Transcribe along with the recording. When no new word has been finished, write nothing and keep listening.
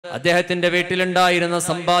അദ്ദേഹത്തിന്റെ വീട്ടിലുണ്ടായിരുന്ന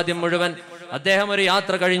സമ്പാദ്യം മുഴുവൻ അദ്ദേഹം ഒരു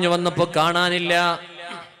യാത്ര കഴിഞ്ഞു വന്നപ്പോൾ കാണാനില്ല.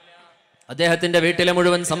 അദ്ദേഹത്തിന്റെ വീട്ടിലെ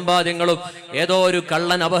മുഴുവൻ സമ്പാദ്യങ്ങളും ഏതോ ഒരു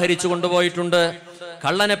കള്ളൻ അപഹരിച്ചു കൊണ്ടുപോയിട്ടുണ്ട്.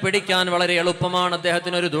 കള്ളനെ പിടിക്കാൻ വളരെ എളുപ്പമാണ്.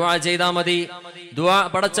 അദ്ദേഹത്തിന് ഒരു ദുആ ചെയ്താൽ മതി. ദുആ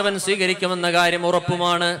പടച്ചവൻ സ്വീകരിക്കുമെന്ന കാര്യം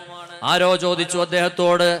ഉറപ്പുമാണ്. ആരോ ചോദിച്ചു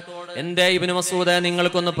അദ്ദേഹത്തോട്, എന്തേ ഇബ്നു മസ്ഊദേ,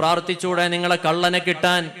 നിങ്ങൾക്കൊന്ന് പ്രാർത്ഥിച്ചൂടെ നിങ്ങളെ കള്ളനെ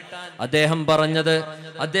കിട്ടാൻ? അദ്ദേഹം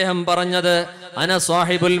പറഞ്ഞത് അന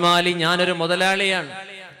സാഹിബുൽ മാലി, ഞാനൊരു മുതലാളിയാണ്.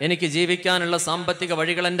 എനിക്ക് ജീവിക്കാനുള്ള സാമ്പത്തിക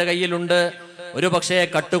വഴികൾ എൻ്റെ കയ്യിലുണ്ട്. ഒരു പക്ഷേ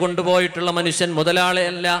കട്ടുകൊണ്ടുപോയിട്ടുള്ള മനുഷ്യൻ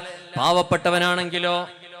മുതലാളിയല്ല, പാവപ്പെട്ടവനാണെങ്കിലോ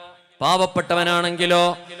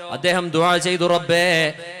അദ്ദേഹം ദുആ ചെയ്തു, റബ്ബേ,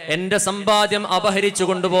 എന്റെ സമ്പാദ്യം അപഹരിച്ചു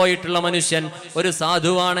കൊണ്ടുപോയിട്ടുള്ള മനുഷ്യൻ ഒരു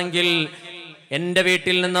സാധുവാണെങ്കിൽ എന്റെ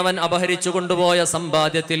വീട്ടിൽ നിന്നവൻ അപഹരിച്ചു കൊണ്ടുപോയ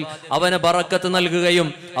സമ്പാദ്യത്തിൽ അവന് ബറക്കത്ത് നൽകുകയും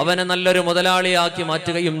അവനെ നല്ലൊരു മുതലാളിയാക്കി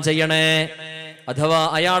മാറ്റുകയും ചെയ്യണേ. അഥവാ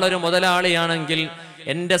അയാളൊരു മുതലാളിയാണെങ്കിൽ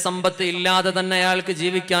എന്റെ സമ്പത്ത് ഇല്ലാതെ തന്നെ അയാൾക്ക്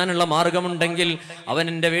ജീവിക്കാനുള്ള മാർഗമുണ്ടെങ്കിൽ അവൻ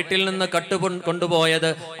എൻ്റെ വീട്ടിൽ നിന്ന് കൊണ്ടുപോയത്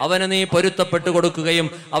അവന് നീ പൊരുത്തപ്പെട്ടു കൊടുക്കുകയും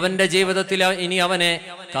അവന്റെ ജീവിതത്തിൽ ഇനി അവനെ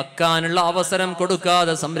കക്കാനുള്ള അവസരം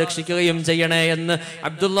കൊടുക്കാതെ സംരക്ഷിക്കുകയും ചെയ്യണേ എന്ന്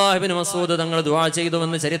അബ്ദുല്ലാഹ് ഇബ്നു മസ്ഊദ് തങ്ങൾ ദുആ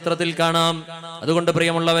ചെയ്തുവെന്ന് ചരിത്രത്തിൽ കാണാം. അതുകൊണ്ട്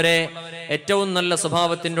പ്രിയമുള്ളവരെ, ഏറ്റവും നല്ല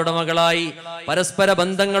സ്വഭാവത്തിന്റെ ഉടമകളായി പരസ്പര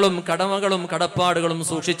ബന്ധങ്ങളും കടമകളും കടപ്പാടുകളും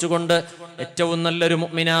സൂക്ഷിച്ചുകൊണ്ട് ഏറ്റവും നല്ലൊരു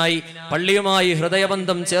മുഅ്മിനായി പള്ളിയുമായി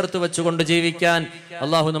ഹൃദയബന്ധം ചേർത്ത് വെച്ചുകൊണ്ട് ജീവിക്കാൻ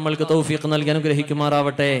അള്ളാഹു നമ്മൾക്ക് തൗഫീഖ് നൽകി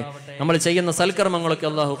അനുഗ്രഹിക്കുമാറാവട്ടെ. നമ്മൾ ചെയ്യുന്ന സൽക്കർമ്മങ്ങളൊക്കെ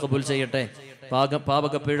അള്ളാഹു ഖബൂൽ ചെയ്യട്ടെ.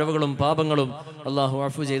 പാപക പിഴവുകളും പാപങ്ങളും അള്ളാഹു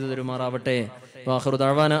അഫ്വു ചെയ്തു തരുമാറാവട്ടെ. വാഖിറു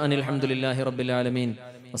ദഅവാന അനിൽ ഹംദുലില്ലാഹി റബ്ബിൽ ആലമീൻ.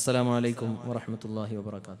 അസ്സലാമു അലൈക്കും വറഹ്മത്തുള്ളാഹി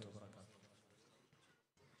വബറകാതുഹു.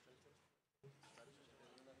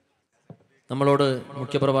 നമ്മളോട്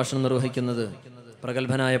മുഖ്യപ്രഭാഷണം നിർവഹിക്കുന്നത്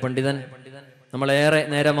പ്രഗത്ഭനായ പണ്ഡിതൻ, നമ്മളേറെ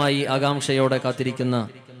നേരമായി ആകാംക്ഷയോടെ കാത്തിരിക്കുന്ന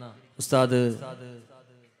ഉസ്താദ്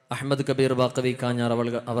അഹമ്മദ് കബീർ ബാക്കവി കാഞ്ഞാർ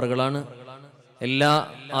അവറുകളാണ്. എല്ലാ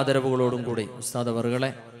ആദരവുകളോടും കൂടി ഉസ്താദ് അവറുകളെ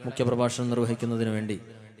മുഖ്യപ്രഭാഷണം നിർവഹിക്കുന്നതിന് വേണ്ടി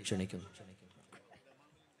ക്ഷണിക്കുന്നു.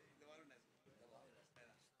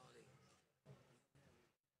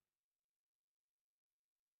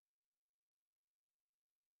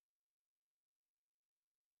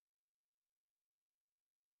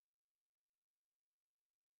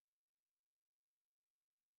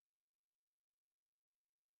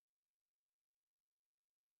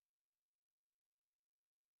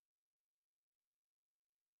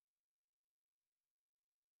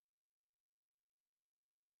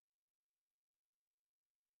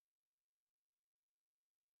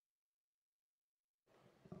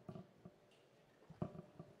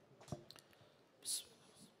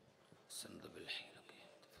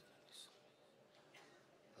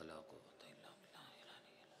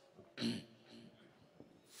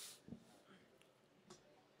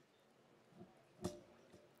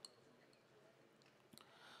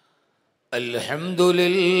 الحمد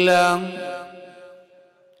لله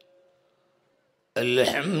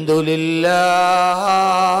الحمد لله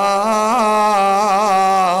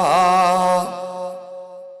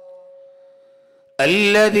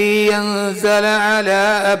الذي أنزل على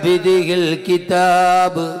عبده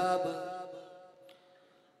الكتاب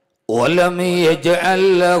ولم يجعل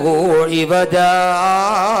له عوجا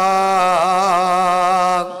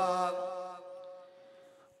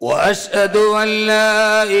وأشهد أن لا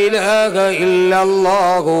إله إلا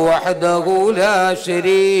الله وحده لا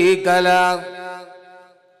شريك له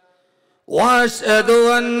وأشهد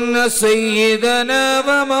أن سيدنا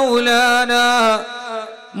ومولانا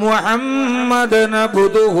محمدا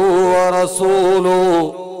عبده ورسوله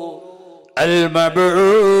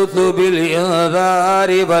المبعوث بالإنذار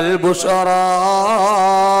والبشرى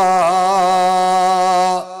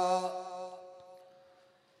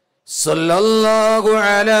صلى الله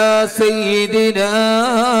على سيدنا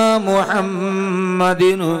محمد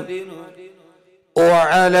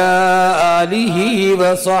وعلى آله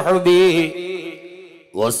وصحبه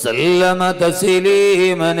وسلم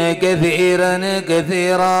تسليما كثيرا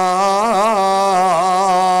كثيرا.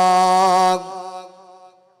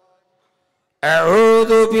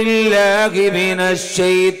 أعوذ بالله من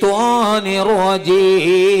الشيطان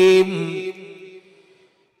الرجيم.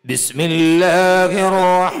 بسم الله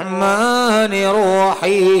الرحمن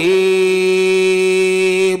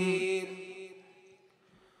الرحيم.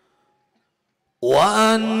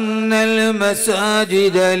 وأن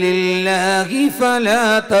المساجد لله فلا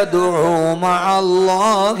تدعوا مع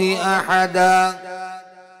الله أحدا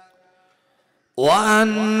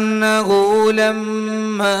وأنه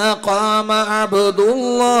لما قام عبد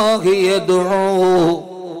الله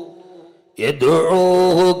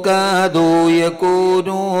يدعوه كادوا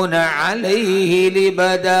يكونون عليه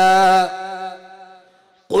لبدا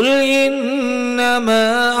قل إنما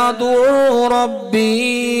أدعو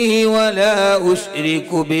ربي ولا أشرك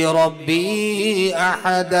بربي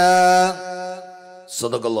أحدا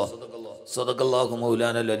صدق الله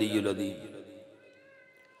مولانا العلي العظيم.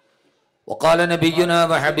 وقال نبينا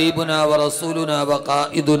وحبيبنا ورسولنا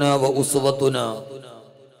وقائدنا وأسوتنا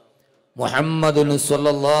محمد صلى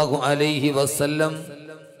الله عليه وسلم: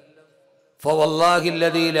 فوالله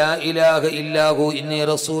الذي لا إله إلا هو إني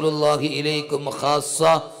رسول الله إليكم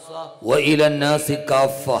خاصة وإلى الناس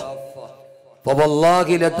كافة. فوالله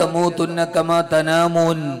لتموتن كما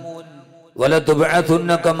تنامون ولتبعثن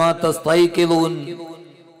كما تستيقظون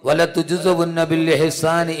ولتجزون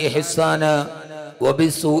بالإحسان إحسانا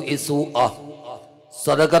وبالسوء سوءا.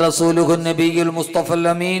 صدق رسوله النبي المصطفى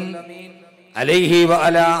الأمين عليه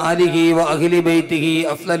وعلى آله وأهل بيته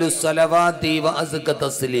أفضل الصلوات وأزكى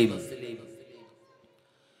التسليم.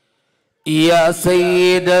 يا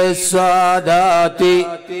سيد السادات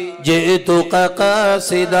جئتك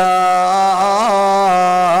قاصدا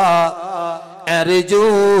أرجو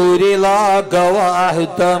رضاك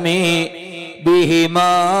وأحتمي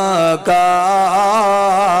بهماك.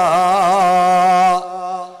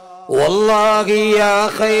 والله يا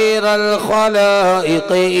خير الخلائق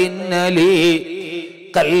إن لي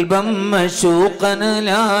قلبا مشوقا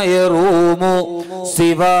لا يروم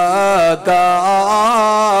سواك.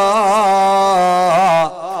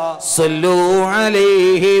 صلوا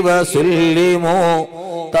عليه وسلموا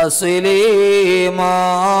تسليما.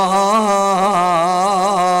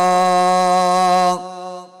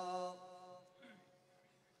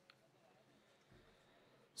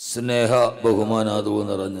 സ്നേഹ ബഹുമാനാദവും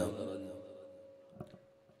നിറഞ്ഞ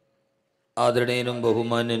ആദരണീയനും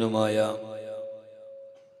ബഹുമാന്യനുമായ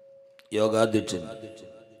യോഗാധ്യക്ഷൻ,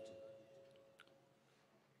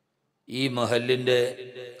 ഈ മഹലിന്റെ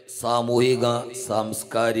സാമൂഹിക,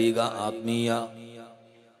 സാംസ്കാരിക, ആത്മീയ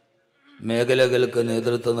മേഖലകൾക്ക്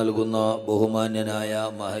നേതൃത്വം നൽകുന്ന ബഹുമാന്യനായ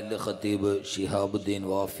മഹല്ല് ഖത്തീബ് ഷിഹാബുദ്ദീൻ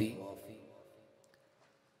വാഫി,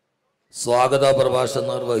 സ്വാഗത പ്രഭാഷണം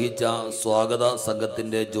നിർവഹിച്ച സ്വാഗത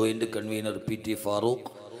സംഘത്തിന്റെ ജോയിന്റ് കൺവീനർ PT ഫാറൂഖ്,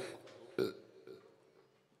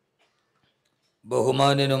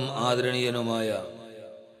 ബഹുമാന്യനും ആദരണീയനുമായ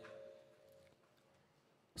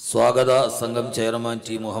സ്വാഗത സംഘം chairman T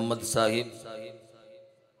Muhammad Sahib,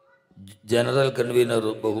 general convener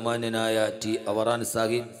ബഹുമാന്യനായ T അവറാൻ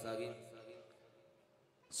സാഹിബ്,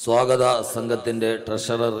 സ്വാഗത സംഘത്തിന്റെ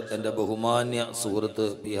ട്രഷറർ എൻ്റെ ബഹുമാന്യ സുഹൃത്ത്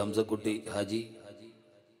P ഹംസക്കുട്ടി ഹാജി,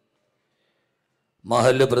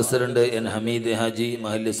 മഹല്ല് പ്രസിഡന്റ് N ഹമീദ് ഹാജി,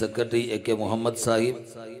 മഹല്ല് secretary AK Muhammad Sahib,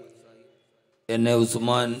 NA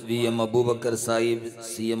Usman, VM Abubakar Sahib,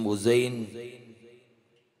 CM Hussain,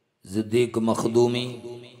 Siddique Makhdoomi,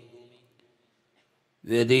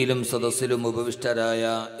 വേദിയിലും സദസ്സിലും ഉപവിഷ്ടരായ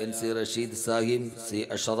NC Rasheed Sahib, C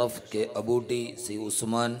Ashraf, K Abootty, C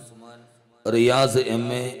Usman, Riyas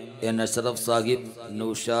MA, N Ashraf Sahib,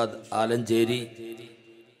 Naushad Alencherry,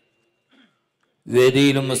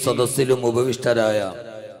 വേദിയിലും സദസ്സിലും ഉപവിഷ്ടരായ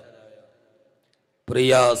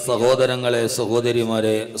പ്രിയ സഹോദരങ്ങളെ,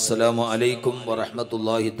 സഹോദരിമാരെ, അസ്സലാമു അലൈക്കും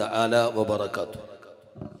വറഹ്മത്തുള്ളാഹി തആല വബറകാതുഹു.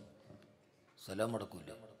 സലാം അടക്കൂല,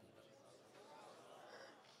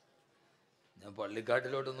 ഞാൻ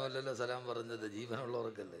പള്ളിക്കാട്ടിലോട്ടൊന്നും അല്ലല്ലോ സലാം പറഞ്ഞത്,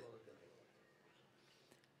 ജീവനുള്ളവർക്കല്ലേ.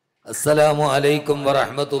 അസ്സലാമു അലൈക്കും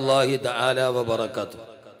വറഹ്മത്തുള്ളാഹി തആല വബറകാതുഹു.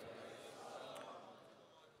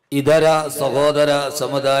 ഇതര സഹോദര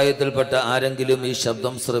സമുദായത്തിൽപ്പെട്ട ആരെങ്കിലും ഈ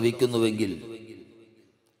ശബ്ദം ശ്രവിക്കുന്നുവെങ്കിൽ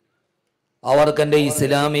അവർക്കെന്റെ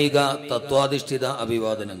ഇസ്ലാമിക തത്വാധിഷ്ഠിത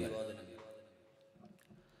അഭിവാദനങ്ങൾ.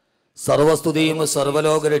 സർവസ്തുതിയും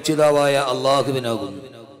സർവലോക രക്ഷിതാവായ അള്ളാഹുവിനാകുന്നു.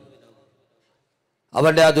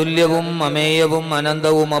 അവരുടെ അതുല്യവും അമേയവും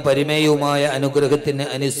അനന്തവും അപരിമേയവുമായ അനുഗ്രഹത്തിന്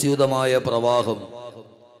അനുസ്യൂതമായ പ്രവാഹം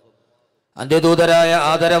അന്ത്യദൂതരായ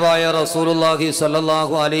ആദരവായ റസൂലുള്ളാഹി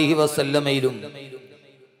സ്വല്ലല്ലാഹു അലൈഹി വസല്ലമയിലും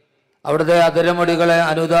അവിടുത്തെ അതരമൊഴികളെ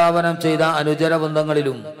അനുധാവനം ചെയ്ത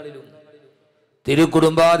അനുചരവൃന്ദങ്ങളിലും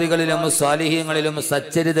തിരുക്കുടുംബാദികളിലും സ്വാലിഹ്യങ്ങളിലും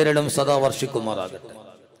സച്ചരിതരിലും സദാ വർഷിക്കുമാറാകട്ടെ.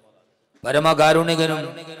 പരമകാരുണികനും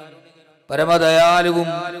പരമദയാലുവും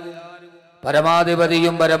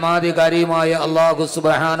പരമാധിപതിയും പരമാധികാരിയുമായ അല്ലാഹു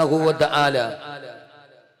സുബ്ഹാനഹു വ തആല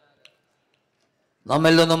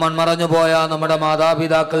നമ്മിൽ നിന്നും മൺമറഞ്ഞു പോയ നമ്മുടെ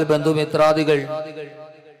മാതാപിതാക്കൾ, ബന്ധുമിത്രാദികൾ,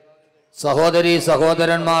 സഹോദരി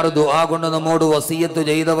സഹോദരന്മാർ, ദുആ കൊണ്ട് നമ്മോട് വസിയത്ത്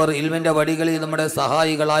ചെയ്തവർ, ഇൽമിന്റെ വടികളിൽ നമ്മുടെ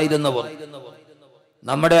സഹായികളായിരുന്നവർ,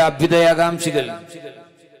 നമ്മുടെ അഭ്യുദയാകാംക്ഷികൾ,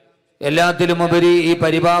 എല്ലാത്തിലുമുപരി ഈ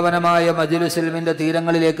പരിപാവനമായ മജ്ലിസ് ഇൽമിന്റെ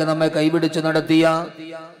തീരങ്ങളിലേക്ക് നമ്മെ കൈപിടിച്ചു നടത്തിയ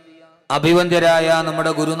അഭിവന്ദ്യരായ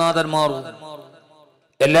നമ്മുടെ ഗുരുനാഥന്മാർ,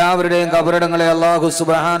 എല്ലാവരുടെയും ഖബറിടങ്ങളെ അല്ലാഹു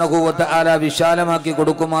സുബ്ഹാനഹു വ തആല വിശാലമാക്കി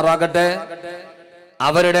കൊടുക്കുമാറാകട്ടെ.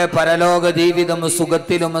 അവരുടെ പരലോക ജീവിതം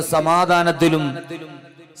സുഖത്തിലും സമാധാനത്തിലും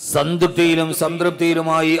സന്തുഷ്ടിയിലും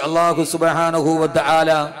സംതൃപ്തിയിലുമായി അല്ലാഹു സുബ്ഹാനഹു വ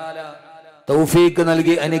തആല തൗഫീഖ്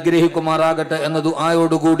നൽകി അനുഗ്രഹിക്കുമാറാകട്ടെ എന്ന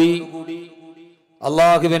ദുആയോടുകൂടി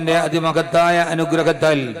അല്ലാഹുവിന്റെ അതിമഹത്തായ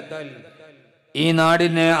അനുഗ്രഹത്താൽ ഈ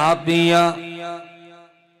നാടിനെ ആത്മീയ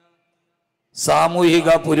സാമൂഹിക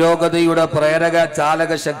പുരോഗതിയുടെ പ്രേരക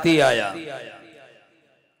ചാലക ശക്തിയായ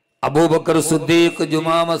അബൂബക്കർ സിദ്ദീഖ്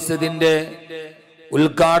ജുമാ മസ്ജിദിന്റെ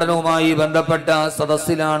ഉദ്ഘാടനവുമായി ബന്ധപ്പെട്ട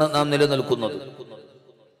സദസ്സിലാണ് നാം നിലനിൽക്കുന്നത്.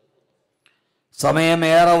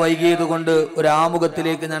 സമയമേറെ വൈകിയത് കൊണ്ട് ഒരു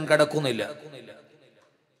ആമുഖത്തിലേക്ക് ഞാൻ കടക്കുന്നില്ല.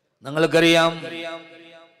 നിങ്ങൾക്കറിയാം,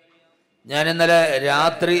 ഞാൻ ഇന്നലെ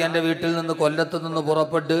രാത്രി എൻ്റെ വീട്ടിൽ നിന്ന് കൊല്ലത്ത് നിന്ന്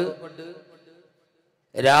പുറപ്പെട്ട്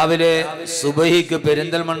രാവിലെ സുബഹിക്ക്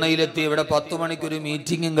പെരിന്തൽമണ്ണയിലെത്തി. ഇവിടെ 10 മണിക്കൊരു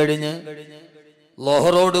മീറ്റിംഗും കഴിഞ്ഞ്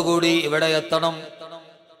ലോഹറോടുകൂടി ഇവിടെ എത്തണം.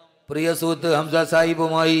 പ്രിയ സുഹൃത്ത് ഹംസ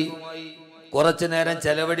സാഹിബുമായി കുറച്ചു നേരം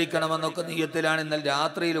ചെലവഴിക്കണമെന്നൊക്കെ നീയത്തിലാണ് ഇന്നലെ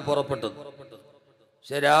രാത്രിയിൽ പുറപ്പെട്ടത്.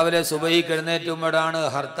 പക്ഷെ രാവിലെ സുബഹിക്ക് എഴുന്നേറ്റുമ്പോഴാണ്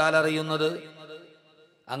ഹർത്താൽ അറിയുന്നത്.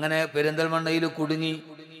 അങ്ങനെ പെരിന്തൽമണ്ണയിൽ കുടുങ്ങി.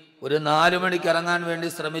 ഒരു 4 മണിക്ക് ഇറങ്ങാൻ വേണ്ടി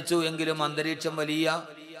ശ്രമിച്ചു. എങ്കിലും അന്തരീക്ഷം വലിയ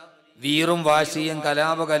വീറും വാശിയും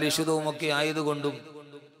കലാപകലുഷിതവും ഒക്കെ ആയതുകൊണ്ടും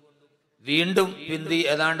വീണ്ടും പിന്തി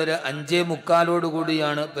ഏതാണ്ട് ഒരു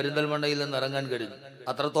 5:45 പെരിന്തൽമണ്ണയിൽ നിന്ന് ഇറങ്ങാൻ കഴിഞ്ഞു.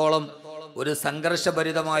 അത്രത്തോളം ഒരു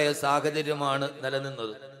സംഘർഷഭരിതമായ സാഹചര്യമാണ്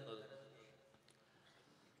നിലനിന്നത്.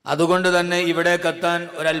 അതുകൊണ്ട് തന്നെ ഇവിടേക്ക് എത്താൻ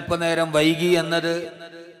ഒരല്പനേരം വൈകി എന്നത്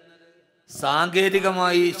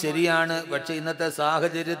സാങ്കേതികമായി ശരിയാണ്. പക്ഷെ ഇന്നത്തെ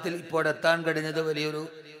സാഹചര്യത്തിൽ ഇപ്പോൾ എത്താൻ കഴിഞ്ഞത് വലിയൊരു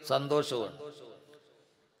സന്തോഷമാണ്.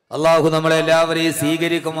 അള്ളാഹു നമ്മളെല്ലാവരെയും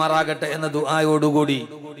സ്വീകരിക്കുമാറാകട്ടെ എന്ന ദുആയോടുകൂടി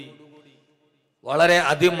വളരെ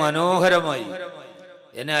അതിമനോഹരമായി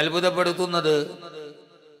എന്നെ അത്ഭുതപ്പെടുത്തുന്നത്,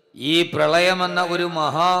 ഈ പ്രളയമെന്ന ഒരു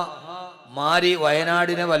മഹാമാരി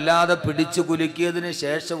വയനാടിനെ വല്ലാതെ പിടിച്ചു കുലുക്കിയതിന്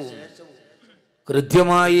ശേഷവും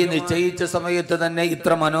കൃത്യമായി നിശ്ചയിച്ച സമയത്ത് തന്നെ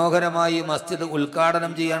ഇത്ര മനോഹരമായി മസ്ജിദ്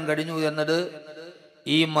ഉദ്ഘാടനം ചെയ്യാൻ കഴിഞ്ഞു എന്നത്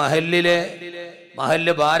ഈ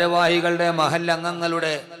മഹല്ല് ഭാരവാഹികളുടെ മഹല്ല്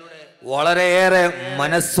അംഗങ്ങളുടെ വളരെയേറെ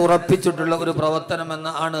മനസ്സുറപ്പിച്ചിട്ടുള്ള ഒരു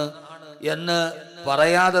പ്രവർത്തനമെന്നാണ് എന്ന്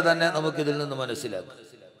പറയാതെ തന്നെ നമുക്കിതിൽ നിന്ന് മനസ്സിലാക്കാം.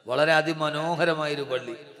 വളരെ അതിമനോഹരമായൊരു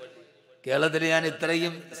പള്ളി. കേരളത്തിൽ ഞാൻ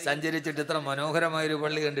ഇത്രയും സഞ്ചരിച്ചിട്ട് ഇത്ര മനോഹരമായൊരു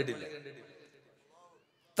പള്ളി കണ്ടിട്ടില്ല.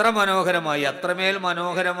 ഇത്ര മനോഹരമായി, അത്രമേൽ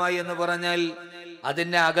മനോഹരമായി എന്ന് പറഞ്ഞാൽ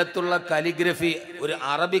അതിൻ്റെ അകത്തുള്ള കാലിഗ്രഫി, ഒരു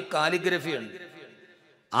അറബിക് കാലിഗ്രഫി ഉണ്ട്.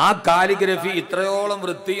 ആ കാലിഗ്രഫി ഇത്രയോളം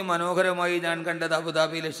വൃത്തിയും മനോഹരമായി ഞാൻ കണ്ടത്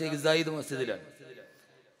അബുദാബിയിലെ ഷെയ്ഖ് സായിദ് മസ്ജിദിലാണ്.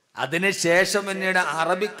 അതിനുശേഷം പിന്നീട്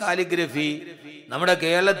അറബിക് കാലിഗ്രഫി നമ്മുടെ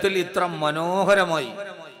കേരളത്തിൽ ഇത്ര മനോഹരമായി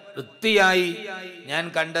വൃത്തിയായി ഞാൻ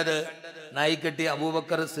കണ്ടത് നായിക്കട്ടി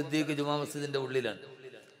അബൂബക്കർ സിദ്ദീഖ് ജുമാ മസ്ജിദിന്റെ ഉള്ളിലാണ്.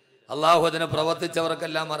 അള്ളാഹു അതിനെ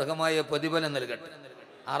പ്രവർത്തിച്ചവർക്കെല്ലാം അർഹമായ പ്രതിഫലം നൽകട്ടെ.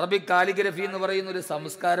 അറബിക് കാലിഗ്രഫി എന്ന് പറയുന്ന ഒരു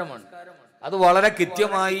സംസ്കാരമാണ്. അത് വളരെ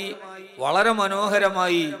കൃത്യമായി വളരെ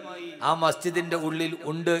മനോഹരമായി ആ മസ്ജിദിന്റെ ഉള്ളിൽ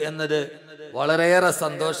ഉണ്ട് എന്നത് വളരെയേറെ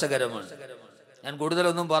സന്തോഷകരമാണ്. ഞാൻ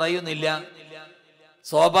കൂടുതലൊന്നും പറയുന്നില്ല.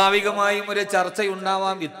 സ്വാഭാവികമായും ഒരു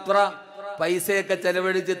ചർച്ചയുണ്ടാവാം, ഇത്ര പൈസയൊക്കെ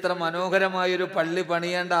ചെലവഴിച്ച് ഇത്ര മനോഹരമായൊരു പള്ളി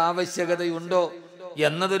പണിയേണ്ട ആവശ്യകതയുണ്ടോ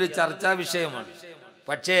എന്നതൊരു ചർച്ചാ വിഷയമാണ്.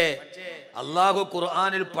 പക്ഷേ അള്ളാഹു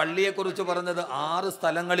ഖുർആനിൽ പള്ളിയെ കുറിച്ച് പറഞ്ഞത് 6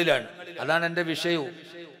 സ്ഥലങ്ങളിലാണ്. അതാണ് എൻ്റെ വിഷയവും.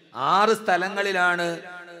 6 സ്ഥലങ്ങളിലാണ്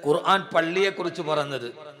ഖുർആൻ പള്ളിയെ കുറിച്ച് പറഞ്ഞത്.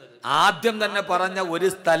 ആദ്യം തന്നെ പറഞ്ഞ ഒരു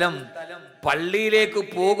സ്ഥലം, പള്ളിയിലേക്ക്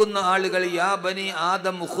പോകുന്ന ആളുകൾ, യാ ബനി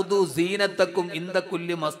ആദം ഖുദു സീനത്തക്കും ഇൻദ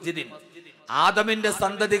കുല്ലി മസ്ജിദിൻ, ആദമിന്റെ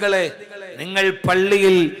സന്തതികളെ, നിങ്ങൾ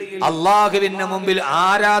പള്ളിയിൽ അള്ളാഹുവിന്റെ മുമ്പിൽ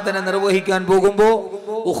ആരാധന നിർവഹിക്കാൻ പോകുമ്പോ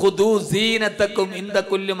ഖുദു സീനത്തക്കും ഇൻദ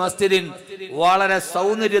കുല്ലി മസ്ജിദിൻ, വളരെ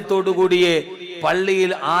സൗന്ദര്യത്തോടു കൂടിയേ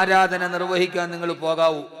പള്ളിയിൽ ആരാധന നിർവഹിക്കാൻ നിങ്ങൾ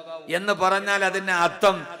പോകാവൂ എന്ന് പറഞ്ഞാൽ അതിന്റെ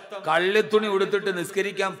അർത്ഥം കള്ളിത്തുണി ഉടുത്തിട്ട്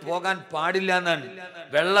നിസ്കരിക്കാൻ പോകാൻ പാടില്ല എന്നാണ്.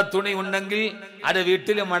 വെള്ളത്തുണി ഉണ്ടെങ്കിൽ അത്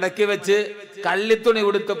വീട്ടിൽ മടക്കി വെച്ച് കള്ളിത്തുണി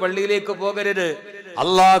ഉടുത്ത് പള്ളിയിലേക്ക് പോകരുത്.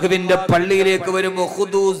 അള്ളാഹുവിന്റെ പള്ളിയിലേക്ക് വരുമ്പോ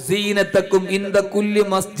ഖുദു സീനത്തക്കും ഇൻദ കുല്ലി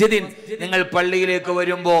മസ്ജിദിൻ, നിങ്ങൾ പള്ളിയിലേക്ക്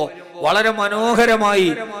വരുമ്പോ വളരെ മനോഹരമായി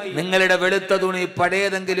നിങ്ങളുടെ വെളുത്ത തുണി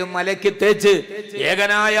പഴയതെങ്കിലും മലക്കി തേച്ച്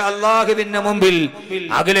ഏകനായ അള്ളാഹുവിന്റെ മുമ്പിൽ,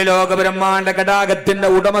 അഖില ലോക ബ്രഹ്മാണ്ഡ കടാകത്തിന്റെ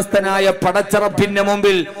ഉടമസ്ഥനായ പടച്ചറപ്പിന്റെ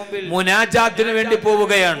മുമ്പിൽ മുനാജാത്തിന് വേണ്ടി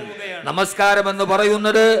പോവുകയാണ്. നമസ്കാരം എന്ന്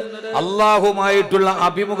പറയുന്നത് അള്ളാഹുമായിട്ടുള്ള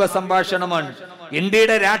അഭിമുഖ സംഭാഷണമാണ്.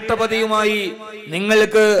 ഇന്ത്യയുടെ രാഷ്ട്രപതിയുമായി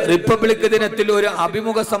നിങ്ങൾക്ക് റിപ്പബ്ലിക് ദിനത്തിൽ ഒരു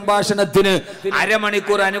അഭിമുഖ സംഭാഷണത്തിന്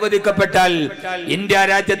അരമണിക്കൂർ അനുവദിക്കപ്പെട്ടാൽ ഇന്ത്യ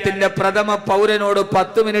രാജ്യത്തിന്റെ പ്രഥമ പൗരനോട്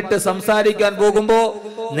 10 മിനിറ്റ് സംസാരിക്കാൻ പോകുമ്പോ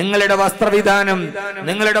നിങ്ങളുടെ വസ്ത്രവിധാനം,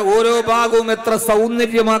 നിങ്ങളുടെ ഓരോ ഭാഗവും എത്ര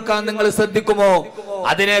സൗന്ദര്യമാക്കാൻ നിങ്ങൾ ശ്രദ്ധിക്കുമോ,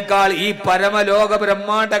 അതിനേക്കാൾ ഈ പരമലോക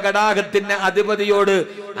ബ്രഹ്മാണ്ഡ കടാകത്തിന്റെ അധിപതിയോട്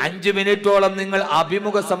 5 മിനിറ്റോളം നിങ്ങൾ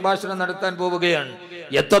അഭിമുഖ സംഭാഷണം നടത്താൻ പോവുകയാണ്.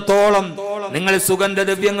 എത്രത്തോളം നിങ്ങൾ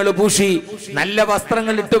സുഗന്ധദ്രവ്യങ്ങൾ പൂശി നല്ല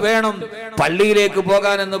വസ്ത്രങ്ങൾ ഇട്ട് വേണം പള്ളിയിലേക്ക്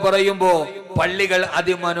പോകാൻ എന്ന് പറയുമ്പോ പള്ളികൾ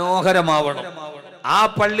അതിമനോഹരമാവണം. ആ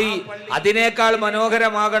പള്ളി അതിനേക്കാൾ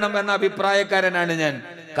മനോഹരമാകണം എന്ന അഭിപ്രായക്കാരനാണ് ഞാൻ.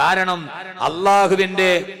 കാരണം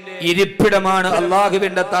അള്ളാഹുവിന്റെ ഇരിപ്പിടമാണ്,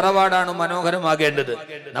 അള്ളാഹുവിന്റെ തറവാടാണ് മനോഹരമാകേണ്ടത്.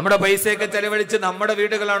 നമ്മുടെ പൈസയൊക്കെ ചെലവഴിച്ച് നമ്മുടെ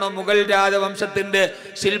വീടുകളാണോ മുഗൾ രാജവംശത്തിന്റെ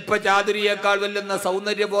ശില്പചാതുരിയേക്കാൾ വെല്ലുന്ന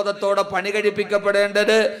സൗന്ദര്യബോധത്തോടെ പണി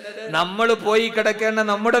കഴിപ്പിക്കപ്പെടേണ്ടത്? നമ്മൾ പോയി കിടക്കേണ്ട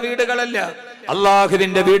നമ്മുടെ വീടുകളല്ല,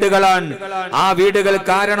 അള്ളാഹുവിന്റെ വീടുകളാണ്. ആ വീടുകൾ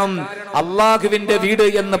കാരണം അള്ളാഹുവിന്റെ വീട്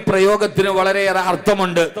എന്ന പ്രയോഗത്തിന് വളരെയേറെ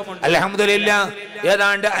അർത്ഥമുണ്ട്. അൽഹംദുലില്ലാ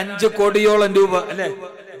ഏതാണ്ട് 5 കോടിയോളം രൂപ അല്ലെ,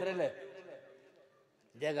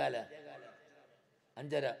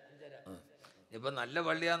 5.5 ഇപ്പൊ നല്ല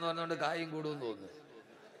പള്ളിയാന്ന് പറഞ്ഞുകൊണ്ട് കായും കൂടുമെന്ന് തോന്നുന്നു.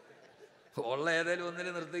 ഉള്ള ഏതായാലും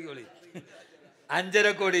ഒന്നിലും നിർത്തിക്കോളി.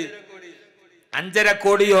 5.5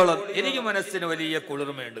 കോടിയോളം എനിക്ക് മനസ്സിന് വലിയ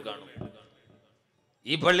കുളിർമയുണ്ട് കാണും.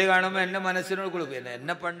 ഈ പള്ളി കാണുമ്പോൾ എന്റെ മനസ്സിനോട് കുളിർമ.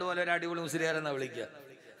 എന്നെ പണ്ട് പോലെ ഒരു അടിപൊളി മുസ്ലിയാരെന്നാ വിളിക്കുക.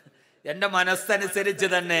 എന്റെ മനസ്സനുസരിച്ച്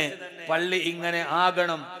തന്നെ പള്ളി ഇങ്ങനെ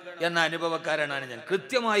ആകണം എന്ന അനുഭവക്കാരനാണ് ഞാൻ.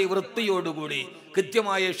 കൃത്യമായി വൃത്തിയോടുകൂടി,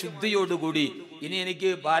 കൃത്യമായ ശുദ്ധിയോടുകൂടി. ഇനി എനിക്ക്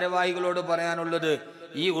ഭാരവാഹികളോട് പറയാനുള്ളത്,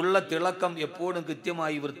 ഈ ഉള്ള തിളക്കം എപ്പോഴും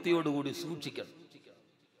കൃത്യമായി വൃത്തിയോടുകൂടി സൂക്ഷിക്കണം.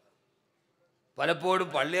 പലപ്പോഴും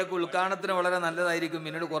പള്ളിയൊക്കെ ഉദ്ഘാടനത്തിന് വളരെ നല്ലതായിരിക്കും,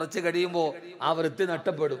 പിന്നീട് കുറച്ച് കഴിയുമ്പോൾ ആ വൃത്തി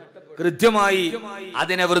നഷ്ടപ്പെടും. കൃത്യമായി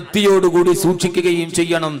അതിനെ വൃത്തിയോടുകൂടി സൂക്ഷിക്കുകയും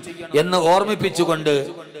ചെയ്യണം എന്ന് ഓർമ്മിപ്പിച്ചുകൊണ്ട്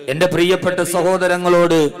എന്റെ പ്രിയപ്പെട്ട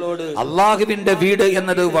സഹോദരങ്ങളോട്, അള്ളാഹുവിന്റെ വീട്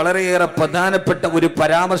എന്നത് വളരെയേറെ പ്രധാനപ്പെട്ട ഒരു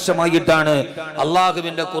പരാമർശമായിട്ടാണ്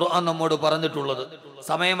അള്ളാഹുവിന്റെ ഖുർആൻ നമ്മോട് പറഞ്ഞിട്ടുള്ളത്.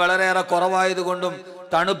 സമയം വളരെയേറെ കുറവായതുകൊണ്ടും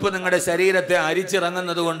തണുപ്പ് നിങ്ങളുടെ ശരീരത്തെ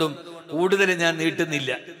അരിച്ചിറങ്ങുന്നത് കൊണ്ടും കൂടുതൽ ഞാൻ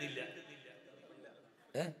നീട്ടുന്നില്ല.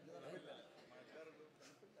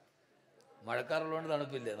 മഴക്കാറുള്ളതുകൊണ്ട്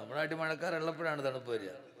തണുപ്പില്ല. നമ്മുടെ നാട്ടിൽ മഴക്കാറുള്ളപ്പോഴാണ് തണുപ്പ്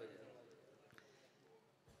വരിക.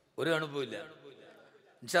 ഒരു തണുപ്പുമില്ല.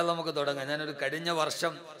 ഇൻഷാ അല്ലാഹ് നമുക്ക് തുടങ്ങാം. ഞാനൊരു കഴിഞ്ഞ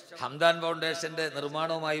വർഷം ഹംദാൻ ഫൗണ്ടേഷന്റെ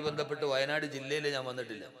നിർമ്മാണവുമായി ബന്ധപ്പെട്ട് വയനാട് ജില്ലയിൽ ഞാൻ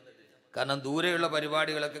വന്നിട്ടില്ല. കാരണം ദൂരെയുള്ള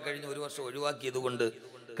പരിപാടികളൊക്കെ കഴിഞ്ഞ് 1 വർഷം ഒഴിവാക്കിയത് കൊണ്ട്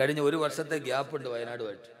കഴിഞ്ഞ 1 വർഷത്തെ ഗ്യാപ്പ് ഉണ്ട്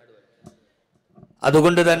വയനാടുമായിട്ട്.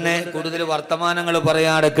 അതുകൊണ്ട് തന്നെ കൂടുതൽ വർത്തമാനങ്ങൾ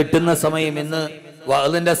പറയാതെ കിട്ടുന്ന സമയം ഇന്ന്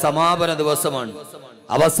അതിന്റെ സമാപന ദിവസമാണ്.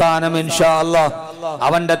 അവസാനം ഇൻഷാ അല്ലാഹ്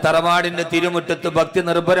അവന്റെ തറവാടിന്റെ തിരുമുറ്റത്ത് ഭക്തി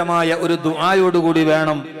നിർഭരമായ ഒരു ദുആയോടുകൂടി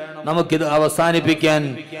വേണം നമുക്കിത് അവസാനിപ്പിക്കാൻ.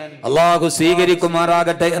 അള്ളാഹു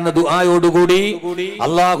സ്വീകരിക്കുമാറാകട്ടെ എന്ന ദുആയോടുകൂടി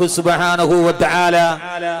അള്ളാഹു സുബ്ഹാനഹു വ തആല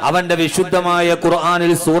അവന്റെ വിശുദ്ധമായ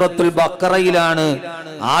ഖുർആനിൽ സൂറത്തുൽ ബഖറയിലാണ്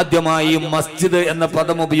ആദ്യമായി മസ്ജിദ് എന്ന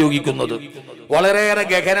പദം ഉപയോഗിക്കുന്നത്. വളരെയേറെ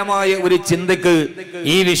ഗഹനമായ ഒരു ചിന്തക്ക്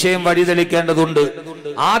ഈ വിഷയം വഴിതെളിക്കേണ്ടതുണ്ട്.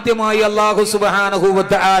 ആദ്യമായി അല്ലാഹു സുബ്ഹാനഹു വ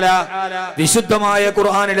തആല വിശുദ്ധമായ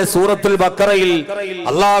ഖുർആനിലെ സൂറത്തുൽ ബഖറയിൽ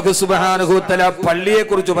അല്ലാഹു സുബ്ഹാനഹു വ തആല പള്ളിയെ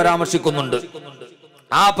കുറിച്ച് പരാമർശിക്കുന്നുണ്ട്.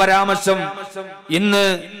 ആ പരാമർശം ഇന്ന്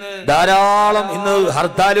ധാരാളം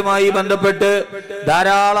ഹർത്താലുമായി ബന്ധപ്പെട്ട്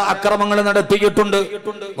ധാരാളം അക്രമങ്ങൾ നടത്തിയിട്ടുണ്ട്.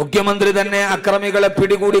 മുഖ്യമന്ത്രി തന്നെ അക്രമികളെ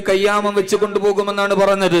പിടികൂടി കയ്യാമം വെച്ച് കൊണ്ടുപോകുമെന്നാണ്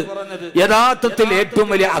പറഞ്ഞത്. യഥാർത്ഥത്തിൽ ഏറ്റവും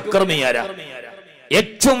വലിയ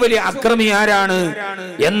അക്രമി ആരാണ്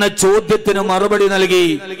എന്ന ചോദ്യത്തിന് മറുപടി നൽകി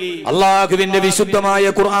അള്ളാഹുവിന്റെ വിശുദ്ധമായ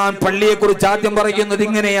ഖുർആൻ പള്ളിയെ കുറിച്ച് ആദ്യം പറയുന്നത്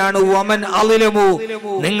ഇങ്ങനെയാണ്: വമൻ അളിലമു,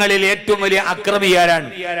 നിങ്ങളിൽ ഏറ്റവും വലിയ അക്രമി ആരാണ്?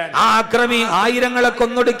 ആ അക്രമി ആയിരങ്ങളെ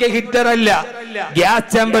കൊന്നൊടുക്കിയ ഹിറ്റ്ലർ അല്ല, ഗ്യാസ്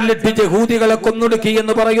ചാമ്പറിലിട്ട് യഹൂദികളെ കൊന്നൊടുക്കി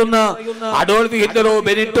എന്ന് പറയുന്ന അഡോൾഫ് ഹിറ്റ്ലറോ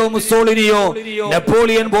ബെനിറ്റോ മുസോളിനിയോ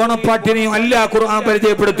നെപ്പോളിയൻ ബോണപ്പാർട്ടിനെയോ അല്ല ഖുർആൻ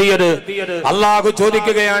പരിചയപ്പെടുത്തിയത്. അള്ളാഹു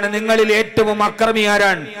ചോദിക്കുകയാണ്, നിങ്ങളിൽ ഏറ്റവും അക്രമി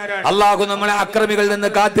ആരാണ്? അള്ളാഹു നമ്മളെ അക്രമികൾ നിന്ന്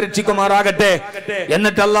കാത്തിരക്ഷിക്കുമാറാകട്ടെ.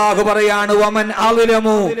 എന്നിട്ട് അള്ളാഹു പറയാണ്, വമൻ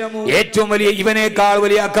അളിലമു, ഏറ്റവും വലിയ ഇവനേക്കാൾ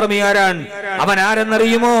വലിയ അക്രമി ആരാണ്? അവൻ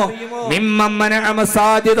ആരെന്നറിയുമോ? മിമ്മൻ മനഅ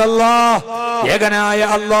മസാജിദല്ലാഹ്, ഏകനായ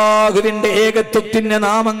അള്ളാഹുവിന്റെ ഏകത്വത്തിന്റെ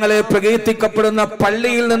നാമങ്ങളെ പ്രകീർത്തിക്കപ്പെടുന്ന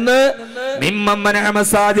പള്ളിയിൽ നിന്ന് മിമ്മൻ മനഅ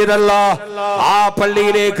മസാജിദല്ലാഹ്, ആ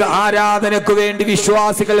പള്ളിയിലേക്ക് ആരാധനയ്ക്ക് വേണ്ടി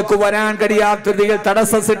വിശ്വാസികൾക്ക് വരാൻ കഴിയാത്ത രീതിയിൽ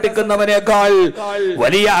തടസ്സം സൃഷ്ടിക്കുന്നവനേക്കാൾ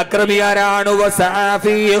വലിയ അക്രമി ആരാണ്?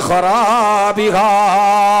 വസഅഫി ഖറാബിഹാ,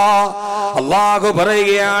 അല്ലാഹു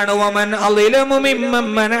പറയുകയാണ്, വമൻ അളിലമു മിമ്മൻ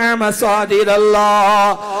മനഅ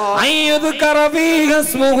മസാജിദല്ലാഹ് അയ്യുദ്കറ ഫീഹി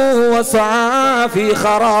ഇസ്മുഹു വസഅഫി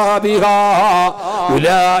ഖറാബിഹാ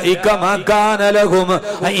ഉലൈക മാ കാന ലഹും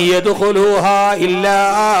അൻ യദ്ഖുലൂഹാ ഇല്ലാ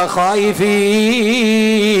ഖായിഫീൻ.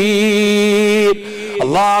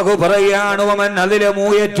 അല്ലാഹു പറയാണ് വമൻ അദ്ലമു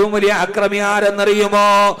ഏറ്റവും വലിയ അക്രമി ആരെന്നറിയുമോ?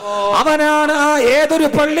 അവനാണ് ഏതൊരു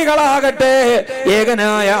പള്ളികളാകട്ടെ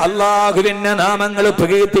ഏകനായ അല്ലാഹുവിന്റെ നാമങ്ങൾ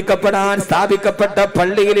പ്രകീർത്തിക്കപ്പെടാൻ സ്ഥാപിക്കപ്പെട്ട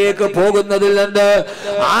പള്ളിയിലേക്ക് പോകുന്നതിൽ നിന്ന്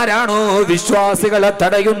ആരാണോ വിശ്വാസികളെ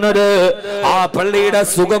തടയുന്നത്, ആ പള്ളിയുടെ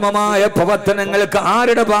സുഗമമായ പ്രവർത്തനങ്ങൾക്ക്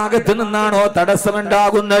ആരുടെ ഭാഗത്ത് നിന്നാണോ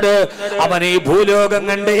തടസ്സമുണ്ടാകുന്നത്, അവൻ ഈ ഭൂലോകം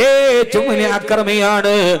കണ്ട് ഏറ്റവും വലിയ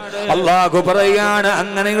അക്രമിയാണ്. അല്ലാഹു പറയാണ്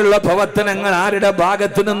അങ്ങനെയുള്ള പ്രവർത്തനങ്ങൾ ആരുടെ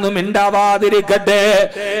ഭാഗത്ത് നിന്നും ഉണ്ടാവാതിരിക്കട്ടെ.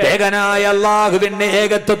 ഏകനായ അല്ലാഹുവിന്റെ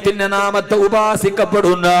ഏകത്വത്തിന്റെ നാമത്തെ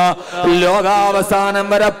ഉപാസിക്കപ്പെടുന്ന, ലോകാവസാനം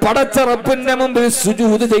വരെ പടച്ചറപ്പിന്റെ മുമ്പിൽ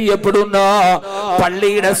സുജൂദ് ചെയ്യപ്പെടുന്ന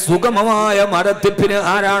പള്ളിയുടെ സുഗമമായ മരത്തിപ്പിന്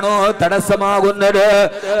ആരാണോ തടസ്സമാകുന്നത്,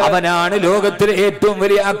 അവനാണ് ലോകത്തിലെ ഏറ്റവും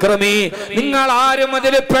വലിയ അക്രമി. നിങ്ങൾ ആരും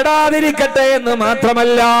അതിൽ പെടാതിരിക്കട്ടെ എന്ന്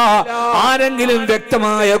മാത്രമല്ല, ആരെങ്കിലും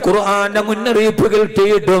വ്യക്തമായ ഖുർആന്റെ മുന്നറിയിപ്പ്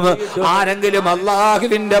കിട്ടിയിട്ടും ആരെങ്കിലും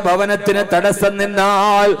അല്ലാഹുവിന്റെ ഭവനത്തിന് തടസ്സം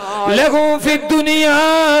നിന്നാൽ ലഹു ഫിദ്ദുനിയാ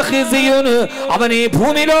ഖിസിയുൻ, അവൻ ഈ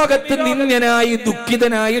ഭൂമി ലോകത്ത് നിന്യനായി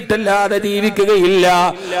ദുഃഖിതനായിട്ടല്ലാതെ ജീവിക്കുകയില്ല.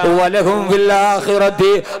 വലഹും ഫിൽ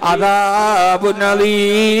ആഖിറതി അദാബുൻ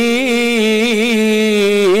അലീം,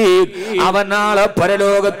 അവൻ നാളെ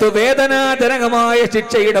പരലോകത്ത് വേദനാജനകമായ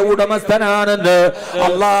ശിക്ഷയുടെ ഉടമസ്ഥനാണെന്ന്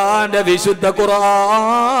അല്ലാഹുവിന്റെ വിശുദ്ധ ഖുർആൻ.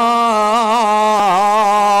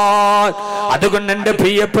 അതുകൊണ്ട് എന്റെ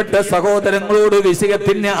പ്രിയപ്പെട്ട സഹോദരങ്ങളോട്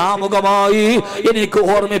വിഷയത്തിന് ആമുഖമായി എനിക്ക്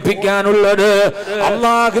ഓർമ്മിപ്പിക്കാനുള്ളത്,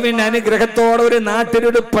 അള്ളാഹുവിന്റെ അനുഗ്രഹത്തോടെ ഒരു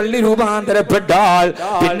നാട്ടിലൊരു പള്ളി രൂപാന്തരപ്പെട്ടാൽ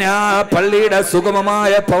പിന്നെ ആ പള്ളിയുടെ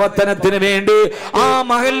സുഗമമായ പ്രവർത്തനത്തിന് വേണ്ടി ആ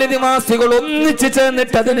മഹല്ല് നിവാസികൾ ഒന്നിച്ചു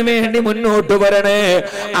ചേർന്നിട്ട് അതിനു വേണ്ടി മുന്നോട്ട് വരണേ.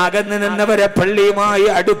 അകന്നു നിന്നവരെ പള്ളിയുമായി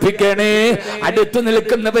അടുപ്പിക്കണേ, അടുത്തു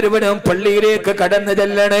നിൽക്കുന്നവരും പള്ളിയിലേക്ക് കടന്നു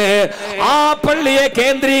ചെല്ലണേ. ആ പള്ളിയെ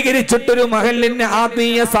കേന്ദ്രീകരിച്ചിട്ടൊരു മഹല്ലിന്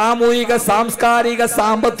ആത്മീയ സാമൂഹിക സാംസ്കാരിക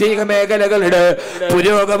സാമ്പത്തിക മേഖലകളുടെ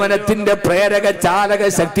പുരോഗമനത്തിന്റെ പ്രേരക ചാലക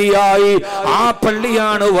ശക്തിയായി ആ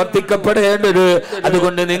പള്ളിയാണ് വർത്തിക്കപ്പെടേണ്ടത്.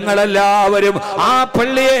 അതുകൊണ്ട് നിങ്ങളെല്ലാവരും ആ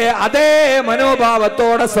പള്ളിയെ അതേ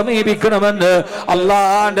മനോഭാവത്തോടെ സമീപിക്കണമെന്ന്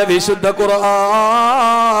അല്ലാഹുവിന്റെ വിശുദ്ധ ഖുർആൻ.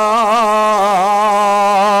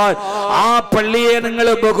 ആ പള്ളിയെ നിങ്ങൾ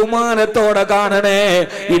ബഹുമാനത്തോടെ കാണണേ.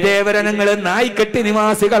 ഇതേവരെ നിങ്ങൾ നായ്ക്കെട്ടി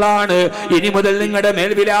നിവാസികളാണ്, ഇനി മുതൽ നിങ്ങളുടെ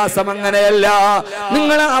മേൽവിലാസം അങ്ങനെയല്ല.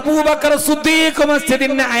 നിങ്ങൾ അബൂബക്കർ സിദ്ദീഖ്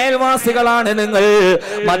മസ്ജിദിന്റെ അയൽവാസികളാണ്. നിങ്ങൾ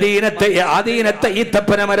ആദീനത്തെ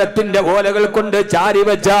ഈത്തപ്പന മരത്തിന്റെ ഓലകൾ കൊണ്ട് ചാരി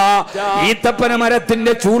വെച്ച, ഈത്തപ്പന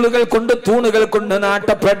മരത്തിന്റെ ചൂളുകൾ കൊണ്ട് തൂണുകൾ കൊണ്ട്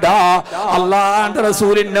നാട്ടപ്പെട്ട അല്ലാഹുവിന്റെ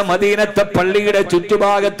റസൂലിന്റെ മദീനത്തെ പള്ളിയുടെ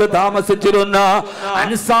ചുറ്റുഭാഗത്ത് താമസിച്ചിരുന്ന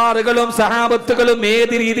അൻസാറുകളും സഹാബത്തുകളും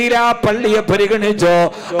ഏത് രീതിയിൽ ആ പള്ളിയെ പരിഗണിച്ചോ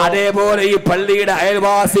അതേപോലെ ഈ പള്ളിയുടെ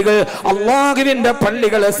അയൽവാസികൾ അല്ലാഹുവിന്റെ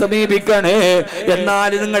പള്ളികളെ സമീപിക്കണേ.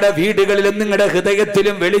 എന്നാൽ നിങ്ങളുടെ വീടുകളിലും നിങ്ങളുടെ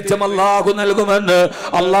ഹൃദയത്തിലും വെളിച്ചം അല്ലാഹു നൽകുമെന്ന്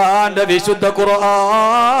അല്ലാഹുവിന്റെ വിശുദ്ധ ഖുർആൻ.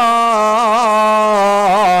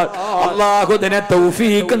 അല്ലാഹു ഇതിനെ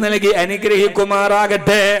തൗഫീഖ് നൽകി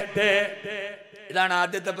അനുഗ്രഹിക്കുമാറാകട്ടെ. ഇതാണ്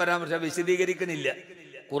ആദ്യത്തെ പരാമർശം. വിശദീകരിക്കുന്നില്ല.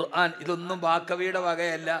 ഖുർആൻ ഇതൊന്നും വാക്കവിയുടെ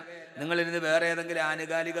വകയല്ല. നിങ്ങൾ ഇതിന് വേറെ ഏതെങ്കിലും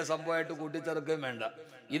ആനുകാലിക സംഭവമായിട്ട് കൂട്ടിച്ചേർക്കുകയും വേണ്ട.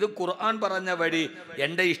 ഇത് ഖുർആൻ പറഞ്ഞ വഴി.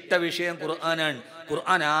 എൻ്റെ ഇഷ്ട വിഷയം ഖുർആനാണ്.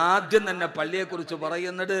 ഖുർആൻ ആദ്യം തന്നെ പള്ളിയെക്കുറിച്ച്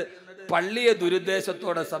പറയുന്നത് പള്ളിയെ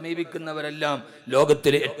ദുരുദ്ദേശത്തോടെ സമീപിക്കുന്നവരെല്ലാം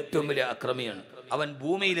ലോകത്തിലെ ഏറ്റവും വലിയ അക്രമിയാണ്. അവൻ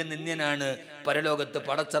ഭൂമിയിലെ നിന്ദ്യനാണ്. പരലോകത്ത്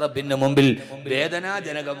പടച്ചറബിന്റെ മുമ്പിൽ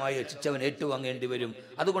വേദനാജനകമായ ശിക്ഷ അവൻ ഏറ്റുവാങ്ങേണ്ടി വരും.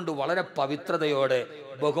 അതുകൊണ്ട് വളരെ പവിത്രതയോടെ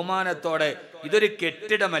ബഹുമാനത്തോടെ, ഇതൊരു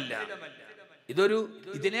കെട്ടിടമല്ല,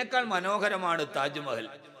 ഇതിനേക്കാൾ മനോഹരമാണ് താജ്മഹൽ,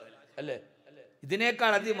 അല്ലേ?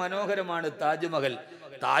 ഇതിനേക്കാൾ അതിമനോഹരമാണ് താജ്മഹൽ.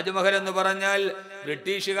 താജ്മഹൽ എന്ന് പറഞ്ഞാൽ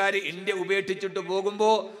ബ്രിട്ടീഷുകാർ ഇന്ത്യ ഉപേക്ഷിച്ചിട്ട്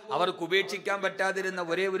പോകുമ്പോൾ അവർക്ക് ഉപേക്ഷിക്കാൻ പറ്റാതിരുന്ന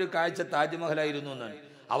ഒരേ ഒരു കാഴ്ച താജ്മഹലായിരുന്നു എന്നാണ്.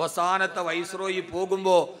 അവസാനത്തെ വൈസ്രോയി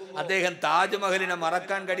പോകുമ്പോൾ അദ്ദേഹം താജ്മഹലിനെ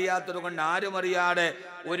മറക്കാൻ കഴിയാത്തത് കൊണ്ട് ആരും അറിയാതെ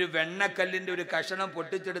ഒരു വെണ്ണക്കല്ലിന്റെ ഒരു കഷണം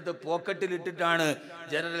പൊട്ടിച്ചെടുത്ത് പോക്കറ്റിലിട്ടിട്ടാണ്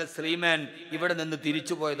ജനറൽ ശ്രീമാൻ ഇവിടെ നിന്ന്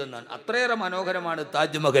തിരിച്ചു പോയതെന്നാണ്. അത്രയേറെ മനോഹരമാണ്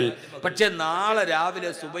താജ്മഹൽ. പക്ഷെ നാളെ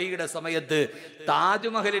രാവിലെ സുബഹിയുടെ സമയത്ത്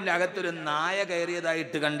താജ്മഹലിന്റെ അകത്തൊരു നായ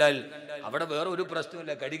കയറിയതായിട്ട് കണ്ടാൽ അവിടെ വേറെ ഒരു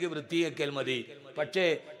പ്രശ്നമില്ല, കഴുകി വൃത്തിയാക്കിയാൽ മതി. പക്ഷേ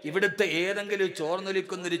ഇവിടുത്തെ ഏതെങ്കിലും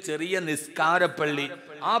ചോർന്നൊലിക്കുന്നൊരു ചെറിയ നിസ്കാരപ്പള്ളി,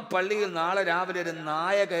 ആ പള്ളിയിൽ നാളെ രാവിലെ ഒരു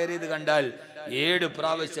നായ കയറിയത് കണ്ടാൽ 7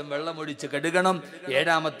 പ്രാവശ്യം വെള്ളമൊഴിച്ച് കഴുകണം.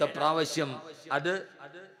 7ാമത്തെ പ്രാവശ്യം അത്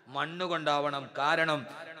മണ്ണുകൊണ്ടാവണം. കാരണം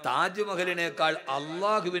താജ്മഹലിനേക്കാൾ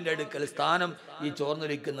അള്ളാഹുവിന്റെ അടുക്കൽ സ്ഥാനം ഈ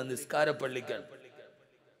ചോർന്നൊലിക്കുന്ന നിസ്കാരപ്പള്ളിക്കാണ്.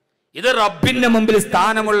 ഇത് റബ്ബിന്റെ മുമ്പിൽ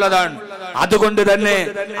സ്ഥാനമുള്ളതാണ്.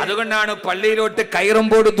 അതുകൊണ്ടാണ് പള്ളിയിലോട്ട്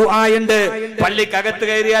കയറുമ്പോൾ ദുആയുണ്ട്. പള്ളിക്കകത്ത്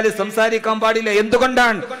കയറിയാൽ സംസാരിക്കാൻ പാടില്ല.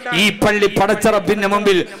 എന്തുകൊണ്ടാണ്? ഈ പള്ളി പടച്ച റബ്ബിന്റെ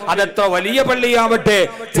മുമ്പിൽ, അതെത്ര വലിയ പള്ളിയാവട്ടെ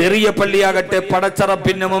ചെറിയ പള്ളിയാകട്ടെ, പടച്ച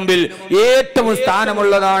റബ്ബിന്റെ മുമ്പിൽ ഏറ്റവും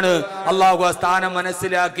സ്ഥാനമുള്ളതാണ്. അള്ളാഹു ആ സ്ഥാനം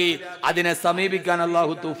മനസ്സിലാക്കി അതിനെ സമീപിക്കാൻ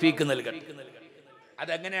അള്ളാഹു തൗഫീക്ക് നൽകട്ടെ.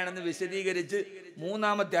 അതെങ്ങനെയാണെന്ന് വിശദീകരിച്ച്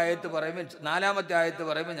മൂന്നാമത്തെ ആയത്ത് പറയുമ്പോൾ, നാലാമത്തെ ആയത്ത്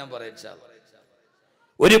പറയുമ്പോൾ ഞാൻ പറയാം ഇൻഷാ അല്ലാഹ്.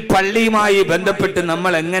 ഒരു പള്ളിയുമായി ബന്ധപ്പെട്ട്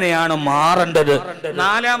നമ്മൾ എങ്ങനെയാണ് മാറേണ്ടത്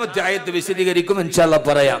നാലാമത്തെ ആയത്ത് വിശദീകരിക്കും ഇൻഷാ അല്ലാഹ്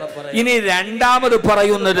പറയാം. ഇനി രണ്ടാമത്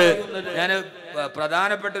പറയുന്നത്, ഞാൻ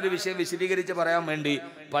പ്രധാനപ്പെട്ട ഒരു വിഷയം വിശദീകരിച്ച് പറയാൻ വേണ്ടി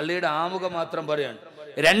പള്ളിയുടെ ആമുഖം മാത്രം പറയാണ്.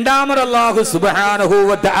 രണ്ടാമത് അല്ലാഹു സുബ്ഹാനഹു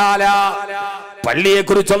വ തആല പള്ളിയെ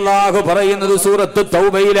കുറിച്ച് അല്ലാഹു പറയുന്നത് സൂറത്ത്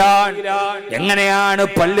തൗബയിലാണ്. എങ്ങനെയാണ്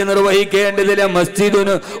പള്ളി നിർവഹിക്കേണ്ടത്? മസ്ജിദുൻ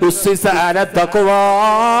ഉസ്സിസ അല തഖ്വാ.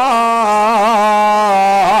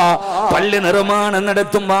 പള്ളി നിർമ്മാണം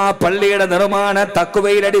നടത്തുമ്പോൾ ആ പള്ളിയുടെ നിർമ്മാണം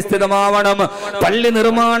തഖ്വയിൽ അടിസ്ഥിതമാവണം. പള്ളി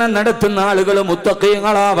നിർമ്മാണം നടത്തുന്ന ആളുകൾ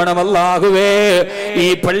മുത്തഖീങ്ങളാവണം. അല്ലാഹുവേ, ഈ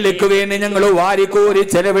പള്ളിക്ക് വേണ്ടി ഞങ്ങൾ വാരിക്കോരി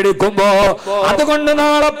ചെലവഴിക്കുമ്പോ അതുകൊണ്ട്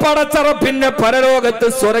നാളെ പടച്ചറപ്പിന്റെ പരലോകത്ത്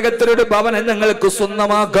സ്വർഗത്തിലൊരു ഭവനം ഞങ്ങൾക്ക്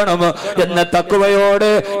സ്വന്തമാക്കണം എന്ന തഖ്വയോട്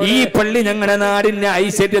ഈ പള്ളി ഞങ്ങളുടെ നാടിന്റെ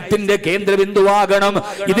ഐശ്വര്യത്തിന്റെ കേന്ദ്രബിന്ദുവാകണം.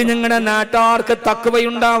 ഇത് ഞങ്ങളുടെ നാട്ടാർക്ക്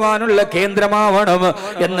തഖ്വയുണ്ടാവാനുള്ള കേന്ദ്രമാവണം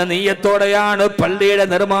എന്ന നീയത്തോടെയാണ് പള്ളിയുടെ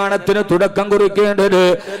നിർമ്മാണത്തിന് തുടക്കം കുറിക്കേണ്ടത്.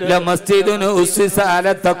 ലമസ്ജിദുൻ ഉസ്സിസ അല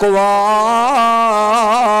തഖ്വാ.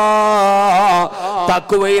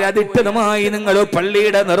 തഖ്വയിൽ അധിഷ്ഠിതമായി നിങ്ങൾ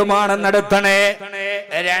പള്ളിയുടെ നിർമ്മാണം നടത്തണേ.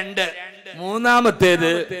 രണ്ട്,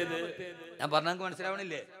 മൂന്നാമത്തേത് ഞാൻ പറഞ്ഞ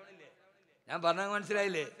മനസ്സിലാവണില്ലേ? ഞാൻ പറഞ്ഞ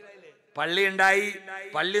മനസ്സിലായില്ലേ? പള്ളി ഉണ്ടായി,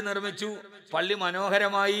 പള്ളി നിർമ്മിച്ചു, പള്ളി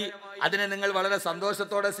മനോഹരമായി, അതിനെ നിങ്ങൾ വളരെ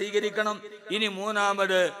സന്തോഷത്തോടെ സ്വീകരിക്കണം. ഇനി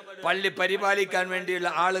മൂന്നാമത് പള്ളി പരിപാലിക്കാൻ വേണ്ടിയുള്ള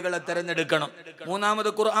ആളുകളെ തെരഞ്ഞെടുക്കണം. മൂന്നാമത്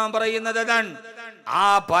ഖുർആൻ പറയുന്നത് അതാണ്. ആ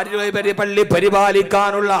പള്ളി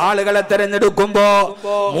പരിപാലിക്കാനുള്ള ആളുകളെ തെരഞ്ഞെടുക്കുമ്പോ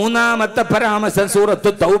മൂന്നാമത്തെ പരാമർശം സൂറത്ത്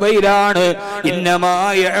തൗബയിലാണ്. ഇന്നമാ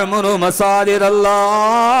യഅ്മുറു മസാജിദല്ലാഹ്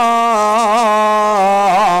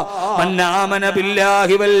മൻ ആമന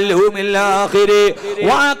ബില്ലാഹി വൽ യൗമിൽ ആഖിർ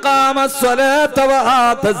വഅഖാമസ് സ്വലാത്ത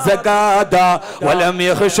വആതസ് സകാത വലം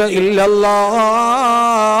യഖ്ശ ഇല്ലല്ലാഹ്.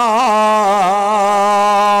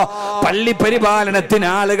 പള്ളി പരിപാലനത്തിന്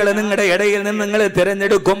ആളുകളെ നിങ്ങളുടെ ഇടയിൽ നിന്ന് നിങ്ങൾ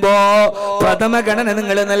തിരഞ്ഞെടുക്കുമ്പോ പ്രഥമ ഗണന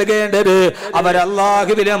നിങ്ങൾ നൽകേണ്ടത് അവർ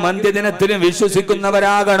അല്ലാഹുവിലെ മന്ത്യദിനത്തിലും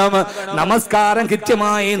വിശ്വസിക്കുന്നവരാകണം. നമസ്കാരം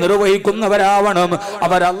കൃത്യമായി നിർവഹിക്കുന്നവരാവണം.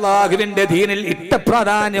 അവർ അല്ലാഹുവിന്റെ ദീനിൽ ഇട്ട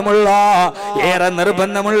പ്രാധാന്യമുള്ള ഏറെ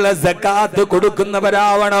നിർബന്ധമുള്ള സകാത്ത്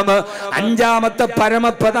കൊടുക്കുന്നവരാവണം. അഞ്ചാമത്തെ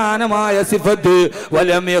പരമപ്രധാനമായ സിഫത്ത്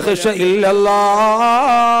വലം യഖ്ശ ഇല്ലല്ലാഹ്.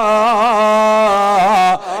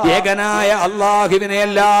 ഏകനായ അല്ലാഹുവിനെ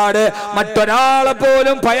അല്ലാതെ മറ്റൊരാളെ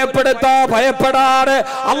പോലും ഭയപ്പെടാതെ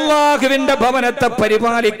അല്ലാഹുവിന്റെ ഭവനത്തെ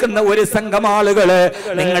പരിപാലിക്കുന്ന ഒരു സംഘം ആളുകള്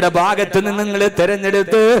നിങ്ങളുടെ ഭാഗത്ത് നിന്ന് നിങ്ങൾ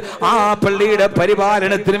തിരഞ്ഞെടുത്ത് ആ പള്ളിയുടെ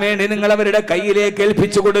പരിപാലനത്തിന് വേണ്ടി നിങ്ങൾ അവരുടെ കയ്യിലേക്ക്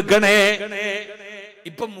ഏൽപ്പിച്ചു കൊടുക്കണേ.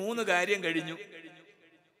 ഇപ്പൊ 3 കാര്യം കഴിഞ്ഞു.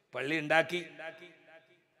 പള്ളി ഉണ്ടാക്കി,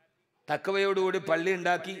 തഖ്വയോടുകൂടി പള്ളി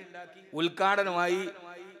ഉണ്ടാക്കി, ഉദ്ഘാടനമായി,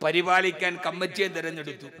 പരിപാലിക്കാൻ കമ്മിറ്റിയെ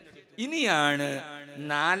തിരഞ്ഞെടുത്തു. ഇനിയാണ്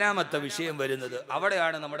നാലാമത്തെ വിഷയം വരുന്നത്.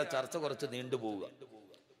 അവിടെയാണ് നമ്മുടെ ചർച്ച കുറച്ച് നീണ്ടുപോവുക.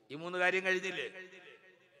 ഈ 3 കാര്യം കഴിഞ്ഞില്ലേ?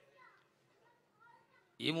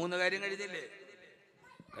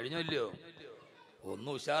 കഴിഞ്ഞല്ലോ? ഒന്ന്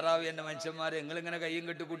ഉഷാറാവി എന്റെ മനുഷ്യന്മാരെ. നിങ്ങളിങ്ങനെ കയ്യും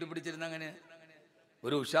കെട്ടി കൂട്ടിപ്പിടിച്ചിരുന്ന അങ്ങനെ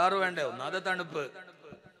ഒരു ഉഷാറ് വേണ്ടേ? ഒന്നാമത്തെ തണുപ്പ്.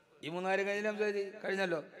 ഈ 3 കാര്യം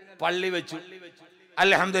കഴിഞ്ഞല്ലോ. പള്ളി വെച്ചു,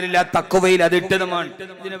 അൽഹംദുലില്ലാഹ്, തഖ്വയിൽ അധിഷ്ഠിതമാണ്.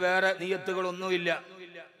 ഇതിന് വേറെ നിയ്യത്തുകളൊന്നുമില്ല.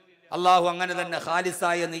 അള്ളാഹു അങ്ങനെ തന്നെ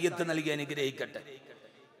ഖാലിസായ നിയ്യത്ത് നൽകി അനുഗ്രഹിക്കട്ടെ.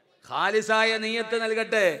 ഖാലിസായ നിയ്യത്ത്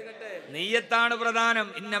നൽകട്ടെ. നിയ്യത്താണ് പ്രധാനം.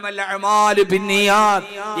 ഇന്നമൽ അഅ്മാലു ബിന്നിയാത്ത്.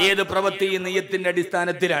 ഏത് പ്രവൃത്തിയും നിയ്യത്തിന്റെ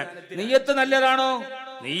അടിസ്ഥാനത്തിലാണ്. നിയ്യത്ത് നല്ലതാണോ?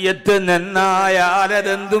 നിയ്യത്ത്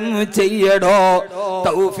നന്നായാലതെന്തും ചെയ്യടോ,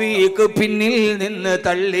 തൗഫീഖ് പിന്നിൽ നിന്ന്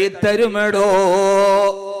തള്ളി തരുമടോ.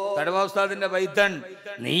 തടവാ ഉസ്താദിന്റെ ബൈത്തൻ.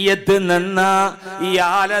 നിയ്യത്ത്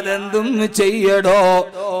നന്നായാലതെന്തും ചെയ്യടോ,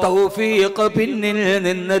 തൗഫീഖ് പിന്നിൽ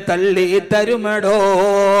നിന്ന് തള്ളി തരുമടോ.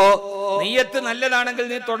 നിയ്യത്ത് നല്ലതാണെങ്കിൽ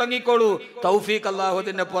നീ തുടങ്ങിക്കോളൂ, തൗഫീഖ്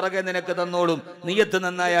അല്ലാഹുവിന്റെ പുറകെ നിനക്ക് തന്നോളും. നിയ്യത്ത്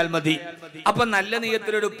നന്നായാൽ മതി. അപ്പൊ നല്ല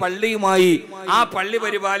നിയ്യത്തിലൊരു പള്ളിയുമായി ആ പള്ളി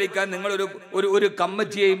പരിപാലിക്കാൻ നിങ്ങൾ ഒരു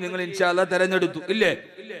കമ്മിറ്റിയെയും നിങ്ങൾ ഇൻഷാ അല്ലാഹ് തെരഞ്ഞെടുത്തു ഇല്ലേ?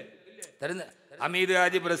 ഹമീദ്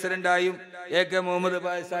ഹാജി പ്രസിഡന്റായും AK മുഹമ്മദ്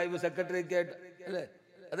ബായ് സാഹിബ് സെക്രട്ടറിയൊക്കെ ആയിട്ട് അല്ലേ?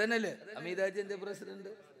 അതന്നെയല്ലേ ഹമീദ് ഹാജിന്റെ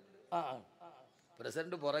പ്രസിഡന്റ്?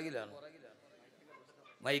 പ്രസിഡന്റ് പുറകിലാണ്,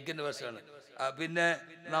 മൈക്കിന്റെ വശമാണ്. പിന്നെ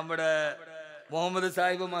നമ്മുടെ മുഹമ്മദ്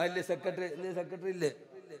സാഹിബ് മഹല്ല് സെക്രട്ടറി ഇല്ലേ?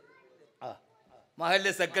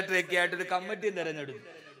 മഹല്ല് സെക്രട്ടറി ഒക്കെ ആയിട്ടൊരു കമ്മിറ്റിയും തെരഞ്ഞെടുത്തു.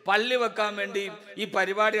 പള്ളി വെക്കാൻ വേണ്ടി, ഈ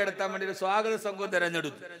പരിപാടി നടത്താൻ വേണ്ടി ഒരു സ്വാഗത സംഘവും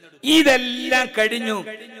തെരഞ്ഞെടുത്തു. ഇതെല്ലാം കഴിഞ്ഞു.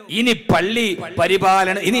 ഇനി പള്ളി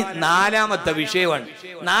പരിപാലനം. ഇനി നാലാമത്തെ വിഷയമാണ്.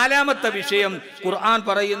 നാലാമത്തെ വിഷയം ഖുർആൻ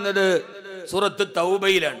പറയുന്നത് സൂറത്ത്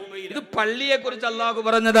തൗബയിലാണ്. ഇത് പള്ളിയെ കുറിച്ച് അള്ളാഹു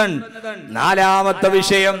പറഞ്ഞതാണ്. നാലാമത്തെ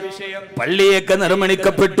വിഷയം, പള്ളിയൊക്കെ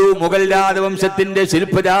നിർമ്മിക്കപ്പെട്ടു മുഗൾ രാജവംശത്തിന്റെ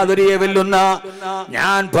ശില്പചാതുരിയെ വെല്ലുന്ന,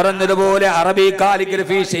 ഞാൻ പറഞ്ഞതുപോലെ അറബി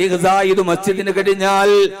കാലിഗ്രഫി ഷെയ്ഖ് സായിദ് മസ്ജിദിന് കഴിഞ്ഞാൽ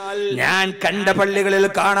ഞാൻ കണ്ട പള്ളികളിൽ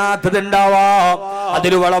കാണാത്തതുണ്ടാവാം.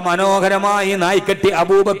 അതിൽ വളരെ മനോഹരമായി നായിക്കട്ടി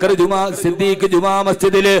അബൂബക്കർ സിദ്ദീഖ് ജുമാ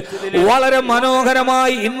മസ്ജിദില് വളരെ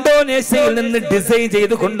മനോഹരമായി ഇന്തോനേഷ്യയിൽ നിന്ന് ഡിസൈൻ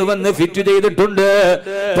ചെയ്ത് കൊണ്ടുവന്ന് ഫിറ്റ് ചെയ്തിട്ടുണ്ട്.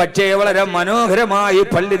 പക്ഷേ വളരെ മനോഹരമായി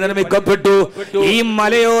പള്ളി നിർമ്മിക്കപ്പെട്ടു. ഈ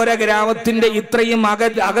മലയോര ഗ്രാമത്തിന്റെ ഇത്രയും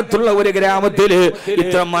അകത്തുള്ള ഒരു ഗ്രാമത്തില്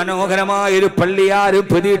ഇത്ര മനോഹരമായ ഒരു പള്ളി ആരും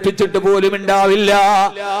പ്രതീക്ഷിച്ചിട്ട് പോലും ഉണ്ടാവില്ല.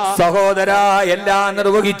 സഹോദര, എല്ലാം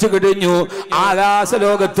നിർവഹിച്ചു കഴിഞ്ഞു. ആകാശ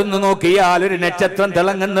ലോകത്തുനിന്ന് നോക്കിയാൽ ഒരു നക്ഷത്രം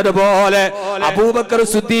തിളങ്ങുന്നത് പോലെ അബൂബക്കർ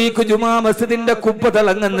സിദ്ദീഖ് ജുമാ മസ്ജിദിന്റെ കുപ്പ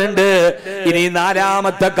തിളങ്ങുന്നുണ്ട്. ഇനി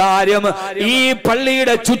നാലാമത്തെ കാര്യം, ഈ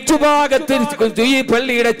പള്ളിയുടെ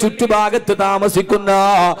ചുറ്റുഭാഗത്ത് താമസിക്കുന്ന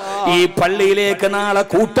ഈ പള്ളിയിലേക്ക് നാളെ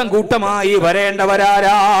കൂട്ടം കൂട്ടമായി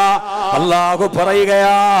വരേണ്ടവരാരാ? അല്ലാഹു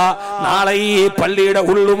പറയുകയാ, നാളെ ഈ പള്ളിയുടെ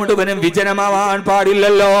ഉള്ളു മുഴുവനും വിജനമാവാൻ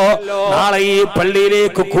പാടില്ലല്ലോ. നാളെ ഈ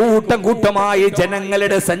പള്ളിയിലേക്ക് കൂട്ടം കൂട്ടമായി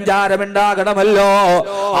ജനങ്ങളുടെ സഞ്ചാരമുണ്ടാകണമല്ലോ.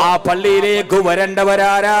 ആ പള്ളിയിലേക്ക്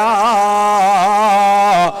വരേണ്ടവരാരാ?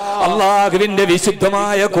 അള്ളാഹുവിന്റെ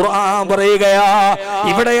വിശുദ്ധമായ ഖുർആൻ പറയുകയാ.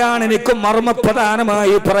 ഇവിടെയാണ് എനിക്ക്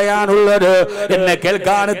മർമ്മപ്രധാനമായി പറയാനുള്ളത്. എന്നെ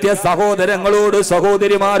കേൾക്കാനെത്തിയ സഹോദരങ്ങളോട്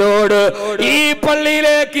സഹോദരിമാരോട്, ഈ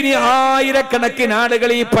പള്ളിയിലേക്ക് ഇനി ആയിരക്കണക്കിന് ആളുകൾ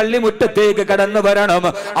ഈ പള്ളിമുറ്റത്തേക്ക് കടന്നു വരണം.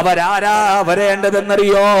 അവരാരാ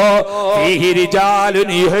വരേണ്ടതെന്നറിയോ? ഫീഹി റിജാലുൻ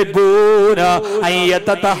യുഹിബ്ബൂന അൻ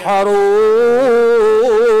യതതഹറൂ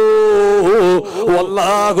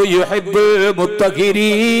വല്ലാഹു യുഹിബ്ബുൽ മുത്തഖിരീൻ.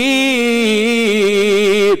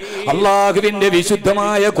 അല്ലാഹുവിന്റെ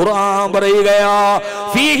വിശുദ്ധമായ ഖുർആൻ പറയുകയാ,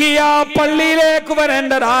 ഫീഹി, ആ പള്ളിയിലേക്ക്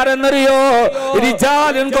വരേണ്ടത് ആരെന്നറിയോ?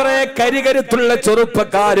 റിജാലുൻ, കുറെ കരികരുത്തുള്ള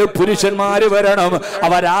ചെറുപ്പക്കാര് പുരുഷന്മാര് വരണം.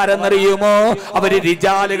 അവരാരെന്നറിയുമോ? അവര്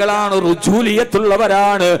റിജാലുകളാണ്,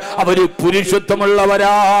 റുജൂലിയത്തുള്ളവരാണ്, അവര്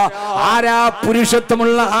പുരുഷത്വമുള്ളവരാ. ആരാ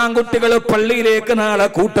പുരുഷത്വമുള്ള ആൺകുട്ടികൾ പള്ളിയിലേക്ക് നാളെ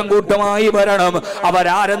കൂട്ടം കൂട്ടമായി വരണം.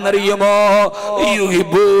 അവരാരെന്നറിയുമോ?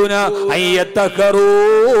 യുഹിബ്ബൂന അയ്യത്തഖറൂ,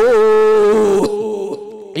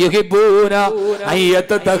 യുഹിബ്ബൂന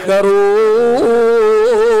അയ്യത്തഖറൂ.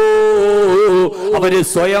 അവര്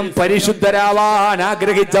സ്വയം പരിശുദ്ധരാവാൻ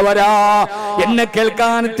ആഗ്രഹിച്ചവരാ. എന്നെ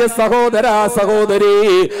കേൾക്കാനെത്തിയ സഹോദര സഹോദരി,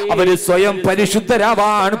 അവര് സ്വയം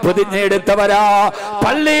പരിശുദ്ധരാവാൻ പ്രതിജ്ഞയെടുത്തവരാ.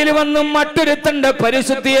 പള്ളിയിൽ വന്നും മറ്റൊരുത്തന്റെ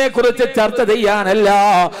പരിശുദ്ധിയെ കുറിച്ച് ചർച്ച ചെയ്യാനല്ല,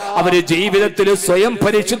 അവര് ജീവിതത്തിൽ സ്വയം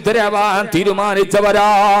പരിശുദ്ധരാവാൻ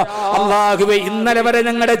തീരുമാനിച്ചവരാ. അല്ലാഹുവേ, ഇന്നലെ വരെ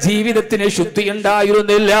ഞങ്ങളുടെ ജീവിതത്തിന് ശുദ്ധി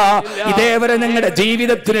ഉണ്ടായിരുന്നില്ല. ഇതേവരെ ഞങ്ങളുടെ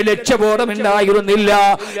ജീവിതത്തിന് ലക്ഷ്യബോധം ഉണ്ടായിരുന്നില്ല.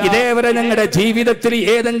 ഇതേവരെ ഞങ്ങളുടെ ജീവിതത്തിൽ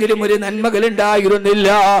ഏതെങ്കിലും ഒരു നന്മകൾ ഉണ്ടായിരുന്നില്ല.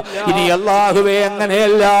 ഇനി അല്ലാഹുവേ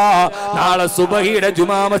അങ്ങനെയല്ല. നാളെ സുബഹിയുടെ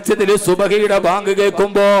ജുമാ മസ്ജിദിൽ സുബഹിയുടെ ബാങ്ക്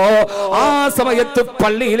കേൾക്കുമ്പോ ആ സമയത്ത്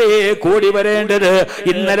പള്ളിയിലേക്ക് ഓടി വരേണ്ടത്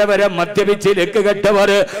ഇന്നലെ വരെ മദ്യപിച്ച് ലക്കുകെട്ടവർ,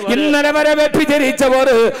 ഇന്നലെ വരെ വ്യഭിചരിച്ചവർ,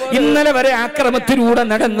 ഇന്നലെ വരെ ആക്രമത്തിലൂടെ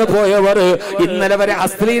നടന്നു പോയവർ, ഇന്നലെ വരെ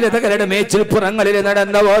അശ്ലീലതകളുടെ മേച്ചിൽപ്പുറങ്ങളിൽ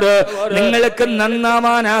നടന്നവർ. നിങ്ങൾക്ക്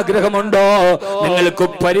നന്നാവാൻ ആഗ്രഹമുണ്ടോ? നിങ്ങൾക്ക്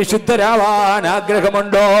പരിശുദ്ധരാവാൻ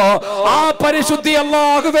ആഗ്രഹമുണ്ടോ? ആ പരിശുദ്ധി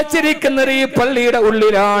അല്ലാഹു വെച്ചിരിക്കുന്നത് ഈ പള്ളിയുടെ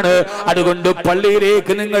ഉള്ളിലാണ്. അതുകൊണ്ട്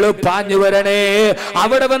പള്ളിയിലേക്ക് നിങ്ങൾ പാഞ്ഞു വരണേ.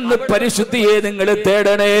 അവിടെ വന്ന് പരിശുദ്ധിയെ നിങ്ങൾ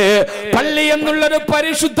തേടണേ. പള്ളി എന്നുള്ളത്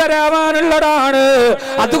പരിശുദ്ധരാവാനുള്ളതാണ്.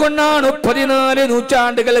 അതുകൊണ്ടാണ് 14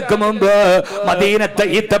 നൂറ്റാണ്ടുകൾക്ക് മുമ്പ് മദീനത്തെ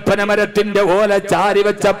ഈത്തപ്പന മരത്തിന്റെ ഓല ചാരി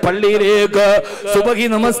വെച്ച പള്ളിയിലേക്ക് സുബഹി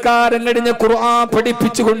നമസ്കാരം കഴിഞ്ഞ് ഖുർആൻ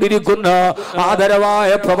പഠിപ്പിച്ചു കൊണ്ടിരിക്കുന്ന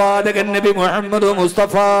ആദരവായ പ്രവാചകൻ നബി മുഹമ്മദ്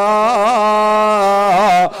മുസ്തഫ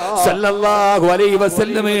സല്ലല്ലാഹു അലൈഹി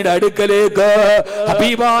വസല്ലമയുടെ അടുക്കലേക്ക്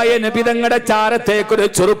ഹബീബായ നബി തങ്ങളുടെ ചാരത്തേക്ക് ഒരു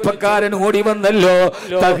ചെറുപ്പക്കാരൻ ഓടി വന്നല്ലോ.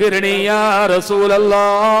 തഹ്റിനി യാ റസൂലല്ലാഹ്,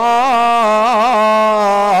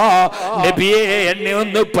 നബിയെ എന്നെ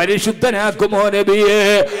ഒന്ന് പരിശുദ്ധനാക്കുമോ നബിയെ?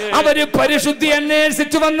 അവര് പരിശുദ്ധി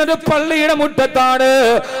അന്വേഷിച്ചു വന്നത് പള്ളിയുടെ മുറ്റത്താണ്.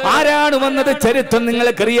 ആരാണ് വന്നത്? ചരിത്രം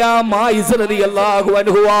നിങ്ങൾക്കറിയാം. മായിസ് റളിയല്ലാഹു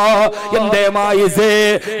അൻഹു. എന്തേ മായിസേ,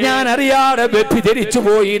 ഞാൻ അറിയാതെ വ്യഭിചരിച്ചു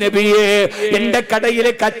പോയി നബിയെ. എന്റെ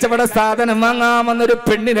കടയിലെ കച്ചവട സാധനം വാങ്ങാൻ വന്നൊരു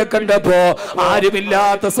പെണ്ണിനെ കണ്ടപ്പോ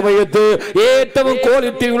ആരുമില്ലാത്ത സമയത്ത് ഏറ്റവും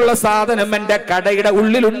ക്വാളിറ്റി ഉള്ള സാധനം എന്റെ കടയുടെ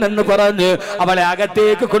ഉള്ളിലുണ്ടെന്ന് പറഞ്ഞ് അവളെ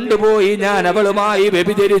അകത്തേക്ക് കൊണ്ടുപോയി ഞാൻ അവളുമായി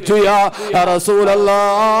വ്യഭിചരിച്ചു. ചോദിച്ചു, യാ റസൂലല്ലാഹ്,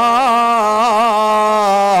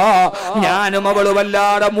 ഞാനും അവളും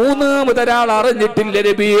അല്ലാതെ മൂന്നാമതൊരാൾ അറിഞ്ഞിട്ടില്ല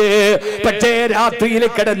നബിയേ. പക്ഷേ രാത്രിയിൽ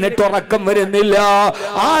കിടന്നിട്ട് ഉറക്കം വരുന്നില്ല.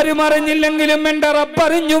 ആരും അറിഞ്ഞില്ലെങ്കിലും എന്റെ റബ്ബ്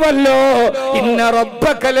അറിഞ്ഞുവല്ലോ. ഇന്ന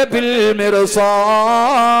റബ്ബക ലബിൽ മിർസാദ്,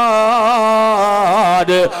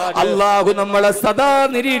 അല്ലാഹു നമ്മളെ സദാ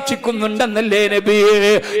നിരീക്ഷിക്കുന്നുണ്ടെന്നല്ലേ നബിയേ.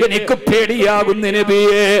 എനിക്ക് പേടിയാകുന്നു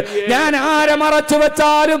നബിയേ. ഞാൻ ആരെ മറച്ചു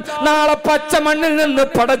വെച്ചാലും നാളെ പച്ച മണ്ണിൽ നിന്ന്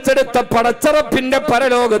പടച്ചെടുത്ത പടച്ചറപ്പിന്റെ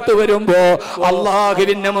പരലോകത്ത് വരുമ്പോ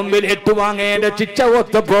അള്ളാഹുവിന്റെ മുമ്പിൽ ഏറ്റുവാങ്ങേണ്ട ശിക്ഷ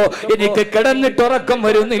ഓർത്തപ്പോ എനിക്ക് കിടന്നിട്ട് ഉറക്കം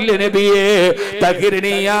വരുന്നില്ല നബിയേ.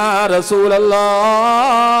 തഖിർനി യാ റസൂലല്ലാഹ്,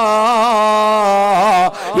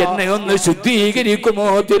 എന്നെ ഒന്ന് ശുദ്ധീകരിക്കുമോ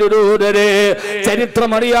തിരുദൂതരേ.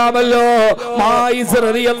 ചരിത്രമറിയാമല്ലോ, മായിസ്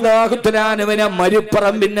റളിയല്ലാഹു തആല അൻഹുവിനെ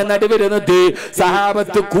മരുപ്പറമ്പിന്റെ നടുവിൽ നിർത്തി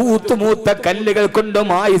സഹാബത്ത് കൂത്തുമൂത്ത കല്ലുകൾ കൊണ്ട്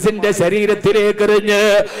മായിസിന്റെ ശരീരത്തിലേക്ക് എറിഞ്ഞ്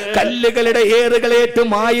കല്ലുകളുടെ ഏറുകളേറ്റ്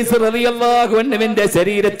മായിസ് റളിയല്ലാഹു അൻഹുവിന്റെ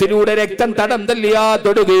ശരീരത്തിലൂടെ രക്തം തടം തല്ലിയാ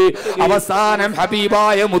തൊടുകി. അവസാനം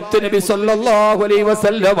ഹബീബായ മുത്തുനബി സല്ലല്ലാഹു അലൈഹി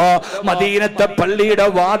വസല്ലമ മദീനത്തെ പള്ളിയുടെ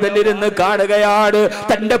വാതിലിരുന്ന് കാണുകയാണ്.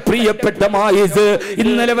 തന്റെ പ്രിയപ്പെട്ട മായിസ്,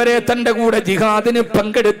 ഇന്നലെ വരെ തന്റെ കൂടെ ജിഹാദിന്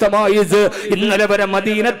പങ്കെടുത്ത മായിസ്, ഇന്നലെ വരെ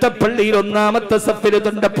മദീനത്തെ പള്ളിയിൽ ഒന്നാമത്തെ സഫിൽ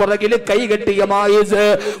തന്റെ പുറകിൽ കൈകെട്ടിയ മായിസ്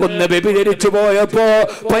ഒന്ന് വ്യഭിചരിച്ചു പോയപ്പോ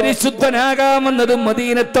പരിശുദ്ധനാകാമെന്നത്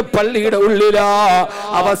മദീനത്തെ പള്ളിയുടെ ഉള്ളിലാ.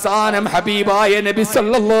 അവസാനം ഹബീബായ നബി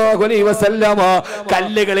സല്ലല്ലാഹു അലൈഹി വസല്ലമ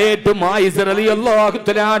കല്ലുകളേറ്റ് മായിസ് റളിയല്ലാഹു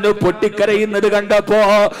തആല പൊട്ടിക്കരയുന്നത് കണ്ടപ്പോ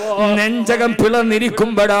നെഞ്ചകം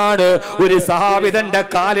പിളർന്നിരിക്കുമ്പോഴാണ് ഒരു സഹാബി തന്റെ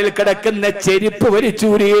കാലിൽ കിടക്കുന്ന ചെരുപ്പ്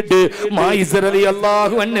വലിച്ചൂരിയിട്ട് മായിസ്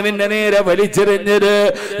റളിയല്ലാഹു അൻഹുവിന്റെ നേരെ വലിച്ചെറിഞ്ഞത്.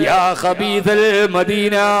 യാ ഖബീസൽ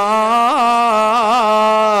മദീന,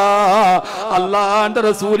 അല്ലാഹുവിന്റെ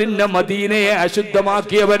റസൂലിന്റെ മദീനയെ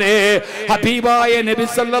അശുദ്ധമാക്കിയവനെ. ഹബീബായ നബി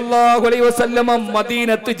സല്ലല്ലാഹു അലൈഹി വസല്ലം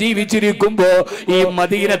മദീനത്ത് ജീവിച്ചിരിക്കുമ്പോ, ഈ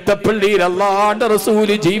മദീനത്തെ പള്ളിയിൽ അല്ലാഹുവിന്റെ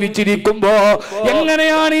റസൂല് ജീവിച്ചിരിക്കുമ്പോ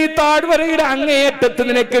എങ്ങനെയാണ് ഈ താഴ്വരയുടെ അങ്ങേയറ്റത്ത്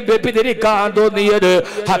നിനക്ക് വ്യഭിചരിക്കാൻ തോന്നിയത്?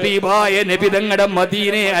 ഹബീബായ നബി തങ്ങളുടെ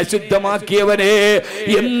മദീനയെ അശുദ്ധമാക്കിയവനെ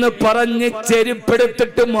എന്ന് പറഞ്ഞ്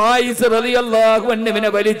ചെരുപ്പെടുത്തിട്ട് മായിസ് റളിയല്ലാഹു അൻഹുവിനെ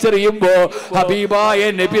വലിച്ചെറിയുമ്പോ ഹബീബായ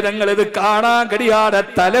നബി തങ്ങൾ ഇത് കാണാൻ കഴിയാതെ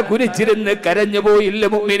തല കുനിച്ചിരുന്ന് കരഞ്ഞു പോയില്ല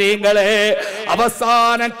മുഅ്മിനീങ്ങളെ.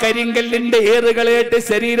 അവസാനം കരിങ്കല്ലിന്റെ ഏറുകളേറ്റ്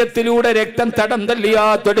ശരീരത്തിലൂടെ രക്തം തടം തല്ലിയാ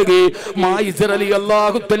തൊടുകി. മായിസ്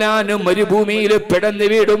റളിയല്ലാഹു തആല മരുഭൂമിയിൽ പിടഞ്ഞു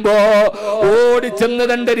വീടുമ്പോ ഓടിച്ചെന്ന്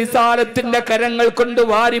തന്റെ റിസാലത്തിന്റെ കരങ്ങൾ കൊണ്ട്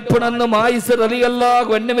വാരിപ്പുണന്ന് മായിസ് റളിയല്ലാഹു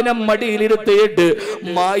അൻഹുവിനെ മടിയിലിരുത്തിയിട്ട്,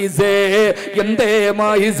 മായിസേ, എന്തേ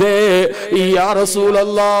മായിസേ, യാ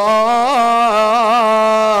റസൂലല്ലാഹ്,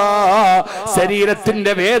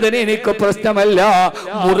 ശരീരത്തിന്റെ വേദന എനിക്ക് പ്രശ്നമല്ല,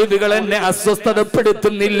 മുറിവുകൾ എന്നെ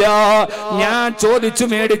അസ്വസ്ഥതപ്പെടുത്തുന്നില്ല. ഞാൻ ചോദിച്ചു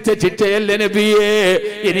മേടിച്ച ചിട്ടയല്ല നബിയേ.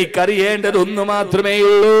 എനിക്കറിയേണ്ടത് ഒന്ന് മാത്രമേ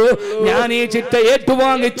ഉള്ളൂ. ഞാൻ ഈ ചിട്ട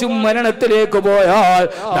ഏറ്റുവാങ്ങിച്ചു മരണത്തിലേക്ക് പോയാൽ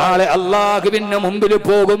നാളെ അള്ളാഹുവിന്റെ മുമ്പിൽ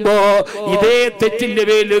പോകുമ്പോ ഇതേ തെറ്റിന്റെ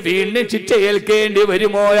പേരിൽ വീണ്ടും ശിക്ഷ ഏൽക്കേണ്ടി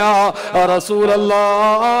വരുമോ യാ റസൂലല്ലാഹ്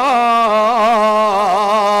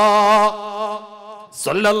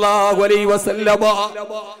സല്ലല്ലാഹു അലൈഹി വസല്ലമ?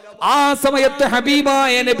 ആ സമയത്ത്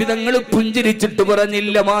ഹബീബായ നബി തങ്ങൾ പുഞ്ചിരിച്ചിട്ട്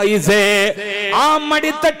പറഞ്ഞില്ല, മായിസേ. ആ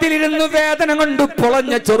മടിത്തട്ടിലിരുന്ന് വേദന കൊണ്ട്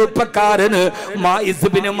പൊളഞ്ഞ ചെറുപ്പക്കാരന് മായിസ്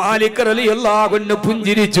ബിൻ മാലിക് റളിയല്ലാഹു അൻഹു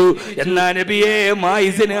പുഞ്ചിരിച്ചു. എന്നാ നബിയെ,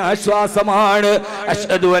 മായിസിന് ആശ്വാസമാണ്.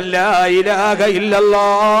 അഷ്ഹദു അല്ലാ ഇലാഹ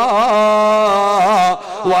ഇല്ലല്ലാഹ്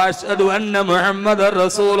വ അഷ്ഹദു അന്ന മുഹമ്മദർ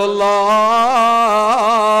റസൂലുള്ളാഹ്.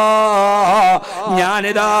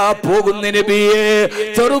 ഞാനിതാ പോകുന്ന നബിയെ.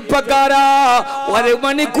 ചെറുപ്പക്കാരാ, ഒരു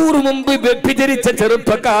മണിക്കൂർ മുമ്പ് വ്യഭിചരിച്ച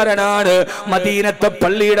ചെറുപ്പക്കാരനാണ് മദീനത്തെ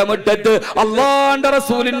പള്ളിയുടെ മുറ്റത്ത് അല്ലാഹുവിന്റെ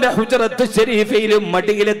റസൂലിന്റെ ഹുജറത്ത് ശരീഫയിൽ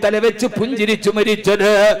മടിയിൽ തലവെച്ച് പുഞ്ചിരിച്ചു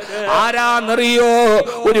മരിച്ചത്. ആരാന്നറിയോ?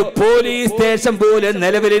 ഒരു പോലീസ് സ്റ്റേഷൻ പോലും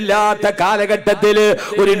നിലവിലില്ലാത്ത കാലഘട്ടത്തില്,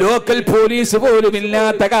 ഒരു ലോക്കൽ പോലീസ് പോലും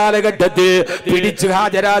ഇല്ലാത്ത കാലഘട്ടത്തിൽ പിടിച്ചു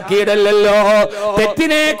ഹാജരാക്കിയിടല്ലോ.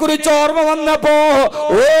 തെറ്റിനെ കുറിച്ച് ഓർമ്മ വന്നപ്പോ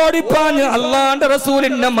ഓടിപ്പാഞ്ഞ് അല്ലാഹുവിന്റെ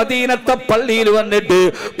റസൂലിന്റെ മദീനത്തെ പള്ളിയിൽ വന്നിട്ട്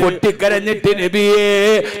പൊട്ടിക്കരഞ്ഞിട്ട്, നബിയേ,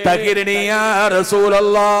 തഖിർനി യാ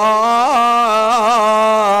റസൂലല്ലാഹ്,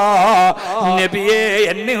 നബിയേ,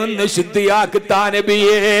 എന്നെ ഒന്ന് ശുദ്ധിയാക്കിത്താ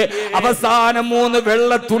നബിയേ. അവസാനം 3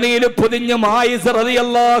 വെള്ള തുണിയിൽ പൊതിഞ്ഞ് മായിസ്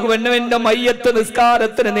റളിയല്ലാഹു അൻഹുവിന്റെ മയ്യത്ത്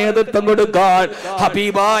നിസ്കാരത്തിന് നേതൃത്വം കൊടുക്കാൻ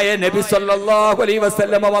ഹബീബായ നബി സല്ലല്ലാഹു അലൈഹി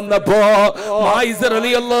വസല്ലമ വന്നപ്പോ മായിസ്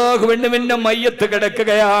റളിയല്ലാഹു അൻഹുവിന്റെ മയ്യത്ത്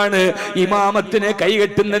കിടക്കുകയാണ്. ഇമാമത്തിനെ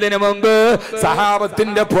കൈകെട്ടുന്നതിന് മുമ്പ്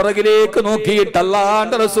സഹാബത്തിന്റെ പുറകിലേക്ക് നോക്കിയിട്ട്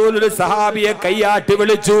അല്ലാഹുവിന്റെ റസൂൽ ഒരു സഹാബിയെ കൈയാട്ടി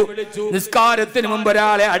വിളിച്ചു. നിസ്കാരത്തിന് മുമ്പ്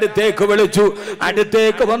ഒരാളെ അടുത്തേക്ക് വിളിച്ചു.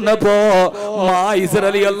 അടുത്തേക്ക് വന്നപ്പോ മായിസ്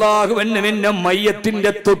റളിയല്ലാഹു അൻഹുവിന്റെ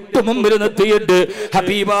മയ്യത്തിന്റെ തൊട്ടു മുമ്പിൽ നിർത്തിയിട്ട്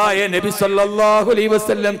ഹബീബായ നബി സല്ലല്ലാഹു അലൈഹി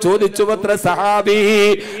വസല്ലം ചോദിച്ചു, അത്ര സഹാബി,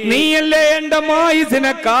 നീയല്ലേ എന്റെ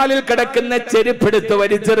മായിസിനെ കാലിൽ കിടക്കുന്ന ചെരുപ്പെടുത്ത്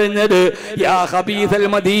വലിച്ചെറിഞ്ഞത്? യാ ഹബീസൽ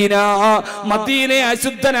മദീന, മദീനെ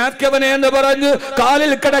അശുദ്ധനാക്കിയവനെ എന്ന് പറഞ്ഞു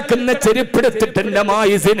കാലിൽ കിടക്കുന്ന ചെരുപ്പെടുത്തിട്ട് എന്റെ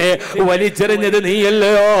മായിസിനെ വലിച്ചെറിഞ്ഞത്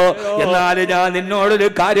നീയല്ലയോ? എന്നാൽ ഞാൻ നിന്നോടൊരു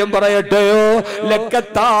കാര്യം പറയട്ടെയോ,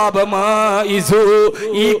 ലക്കത്താപമായിസു,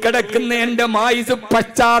 ഈ കിടക്കുന്ന എന്റെ മായിസ്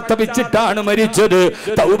പശ്ചാത്തപിച്ചിട്ടാണ് മരിച്ചത്,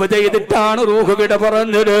 തൗബ ചെയ്തിട്ടാണ് റൂഹ് വിട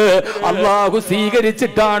പറഞ്ഞത്, അള്ളാഹു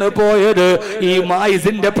സ്വീകരിച്ചിട്ടാണ് പോയത്. ഈ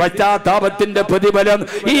മായിസിന്റെ പശ്ചാത്താപത്തിന്റെ പ്രതിഫലം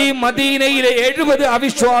ഈ മദീനയിലെ 70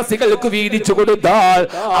 അവിശ്വാസികൾക്ക് വീതിച്ചു കൊടുത്താൽ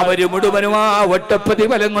അവര് മുഴുവനും ആ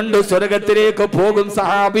ഒറ്റപ്രതിഫലം കൊണ്ട് സ്വർഗത്തിലേക്ക് പോകും.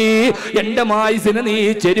 സഹാബി, എന്റെ മായിസിന് നീ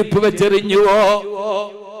ചെരുപ്പ് വെച്ചെറിഞ്ഞുവോ?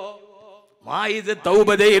 മായിസ് തൗബ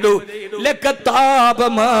ചെയ്തു.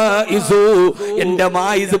 ലക്കത്താപമായിസു, എന്റെ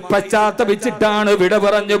മായിസ് പശ്ചാത്തപിച്ചിട്ടാണ് വിട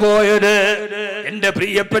പറഞ്ഞു പോയത്. എന്റെ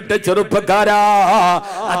പ്രിയപ്പെട്ട ചെറുപ്പക്കാരാ,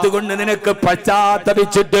 അതുകൊണ്ട് നിനക്ക്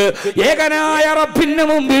പശ്ചാത്തപിച്ചിട്ട് ഏകനായ റബ്ബിന്റെ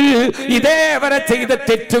മുമ്പിൽ ഇതേവരെ ചെയ്ത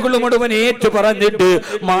തെറ്റുകൾ മുഴുവൻ ഏറ്റു പറഞ്ഞിട്ട്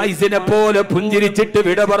മായിസിനെ പോലെ പുഞ്ചിരിച്ചിട്ട്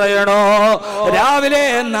വിട പറയണോ? രാവിലെ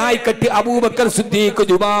നായ്ക്കട്ടി അബൂബക്കർ സിദ്ദീഖ്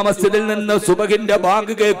ജുമാ മസ്ജിദിൽ നിന്ന് സുബഹിന്റെ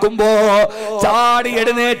ബാങ്ക് കേൾക്കുമ്പോ ചാടി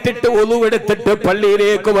എഴുന്നേറ്റിട്ട് ഒളുവെടുത്തിട്ട്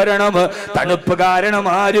പള്ളിയിലേക്ക് വരണം. തണുപ്പ് കാരണം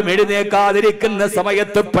ആരും എഴുന്നേക്കാതിരിക്കുന്ന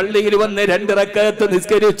സമയത്ത് പള്ളിയിൽ വന്ന് 2 റക്അത്ത്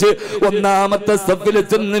നിസ്കരിച്ച് ഒന്നാമത്തെ സഫിൽ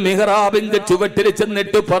ചെന്ന് മിഹ്റാബിന്റെ ചുവട്ടിൽ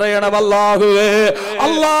ചെന്നിട്ട് പറയണം, അല്ലാഹുവേ,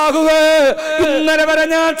 അല്ലാഹുവേ, ഇന്നലെ വരെ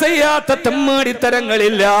ഞാൻ ചെയ്യാത്ത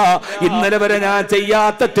തെമ്മാടിത്തരങ്ങളില്ല, ഇന്നലെ വരെ ഞാൻ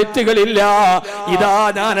ചെയ്യാത്ത തെറ്റുകളില്ല. ഇതാ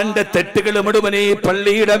ഞാൻ എന്റെ തെറ്റുകൾ മുഴുവൻ ഈ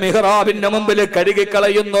പള്ളിയുടെ മിഹ്റാബിന്റെ മുമ്പിൽ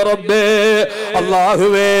കഴുകിക്കളയുന്നു റബ്ബേ.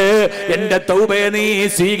 അല്ലാഹുവേ, എന്റെ തൗബയെ നീ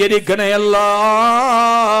സ്വീകരിക്കണയല്ല.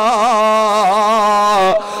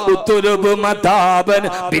 ഉത്തുലുബ് മതാബൻ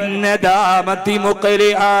ബിന്നദാമതി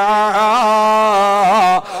മുഖരിആ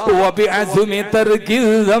വബിഅസ്മി തർകിൽ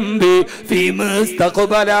ദംബി ഫീ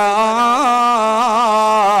മുസ്തഖബലാ.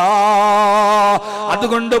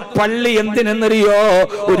 അതുകൊണ്ട് പള്ളി എന്തിനെന്നറിയോ?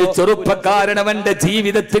 ഒരു ചെറുപ്പക്കാരൻ അവന്റെ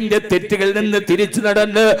ജീവിതത്തിന്റെ തെറ്റുകളിൽ നിന്ന് തിരിച്ചു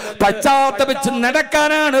നടന്ന് പശ്ചാത്തപിച്ച്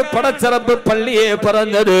നടക്കാനാണ് പടച്ചറബ് പള്ളിയെ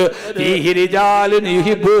പറഞ്ഞത്.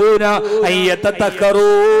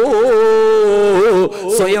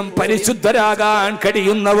 സ്വയം പരിശുദ്ധരാകാൻ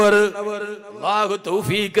കഴിയുന്നവർ അല്ലാഹു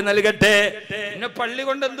തൗഫീക്ക് നൽകട്ടെ. പിന്നെ പള്ളി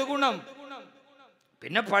കൊണ്ട് എന്ത് ഗുണം?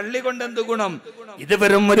 പിന്നെ പള്ളി കൊണ്ട് എന്ത് ഗുണം? ഇത്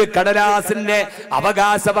വെറും ഒരു കടലാസിന്റെ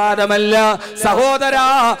അവകാശവാദമല്ല സഹോദരാ.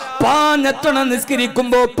 പാഞ്ഞെത്തണം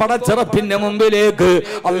നിസ്കരിക്കുമ്പോ പടച്ചിറപ്പിന്റെ മുമ്പിലേക്ക്,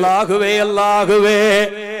 അല്ലാഹുവേ, അല്ലാഹുവേ,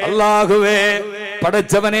 അല്ലാഹുവേ,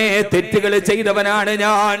 പടച്ചവനെ, തെറ്റുകൾ ചെയ്തവനാണ്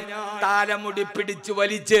ഞാൻ. താലമുടി പിടിച്ചു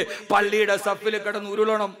വലിച്ച് പള്ളിയുടെ സഫിൽ കിടന്ന്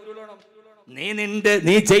ഉരുളണം.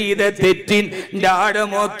 നീ ചെയ്ത തെറ്റിന്റെ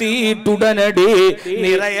ആഴമൊത്തിയിട്ടുടനടി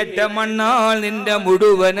നിറയറ്റ മണ്ണാൽ നിന്റെ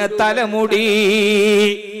മുഴുവൻ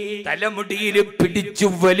തലമുടിയിൽ പിടിച്ചു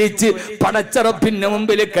വലിച്ച് പടച്ചറപ്പിന്റെ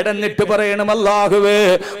മുമ്പിൽ കിടന്നിട്ട് പറയണം, അല്ലാഹുവേ,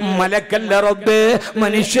 മലക്കല്ല റബ്ബേ,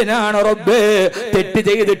 മനുഷ്യനാണ് റബ്ബേ, തെറ്റ്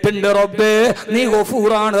ചെയ്തിട്ടുണ്ട് റബ്ബേ, നീ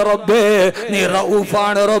ഗഫൂറാണ് റബ്ബേ, നീ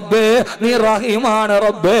റഊഫാണ് റബ്ബേ, നീ റഹീമാണ്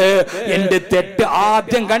റബ്ബേ. എന്റെ തെറ്റ്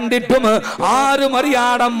ആദ്യം കണ്ടിട്ടും ആരും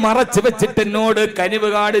അറിയാതെ മറച്ചു വെച്ചിട്ട് എന്നോട് കനിവ്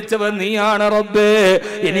കാണിച്ചവൻ നീയാണ് റബ്ബേ.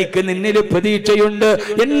 എനിക്ക് നിന്നിൽ പ്രതീക്ഷയുണ്ട്.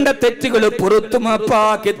 എന്റെ തെറ്റുകൾ പുറത്തു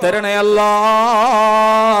മാപ്പാക്കി തരണേ അല്ലാ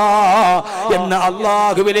എന്ന്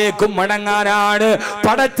അല്ലാഹുവിലേക്കും മടങ്ങാനാണ്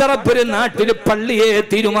പടച്ചറപ്പൊരു നാട്ടിൽ പള്ളിയെ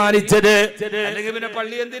തീരുമാനിച്ചത്. അല്ലെങ്കിൽ പിന്നെ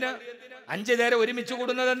പള്ളി എന്തിനാ? 5 നേരം ഒരുമിച്ച്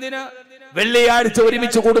കൂടുന്നത് എന്തിനാ? വെള്ളിയാഴ്ച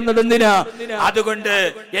ഒരുമിച്ച് കൂടുന്നത് എന്തിനാ? അതുകൊണ്ട്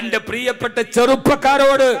എന്റെ പ്രിയപ്പെട്ട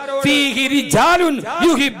ചെറുപ്പക്കാരോട്,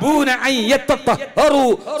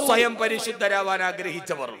 സ്വയം പരിശുദ്ധരാവാൻ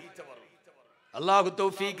ആഗ്രഹിച്ചവർ അല്ലാഹു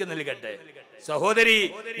തൗഫീക്ക് നൽകട്ടെ. സഹോദരി,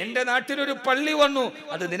 നിന്റെ നാട്ടിലൊരു പള്ളി വന്നു,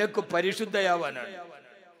 അത് നിനക്ക് പരിശുദ്ധയാവാനാണ്.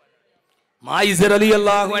 മായിസ്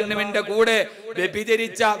റളിയല്ലാഹു അൻഹുവിന്റെ കൂടെ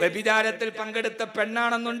വ്യഭിചാരത്തിൽ പങ്കെടുത്ത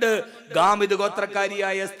പെണ്ണാണെന്നുണ്ട് ഗാമിദ്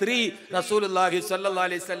ഗോത്രക്കാരിയായ സ്ത്രീ റസൂലുള്ളാഹി സ്വല്ലല്ലാഹു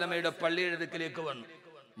അലൈഹി വസല്ലമയുടെ പള്ളിയുടെ അടുക്കലേക്ക് വന്നു.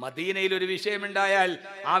 മദീനയിൽ ഒരു വിഷയമുണ്ടായാൽ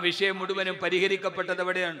ആ വിഷയം മുഴുവനും പരിഹരിക്കപ്പെട്ടത്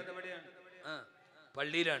എവിടെയാണ്?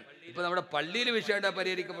 പള്ളിയിലാണ്. ഇപ്പൊ നമ്മുടെ പള്ളിയിൽ വിഷയം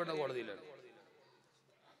പരിഹരിക്കപ്പെട്ട കോടതിയിലാണ്.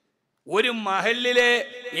 ഒരു മഹല്ലിലെ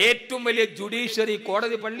ഏറ്റവും വലിയ ജുഡീഷ്യറി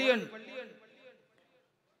കോടതി പള്ളിയാണ്.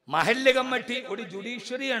 മഹല്ല് കമ്മിറ്റി ഒരു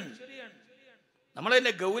ജുഡീഷ്യറിയാണ്.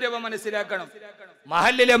 നമ്മളതിന്റെ ഗൗരവം മനസ്സിലാക്കണം.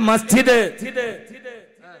 മഹല്ലിലെ മസ്ജിദ്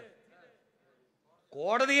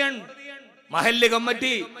കോടതിയാണ്, മഹല്ല്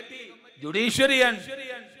കമ്മിറ്റി ജുഡീഷ്യറിയാണ്.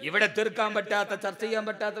 ഇവിടെ തീർക്കാൻ പറ്റാത്ത, ചർച്ച ചെയ്യാൻ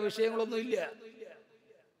പറ്റാത്ത വിഷയങ്ങളൊന്നും ഇല്ല.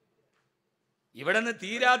 ഇവിടെ നിന്ന്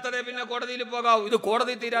തീരാത്തതേ പിന്നെ കോടതിയിൽ പോകാവൂ. ഇത്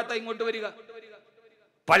കോടതി തീരാത്ത ഇങ്ങോട്ട് വരിക.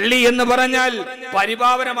 പള്ളി എന്ന് പറഞ്ഞാൽ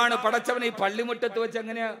പരിപാവനമാണ്. പടച്ചവൻ ഈ പള്ളിമുറ്റത്ത് വെച്ച്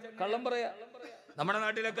എങ്ങനെയാ കള്ളം പറയാ? നമ്മുടെ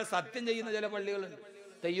നാട്ടിലൊക്കെ സത്യം ചെയ്യുന്ന ചില പള്ളികളുണ്ട്.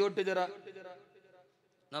 തെയ്യോട്ട് ചിറ,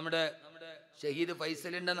 നമ്മുടെ ഷഹീദ്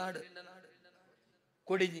ഫൈസലിന്റെ നാട്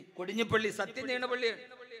കൊടിഞ്ഞിപ്പള്ളി സത്യം ചെയ്യുന്ന പള്ളിയാണ്.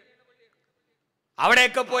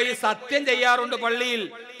 അവിടെയൊക്കെ പോയി സത്യം ചെയ്യാറുണ്ട് പള്ളിയിൽ.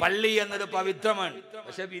 പള്ളി എന്നത് പവിത്രമാണ്.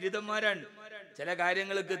 പക്ഷെ ബിരുദന്മാരാണ്. ചില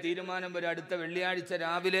കാര്യങ്ങൾക്ക് തീരുമാനം വരും. അടുത്ത വെള്ളിയാഴ്ച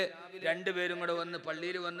രാവിലെ രണ്ടുപേരും കൂടെ വന്ന്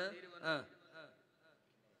പള്ളിയിൽ വന്ന്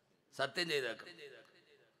സത്യം ചെയ്തേക്കാം.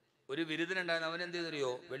 ഒരു ബിരുദനുണ്ടായിരുന്നു. അവൻ എന്ത്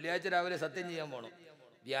ചെയ്തറിയോ? വെള്ളിയാഴ്ച രാവിലെ സത്യം ചെയ്യാൻ പോകണം.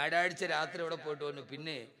 വ്യാഴാഴ്ച രാത്രി അവിടെ പോയിട്ട് വന്നു.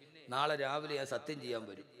 പിന്നെ നാളെ രാവിലെ ഞാൻ സത്യം ചെയ്യാൻ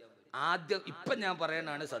വരും. ആദ്യം ഇപ്പം ഞാൻ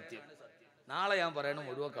പറയണതാണ് സത്യം, നാളെ ഞാൻ പറയണം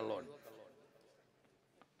മുഴുവൻ കള്ളമാണ്.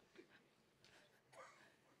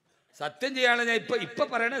 സത്യം ചെയ്യാനുള്ള ഞാൻ ഇപ്പൊ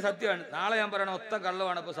പറയണേ സത്യമാണ്, നാളെ ഞാൻ പറയണ ഒത്ത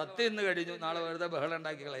കള്ളമാണ്. അപ്പൊ സത്യം ഇന്ന് കഴിഞ്ഞു, നാളെ വെറുതെ ബഹളം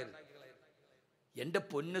ഉണ്ടാക്കി കളയരുത്. എൻ്റെ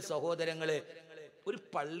പൊന്ന് സഹോദരങ്ങളെ, ഒരു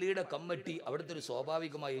പള്ളിയുടെ കമ്മിറ്റി അവിടുത്തെ ഒരു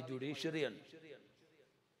സ്വാഭാവികമായ ജുഡീഷ്യറിയാണ്.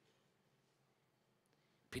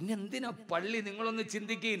 പിന്നെ എന്തിനാ പള്ളി? നിങ്ങളൊന്ന്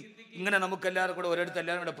ചിന്തിക്കുകയും. ഇങ്ങനെ നമുക്കെല്ലാവരും കൂടെ ഒരിടത്ത്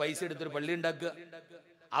എല്ലാവരും കൂടെ പൈസ എടുത്തൊരു പള്ളി ഉണ്ടാക്കുക,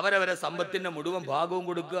 അവരവരെ സമ്പത്തിന്റെ മുഴുവൻ ഭാഗവും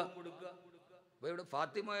കൊടുക്കുക. ഇവിടെ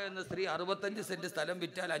ഫാത്തിമ എന്ന സ്ത്രീ 65 സെന്റ് സ്ഥലം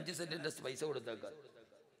വിറ്റാൽ 5 സെന്റിന്റെ പൈസ കൊടുത്തേക്കാം.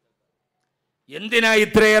 എന്തിനാ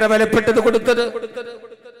ഇത്രയേറെ വിലപ്പെട്ടത് കൊടുത്തത്?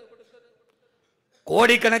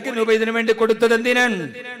 കോടിക്കണക്കിന് രൂപ ഇതിനു വേണ്ടി കൊടുത്തത് എന്തിനാണ്?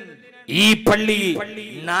 ഈ പള്ളി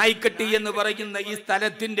നായ്ക്കട്ടി എന്ന് പറയുന്ന ഈ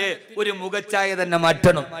സ്ഥലത്തിന്റെ ഒരു മുഖച്ഛായ തന്നെ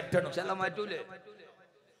മാറ്റണം. മാറ്റൂലേ?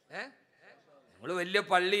 നമ്മള് വലിയ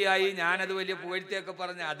പള്ളിയായി, ഞാനത് വലിയ പുകഴ്ത്തിയൊക്കെ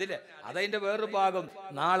പറഞ്ഞ അതതിന്റെ വേറൊരു ഭാഗം.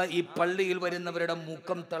 നാളെ ഈ പള്ളിയിൽ വരുന്നവരുടെ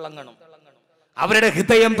മുഖം തിളങ്ങണം, അവരുടെ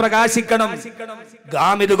ഹൃദയം പ്രകാശിക്കണം.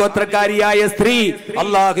 ഗാമിദ് ഗോത്രക്കാരിയായ സ്ത്രീ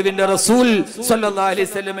അല്ലാഹുവിന്റെ റസൂൽ സ്വല്ലല്ലാഹു അലൈഹി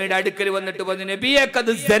വസല്ലമയുടെ അടുക്കൽ വന്നിട്ട് പറഞ്ഞു, നബിയെ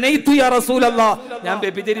ഖദ് സനൈതു യാ റസൂലല്ലാഹ്, ഞാൻ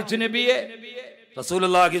വ്യഭിചരിച്ചു നബിയെ.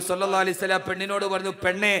 റസൂലുള്ളാഹി സ്വല്ലല്ലാഹു അലൈഹി വസല്ലം പെണ്ണിനോട് പറഞ്ഞു,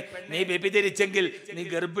 പെണ്ണെ, നീ വ്യഭിചരിച്ചെങ്കിൽ നീ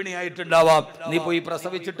ഗർഭിണിയായിട്ടുണ്ടാവാം, നീ പോയി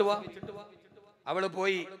പ്രസവിച്ചിട്ട് വാ. അവള്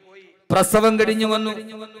പോയി പ്രസവം കഴിഞ്ഞു വന്നു.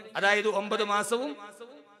 അതായത് 9 മാസവും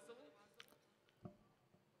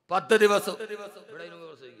 10 ദിവസവും.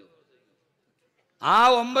 ആ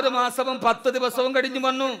 9 മാസവും 10 ദിവസവും കഴിഞ്ഞു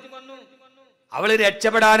വന്നു. അവള്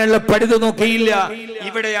രക്ഷപ്പെടാനുള്ള പഴുത് നോക്കിയില്ല.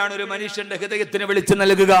 ഇവിടെയാണ് ഒരു മനുഷ്യന്റെ ഹൃദയത്തിന് വിളിച്ചു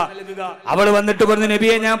നൽകുക. അവള് വന്നിട്ട് പറഞ്ഞു,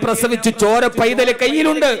 നബിയെ, ഞാൻ പ്രസവിച്ചു, ചോര പൈതല്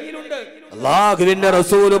കയ്യിലുണ്ട്. അല്ലാഹുവിന്റെ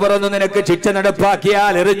റസൂൽ പറഞ്ഞു, നിനക്ക് ശിക്ഷ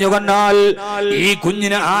നടപ്പാക്കിയാൽ എറിഞ്ഞു കൊന്നാൽ ഈ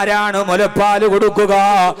കുഞ്ഞിന് ആരാണ് മുലപ്പാല് കൊടുക്കുക?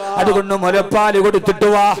 അതുകൊണ്ട് മുലപ്പാല് കൊടുത്തിട്ട്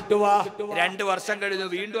വാ. 2 വർഷം കഴിഞ്ഞു,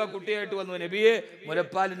 വീണ്ടും ആ കുട്ടിയായിട്ട് വന്നു. നബിയെ,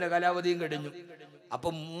 മുലപ്പാലിന്റെ കാലാവധിയും കഴിഞ്ഞു. അപ്പൊ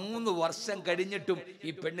 3 വർഷം കഴിഞ്ഞിട്ടും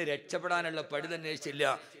ഈ പെണ്ണ് രക്ഷപ്പെടാനുള്ള പഴുതന്വേഷിച്ചില്ല.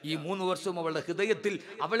 ഈ 3 വർഷവും അവളുടെ ഹൃദയത്തിൽ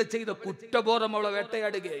അവൾ ചെയ്ത കുറ്റബോധം അവളെ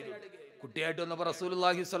വേട്ടയാടുകയായിരുന്നു. കുട്ടിയായിട്ട് വന്നപ്പോൾ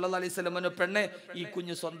റസൂലുള്ളാഹി സ്വല്ലല്ലാഹു അലൈഹി വസല്ലം പറഞ്ഞു, പെണ്ണെ, ഈ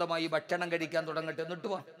കുഞ്ഞ് സ്വന്തമായി ഭക്ഷണം കഴിക്കാൻ തുടങ്ങട്ടെ, എന്നിട്ട്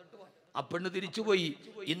വാ. ആ പെണ്ണ് തിരിച്ചുപോയി.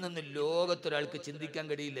 ഇന്നൊന്നും ലോകത്തൊരാൾക്ക് ചിന്തിക്കാൻ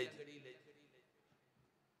കഴിയില്ല.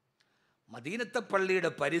 മദീനത്തെ പള്ളിയുടെ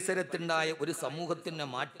പരിസരത്തുണ്ടായ ഒരു സമൂഹത്തിന്റെ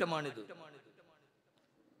മാറ്റമാണിത്.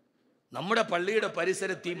 നമ്മുടെ പള്ളിയുടെ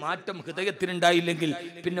പരിസരത്ത് ഈ മാറ്റം ഹൃദയത്തിനുണ്ടായില്ലെങ്കിൽ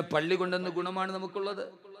പിന്നെ പള്ളി കൊണ്ടെന്ന ഗുണമാണ് നമുക്കുള്ളത്?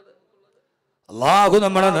 അല്ലാഹു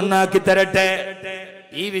നമ്മളെ നന്നാക്കി തരട്ടെ.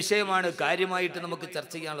 ഈ വിഷയമാണ് കാര്യമായിട്ട് നമുക്ക്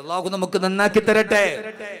ചർച്ച ചെയ്യാനുള്ളത്. അല്ലാഹു നമുക്ക് നന്നാക്കി തരട്ടെ.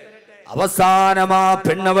 അവസാനമാ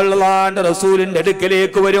പെണ്ണവള്ളാന്റെ റസൂലിന്റെ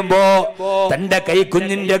അടുക്കലേക്ക് വരുമ്പോ തന്റെ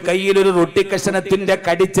കൈക്കുഞ്ഞിന്റെ കയ്യിൽ ഒരു റൊട്ടി കഷണത്തിന്റെ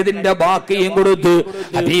കടിച്ചതിന്റെ ബാക്കിയും കൊടുത്ത്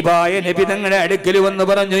ഹബീബായ നബി തങ്ങളുടെ അടുക്കൽ വന്ന്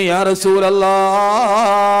പറഞ്ഞു, യാ റസൂലല്ലാഹ്,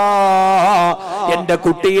 എന്റെ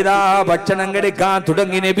കുട്ടിയിതാ ഭക്ഷണം കഴിക്കാൻ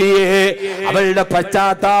തുടങ്ങി നബിയെ. അവളുടെ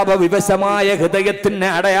പശ്ചാത്താപ വിവശമായ ഹൃദയത്തിന്റെ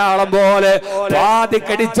അടയാളം പോലെ പാതി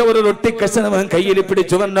കടിച്ച ഒരു റൊട്ടി കഷണം കയ്യിൽ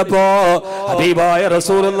പിടിച്ചു വന്നപ്പോ ഹബീബായ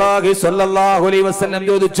റസൂലുള്ളാഹി സ്വല്ലല്ലാഹു അലൈഹി വസല്ലം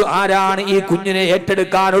ചോദിച്ചു, ആരാ ഈ കുഞ്ഞിനെ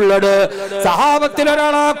ഏറ്റെടുക്കാനുള്ളത്? സഹാബത്തിൽ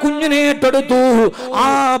ഒരാൾ ആ കുഞ്ഞിനെ ഏറ്റെടുത്തു. ആ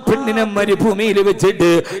പെണ്ണിനെ മരുഭൂമിയിൽ വെച്ചിട്ട്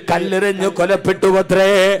കല്ലെറിഞ്ഞ് കൊലപ്പെട്ടു അത്രേ.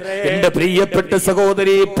 എന്റെ പ്രിയപ്പെട്ട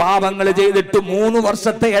സഹോദരി, പാപങ്ങൾ ചെയ്തിട്ട് 3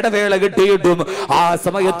 വർഷത്തെ ഇടവേള കിട്ടിയിട്ടും ആ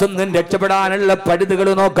സമയത്തൊന്നും രക്ഷപ്പെടാനുള്ള പഴുതുകൾ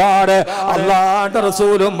നോക്കാറ് അല്ലാഹുവിന്റെ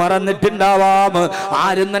റസൂലും മറന്നിട്ടുണ്ടാവാം.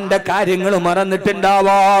 ആരും തന്റെ കാര്യങ്ങൾ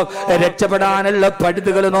മറന്നിട്ടുണ്ടാവാം. രക്ഷപ്പെടാനുള്ള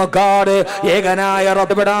പഴുതുകൾ നോക്കാറ് ഏകനായ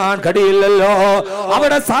റബ്ബിടാൻ കഴിയില്ലല്ലോ.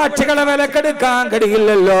 അവിടെ സാക്ഷികളെ വിലക്കെടുക്കാൻ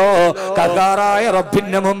കഴിയില്ലല്ലോ. കഹാറായ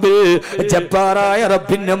റബ്ബിന്റെ മുമ്പിൽ, ജബ്ബാറായ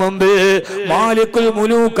റബ്ബിന്റെ മുമ്പിൽ, മാലിക്കുൽ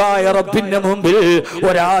മുലൂക്കായ റബ്ബിന്റെ മുമ്പിൽ,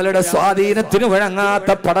 ഒരാളുടെ സ്വാധീനത്തിന് വഴങ്ങാത്ത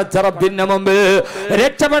പടച്ച റബ്ബിന്റെ മുമ്പിൽ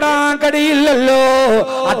രക്ഷപ്പെടാൻ കഴിയില്ലല്ലോ. അല്ലോ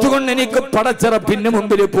അതുകൊണ്ട് എനിക്ക് പടച്ചറപ്പിന്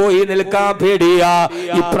മുമ്പിൽ പോയി നിൽക്കാൻ പേടിയാ.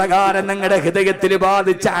 ഇപ്രകാരം നിങ്ങളുടെ ഹൃദയത്തിൽ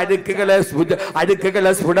ബാധിച്ച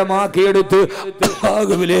അഴുക്കുകളെ സ്ഫുടമാക്കിയെടുത്ത്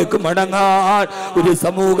അല്ലാഹുവിലേക്ക് മടങ്ങാൻ ഒരു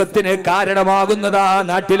സമൂഹത്തിന് കാരണമാകുന്നതാ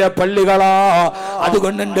നാട്ടിലെ പള്ളികളാ.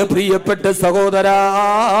 അതുകൊണ്ട് എന്റെ പ്രിയപ്പെട്ട സഹോദരാ,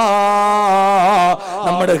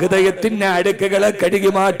 നമ്മുടെ ഹൃദയത്തിന്റെ അഴുക്കുകളെ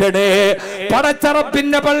കഴുകി മാറ്റണേ.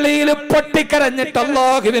 പടച്ചറപ്പിന്റെ പള്ളിയിൽ പൊട്ടിക്കരഞ്ഞിട്ട്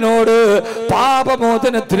അല്ലാഹുവിനോട്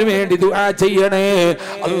പാപമോചനത്തിന് വേണ്ടി ദുആ ചെയ്യണേ.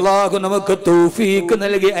 അല്ലാഹു നമുക്ക് തൗഫീഖ്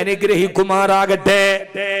നൽകി അനുഗ്രഹിക്കുമാറാകട്ടെ.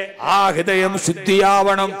 ആ ഹൃദയം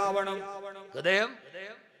ശുദ്ധിയാവണം. ഹൃദയം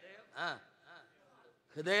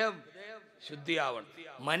ശുദ്ധിയാവണം.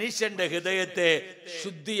 മനുഷ്യന്റെ ഹൃദയത്തെ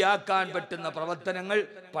ശുദ്ധിയാക്കാൻ പറ്റുന്ന പ്രവർത്തനങ്ങൾ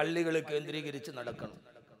പള്ളികൾ കേന്ദ്രീകരിച്ച് നടക്കണം.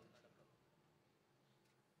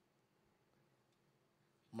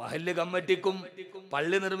 മഹല്ല് കമ്മിറ്റിക്കും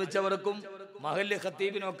പള്ളി നിർമ്മിച്ചവർക്കും മഹല്ല്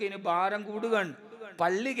ഖത്തീബിനൊക്കെ ഇനി ഭാരം കൂടുകയാണ്.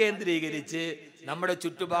 പള്ളി കേന്ദ്രീകരിച്ച് നമ്മുടെ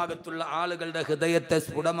ചുറ്റുഭാഗത്തുള്ള ആളുകളുടെ ഹൃദയത്തെ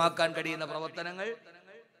സ്ഫുടമാക്കാൻ കഴിയുന്ന പ്രവർത്തനങ്ങൾ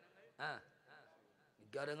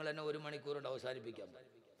മിക്കവാറും തന്നെ 1 മണിക്കൂർ കൊണ്ട് അവസാനിപ്പിക്കാം.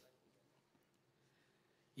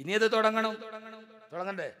 ഇനി അത്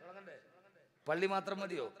തുടങ്ങണ്ടേ? പള്ളി മാത്രം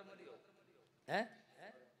മതിയോ?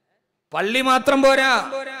 പള്ളി മാത്രം പോരാ.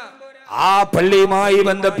 ആ പള്ളിയുമായി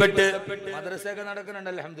ബന്ധപ്പെട്ട് മദ്രസയൊക്കെ നടക്കുന്നുണ്ട്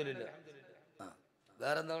അൽഹംദുലില്ലാഹ്.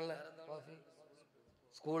 വേറെന്താ ഉള്ള?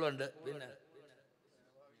 സ്കൂളുണ്ട്, പിന്നെ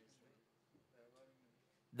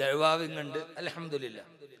ദഅ്വാവിങ്ങുണ്ട് അൽഹംദുലില്ലാഹ്.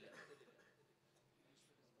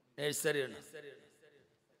 നഴ്സറി ഉണ്ട്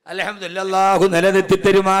അൽഹംദുലില്ലാഹ്. അല്ലാഹു നിലനിർത്തി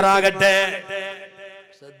തരുമാറാകട്ടെ.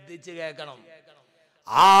 ശ്രദ്ധിച്ച് കേൾക്കണം.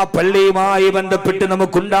 ആ പള്ളിയുമായി ബന്ധപ്പെട്ട്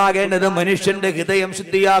നമുക്കുണ്ടാകേണ്ടത് മനുഷ്യന്റെ ഹൃദയം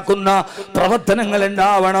ശുദ്ധിയാക്കുന്ന പ്രവർത്തനങ്ങൾ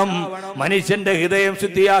ഉണ്ടാവണം. മനുഷ്യന്റെ ഹൃദയം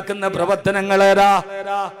ശുദ്ധിയാക്കുന്ന പ്രവർത്തനങ്ങൾ ഏതാ?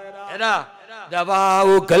 دواء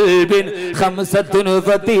قلب خمسة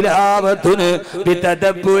فتلاوة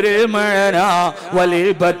بتدبر المعنى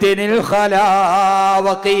وللبطن الخلاء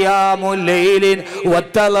وقيام الليل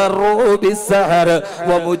والتضرع بالسحر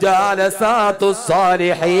ومجالسات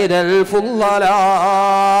الصالحين الفضلاء.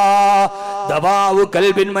 ദവാഉ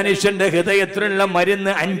കൽബിൻ, മനുഷ്യന്റെ ഹൃദയത്തിലുള്ള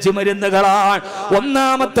മരുന്ന് 5 മരുന്നുകളാണ്.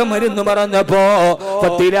 ഒന്നാമത്തെ മരുന്ന് പറഞ്ഞപ്പോ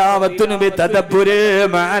ഫതിലാവത്തുൻ ബിതദബ്ബുരിൽ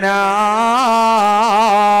മഅനാ,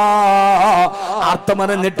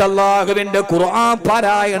 അർത്ഥമറിഞ്ഞിട്ട് അല്ലാഹുവിന്റെ ഖുർആൻ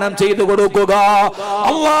പാരായണം ചെയ്തു കൊടുക്കുക.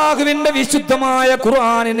 അല്ലാഹുവിന്റെ വിശുദ്ധമായ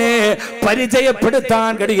ഖുർആനിനെ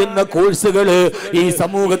പരിചയപ്പെടുത്താൻ കഴിയുന്ന കോഴ്സുകൾ ഈ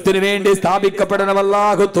സമൂഹത്തിന് വേണ്ടി സ്ഥാപിക്കപ്പെടണം.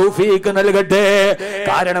 അല്ലാഹു തൗഫീഖ് നൽകട്ടെ.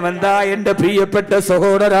 കാരണം എന്താ എന്റെ പ്രിയപ്പെട്ട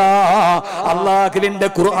സഹോദരാ, അല്ലാഹുവിന്റെ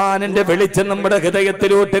ഖുർആനിന്റെ വെളിച്ചം നമ്മുടെ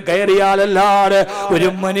ഹൃദയത്തിലോട്ട് കയറിയാലല്ലാതെ ഒരു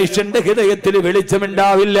മനുഷ്യന്റെ ഹൃദയത്തിൽ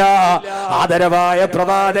വെളിച്ചമുണ്ടാവില്ല. ആദരവായ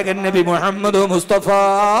പ്രവാചകൻ നബി മുഹമ്മദ് മുസ്തഫ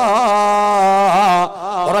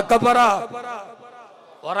ഉറക്കപ്പറ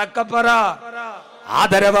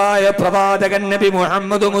ആദരവായ പ്രവാചകൻ നബി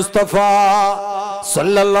മുഹമ്മദ് മുസ്തഫ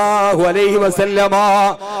സല്ലല്ലാഹു അലൈഹി വസല്ലമ,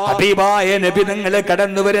 ഹബീബായ നബി തങ്ങൾ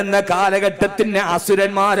കടന്നു വരുന്ന കാലഘട്ടത്തിന്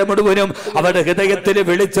അസുരന്മാരെ മുഴുവനും അവരുടെ ഹൃദയത്തിൽ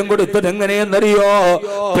വെളിച്ചം കൊടുത്തത് എങ്ങനെയെന്നറിയോ?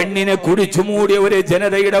 പെണ്ണിനെ കുടിച്ചു മൂടിയ ഒരു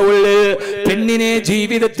ജനതയുടെ ഉള്ളിൽ, പെണ്ണിനെ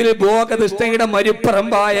ജീവിതത്തിൽ ഭോഗനിഷ്ഠയുടെ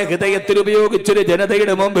മരുപ്പറമ്പായ ഹൃദയത്തിൽ ഉപയോഗിച്ചൊരു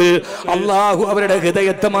ജനതയുടെ മുമ്പിൽ അള്ളാഹു അവരുടെ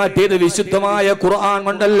ഹൃദയത്തെ മാറ്റിയത് വിശുദ്ധമായ ഖുർആൻ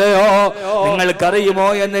കൊണ്ടല്ലയോ? നിങ്ങൾക്കറിയുമോ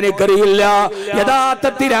എന്നെനിക്കറിയില്ല.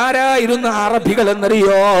 യഥാർത്ഥത്തിൽ ആരായിരുന്നു അറബികൾ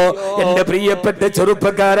എന്നറിയോ? എന്റെ പ്രിയപ്പെട്ട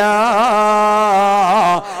ചെറുപ്പക്കാരാ,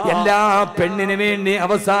 എല്ലാ പെണ്ണിന് വേണ്ടി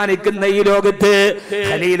അവസാനിക്കുന്ന ഈ ലോകത്ത്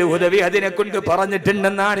ഖലീൽ ഹുദവി അതിനെ കൊണ്ട്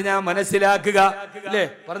പറഞ്ഞിട്ടുണ്ടെന്നാണ് ഞാൻ മനസ്സിലാക്കുക. അല്ലേ?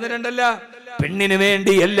 പറഞ്ഞിട്ടുണ്ടല്ലോ. പെണ്ണിന്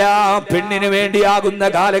വേണ്ടി, എല്ലാ പെണ്ണിന് വേണ്ടിയാകുന്ന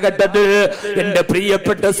കാലഘട്ടത്തിൽ എന്റെ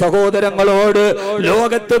പ്രിയപ്പെട്ട സഹോദരങ്ങളോട്,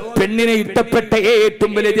 ലോകത്ത് പെണ്ണിനെ ഇഷ്ടപ്പെട്ട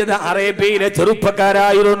ഏറ്റവും വലിയ അറേബ്യയിലെ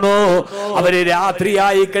ചെറുപ്പക്കാരായിരുന്നു. അവര്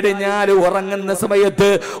രാത്രിയായി കഴിഞ്ഞാൽ ഉറങ്ങുന്ന സമയത്ത്,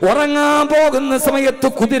 ഉറങ്ങാൻ പോകുന്ന സമയത്ത്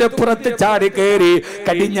കുതിരപ്പുറത്ത് ചാടി കയറി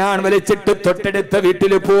കടിഞ്ഞാൺ വലിച്ചിട്ട് തൊട്ടടുത്ത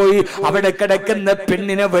വീട്ടിൽ പോയി അവിടെ കിടക്കുന്ന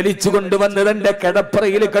പെണ്ണിനെ വലിച്ചു കൊണ്ടുവന്ന് തന്റെ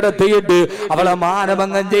കിടപ്പറയിൽ കിടത്തിയിട്ട് അവളെ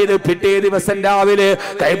മാനഭംഗം ചെയ്ത് പിറ്റേ ദിവസം രാവിലെ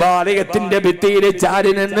കൈബാലയത്തിന്റെ ഭിത്തിയിൽ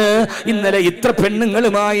ചാരി നിന്ന്, ഇന്നലെ ഇത്ര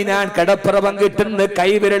പെണ്ണുങ്ങളുമായി ഞാൻ കിടപ്പറ പങ്കിട്ടെന്ന്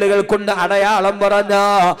കൈവിരലുകൾ കൊണ്ട് അടയാളം പറഞ്ഞ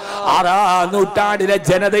 6-ാം നൂറ്റാണ്ടിലെ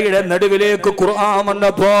ജനതയുടെ നടുവിലേക്ക് ഖുർആൻ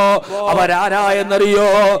വന്നപ്പോ അവരാരായെന്നറിയോ?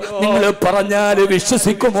 നിങ്ങൾ പറഞ്ഞാൽ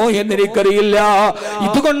വിശ്വസിക്കുമോ എന്നെനിക്കറിയില്ല.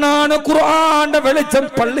 ഇതുകൊണ്ടാണ് ഖുർആന്റെ വെളിച്ചം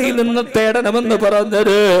പള്ളിയിൽ നിന്ന് തേടണമെന്ന്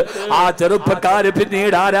പറഞ്ഞത്. ആ ചെറുപ്പക്കാര്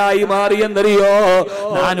പിന്നീട് ആരായി മാറിയെന്നറിയോ?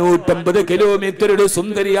 450 കിലോമീറ്ററുടെ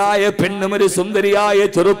സുന്ദരിയായ പെണ്ണും ഒരു സുന്ദരിയായ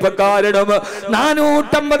ചെറുപ്പക്കാരനും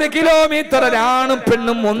 450 കിലോമീറ്റർ ആണും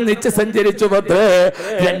പെണ്ണും ഒന്നിച്ച് സഞ്ചരിച്ചു.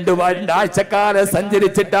 2 ആഴ്ചക്കാലം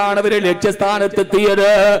സഞ്ചരിച്ചിട്ടാണ് അവര്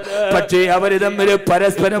ലക്ഷ്യസ്ഥാനത്തെത്തിയത്. പക്ഷേ അവര് തമ്മിൽ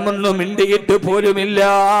പരസ്പരം ഒന്നും മിണ്ടിയിട്ട് പോലുമില്ല.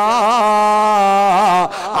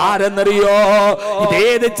 ആരെന്നറിയോ?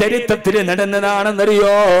 ഇതേത് ചരിത്രത്തിൽ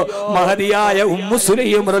നടന്നതാണെന്നറിയോ? മഹദിയായ ഉമ്മു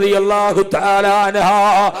സുലൈം റളിയല്ലാഹു തആല അൻഹാ.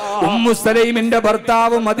 ഉമ്മു സലൈമിന്റെ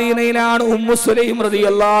ഭർത്താവ് മദീനയിലാണ്. ഉമ്മു സുലൈം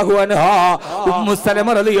റളിയല്ലാഹു അൻഹാ. ഉമ്മു സലമ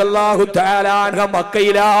റളിയല്ലാഹു തആല അൻഹ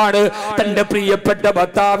മക്കയിലാണ്. തന്റെ പ്രിയപ്പെട്ട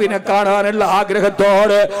ഭർത്താവിനെ കാണാനുള്ള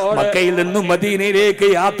ആഗ്രഹത്തോടെ മക്കയിൽ നിന്നും മദീനയിലേക്ക്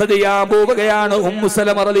യാത്ര ചെയ്യാൻ പോവുകയാണ് ഉമ്മു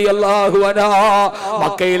സലമ റളിയല്ലാഹു അൻഹാ.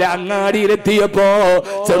 മക്കയിലെ അങ്ങാടിയിലെത്തിയപ്പോ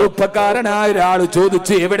ചെറുപ്പക്കാരനായ ഒരാൾ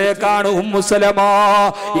ചോദിച്ചു, എവിടേക്കാണ് ഉമ്മു സലമ?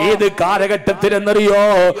 ഏത് കാലഘട്ടത്തിലെന്നറിയോ?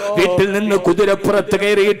 വീട്ടിൽ നിന്ന് കുതിരപ്പുറത്ത്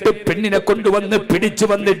കയറിയിട്ട് പെണ്ണിനെ കൊണ്ടുവന്ന് പിടിച്ചു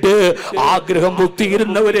വന്നിട്ട് ആഗ്രഹം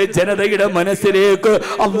മുത്തിയിരുന്ന ഒരു ജനതയുടെ മനസ്സിലേക്ക്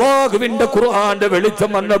അല്ലാഹുവിന്റെ ഖുർആന്റെ വെളിച്ചം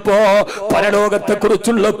വന്നപ്പോ, പരലോകത്തെ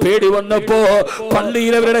കുറിച്ചുള്ള പേടി വന്നപ്പോ,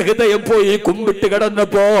 പള്ളിയിൽ അവരുടെ ഹൃദയം പോയി കുമ്പിട്ട്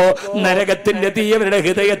കിടന്നപ്പോ, നരകത്തിന്റെ തീ അവരുടെ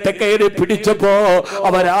ഹൃദയത്തെ കയറി പിടിച്ചപ്പോ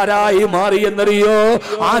അവരാരായി മാറിയെന്നറിയോ?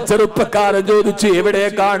 ആ ചെറുപ്പക്കാരൻ ചോദിച്ചു,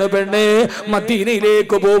 എവിടേക്കാണ് പെണ്ണെ?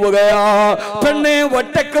 മദീനയിലേക്ക് പോവുകയാ. പെണ്ണെ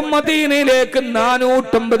ഒറ്റക്ക് മദീനയിലേക്ക്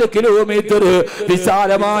 450 കിലോമീറ്റർ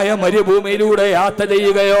വിശാലമായ മരുഭൂമിയിലൂടെ യാത്ര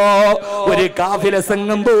ചെയ്യുകയോ? ഒരു കാഫില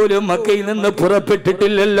സംഘം പോലും മക്കയിൽ നിന്ന്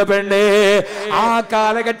പുറപ്പെട്ടിട്ടില്ലല്ലോ പെണ്ണെ. ആ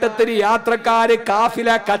കാലഘട്ടത്തിൽ യാത്രക്കാര് കാഫില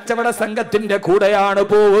കച്ചവട സംഘത്തിന്റെ കൂടെയാണ്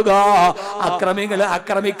പോവുക. അക്രമികളെ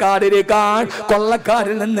ആക്രമിക്കാതിരിക്കാൻ,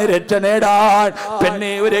 കൊള്ളക്കാരിൽ നിന്ന് രക്ഷ നേടാൻ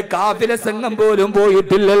പെണ്ണെ ഒരു കാഫില സംഘം പോലും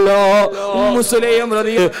പോയിട്ടില്ലല്ലോ. ഉമ്മു സുലൈം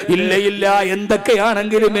ഇല്ല,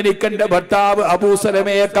 എന്തൊക്കെയാണെങ്കിലും എനിക്ക് എന്റെ ഭർത്താവ് അബൂ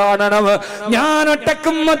സലമയെ കാണണം. ഞാൻ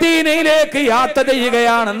ഒറ്റക്കും മദീനയിലേക്ക് യാത്ര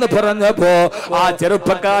ചെയ്യുകയാണെന്ന് പറഞ്ഞപ്പോ ആ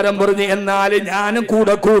ചെറുപ്പക്കാരൻ പറഞ്ഞു, എന്നാൽ ഞാനും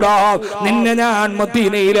കൂടെ കൂടാം, നിന്നെ ഞാൻ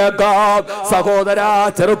മദീനയിലേക്കാം. സഹോദരാ,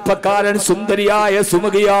 ചെറുപ്പക്കാരൻ സുന്ദരിയായ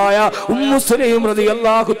സുമുഖിയായ ഉമ്മു സുലൈം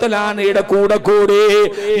റളിയല്ലാഹു തആലയുടെ കൂടെ കൂടി.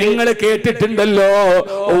 നിങ്ങൾ കേട്ടിട്ടുണ്ടല്ലോ,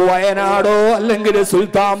 വയനാടോ അല്ലെങ്കിൽ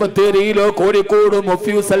സുൽത്താൻ ബത്തേരിയിലോ കോഴിക്കോട്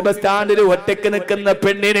മൊഫ്യൂസൽ ബസ് സ്റ്റാൻഡിൽ ഒറ്റയ്ക്ക് നിൽക്കുന്ന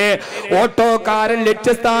പെണ്ണിനെ ഓട്ടോക്കാരൻ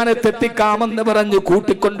ലക്ഷ്യസ്ഥാനത്ത് എത്തിക്കാമെന്ന് പറഞ്ഞു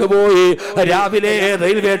കൂട്ടിക്കൊണ്ടുപോയി. രാവിലെ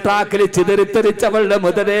റെയിൽവേ ട്രാക്കിൽ ചിതറിത്തെറിച്ചവളുടെ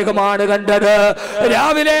മൃതദേഹമാണ് കണ്ടത്.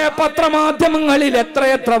 രാവിലെ പത്രമാധ്യമങ്ങളിൽ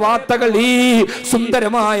എത്രയെത്ര വാർത്തകൾ ഈ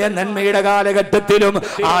സുന്ദരമായ നന്മയുടെ കാലഘട്ടത്തിലും.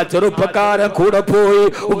 ആ ചെറുപ്പക്കാരൻ കൂടെ പോയി.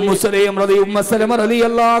 ഉമ്മു സലമ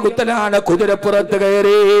റളിയല്ലാഹു തആല കുതിരപ്പുറത്ത്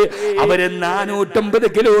കയറി. അവര് 450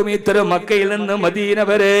 കിലോമീറ്റർ മക്കയിൽ നിന്ന് മദീന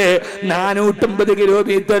വരെ 450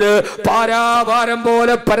 കിലോമീറ്റർ പാരാവാരം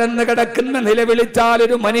പോലെ പരന്നു കിടക്കുന്ന, നിലവിളിച്ചാൽ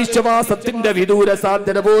ഒരു മനുഷ്യവാസത്തിന്റെ വിദൂര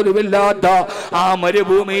സാധ്യത പോലുമില്ലാത്ത ആ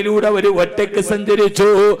മരുഭൂമിയിലൂടെ ഒരു ഒറ്റയ്ക്ക് സഞ്ചരിച്ചു.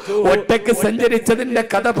 ഒറ്റയ്ക്ക് സഞ്ചരിച്ചതിന്റെ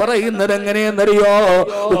കഥ പറയുന്നത് എങ്ങനെയെന്നറിയോ?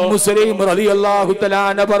 ഉമ്മു സുലൈം റളിയല്ലാഹു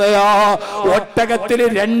തആല പറയാ, ഒട്ടകത്തിൽ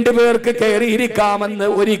 2 പേർക്ക് കയറിയിരിക്കാമെന്ന്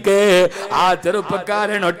ഒരിക്കൽ ആ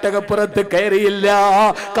ചെറുപ്പക്കാരൻ ഒട്ടകപ്പുറത്ത് കയറിയില്ല.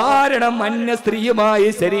 കാരണം അന്യ സ്ത്രീയുമായി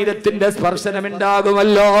ശരീരത്തിന്റെ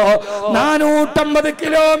സ്പർശനമുണ്ടാകുമല്ലോ. 450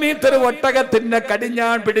 കിലോമീറ്റർ ഒട്ടകത്തിന്റെ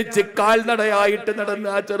കടിഞ്ഞാൻ പിടിച്ച് കാൽനടയായിട്ട് നടന്ന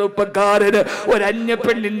ആ ചെറുപ്പക്കാരന് ഒരു അന്യ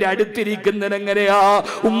പെണ്ണിന്റെ അടുത്തിരിക്കുന്നത് എങ്ങനെയാ?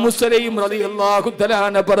 ഉമ്മു സുലൈം റളിയല്ലാഹു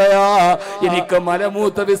തആല പറയാ, എനിക്ക്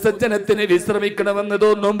മലമൂത്ര വിസർജനത്തിന് വിശ്രമിക്കണമെന്ന്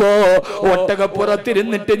തോന്നുമ്പോ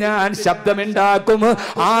ഒട്ടകപ്പുറത്തിരുന്നിട്ട് ഞാൻ ശബ്ദമുണ്ടാക്കും.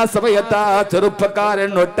 ആ സമയത്ത് ആ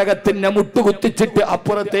ചെറുപ്പക്കാരൻ ഒട്ടകത്തിന്റെ മുട്ടുകുത്തിച്ചിട്ട്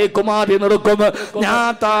അപ്പുറത്തേക്ക് മാറി നിർക്കും. ഞാൻ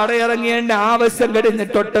താഴെ ഇറങ്ങേണ്ട ആവശ്യം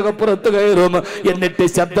കഴിഞ്ഞിട്ട് ഒട്ടകപ്പുറത്ത് കയറും. എന്നിട്ട്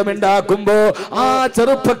ശബ്ദമുണ്ടാക്കുമ്പോ ആ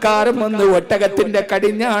ചെറുപ്പക്കാരൻ വന്ന് ഒട്ടകത്തിന്റെ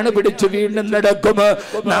കടിഞ്ഞാണ് പിടിച്ചു വീണ്ടും നടക്കും.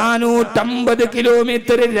 450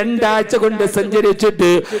 കിലോമീറ്റർ 2 ആഴ്ച കൊണ്ട് സഞ്ചരിച്ചിട്ട്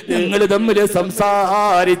ഞങ്ങൾ തമ്മിൽ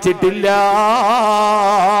സംസാരിച്ചിട്ടില്ല.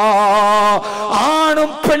 ആണും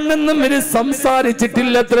പെണ്ണും തമ്മിൽ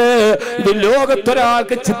സംസാരിച്ചിട്ടില്ലത്രേ. ഇത്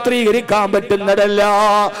ലോകത്തൊരാൾക്ക് ചിത്രീകരിക്കാൻ പറ്റുന്നതല്ല.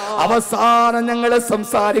 അവസാനം ഞങ്ങള്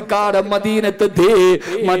സംസാരിക്കാതെ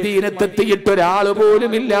മദീനത്തെത്തിയിട്ട് ഒരാൾ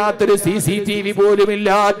പോലും ഇല്ലാത്തൊരു CCTV പോലും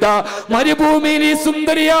ഇല്ലാത്ത മരുഭൂമിയിൽ ഈ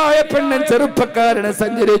സുന്ദരിയായ പെണ്ണൻ ചെറുപ്പക്കാരനെ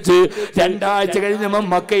സഞ്ചരിച്ച് 2 ആഴ്ച കഴിഞ്ഞപ്പോൾ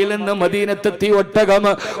മക്കയിൽ നിന്ന് മദീനത്തെത്തി.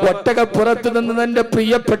 ഒട്ടകപ്പുറത്ത് നിന്ന് തന്റെ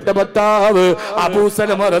പ്രിയപ്പെട്ട ഭർത്താവ് അബൂ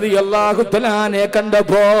സലമ റളിയല്ലാഹു തആലയെ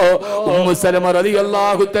കണ്ടപ്പോ ഉമ്മു സലമ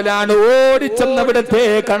റളിയല്ലാഹു തആല ഓടിച്ചെന്നവിടത്തെ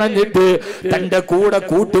കണഞ്ഞിട്ട് തന്റെ കൂടെ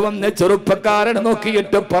കൂട്ടുവന്ന ചെറുപ്പക്കാരനെ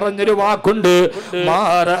നോക്കിയിട്ട് പറഞ്ഞൊരു വാക്കുണ്ട്,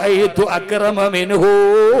 മാറഅയ്തു അക്രമ മിൻഹു.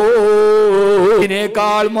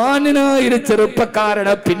 ഇതിനേക്കാൾ മാന്യനായ ഒരു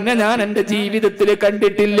ചെറുപ്പക്കാരനെ പിന്നെ ഞാൻ എന്റെ ജീവിതത്തിൽ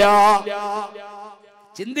കണ്ടിട്ടില്ല.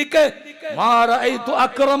 ചിന്തിക്ക്, മാറഅയ്തു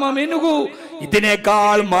അക്രമ മിൻഹു.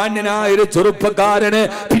 ഇതിനേക്കാൾ മാന്യനായ ഒരു ചെറുപ്പക്കാരന്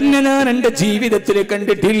പിന്നെ ഞാൻ എന്റെ ജീവിതത്തിൽ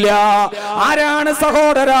കണ്ടിട്ടില്ല. ആരാണ്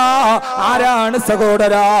സഹോദരാ, ആരാണ്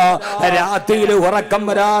സഹോദരാ? രാത്രിയിൽ ഉറക്കം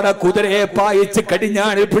വരാതെ കുതിരയെ പായിച്ച്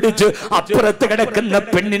കടിഞ്ഞാണിൽ പിടിച്ച് അപ്പുറത്ത് കിടക്കുന്ന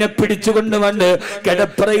പെണ്ണിനെ പിടിച്ചുകൊണ്ടുവന്ന്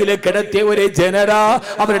കിടപ്പറയിൽ കിടത്തിയ ഒരു ജനത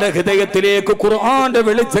അവരുടെ ഹൃദയത്തിലേക്ക് ഖുർആന്റെ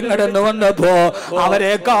വെളിച്ചം കടന്നു വന്നപ്പോ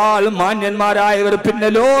അവരെക്കാൾ മാന്യന്മാരായവർ പിന്നെ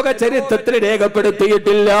ലോക ചരിത്രത്തിൽ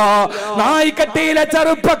രേഖപ്പെടുത്തിയിട്ടില്ല. നായിക്കട്ടിയിലെ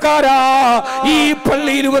ചെറുപ്പക്കാരാ, ഈ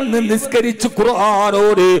പള്ളിയിൽ വന്ന് നിസ്കരിച്ച്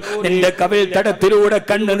ഖുർആനോട് നിന്റെ കവിൾ തടത്തിലൂടെ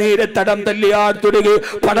കണ്ണുനീര് തടം തല്ലിയാൽ തുടങ്ങി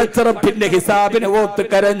പടച്ചിറപ്പിന്റെ ഹിസാബിനെ ഓർത്ത്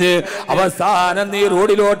കരഞ്ഞ് അവസാനം നീ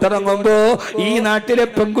റോഡിലോട്ടിറങ്ങുമ്പോ ഈ നാട്ടിലെ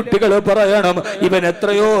പെൺകുട്ടികൾ പറയണം, ഇവൻ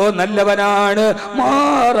എത്രയോ നല്ലവനാണ്,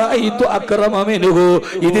 മാറായിത്തു അക്രമമിനുഹു,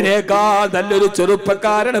 ഇതിനേക്കാൾ നല്ലൊരു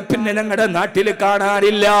ചെറുപ്പക്കാരന് പിന്നെ ഞങ്ങളുടെ നാട്ടിൽ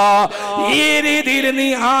കാണാനില്ല. ഈ രീതിയിൽ നീ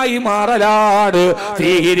ആയി മാറലാണ്.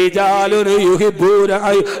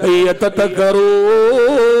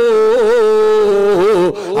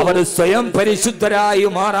 അവർ സ്വയം പരിശുദ്ധരായി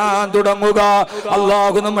മാറാൻ തുടങ്ങുക.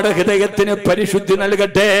 അല്ലാഹു നമ്മുടെ ഹൃദയത്തിന് പരിശുദ്ധി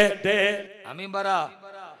നൽകട്ടെ. ആമീൻ പറ.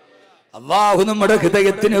 അല്ലാഹു നമ്മുടെ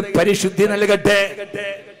ഹൃദയത്തിന് പരിശുദ്ധി നൽകട്ടെ.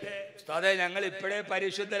 ഉസ്താദേ, ഞങ്ങൾ ഇപ്പോഴേ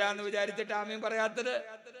പരിശുദ്ധരാന്ന് വിചാരിച്ചിട്ട് ആമീൻ പറയാത്തത്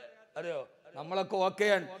അറിയോ? നമ്മളൊക്കെ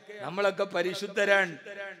ഓക്കെയാണ്, നമ്മളൊക്കെ പരിശുദ്ധരാണ്.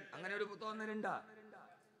 അങ്ങനെ ഒരു തോന്നലുണ്ടാ?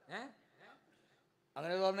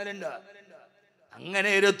 അങ്ങനെ തോന്നലുണ്ടാ? അങ്ങനെ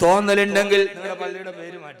ഒരു തോന്നലുണ്ടെങ്കിൽ നിങ്ങളുടെ പള്ളിയുടെ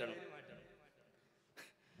പേര് മാറ്റണം.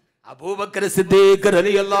 അബൂബക്കർ സിദ്ദീഖ്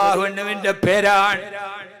റളിയല്ലാഹു അൻഹുവിന്റെ പേരാണ്.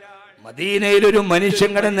 മദീനയിൽ ഒരു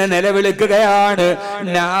മനുഷ്യൻ കിടന്ന് നിലവിളിക്കുകയാണ്,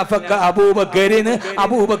 നാഫഖ അബൂബക്കറിന്,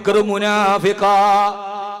 അബൂബക്കർ മുനാഫിഖ.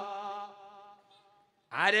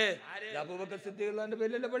 ആര്? അബൂബക്കർ സിദ്ദീഖിന്റെ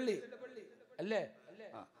പേരിലല്ലേ പള്ളി അല്ലേ?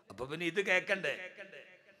 അപ്പൊ പിന്നെ ഇത് കേക്കണ്ടേ?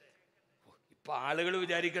 ഇപ്പൊ ആളുകൾ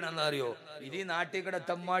വിചാരിക്കണം എന്താ അറിയോ, ഇത് ഈ നാട്ടിൽ കൂടെ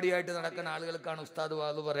തെമ്മാടിയായിട്ട് നടക്കുന്ന ആളുകൾക്കാണ് ഉസ്താദ്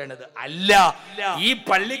വാദ് പറയണത്. അല്ല, ഈ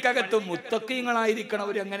പള്ളിക്കകത്ത്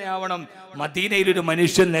മുത്തഖീങ്ങളായിരിക്കണവർ എങ്ങനെയാവണം? മദീനയിൽ ഒരു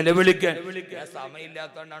മനുഷ്യൻ നിലവിളിക്കാൻ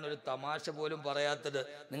സമയമില്ലാത്തോണ്ടാണ് ഒരു തമാശ പോലും പറയാത്തത്.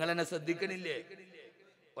 നിങ്ങൾ എന്നെ ശ്രദ്ധിക്കണില്ലേ?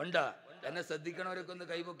 ഉണ്ടാ? എന്നെ ശ്രദ്ധിക്കണവരൊക്കെ ഒന്ന്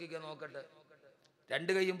കൈ പൊക്കിക്കാൻ നോക്കട്ടെ.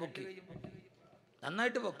 രണ്ട് കൈയും പൊക്കി,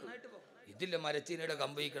 നന്നായിട്ട് പൊക്ക്. ഇതില്ല മരച്ചീനയുടെ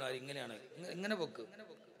കമ്പയിക്കണ ഇങ്ങനെയാണ്, ഇങ്ങനെ പൊക്ക്.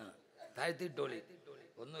 താഴ്ത്തിയിട്ടോളി,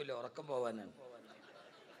 ഒന്നുമില്ല, ഉറക്കം പോവാനാണ്.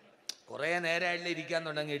 കുറെ നേരമായില്ല ഇരിക്കാൻ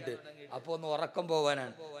തുടങ്ങിയിട്ട്, അപ്പൊ ഒന്ന് ഉറക്കം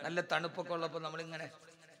പോവാനാണ്. നല്ല തണുപ്പൊക്കെ ഉള്ളപ്പോ നമ്മളിങ്ങനെ.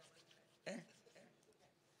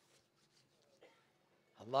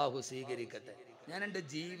 അള്ളാഹു സ്വീകരിക്കട്ടെ. ഞാൻ എൻ്റെ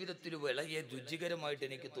ജീവിതത്തിൽ വളരെ രുചികരമായിട്ട്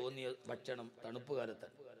എനിക്ക് തോന്നിയ ഭക്ഷണം തണുപ്പ്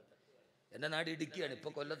കാലത്താണ്. എൻ്റെ നാട് ഇടുക്കിയാണ്, ഇപ്പൊ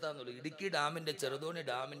കൊല്ലത്താന്നുള്ളൂ. ഇടുക്കി ഡാമിന്റെ, ചെറുതോണി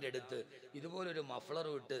ഡാമിന്റെ അടുത്ത് ഇതുപോലൊരു മഫ്ളർ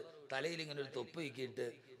വിട്ട് തലയിൽ ഇങ്ങനെ ഒരു തൊപ്പ് ഇക്കിയിട്ട്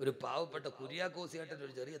ഒരു പാവപ്പെട്ട കുര്യാക്കോസിയായിട്ടൊരു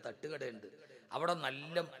ഒരു ചെറിയ തട്ടുകടയുണ്ട്. അവിടെ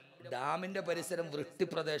നല്ല ഡാമിന്റെ പരിസരം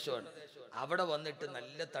വൃഷ്ടിപ്രദേശമാണ്. അവിടെ വന്നിട്ട്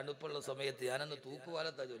നല്ല തണുപ്പുള്ള സമയത്ത് ഞാനന്ന്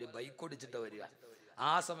തൂക്കുപാലത്താ ജോലി, ബൈക്ക് ഓടിച്ചിട്ട് വരിക.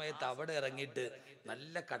 ആ സമയത്ത് അവിടെ ഇറങ്ങിയിട്ട്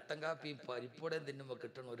നല്ല കട്ടൻ കാപ്പിയും പരിപ്പോടെയും തിന്നുമ്പോൾ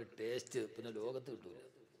കിട്ടണ ഒരു ടേസ്റ്റ് പിന്നെ ലോകത്ത് കിട്ടൂല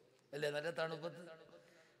അല്ലേ? നല്ല തണുപ്പത്ത്.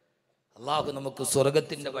 അള്ളാഹു നമുക്ക്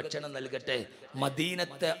സ്വർഗത്തിന്റെ ഭക്ഷണം നൽകട്ടെ.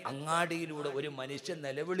 മദീനത്തെ അങ്ങാടിയിലൂടെ ഒരു മനുഷ്യൻ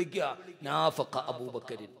നിലവിളിക്കുക, നാഫഖ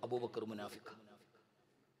അബൂബക്കറിൻ, അബൂബക്കർ മുനാഫിഖ.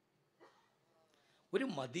 ഒരു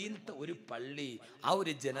മദീനത്തെ ഒരു പള്ളി, ആ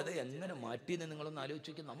ഒരു ജനത എങ്ങനെ മാറ്റിയെന്ന് നിങ്ങളൊന്ന്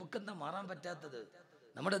ആലോചിക്കുക. നമുക്കെന്താ മാറാൻ പറ്റാത്തത്?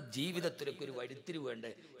 നമ്മുടെ ജീവിതത്തിലൊക്കെ ഒരു വഴിത്തിരിവ്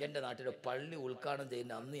വേണ്ടേ? എൻ്റെ നാട്ടിലെ പള്ളി ഉദ്ഘാടനം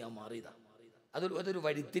ചെയ്യുന്ന അന്ന് ഞാൻ മാറിയതാ. അതൊരു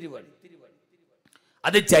വഴിത്തിരിവാണ്.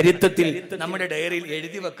 അത് ചരിത്രത്തിൽ നമ്മുടെ ഡയറിയിൽ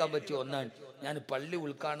എഴുതി വെക്കാൻ പറ്റിയ ഒന്നാണ്. ഞാൻ പള്ളി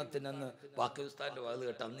ഉദ്ഘാടനത്തിനെന്ന് പാകിസ്ഥാന്റെ വാത്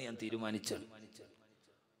കേട്ട് അന്ന് ഞാൻ തീരുമാനിച്ചാണ്.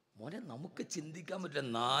 മോനെ, നമുക്ക് ചിന്തിക്കാൻ പറ്റില്ല.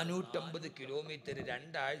 450 കിലോമീറ്റർ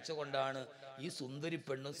 2 ആഴ്ച കൊണ്ടാണ് ഈ സുന്ദരി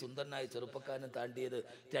പെണ്ണും സുന്ദരനായ ചെറുപ്പക്കാരനും താണ്ടിയത്.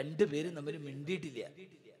 രണ്ടുപേരും തമ്മിൽ മിണ്ടിയിട്ടില്ല.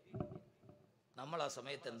 നമ്മൾ ആ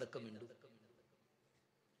സമയത്ത് എന്തൊക്കെ മിണ്ടു?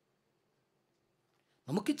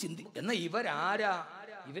 നമുക്ക് എന്നാ ഇവരാരാ?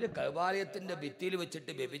 ഇവര് കൈവാലയത്തിന്റെ ഭിത്തിയിൽ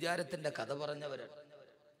വെച്ചിട്ട് വ്യഭിചാരത്തിന്റെ കഥ പറഞ്ഞവരാണ്.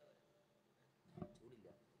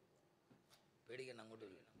 പേടിക്കണം, അങ്ങോട്ട്.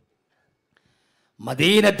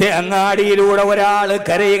 മദീനത്തെ അങ്ങാടിയിലൂടെ ഒരാൾ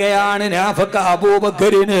കരയുകയാണ്, നാഫഖ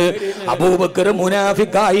അബൂബക്കറിന്, അബൂബക്കർ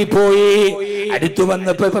മുനാഫിക്കായി പോയി. അടുത്തു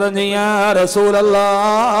വന്നപ്പോ പറഞ്ഞു, യാ റസൂലല്ലാഹ്,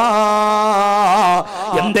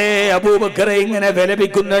 എന്തേ അബൂബക്കറെ ഇങ്ങനെ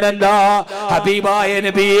വിലപിക്കുന്നിടണ്ടാ? ഹബീബായ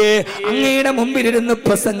നബിയെ, അങ്ങയുടെ മുമ്പിലിരുന്ന്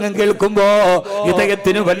പ്രസംഗം കേൾക്കുമ്പോ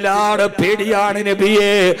ഇദ്ദേഹത്തിന് വല്ലാതെ പേടിയാണ്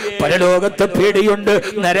നബിയെ. പരലോകത്തെ പേടിയുണ്ട്,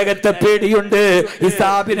 നരകത്തെ പേടിയുണ്ട്,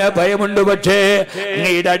 ഹിസാബിന് ഭയമുണ്ട്. പക്ഷേ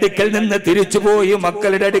അങ്ങയുടെ അടുക്കൽ നിന്ന് തിരിച്ചുപോയി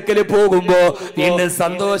മക്കളുടെ അടുക്കൽ പോകുമ്പോ വീണ്ടും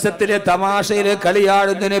സന്തോഷത്തിലെ തമാശയിലെ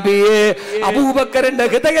കളിയാടുന്ന നബിയെ. അബൂബക്കറിന്റെ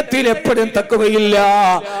ഹൃദയത്തിൽ എപ്പോഴും തക്കവയില്ല.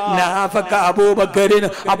 നാഫഖ അബൂബക്കറിന്,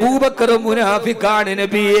 അബൂബക്കർ മുനാഫിഖാണ്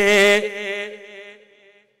നബിയെ.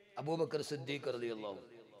 അബൂബക്കർ സിദ്ദീഖ് റളിയല്ലാഹു.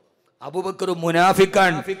 അബൂബക്കർ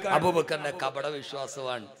മുനാഫിക്കാണ്, അബൂബക്കറിന്റെ കപട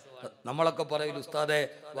വിശ്വാസമാണ്. നമ്മളൊക്കെ പറയും ഉസ്താദെ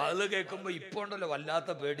വഅദ് കേൾക്കുമ്പോ ഇപ്പൊ ഉണ്ടല്ലോ വല്ലാത്ത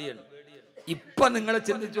പേടിയാണ്. ഇപ്പൊ നിങ്ങളെ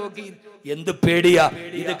ചിന്തിച്ചു നോക്കി എന്ത് പേടിയാ.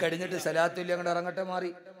 ഇത് കഴിഞ്ഞിട്ട് സലാത്തുല്യ അങ്ങോട്ട് ഇറങ്ങട്ടെ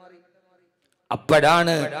മാറി.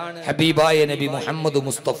 അപ്പോഴാണ് ഹബീബായ നബി മുഹമ്മദ്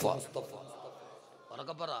മുസ്തഫ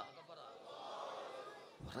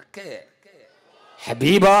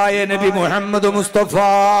ഹബീബായ നബി മുഹമ്മദ് മുസ്തഫ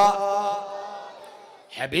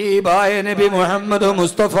ഹബീബായ നബി മുഹമ്മദ്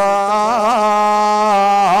മുസ്തഫ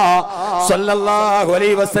സല്ലല്ലാഹു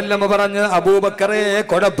അലൈഹി വസല്ലം പറഞ്ഞു, അബൂബക്കറെ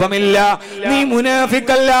കുഴപ്പമില്ല, നീ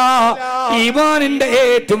മുനാഫിക്കല്ല, ഈമാനിന്റെ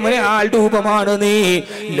ഏറ്റവും വലിയ ആൾരൂപമാണ് നീ.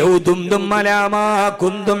 ലൗ തുംതും അലാമാ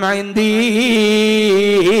കുന്തും ഇൻദി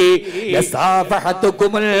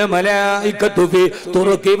ലസാഫഹതുകുമുൽ മലായികതു ഫി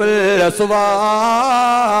തുർഖി വൽ അസ്വാഖ്.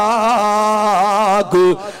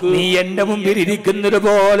 നീ എന്റെ മുമ്പിൽ ഇരിക്കുന്നത്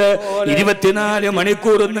പോലെ 24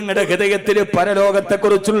 മണിക്കൂറും നിങ്ങളുടെ ഹൃദയത്തിൽ പരലോകത്തെ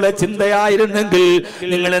കുറിച്ചുള്ള ചിന്തയായിരുന്നെങ്കിൽ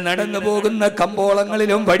നിങ്ങൾ നടന്നു പോകുന്ന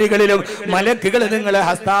കമ്പോളങ്ങളിലും വഴികളിലും മലക്കുകൾ നിങ്ങളെ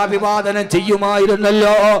ഹസ്താഭിവാദനം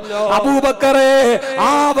ചെയ്യുമായിരുന്നല്ലോ. അബൂബക്കറെ, ആ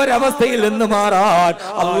ഒരവസ്ഥയിൽ നിന്ന് മാറാൻ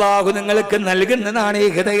അള്ളാഹു നിങ്ങൾക്ക് നൽകുന്നതാണ് ഈ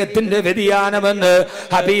ഹൃദയത്തിന്റെ വ്യതിയാനമെന്ന്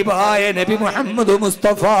ഹബീബായ നബി മുഹമ്മദ്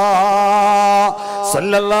മുസ്തഫ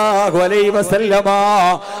സല്ലല്ലാഹു അലൈഹി വസല്ലമ.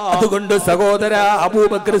 അതുകൊണ്ട് സഹോദര,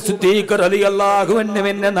 അബൂബക്കർ സിദ്ദീഖ് റളിയല്ലാഹു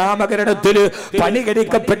അൻഹുവിന്റെ നാമകരണത്തിൽ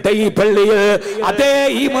പണികഴിക്കപ്പെട്ട ഈ പള്ളിയിൽ അതേ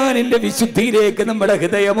ഈമാനിന്റെ വിശുദ്ധിയിലേക്ക് നമ്മുടെ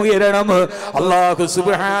ഹൃദയം ഉയരണം. അല്ലാഹു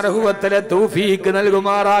സുബ്ഹാനഹു വ തആല തൗഫീഖ്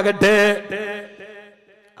നൽകുമാറാകട്ടെ.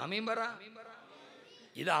 ആമീൻ പറ.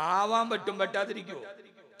 ഇതാവാൻ പറ്റും പറ്റാതിരിക്കുമോ?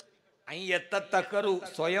 അയ്യത്തക്കറു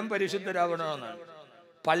സ്വയം പരിശുദ്ധരാവണമെന്നാണ്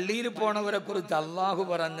പള്ളിയിൽ പോണവരെ കുറിച്ച് അള്ളാഹു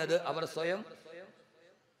പറഞ്ഞത്. അവർ സ്വയം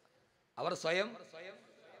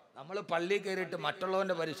നമ്മൾ പള്ളി കയറിയിട്ട്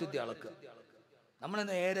മറ്റുള്ളവന്റെ പരിശുദ്ധി അളക്കുക. നമ്മൾ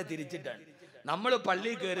നേരെ തിരിച്ചിട്ടാണ്. നമ്മൾ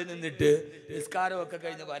പള്ളി കയറി നിന്നിട്ട് നിസ്കാരമൊക്കെ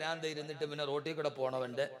കഴിഞ്ഞ് വരാന്ത ഇരുന്നിട്ട് പിന്നെ റോട്ടിൽ കൂടെ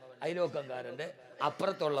പോണവന്റെ, അയലോക്കംകാരന്റെ,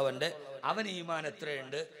 അപ്പുറത്തുള്ളവന്റെ അവൻ ഈമാൻ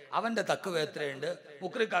എത്രയുണ്ട്, അവന്റെ തക്കുവ എത്രയുണ്ട്,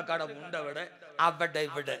 മുക്രിക്കാക്കാടെ മുണ്ടവിടെ അവിടെ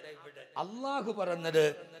ഇവിടെ. അള്ളാഹു പറഞ്ഞത്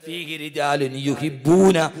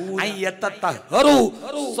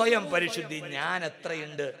സ്വയം പരിശുദ്ധി ഞാൻ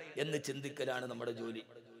എത്രയുണ്ട് എന്ന് ചിന്തിക്കലാണ് നമ്മുടെ ജോലി.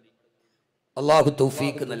 അള്ളാഹു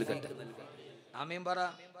തൗഫീഖ് നൽകട്ടെ. ആമീൻ പറ.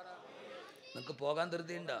 നിനക്ക് പോകാൻ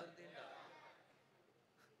ധൃതിയുണ്ടോ?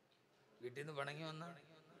 വീട്ടിൽ നിന്ന് പണങ്ങി വന്ന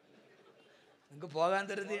നിനക്ക് പോകാൻ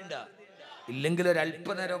ധൃതിയുണ്ടോ? ഇല്ലെങ്കിൽ ഒരു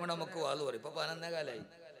അല്പനേരം കൂടെ നമുക്ക് വാത് പറയും. ഇപ്പൊ 11 കാലായി.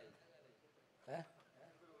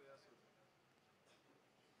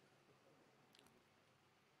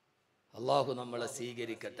 അള്ളാഹു നമ്മളെ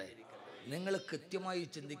സ്വീകരിക്കട്ടെ. നിങ്ങൾ കൃത്യമായി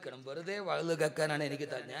ചിന്തിക്കണം. വെറുതെ വാഴ് കേൾക്കാനാണ് എനിക്ക്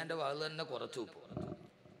ഞാൻ എൻ്റെ വാഴ് തന്നെ കുറച്ചു പോകും.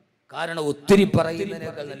 കാരണം ഒത്തിരി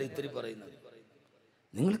പറയുന്നതിനേക്കാൾ നല്ല ഇത്തിരി പറയുന്നത്.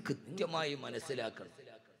 നിങ്ങൾ കൃത്യമായി മനസ്സിലാക്കണം.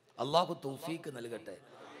 അള്ളാഹു തൗഫീഖ് നൽകട്ടെ.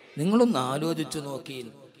 നിങ്ങളൊന്ന് ആലോചിച്ചു നോക്കി.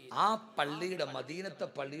 ആ പള്ളിയുടെ, മദീനത്തെ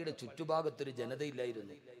പള്ളിയുടെ ചുറ്റുഭാഗത്തൊരു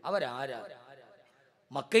ജനതയില്ലായിരുന്നു. അവരാരാ?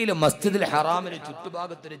 മക്കയിലെ മസ്ജിദുൽ ഹറാമിന്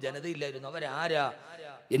ചുറ്റുഭാഗത്തൊരു ജനതയില്ലായിരുന്നു. അവരാരാ?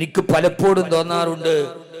 എനിക്ക് പലപ്പോഴും തോന്നാറുണ്ട്,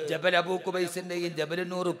 ജബൽ അബൂ ഖുബൈസിന്റെയും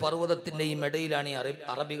ജബലുന്നൂർ പർവ്വതത്തിന്റെയും ഇടയിലാണ് ഈ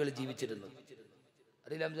അറബികൾ ജീവിച്ചിരുന്നത്.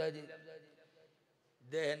 അറിയില്ല ഹംസാജി,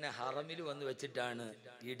 ഇദ്ദേഹം എന്നെ ഹറമിൽ വന്ന് വെച്ചിട്ടാണ്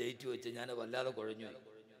ഈ ഡേറ്റ് വെച്ച് ഞാൻ വല്ലാതെ കുഴഞ്ഞു.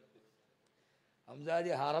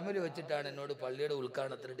 ഹംസാജി ഹറമിൽ വെച്ചിട്ടാണ് എന്നോട് പള്ളിയുടെ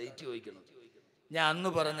ഉദ്ഘാടനത്തിന് ഡേറ്റ് ചോദിക്കണം. ഞാൻ അന്ന്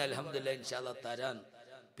പറഞ്ഞ അൽഹംദുലില്ലാഹ് ഇൻഷാ അല്ലാഹ് തരാൻ.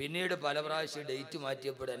 പിന്നീട് പല പ്രാവശ്യം ഡേറ്റ്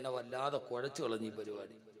മാറ്റിയപ്പോൾ എന്നെ വല്ലാതെ കുഴച്ചു കളഞ്ഞു ഈ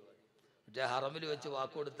പരിപാടി. മറ്റേ ഹറമിൽ വെച്ച്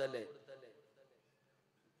വാക്കുകൊടുത്തല്ലേ,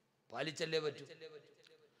 പാലിച്ചല്ലേ പറ്റൂ.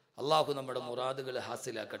 അള്ളാഹു നമ്മുടെ മുറാദുകൾ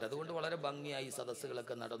ഹാസിലാക്കട്ടെ. അതുകൊണ്ട് വളരെ ഭംഗിയായി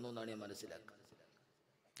സദസ്സുകളൊക്കെ നടന്നു എന്നാണ് ഞാൻ മനസ്സിലാക്കുന്നത്.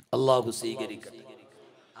 അള്ളാഹു സ്വീകരിക്കട്ടെ.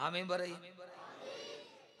 ആമീൻ പറയും.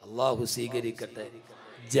 അള്ളാഹു സ്വീകരിക്കട്ടെ.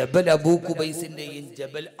 ജബൽ അബൂ ഖുബൈസിന്റെയും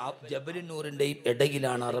ജബലുന്നൂറിന്റെയും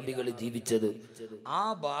ഇടയിലാണ് അറബികൾ ജീവിച്ചത്. ആ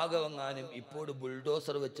ഭാഗമെങ്ങാനും ഇപ്പോൾ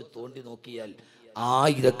ബുൾഡോസർ വെച്ച് തോണ്ടി നോക്കിയാൽ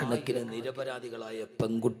ആയിരക്കണക്കിന് നിരപരാധികളായ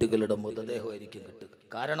പെൺകുട്ടികളുടെ മൃതദേഹമായിരിക്കും കിട്ടുക.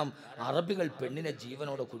 കാരണം അറബികൾ പെണ്ണിനെ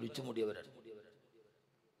ജീവനോടെ കുഴിച്ചു മൂടിയവരാണ്.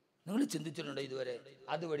 നിങ്ങൾ ചിന്തിച്ചിട്ടുണ്ടോ ഇതുവരെ?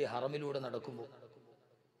 അതുവഴി ഹറമിലൂടെ നടക്കുമ്പോൾ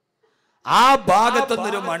ആ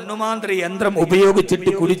ഭാഗത്തുനിന്നൊരു മണ്ണുമാന്ത്രി യന്ത്രം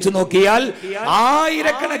ഉപയോഗിച്ചിട്ട് കുഴിച്ചു നോക്കിയാൽ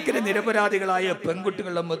ആയിരക്കണക്കിന് നിരപരാധികളായ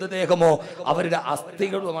പെൺകുട്ടികളുടെ മൃതദേഹമോ അവരുടെ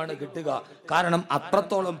അസ്ഥികളുമാണ് കിട്ടുക. കാരണം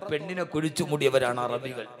അത്രത്തോളം പെണ്ണിനെ കുഴിച്ചു മൂടിയവരാണ്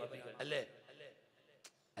അറബികൾ. അല്ലേ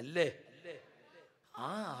അല്ലേ?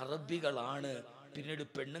 ആ അറബികളാണ് പിന്നീട്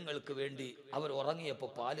പെണ്ണുങ്ങൾക്ക് വേണ്ടി അവർ ഉറങ്ങിയപ്പോ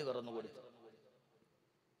പാല് കറന്നു കൊടുത്തു.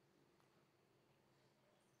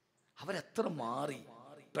 അവരെത്ര മാറി.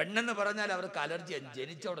 പെണ്ണെന്ന് പറഞ്ഞാൽ അവർക്ക് അലർജി,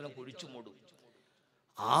 ജനിച്ച ഉടനെ കുഴിച്ചു മൂടും.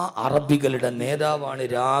 ആ അറബികളുടെ നേതാവാണ്.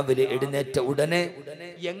 രാവിലെ എഴുന്നേറ്റ ഉടനെ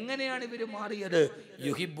എങ്ങനെയാണ് ഇവര് മാറിയത്?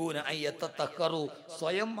 യുഹിബ്ബൂന അയ്യത്തഖറു,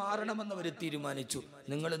 സ്വയം മാറണമെന്ന് അവർ തീരുമാനിച്ചു.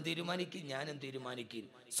 നിങ്ങളും തീരുമാനിക്കും, ഞാനും തീരുമാനിക്കും.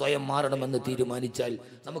 സ്വയം മാറണമെന്ന് തീരുമാനിച്ചാൽ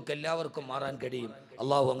നമുക്ക് എല്ലാവർക്കും മാറാൻ കഴിയും.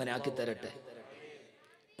 അള്ളാഹു അങ്ങനെ ആക്കി തരട്ടെ.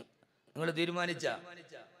 നിങ്ങൾ തീരുമാനിച്ച,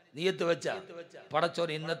 നിയത്ത് വെച്ച, പടച്ചോൻ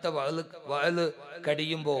ഇന്നത്തെ വഅല്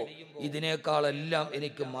കഴിയുമ്പോ ഇതിനേക്കാളെല്ലാം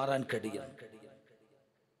എനിക്ക് മാറാൻ കഴിയും.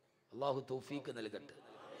 അള്ളാഹു തൗഫീക്ക് നൽകട്ടെ.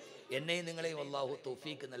 എന്നെയും നിങ്ങളെയും അള്ളാഹു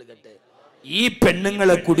തൗഫീക്ക് നൽകട്ടെ. ഈ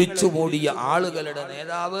പെണ്ണുങ്ങളെ കുടിച്ചു മൂടിയ ആളുകളുടെ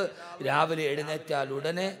നേതാവ് രാവിലെ എഴുന്നേറ്റാൽ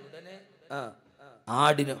ഉടനെ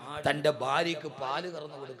ആടിന് തന്റെ ഭാര്യക്ക് പാല്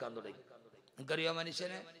കറന്നു കൊടുക്കാൻ തുടങ്ങി. നിങ്ങൾക്കറിയോ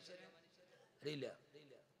മനുഷ്യനെ? അറിയില്ല.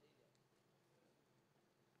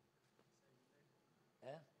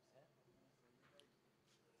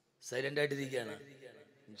 സൈലന്റ് ആയിട്ടിരിക്കുകയാണ്.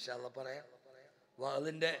 ഇൻഷാ അല്ലാഹ് പറയാം.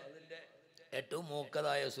 അതിന്റെ ഏറ്റവും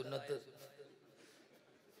മൂക്കതായ സുന്നത്ത്,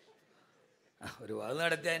 ഒരു വാത്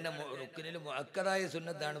നടത്തിയ അതിന്റെ റുക്കിനിൽ മുഅക്കദായ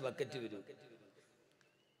സുന്നത്താണ് ബക്കറ്റ് വരൂ.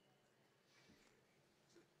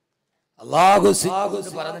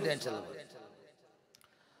 പറഞ്ഞിട്ട്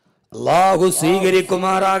അല്ലാഹു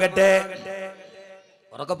സ്വീകരിക്കുമാറാകട്ടെ.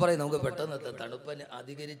 ഉറക്കെ പറയും, നമുക്ക് പെട്ടെന്ന് തണുപ്പന്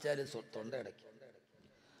അധികരിച്ചാൽ തൊണ്ട അടയ്ക്കും.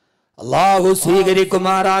 അല്ലാഹു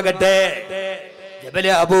സ്വീകരിക്കുമാറാകട്ടെ. ജബല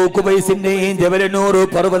അബൂ ഖുബൈസിന്റെയും ജബല നൂർ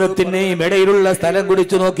പർവ്വതത്തിന്റെയും ഇടയിലുള്ള സ്ഥലം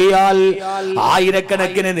കുടിച്ചു നോക്കിയാൽ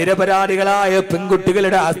ആയിരക്കണക്കിന് നിരപരാധികളായ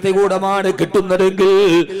പെൺകുട്ടികളുടെ അസ്ഥികൂടമാണ് കിട്ടുന്നതെങ്കിൽ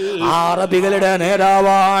ആ അറബികളുടെ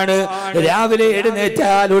നേതാവാണ്. രാവിലെ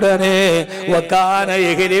എഴുന്നേറ്റാൽ ഉടനെ വകാന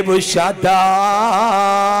യഗ്രിബു ശാദാ,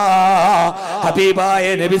 ഹബീബായ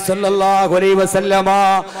നബി സല്ലല്ലാഹു അലൈഹി വസല്ലമ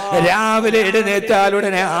രാവിലെ എഴുന്നേറ്റാൽ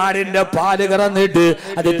ഉടനെ ആടിന്റെ പാല് കറന്നിട്ട്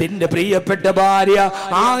അത് തന്റെ പ്രിയപ്പെട്ട ഭാര്യ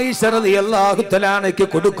ആയിഷ റളിയല്ലാഹു തആല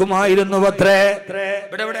കൊടുക്കുമായിരുന്നു അത്രേ.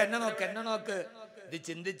 ഇവിടെ എന്നെ നോക്ക്, ഇത്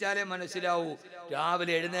ചിന്തിച്ചാലേ മനസ്സിലാവൂ.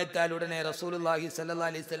 രാവിലെ എഴുന്നേറ്റാൽ ഉടനെ റസൂലുള്ളാഹി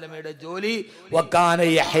സ്വല്ലല്ലാഹി അലൈഹി വസല്ലമയുടെ ജോലി വകാന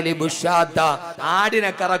യഹ്ലിബു ഷാത്ത,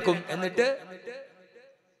 ആടിനെ കറക്കും. എന്നിട്ട്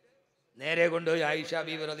നേരെ കൊണ്ടുപോയി ആയിഷ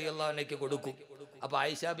ബീവി റളിയല്ലാഹു അൻഹയ്ക്ക് കൊടുക്കും. അപ്പൊ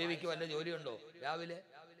ആയിഷ ബീവിക്ക് വല്ല ജോലിയുണ്ടോ? രാവിലെ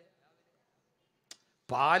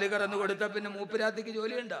പാല് കറന്നു കൊടുത്ത പിന്നെ മൂപ്പരാത്തിക്ക്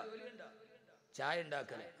ജോലിയുണ്ടോ? ചായ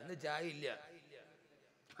ഉണ്ടാക്കലേ. അന്ന് ചായ ഇല്ല.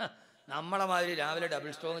 നമ്മളെ മാതിരി രാവിലെ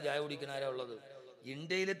ഡബിൾ സ്ട്രോങ് ചായ കുടിക്കണാരാ ഉള്ളത്?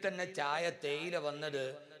 ഇന്ത്യയിൽ തന്നെ ചായ തേയില വന്നത്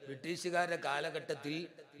ബ്രിട്ടീഷുകാരുടെ കാലഘട്ടത്തിൽ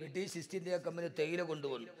ബ്രിട്ടീഷ് ഈസ്റ്റ് ഇന്ത്യ കമ്പനി തേയില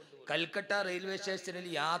കൊണ്ടുവന്നു. കൽക്കട്ട റെയിൽവേ സ്റ്റേഷനിൽ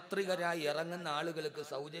യാത്രികരായി ഇറങ്ങുന്ന ആളുകൾക്ക്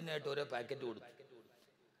സൗജന്യമായിട്ട് ഓരോ പാക്കറ്റ് കൊടുത്തു.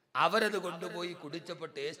 അവരത് കൊണ്ടുപോയി കുടിച്ചപ്പോൾ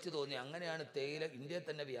ടേസ്റ്റ് തോന്നി. അങ്ങനെയാണ് തേയില ഇന്ത്യയിൽ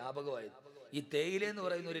തന്നെ വ്യാപകമായത്. ഈ തേയില എന്ന്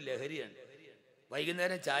പറയുന്ന ഒരു ലഹരിയാണ്.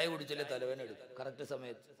 വൈകുന്നേരം ചായ കുടിച്ചാലേ തലവേദന എടുക്കും കറക്റ്റ്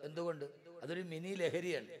സമയത്ത്. എന്തുകൊണ്ട്? അതൊരു മിനി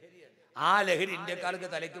ലഹരിയാണ്. ആ ലഹരി ഇന്ത്യക്കാർക്ക്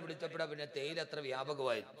തലയ്ക്ക് പിടിച്ചപ്പോഴാ പിന്നെ തേയില അത്ര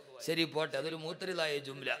വ്യാപകമായി. ശരി, പോട്ടെ, അതൊരു മൂത്തരിതായ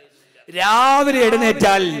ജുംല. രാവിലെ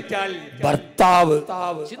എഴുന്നേറ്റാൽ ഭർത്താവ്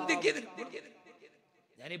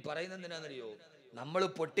ഞാനീ പറയുന്നത് എന്തിനാണെന്നറിയോ? നമ്മൾ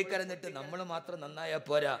പൊട്ടിക്കരഞ്ഞിട്ട് നമ്മൾ മാത്രം നന്നായാൽ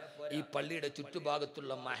പോരാ. ഈ പള്ളിയുടെ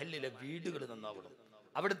ചുറ്റുഭാഗത്തുള്ള മഹല്ലിലെ വീടുകൾ നന്നാവണം,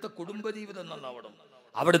 അവിടുത്തെ കുടുംബജീവിതം നന്നാവണം,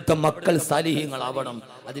 അവിടുത്തെ മക്കൾ സാലിഹീങ്ങളാവണം.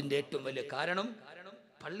 അതിന്റെ ഏറ്റവും വലിയ കാരണം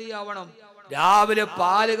പള്ളിയാവണം. രാവിലെ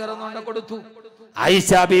പാല് കറന്നുകൊണ്ട് കൊടുത്തു.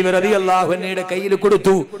 ആയിഷ ബീവി റളിയല്ലാഹു അൻഹയുടെ കയ്യിൽ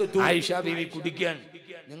കൊടുത്തു. ആയിഷ ബീവി കുടിക്കാൻ.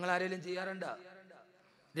 നിങ്ങൾ ആരെങ്കിലും ചെയ്യാറുണ്ടോ?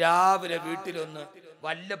 രാവിലെ വീട്ടിലൊന്ന്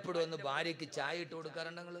വല്ലപ്പോഴും ഒന്ന് ഭാര്യയ്ക്ക് ചായ ഇട്ട്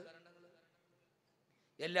കൊടുക്കാറുണ്ട്? നിങ്ങൾ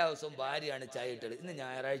എല്ലാ ദിവസവും ഭാര്യയാണ് ചായ ഇട്ടത്. ഇന്ന്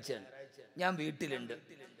ഞായറാഴ്ചയാണ്, ഞാൻ വീട്ടിലുണ്ട്.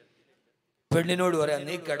 പെണ്ണിനോട് പറയാം,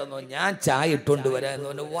 നീ കിടന്നോ, ഞാൻ ചായ ഇട്ടുകൊണ്ട് വരാം എന്ന്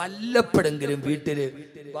പറഞ്ഞാൽ വല്ലപ്പോഴെങ്കിലും വീട്ടില്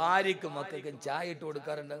ഭാര്യയ്ക്കും മക്കൾക്കും ചായ ഇട്ട്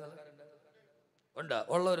കൊടുക്കാറുണ്ട്? ഉണ്ടോ?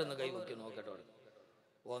 ഉള്ളവരൊന്ന് കൈവക്കി നോക്കട്ടെ.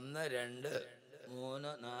 1 2 3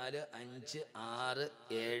 4 5 6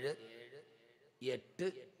 7 8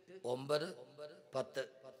 9 10.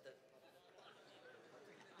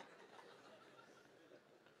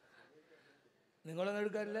 നിങ്ങളൊന്നും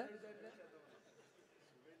എടുക്കാറില്ല?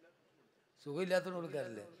 സുഖമില്ലാത്തവന്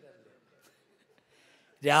കൊടുക്കാറില്ലേ?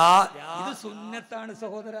 ഇത് സുന്നത്താണ്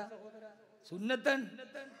സഹോദര, സുന്നത്താണ്.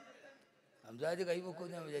 സംസാരിച്ച് കൈവെക്കും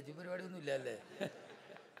ഞാൻ വിചാരിച്ചു. പരിപാടിയൊന്നും ഇല്ല അല്ലേ?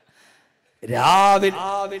 രാവിലെ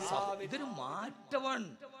ഇതൊരു മാറ്റമാണ്.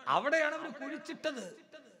 അവിടെയാണ് അവർ കുഴിച്ചിട്ടത്.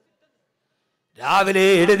 രാവിലെ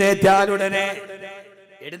എഴുന്നേറ്റാൽ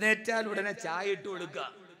ഉടനെ ചായ ഇട്ട് കൊടുക്കുക.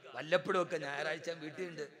 വല്ലപ്പോഴും ഒക്കെ ഞായറാഴ്ച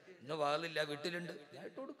വീട്ടിലുണ്ട്, ഇന്ന് വാളില്ല, വീട്ടിലുണ്ട്, ഞാൻ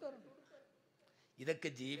ഇട്ട് കൊടുക്കാറുണ്ട്. ഇതൊക്കെ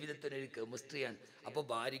ജീവിതത്തിനൊരു കെമിസ്ട്രിയാണ്. അപ്പൊ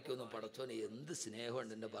ഭാര്യയ്ക്കൊന്നും പടച്ചോനെ എന്ത്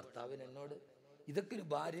സ്നേഹമുണ്ട് എൻ്റെ ഭർത്താവിന് എന്നോട്. ഇതൊക്കെ ഒരു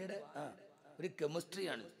ഭാര്യയുടെ ഒരു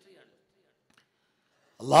കെമിസ്ട്രിയാണ്.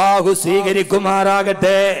 അല്ലാഹു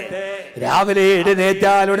സ്വീകരിക്കുമാറാകട്ടെ. രാവിലെ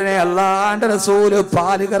എഴുന്നേറ്റാൽ ഉടനെ അല്ലാഹുവിന്റെ റസൂല്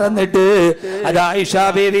പാല് കറന്നിട്ട് അത് ആയിഷ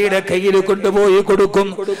ബീവിയുടെ കയ്യിൽ കൊണ്ടുപോയി കൊടുക്കും.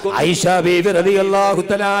 ആയിഷ ബീവി റളിയല്ലാഹു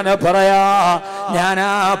തആല പറയാ, ഞാൻ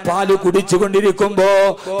ആ പാല് കുടിച്ചുകൊണ്ടിരിക്കുമ്പോ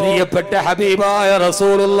പ്രിയപ്പെട്ട ഹബീബായ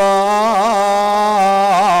റസൂലുള്ളാഹി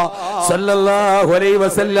സല്ലല്ലാഹു അലൈഹി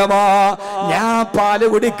വസല്ലമ ഞാൻ പാല്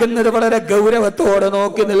കുടിക്കുന്നത് വളരെ ഗൗരവത്തോടെ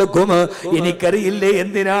നോക്കി നിൽക്കും. എനിക്കറിയില്ലേ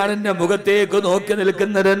എന്തിനാണ് എന്റെ മുഖത്തേക്ക് നോക്കി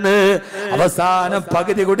നിൽക്കുന്നതെന്ന്. അവസാനം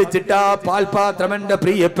പകുതി കുടിച്ചിട്ട് ആ പാൽപാത്രം എന്റെ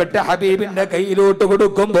പ്രിയപ്പെട്ട ഹബീബിന്റെ കയ്യിലോട്ട്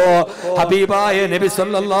കൊടുക്കുമ്പോ ഹബീബായ നബി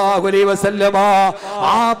സല്ലല്ലാഹു അലൈഹി വസല്ലമ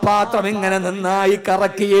ആ പാത്രം ഇങ്ങനെ നന്നായി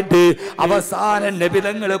കറക്കിയിട്ട് അവസാനം നബി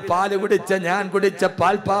തങ്ങൾ പാല് കുടിച്ച ഞാൻ കുടിച്ച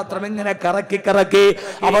പാൽപാത്രം ഇങ്ങനെ കറക്കി കറക്കി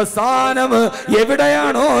അവസാനം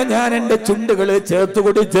എവിടെയാണോ ഞാൻ എന്റെ ചുണ്ടുകള് ചേർത്ത്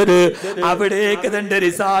കുടിച്ചത് അവിടേക്ക് തന്റെ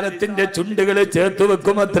റിസാലത്തിന്റെ ചുണ്ടുകള് ചേർത്ത്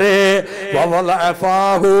വെക്കുമത്രേ.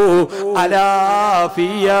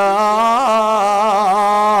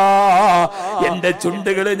 എന്റെ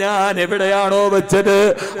ചുണ്ടുകള് ഞാൻ എവിടെയാണോ വെച്ചത്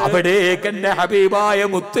അവിടേക്ക് എന്റെ ഹബീബായ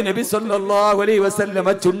മുത്ത് നബി സല്ലല്ലാഹു അലൈഹി വസല്ലമ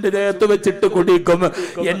ചുണ്ട് ചേർത്ത് വെച്ചിട്ട് കുടിക്കും.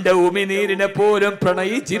 എന്റെ ഉമിനീരിനെ പോലും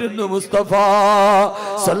പ്രണയിച്ചിരുന്നു മുസ്തഫ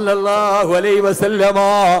സല്ലല്ലാഹു അലൈഹി വസല്ലമ.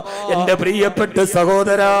 എന്റെ പ്രിയപ്പെട്ട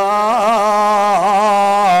സഹോദരാ,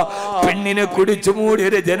 പെണ്ണിനെ കുടിച്ചു മൂടി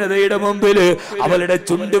ഒരു ജനതയുടെ മുമ്പില് അവളുടെ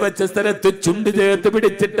ചുണ്ട് വെച്ച സ്ഥലത്ത് ചുണ്ട് ചേർത്ത്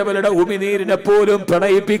പിടിച്ചിട്ട് അവളുടെ ഉമിനീരിനെ പോലും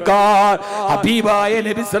പ്രണയിപ്പിക്കാൻ ഹബീബായ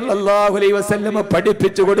നബി സല്ലല്ലാഹു അലൈഹി വസല്ലമ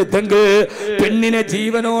പഠിപ്പിച്ചു കൊടുത്തെങ്കിൽ പെണ്ണിനെ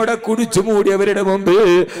ജീവനോടെ കുടിച്ചു മൂടിയവരുടെ മുമ്പിൽ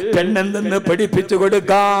പെണ്ണെന്തെന്ന് പഠിപ്പിച്ചു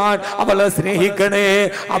കൊടുക്കാൻ അവളെ സ്നേഹിക്കണേ,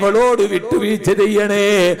 അവളോട് വിട്ടുവീഴ്ച ചെയ്യണേ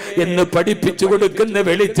എന്ന് പഠിപ്പിച്ചു കൊടുക്കുന്ന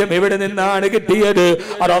വെളിച്ചം എവിടെ നിന്നാണ് കിട്ടിയത്?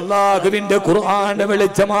 അത് അല്ലാഹുവിന്റെ ഖുർആന്റെ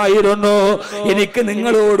വെളിച്ചമായിരുന്നു. എനിക്ക്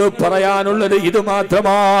നിങ്ങളോട് പറയാനുള്ളത് ഇത്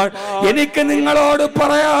മാത്രമാണ്. എനിക്ക് നിങ്ങളോട്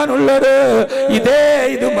പറയാനുള്ളത്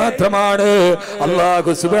ഇത് മാത്രമാണ്.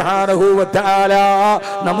 അല്ലാഹു സുബ്ഹാനഹു വ തആല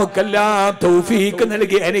നമുക്കെല്ലാം തൗഫീഖ്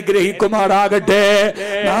നൽകി അനുഗ്രഹിക്കുമാറാകട്ടെ.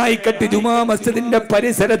 നായിക്കട്ടി ജുമാ മസ്ജിദിന്റെ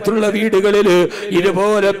പരിസരത്തുള്ള വീടുകളിൽ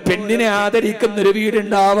ഇതുപോലെ പെണ്ണിനെ ആദരിക്കുന്ന ഒരു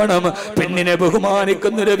വീടുണ്ടാവണം, പെണ്ണിനെ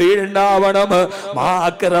ബഹുമാനിക്കുന്ന ഒരു വീടുണ്ടാവണം. മാ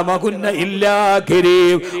അക്രമഹുന്ന ഇല്ലാ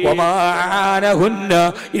കരീം വമാ ആനഹുന്ന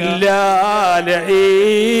ഇല്ലാ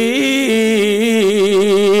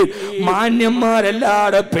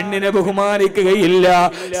മാന്യന്മാരല്ലാതെ പെണ്ണിനെ ബഹുമാനിക്കുകയില്ല,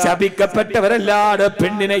 ശപിക്കപ്പെട്ടവരല്ലാതെ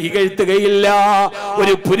പെണ്ണിനെ ഇകഴ്ത്തുകയില്ല.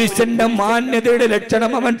 ഒരു പുരുഷന്റെ മാന്യതയുടെ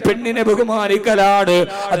ലക്ഷണം അവൻ പെണ്ണിനെ ബഹുമാനിക്കലാണ്.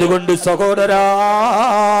 അതുകൊണ്ട് സഹോദരാ,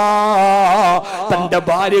 തന്റെ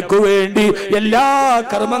ഭാര്യക്ക് വേണ്ടി എല്ലാ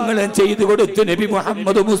കർമ്മങ്ങളും ചെയ്തു കൊടുത്തു നബി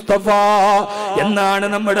മുഹമ്മദ് മുസ്തഫ. എന്നാണ്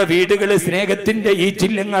നമ്മുടെ വീടുകളിൽ സ്നേഹത്തിന്റെ ഈ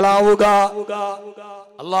ചിഹ്നങ്ങളാവുക.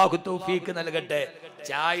 അല്ലാഹു തൗഫീഖ് നൽകട്ടെ.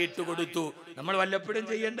 ചായ ഇട്ട് കൊടുത്തു, നമ്മൾ വല്ലപ്പോഴും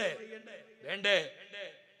ചെയ്യണ്ടേ? വേണ്ടേ?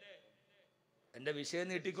 എന്റെ വിഷയം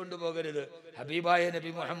നീട്ടിക്കൊണ്ടു പോകരുത്. ഹബീബായ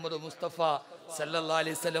നബി മുഹമ്മദ് മുസ്തഫ സല്ലല്ലാഹു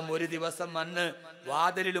അലൈഹി വസല്ലം ഒരു ദിവസം വന്ന്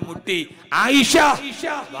വാതിലിൽ മുട്ടി. ആയിഷ,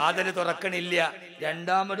 വാതില് തുറക്കണില്ല.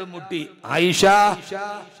 രണ്ടാമത് മുട്ടി. ആയിഷ,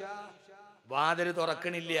 വാതില്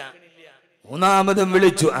തുറക്കണില്ല. മൂന്നാമതും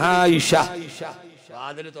വിളിച്ചു. ആയിഷ,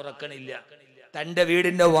 വാതില് തുറക്കണില്ല. തന്റെ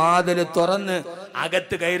വീടിന്റെ വാതില് തുറന്ന്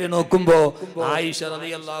അകത്ത് കയറി നോക്കുമ്പോ ആയിഷ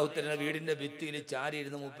റളിയല്ലാഹു തആല വീടിന്റെ ഭിത്തിയിൽ ചാരി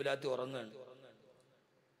ഇരുന്ന് മൂപ്പിലാത്തി ഉറങ്ങുകയാണ്.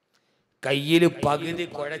 കയ്യിൽ പകുതി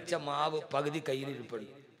കുഴച്ച മാവ് പകുതി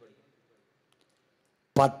കയ്യിലിരിപ്പുണ്ട്.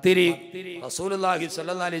 പത്തിരി റസൂലുള്ളാഹി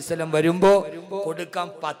സ്വല്ലല്ലാഹു അലൈഹി വസല്ലം വരുമ്പോ കൊടുക്കാൻ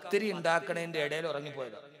പത്തിരി ഉണ്ടാക്കണതിന്റെ ഇടയിൽ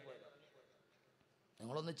ഉറങ്ങിപ്പോയതാ.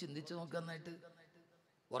 നിങ്ങളൊന്ന് ചിന്തിച്ചു നോക്കാനായിട്ട്.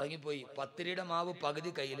 ഉറങ്ങിപ്പോയി. പത്തിരിയുടെ മാവ്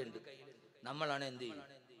പകുതി കയ്യിലുണ്ട്. നമ്മളാണ് എന്ത് ചെയ്യും?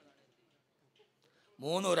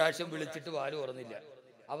 3 പ്രാവശ്യം വിളിച്ചിട്ട് വാല് തുറന്നില്ല.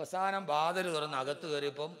 അവസാനം വാതിൽ തുറന്ന് അകത്ത്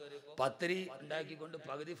കയറിയപ്പം പത്തിരി ഉണ്ടാക്കിക്കൊണ്ട്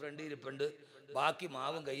പകുതി ഫ്രണ്ട് ഇരിപ്പുണ്ട്, ബാക്കി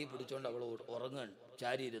മാവും കൈ പിടിച്ചോണ്ട് അവൾ ഉറങ്ങാണ്,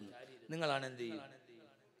 ചാരിയിരുന്നു. നിങ്ങളാണ് എന്ത് ചെയ്യും?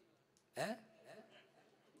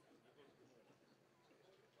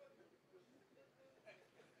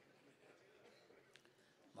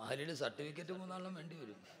 മഹലിൽ സർട്ടിഫിക്കറ്റ് 3 നാളും വേണ്ടി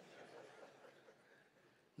വരും.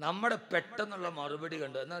 നമ്മുടെ പെട്ടെന്നുള്ള മറുപടി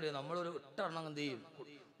കണ്ടു. എന്നാ അറിയാം, നമ്മളൊരു ഇട്ടെണ്ണം എന്ത് ചെയ്യും?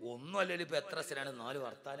 ഒന്നും അല്ലെങ്കിൽ ഇപ്പൊ എത്ര സ്ഥലമാണ് 4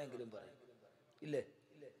 വർത്താനെങ്കിലും പറയും, ഇല്ലേ?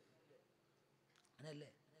 അങ്ങനല്ലേ?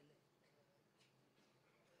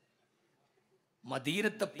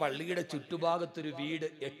 മദീനത്തെ പള്ളിയുടെ ചുറ്റുഭാഗത്തൊരു വീട്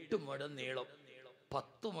 8 മുഴം നീളം,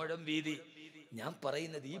 10 മുഴം വീതി. ഞാൻ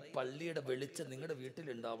പറയുന്നത് ഈ പള്ളിയുടെ വെളിച്ചം നിങ്ങളുടെ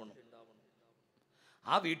വീട്ടിലുണ്ടാവണം.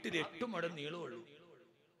 ആ വീട്ടിൽ 8 മുഴം നീളമുള്ളൂ,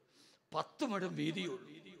 10 മുഴം വീതിയുള്ളൂ.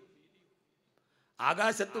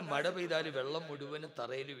 ആകാശത്ത് മഴ പെയ്താൽ വെള്ളം മുഴുവനും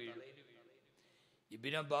തറയിൽ വീഴും.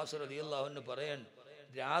 ഇബ്നു അബ്ബാസ് റളിയല്ലാഹു അൻഹു പറയാൻ,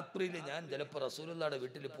 രാത്രിയിൽ ഞാൻ ചിലപ്പോൾ റസൂലുള്ളാഹിയുടെ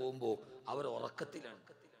വീട്ടിൽ പോകുമ്പോൾ അവർ ഉറക്കത്തിലാണ്.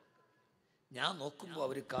 ഞാൻ നോക്കുമ്പോൾ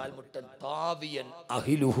അവർ കാൽമുട്ടൻ താവിയൻ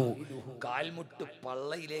അഹിലുഹു, കാൽമുട്ട്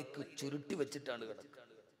പള്ളയിലേക്ക് ചുരുട്ടി വെച്ചിട്ടാണ് കിടക്കുക.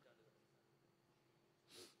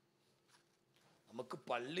 നമുക്ക്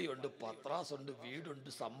പള്ളിയുണ്ട്, പത്രാസുണ്ട്, വീടുണ്ട്,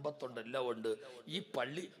 സമ്പത്തുണ്ട്, എല്ലാം ഉണ്ട്. ഈ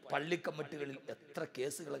പള്ളി കമ്മിറ്റികളിൽ എത്ര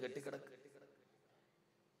കേസുകൾ കെട്ടിക്കിടക്കുക.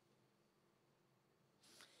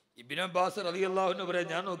 ഇബ്നു അബ്ബാസ് റളിയല്ലാഹു അൻഹു പറയാ,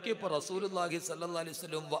 ഞാൻ നോക്കിയപ്പോൾ റസൂലുള്ളാഹി സ്വല്ലല്ലാഹു അലൈഹി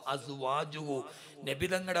വസല്ലം അസ്വാജുഹു, നബി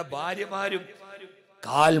തങ്ങളുടെ ഭാര്യമാരും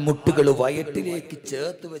കാൽമുട്ടുകൾ വയറ്റിലേക്ക്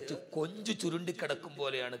ചേർത്ത് വെച്ച് കൊഞ്ചു ചുരുണ്ടി കിടക്കും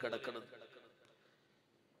പോലെയാണ് കിടക്കുന്നത്.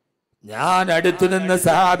 ഞാൻ അടുത്തു നിന്ന്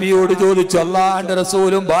സഹാബിയോട് ചോദിച്ചു, അല്ലാഹുവിന്റെ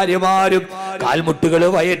റസൂലും ഭാര്യമാരും കാൽമുട്ടുകൾ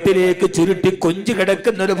വയറ്റിലേക്ക് ചുരുട്ടി കൊഞ്ചു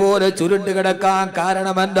കിടക്കുന്നത് പോലെ ചുരുണ്ട് കിടക്കാൻ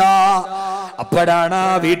കാരണമെന്താ? അപ്പോഴാണ് ആ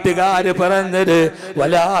വീട്ടുകാര് പറഞ്ഞത്,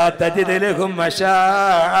 വലാ തജിദ് ലഹും മശാ,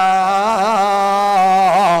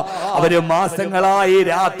 അവര് മാസങ്ങളായി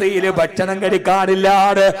രാത്രിയിൽ ഭക്ഷണം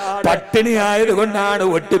കഴിക്കാനില്ലാതെ പട്ടിണി ആയതുകൊണ്ടാണ്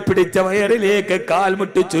ഒട്ടിപ്പിടിച്ച വയറിലേക്ക്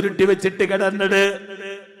കാൽമുട്ട് ചുരുട്ടി വെച്ചിട്ട് കിടന്നത്.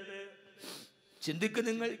 ചിന്തിക്കു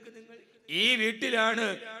നിങ്ങൾ, ഈ വീട്ടിലാണ്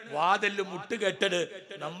വാതില് മുട്ടുകെട്ടത്.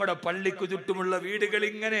 നമ്മുടെ പള്ളിക്കു ചുറ്റുമുള്ള വീടുകൾ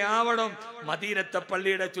ഇങ്ങനെ ആവണം. മദീനത്തെ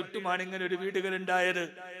പള്ളിയുടെ ചുറ്റുമാണ് ഇങ്ങനെ ഒരു വീടുകൾ ഉണ്ടായത്.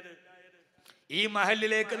 ഈ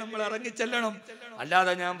മഹലിലേക്ക് നമ്മൾ ഇറങ്ങിച്ചെല്ലണം.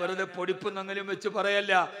 അല്ലാതെ ഞാൻ വെറുതെ പൊടിപ്പുന്നെങ്കിലും വെച്ച്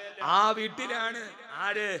പറയല്ല. ആ വീട്ടിലാണ്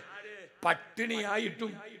ആര്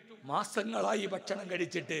പട്ടിണിയായിട്ടും മാസങ്ങളായി ഭക്ഷണം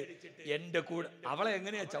കഴിച്ചിട്ട് എന്റെ കൂടെ. അവളെ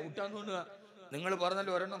എങ്ങനെയാ ചവിട്ടാൻ തോന്നുക? നിങ്ങൾ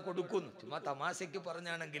പറഞ്ഞല്ലോ ഒരെണ്ണം കൊടുക്കുന്നു, ചുമ്മാ തമാശയ്ക്ക്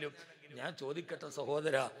പറഞ്ഞാണെങ്കിലും ഞാൻ ചോദിക്കട്ടെ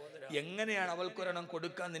സഹോദര, എങ്ങനെയാണ് അവൾക്കൊരെണ്ണം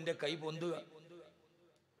കൊടുക്കാൻ നിന്റെ കൈ പൊന്തുക?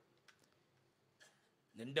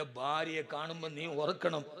 നിന്റെ ഭാര്യയെ കാണുമ്പോ നീ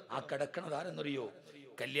ഓർക്കണം, ആ കിടക്കണത് ആരെന്നറിയോ?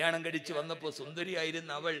 കല്യാണം കഴിച്ച് വന്നപ്പോ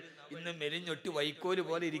സുന്ദരിയായിരുന്ന അവൾ ഇന്ന് മെലിഞ്ഞൊട്ടി വൈക്കോല്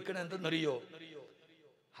പോലെ ഇരിക്കണ എന്തെന്നറിയോ?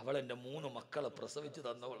 അവൾ എന്റെ 3 മക്കളെ പ്രസവിച്ച്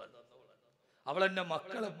തന്നവളാണ്. അവൾ എന്റെ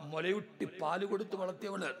മക്കളെ മുലയുട്ടി പാല് കൊടുത്ത്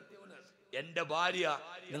വളർത്തിയവളാണ്. എന്റെ ഭാര്യ.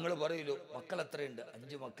 നിങ്ങൾ പറയൂലോ മക്കൾ എത്രയുണ്ട്?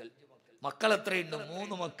 5 മക്കൾ. മക്കൾ എത്രയുണ്ട്?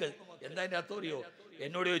 3 മക്കൾ. എന്താ അതിന്റെ അർത്ഥം അറിയോ?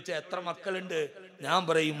 എന്നോട് ചോദിച്ചാൽ എത്ര മക്കളുണ്ട്? ഞാൻ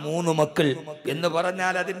പറയും 3 മക്കൾ എന്ന്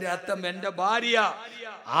പറഞ്ഞാൽ അതിന്റെ അർത്ഥം എന്റെ ഭാര്യ,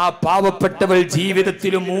 ആ പാവപ്പെട്ടവൾ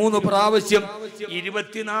ജീവിതത്തിൽ 3 പ്രാവശ്യം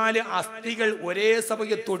 24 അസ്ഥികൾ ഒരേ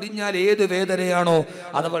സമയത്ത് ഒടിഞ്ഞാൽ ഏത് വേദനയാണോ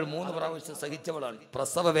അതവൾ 3 പ്രാവശ്യം സഹിച്ചവളാണ്.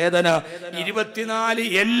 പ്രസവ വേദന 24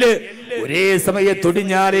 എല്ല് ഒരേ സമയത്ത്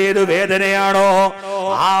ഒടിഞ്ഞാൽ ഏത് വേദനയാണോ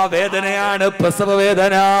ആ വേദനയാണ് പ്രസവ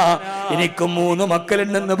വേദന. എനിക്ക് 3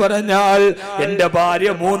 മക്കളുണ്ടെന്ന് പറഞ്ഞാൽ എന്റെ ഭാര്യ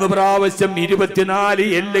 3 പ്രാവശ്യം 24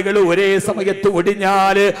 എല്ലുകൾ ഒരേ സമയത്ത്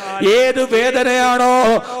ഒടിഞ്ഞാല് ഏത് വേദനയാണോ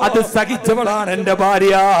അത് സഹിച്ചവളാണ് എന്റെ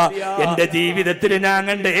ഭാര്യ. എന്റെ ജീവിതത്തിൽ ഞാൻ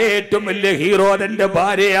കണ്ട ഏറ്റവും വലിയ ഹീറോ എന്റെ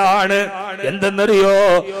ഭാര്യയാണ്. എന്തെന്നറിയോ?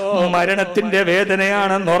 മരണത്തിന്റെ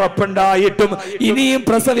വേദനയാണെന്ന് ഉറപ്പുണ്ടായിട്ടും ഇനിയും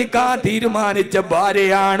പ്രസവിക്കാൻ തീരുമാനിച്ച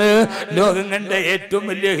ഭാര്യയാണ് ലോകം കണ്ട ഏറ്റവും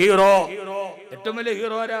വലിയ ഹീറോ. ഏറ്റവും വലിയ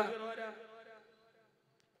ഹീറോ ആരാ?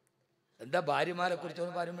 എന്താ ഭാര്യമാരെ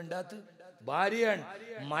കുറിച്ചൊന്നും പറയുമിണ്ടാത്ത? ഭാര്യയാണ്.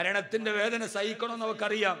 മരണത്തിന്റെ വേദന സഹിക്കണമെന്ന്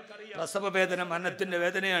നമുക്കറിയാം. പ്രസവ വേദന മരണത്തിന്റെ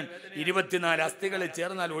വേദനയാണ്. 24 അസ്ഥികൾ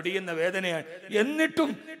ചേർന്നാൽ ഒടിയുന്ന വേദനയാണ്. എന്നിട്ടും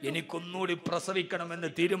എനിക്കൊന്നുകൂടി പ്രസവിക്കണമെന്ന്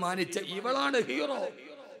തീരുമാനിച്ച ഇവളാണ് ഹീറോ.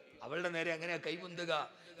 അവളുടെ നേരെ എങ്ങനെയാ കൈവന്തുക?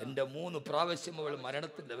 എന്റെ 3 പ്രാവശ്യം അവൾ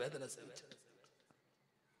മരണത്തിന്റെ വേദന സഹിച്ചിട്ട്.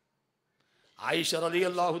 ആയിഷ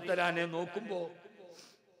റളിയല്ലാഹു തആല നോക്കുമ്പോ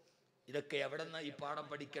ഇതൊക്കെ എവിടെന്നാ ഈ പാഠം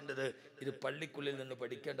പഠിക്കേണ്ടത്? ഇത് പള്ളിക്കുള്ളിൽ നിന്ന്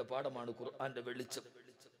പഠിക്കേണ്ട പാഠമാണ്. ഖുർആന്റെ വെളിച്ചം.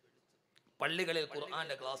 പള്ളികളിൽ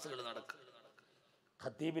ഖുർആന്റെ ക്ലാസ്സുകൾ നടക്കും.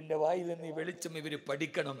 ഖത്തീബിന്റെ വായിൽ നിന്ന് ഈ വെളിച്ചം ഇവര്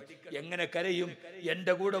പഠിക്കണം. എങ്ങനെ കരയും?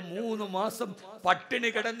 എന്റെ കൂടെ 3 മാസം പട്ടിണി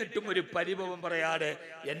കിടന്നിട്ടും ഒരു പരിഭവം പറയാതെ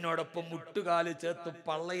എന്നോടൊപ്പം മുട്ടുകാല് ചേർത്ത്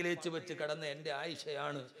പള്ളയിലേച്ച് വെച്ച് കിടന്ന എന്റെ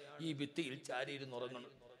ആയിഷയാണ് ഈ ഭിത്തിയിൽ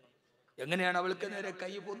ചാരിയിരുന്നുറങ്ങുന്നത്. എങ്ങനെയാണ് അവൾക്ക് നേരെ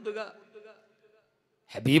കൈ പൊന്തുക?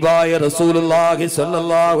 ഹബീബായ റസൂലുള്ളാഹി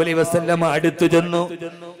സ്വല്ലല്ലാഹു അലൈഹി വസല്ലം അടുത്തു ചെന്നു.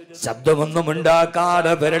 ശബ്ദമൊന്നും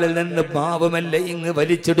ഉണ്ടാക്കാതെ വിരലിൽ നിന്ന് മാവ് മെല്ലെ ഇങ്ങ്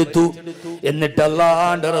വലിച്ചെടുത്തു. എന്നിട്ട്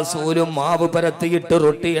അല്ലാഹുവിന്റെ റസൂലും മാവ് പരത്തിയിട്ട്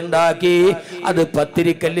റൊട്ടി ഉണ്ടാക്കി അത്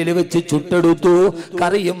പത്തിരിക്കല്ലിൽ വെച്ച് ചുട്ടെടുത്തു.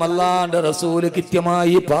 കറിയും അല്ലാഹുവിന്റെ റസൂല്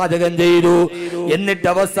കൃത്യമായി പാചകം ചെയ്തു. എന്നിട്ട്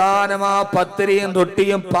അവസാനം ആ പത്തിരിയും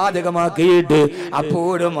റൊട്ടിയും പാചകമാക്കിയിട്ട്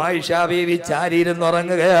അപ്പോഴും ആയിഷ ബീവി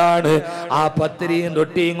ചാരിയിരുന്നുറങ്ങുകയാണ്. ആ പത്തിരിയും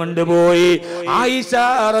റൊട്ടിയും കൊണ്ടുപോയി ആയിഷ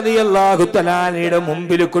റളിയല്ലാഹു തആലയുടെ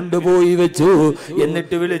മുമ്പിൽ കൊണ്ടുപോയി വെച്ചു.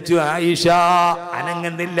 എന്നിട്ട് വിളിച്ചു, ആയിഷ.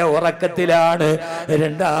 അനങ്ങുന്നില്ല, ഉറക്കത്തിലാണ്.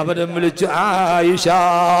 രണ്ടാമതും വിളിച്ചു, ആയിഷ.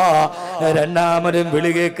 രണ്ടാമതും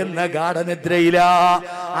വിളി കേൾക്കുന്ന ഗാഠനിദ്രയിലാ.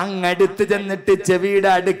 അങ്ങടുത്ത് ചെന്നിട്ട്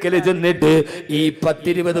ചെവിയുടെ അടുക്കൽ ചെന്നിട്ട് ഈ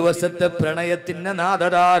 10-20 വർഷത്തെ പ്രണയത്തിന്റെ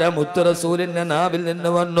നാദധാര മുത്ത് റസൂലിന്റെ നാവിൽ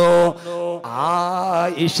നിന്ന് വന്നു.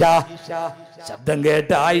 ആയിഷ. ശബ്ദം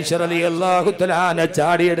കേട്ട് ആയിഷ റളിയല്ലാഹു തആല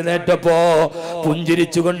ചാടി എഴുന്നേറ്റപ്പോ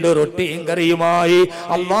പുഞ്ചിരിച്ചുകൊണ്ട് റൊട്ടിയും കറിയുമായി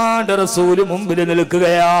അല്ലാഹുവിന്റെ റസൂല് മുമ്പിൽ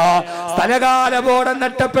നിൽക്കുകയാ. സ്ഥലകാലബോധം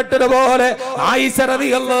നഷ്ടപ്പെട്ടതുപോലെ ആയിഷ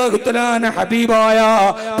റളിയല്ലാഹു തആല ഹബീബായ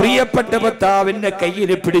പ്രിയപ്പെട്ട ഭർത്താവിന്റെ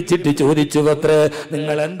കയ്യിൽ പിടിച്ചിട്ട് ചോദിച്ചു, പത്രേ,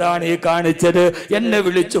 നിങ്ങൾ എന്താണ് ഈ കാണിച്ചത്? എന്നെ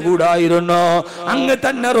വിളിച്ചുകൂടായിരുന്നോ? അങ്ങ്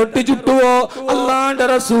തന്നെ റൊട്ടി ചുട്ടുവോ? അല്ലാഹുവിന്റെ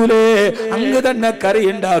റസൂലേ, അങ്ങ് തന്നെ കറി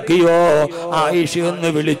ഉണ്ടാക്കിയോ? ആയിഷ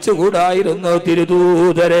ഒന്ന് വിളിച്ചുകൂടായിരുന്നു? എന്തായിരുന്നു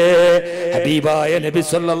തിരുദൂതരെ? ഹബീബായ നബി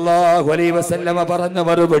സല്ലല്ലാഹു അലൈഹി വസല്ലമ പറഞ്ഞ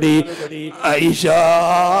മറുപടി, ആയിഷ,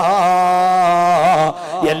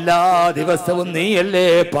 എല്ലാ ദിവസവും നീയല്ലേ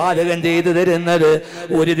പാചകം ചെയ്തു തരുന്നത്.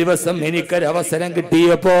 ഒരു ദിവസം എനിക്കൊരവസരം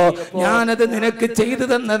കിട്ടിയപ്പോ ഞാനത് നിനക്ക് ചെയ്തു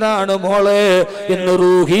തന്നതാണ് മോളെ എന്ന്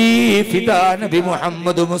റൂഹി ഫിദാ നബി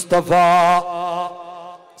മുഹമ്മദ് മുസ്തഫ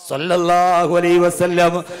സല്ലല്ലാഹു അലൈഹി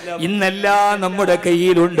വസല്ലം. ഇന്നെല്ലാം നമ്മുടെ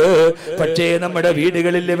കയ്യിലുണ്ട്. പക്ഷേ നമ്മുടെ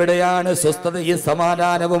വീടുകളിൽ എവിടെയാണ് സ്വസ്ഥതയും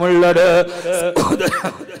സമാധാനവുമുള്ളത്?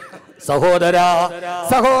 സഹോദരാ,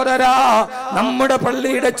 സഹോദരാ, നമ്മുടെ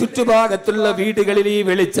പള്ളിയുടെ ചുറ്റുഭാഗത്തുള്ള വീടുകളിൽ ഈ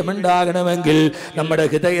വെളിച്ചമുണ്ടാകണമെങ്കിൽ നമ്മുടെ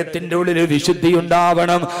ഹൃദയത്തിന്റെ ഉള്ളിൽ വിശുദ്ധി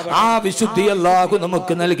ഉണ്ടാവണം. ആ വിശുദ്ധി അല്ലാഹു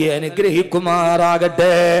നമുക്ക് നൽകി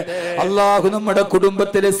അനുഗ്രഹിക്കുമാറാകട്ടെ. അല്ലാഹു നമ്മുടെ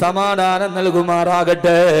കുടുംബത്തിൽ സമാധാനം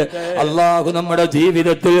നൽകുമാറാകട്ടെ. അല്ലാഹു നമ്മുടെ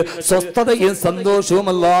ജീവിതത്തിൽ സ്വസ്ഥതയും സന്തോഷവും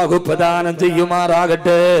അല്ലാഹു പ്രദാനം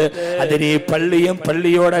ചെയ്യുമാറാകട്ടെ. അതിന് ഈ പള്ളിയും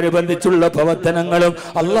പള്ളിയോടനുബന്ധിച്ചുള്ള പ്രവർത്തനങ്ങളും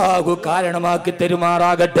അല്ലാഹു കാരണമാക്കി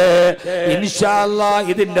തരുമാറാകട്ടെ. ഇൻഷാ അല്ലാഹ്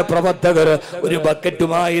ഇതിന്റെ പ്രവർത്തകർ ഒരു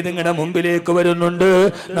ബക്കറ്റുമായി നിങ്ങളുടെ മുമ്പിലേക്ക് വരുന്നുണ്ട്.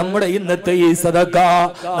 നമ്മുടെ ഇന്നത്തെ ഈ സദഖ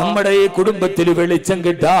നമ്മുടെ ഈ കുടുംബത്തിൽ വെളിച്ചം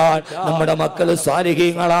കിട്ടാൻ, നമ്മുടെ മക്കൾ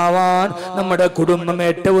സ്വാലിഹീങ്ങളാവാൻ, നമ്മുടെ കുടുംബം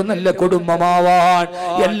ഏറ്റവും നല്ല കുടുംബമാവാൻ,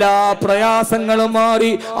 എല്ലാ പ്രയാസങ്ങളും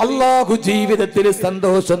മാറി അല്ലാഹു ജീവിതത്തിൽ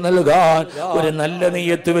സന്തോഷം നൽകാൻ ഒരു നല്ല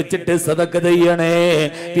നിയ്യത്ത് വെച്ചിട്ട് സദഖ ചെയ്യണേ.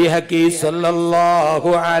 ബിഹഖി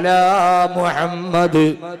സല്ലല്ലാഹു അലാ മുഹമ്മദ്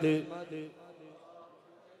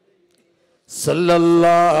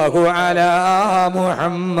സല്ലല്ലാഹു അലാ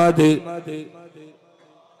മുഹമ്മദ്.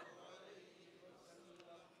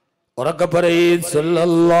 ഉറക്കെ പറയ്,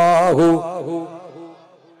 സല്ലല്ലാഹു.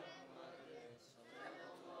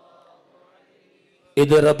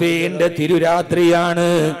 ഇത് റബീന്റെ തിരുരാത്രിയാണ്.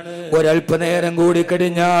 ഒരൽപ്പനേരം കൂടി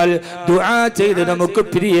കഴിഞ്ഞാൽ ദുആ ചെയ്ത് നമുക്ക്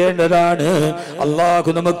പിരിയേണ്ടതാണ്. അല്ലാഹു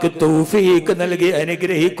നമുക്ക് തൗഫീഖ് നൽകി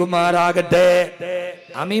അനുഗ്രഹിക്കുമാറാകട്ടെ.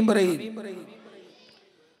 ആമീൻ പറയ്.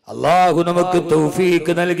 അല്ലാഹു നമുക്ക്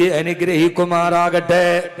തൗഫീഖ് നൽകി അനുഗ്രഹിക്കുമാറാകട്ടെ.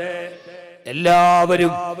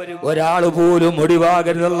 എല്ലാവരും ഒരാൾ പോലും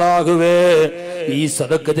ഒഴിവാകരുത് അല്ലാഹുവേ. ഈ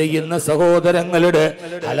സദഖ ചെയ്യുന്ന സഹോദരങ്ങളുടെ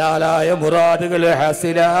ഹലാലായ മുറാദുകൾ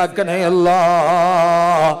ഹാസിലാക്കണേ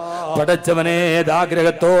അല്ലാഹ്. പടച്ചവനെ,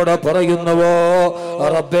 ഏതാഗ്രഹത്തോടെ പറയുന്നുവോ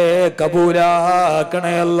റബ്ബേ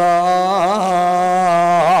കബൂലാക്കണേ അല്ലാഹ്.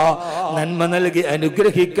 നന്മ നൽകി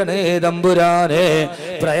അനുഗ്രഹിക്കണേ തമ്പുരാനെ.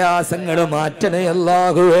 പ്രയാസങ്ങൾ മാറ്റണേ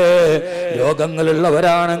അല്ലാഹുവേ.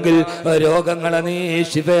 രോഗങ്ങളുള്ളവരാണെങ്കിൽ രോഗങ്ങളെ നീ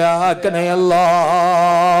ശിഫയാക്കണേ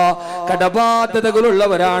അല്ലാഹ്.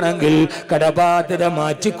 കടബാധ്യതകളുള്ളവരാണെങ്കിൽ കടബാധ്യത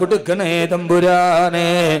മാറ്റിക്കൊടുക്കണേ തമ്പുരാനെ.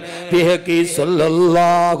 ബിഹഖി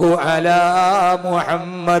സല്ലല്ലാഹു അലാ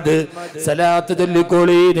മുഹമ്മദ്. സലാത്ത്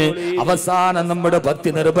ചൊല്ലിക്കോളീന്. അവസാനം നമ്മുടെ ഭക്തി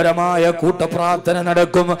നിർഭരമായ കൂട്ടപ്രാർത്ഥന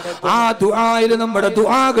നടക്കും. ആ ദുആയിൽ നമ്മുടെ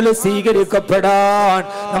ദുആകൾ സ്വീകരിക്കപ്പെടാൻ,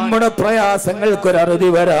 നമ്മുടെ പ്രയാസങ്ങൾക്കൊരറുതി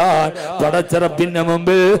വരാൻ, പടച്ച റബ്ബിന്റെ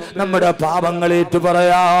മുമ്പിൽ നമ്മുടെ പാപങ്ങൾ ഏറ്റു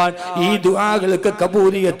പറയാൻ, ഈ ദുആകൾക്ക്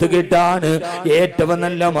കബൂലിയത്ത് കിട്ടാൻ ഏറ്റവും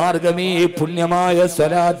നല്ല മാർഗം ഈ പുണ്യമായ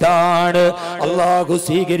സ്വലാത്താണ്. അല്ലാഹു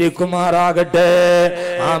സ്വീകരിക്കുമാറാകട്ടെ.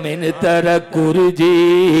 ആമീൻ. തരക്കുരുജി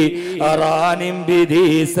അറാനിം ബിദി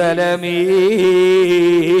സലമി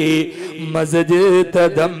മസ്ജ്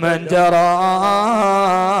തദമ്മൻ ജറാ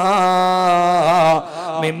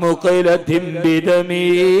من مقلة بدمي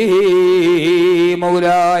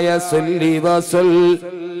مولاي صل وسلم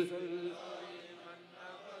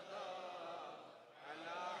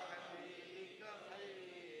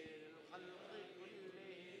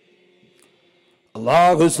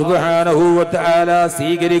അല്ലാഹു സുബ്ഹാനഹു വ തആല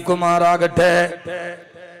സ്വീകരിക്കുമാറാകട്ടെ.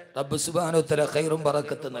 റബ്ബ് സുബ്ഹാനഹു വ തആല ഖൈറും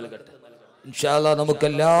ബറക്കത്തും നൽകട്ടെ. ഇൻഷാ അല്ലാഹ് നമുക്ക്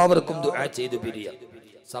എല്ലാവർക്കും ദുആ ചെയ്തു പിരിയാം.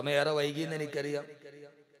 സമയേറെ വൈകിയെന്ന് എനിക്കറിയാം.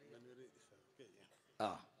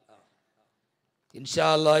 ഇൻഷാ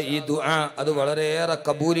അല്ലാഹ് ഈ ദുആ അത് വളരെയേറെ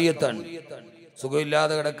കബൂലിയത്താണ്.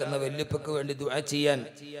 സുഖമില്ലാതെ കിടക്കുന്ന വല്യപ്പക്ക് വേണ്ടി ദുആ ചെയ്യാൻ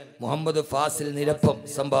മുഹമ്മദ് ഫാസിൽ നിരപ്പം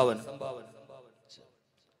സംഭാവന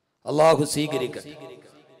അല്ലാഹു സ്വീകരിക്കട്ടെ.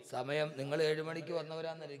 സമയം നിങ്ങൾ 7 മണിക്ക്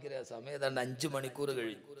വന്നവരാണെന്നിരിക്കറിയാം. സമയം ഏതാണ്ട് 5 മണിക്കൂർ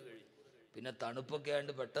കഴിഞ്ഞു. പിന്നെ തണുപ്പൊക്കെ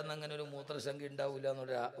ആയതുകൊണ്ട് പെട്ടെന്ന് അങ്ങനെ ഒരു മൂത്രശങ്ക ഉണ്ടാവില്ല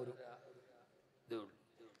എന്നൊരു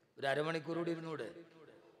ഒരു അരമണിക്കൂർ കൂടി ഇരുന്നൂടെ?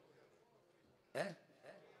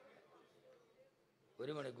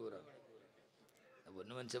 1 മണിക്കൂറാണ്.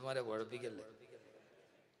 പൊന്നു മനുഷ്യന്മാരെ കുഴപ്പിക്കല്ലേ.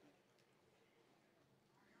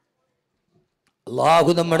 അല്ലാഹു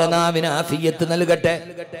നമ്മുടെ നാവിന് ആഫിയത്ത് നൽകട്ടെ.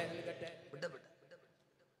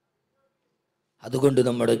 അതുകൊണ്ട്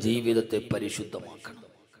നമ്മുടെ ജീവിതത്തെ പരിശുദ്ധമാക്കണം.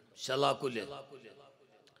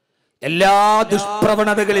 എല്ലാ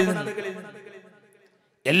ദുഷ്പ്രവണതകളിൽ നിന്നും,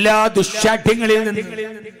 എല്ലാ ദുശ്ശാഠ്യങ്ങളിൽ നിന്നും,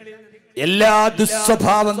 എല്ലാ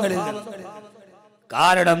ദുസ്വഭാവങ്ങളിൽ നിന്നും,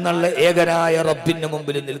 കാരണം നല്ല ഏകനായ റബ്ബിന്റെ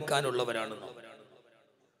മുമ്പിൽ നിൽക്കാനുള്ളവരാണ്.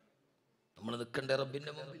 നമ്മൾ നമ്മൾ നിൽക്കണ്ടേ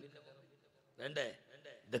റബ്ബിന്റെ മുമ്പിൽ? വേണ്ടേ?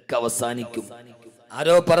 ഇതൊക്കെ അവസാനിക്കും.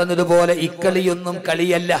 ആരോ പറഞ്ഞതുപോലെ ഇക്കളിയൊന്നും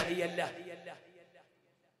കളിയല്ല,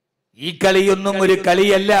 ഈ കളിയൊന്നും ഒരു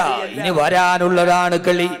കളിയല്ല, ഇനി വരാനുള്ളതാണ്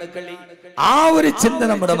കളി. ആ ഒരു ചിന്ത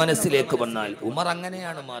നമ്മുടെ മനസ്സിലേക്ക് വന്നാൽ, ഉമർ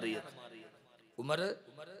അങ്ങനെയാണ് മാറിയത്. ഉമർ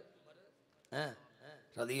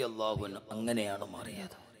റളിയല്ലാഹു അൻഹു അങ്ങനെയാണ്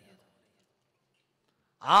മാറിയത്.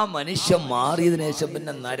 ആ മനുഷ്യൻ മാറിയതിനു ശേഷം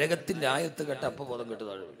പിന്നെ നരകത്തിന്റെ ആയത്ത് കേട്ട അപ്പൊ ബോധം കെട്ട്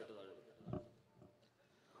താഴെ.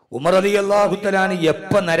 ഉമർ റളിയല്ലാഹു തആല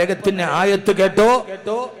എപ്പ നരകത്തിന്റെ ആയത്ത് കേട്ടോ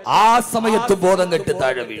ആ സമയത്ത് ബോധം കെട്ട്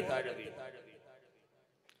താഴെ വീണു.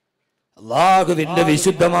 അല്ലാഹുവിന്റെ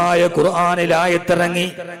വിശുദ്ധമായ ഖുർആനിൽ ആയത്തിറങ്ങി.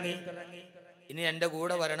 ഇനി എന്റെ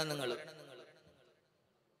കൂടെ വരണം നിങ്ങൾ.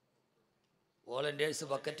 വോളണ്ടിയേഴ്സ്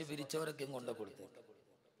ബക്കറ്റ് പിരിച്ചവരൊക്കെ കൊണ്ട് കൊടുത്തു.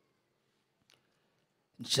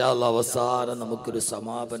 ഇൻഷാ അല്ലാഹ് അവസാനം നമുക്കൊരു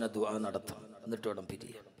സമാപന ദുആ നടത്താം, എന്നിട്ട് വേണം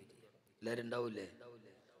പിരിയാൻ. എല്ലാവരും ഉണ്ടാവൂലേ?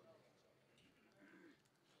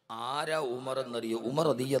 ആരാ ഉമർ എന്നറിയോ? ഉമർ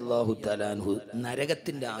റളിയല്ലാഹു തആല അൻഹു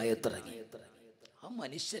നരകത്തിന്റെ ആയത്തിറങ്ങി. ആ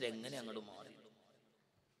മനുഷ്യരെങ്ങനെ അങ്ങോട്ട് മാറി?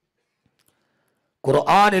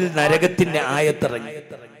 ഖുർആനിൽ നരകത്തിന്റെ ആയത്തിറങ്ങി.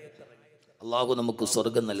 അല്ലാഹു നമുക്ക്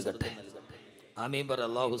സ്വർഗം നൽകട്ടെ. ആമീൻ പറ.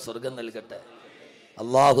 അല്ലാഹു സ്വർഗം നൽകട്ടെ.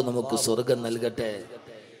 അല്ലാഹു നമുക്ക് സ്വർഗം നൽകട്ടെ.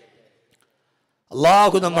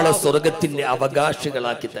 അല്ലാഹു നമ്മളെ സ്വർഗത്തിന്റെ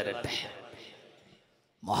അവകാശികളാക്കി തരട്ടെ.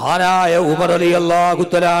 മഹാനായ ഉമർ റളിയല്ലാഹു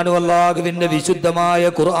തആല അൻഹു അല്ലാഹുവിന്റെ വിശുദ്ധമായ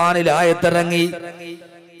ഖുർആനിൽ ആയത്തിറങ്ങി.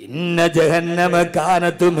 ഇന്ന ജഹന്നമ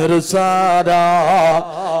കാനത് മിർസാദാ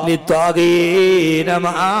ലിത്വാഗീന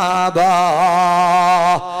മആബാ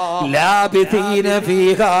ലാബിഥീന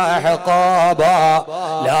ഫീഹാ ഹഖാബാ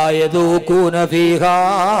ലാ യദൂകൂന ഫീഹാ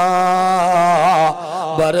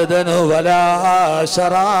ബർദൻ വലാ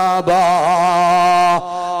ശറാബാ.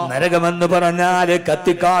 നരകമെന്ന് പറഞ്ഞാൽ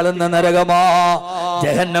കത്തിക്കാളുന്ന നരകമാ.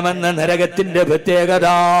 ജഹന്നമെന്ന നരകത്തിന്റെ പ്രത്യേകത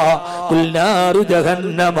കുൽനാറു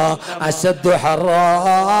ജഹന്നമ അശദ്ദു ഹറാ.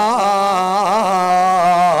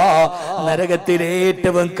 നരകത്തിലെ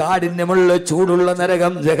ഏറ്റവും കാഠിന്യമുള്ള ചൂടുള്ള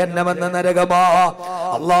നരകം ജഹന്നമെന്ന നരകമാ.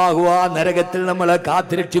 അല്ലാഹു ആ നരകത്തിൽ നമ്മളെ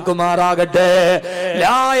കാത്തുരക്ഷിക്കുമാറാകട്ടെ.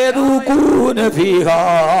 ലാ യദൂകൂന ഫീഹാ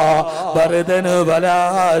ബർദൻ വലാ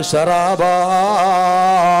ശറാബാ.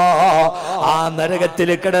 ആ നരകത്തിൽ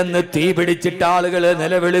കിടന്ന് തീ പിടിച്ചിട്ട് ആളുകൾ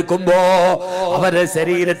നിലവിളിക്കുമ്പോ അവരുടെ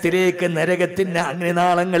ശരീരത്തിലേക്ക് നരകത്തിന്റെ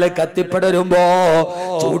അഗ്നിനാളങ്ങൾ കത്തിപ്പടരുമ്പോ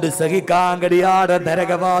ചൂട് സഹിക്കാൻ കഴിയാതെ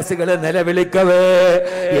നരകവാസികൾ നിലവിളിക്കവേ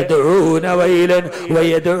യദഊന വൈലൻ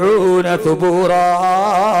വയദഊന സുബൂറാ.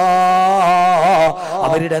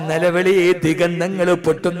 അവരുടെ നിലവിളി ദിഗന്ധങ്ങൾ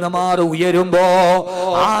പൊട്ടുന്ന മാറി ഉയരുമ്പോ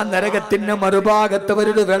ആ നരകത്തിന്റെ മറുഭാഗത്ത്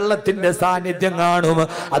അവരുടെ വെള്ളത്തിന്റെ സാന്നിധ്യം കാണും.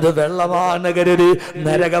 അത് വെള്ളമാണ് കരുതി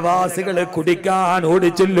നരകവാസികൾ കുടിക്കാൻ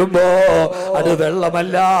ഓടിച്ചെല്ലുമ്പോ അത്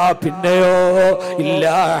വെള്ളമല്ല, പിന്നെയോ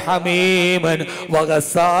ഇല്ലാ ഹമീമൻ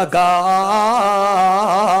വഗസാഖാ.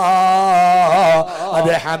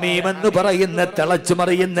 അത് ഹമീം എന്ന് പറയുന്ന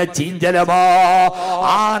തിളച്ചുമറിയുന്ന ചീഞ്ചലമാ.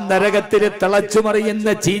 ആ നരകത്തിൽ തിളച്ചുമറിയുന്ന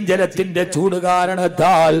ചീഞ്ചലത്തിന്റെ ചൂട്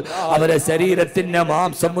കാരണത്താൽ അവരെ ശരീരത്തിന്റെ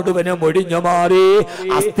മാംസം മുഴുവനും ഒടിഞ്ഞു മാറി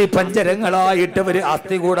അസ്ഥി പഞ്ചരങ്ങളായിട്ട് അവര്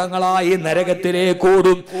അസ്ഥികൂടങ്ങളായി നരകത്തിലേക്ക്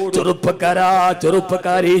ഓടും.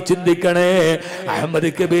 ചെറുപ്പക്കാരി ചിന്തിക്കണേ. അഹമ്മദ്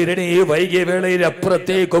കബീറിന് ഈ വൈകിയ വേളയിൽ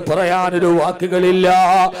അപ്പുറത്തേക്ക് പറയാനൊരു വാക്കുകളില്ല.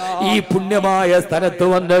 ഈ പുണ്യമായ സ്ഥലത്ത്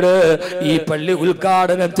വന്നത്, ഈ പള്ളി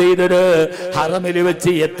ഉദ്ഘാടനം ചെയ്തത്, ഹറമിൽ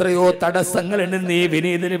വെച്ച് എത്രയോ തടസ്സങ്ങൾ നിന്ന് ഈ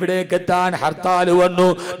വിനീതിന് ഇവിടേക്ക് എത്താൻ ഹർത്താൽ വന്നു,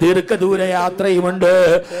 ദീർഘദൂര യാത്രയുമുണ്ട്.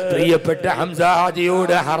 പ്രിയപ്പെട്ട ഹംസ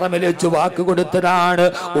ഹാജിയോട് ഹറമിൽ വെച്ച് വാക്ക് കൊടുത്തതാണ്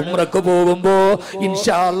ഉംറക്ക് പോകുമ്പോ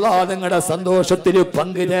ഇൻഷാ അല്ലാഹ് നിങ്ങളുടെ സന്തോഷത്തിൽ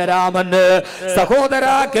പങ്കുചേരാമെന്ന്. സഹോദര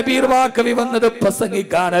കബീർ വാക്കവി വന്നത്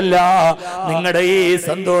പ്രസംഗിക്കാനല്ല, നിങ്ങളുടെ ഈ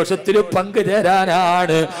സന്തോഷത്തിൽ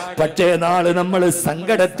പങ്കുചേരാനാണ്. പക്ഷേ നാള് നമ്മൾ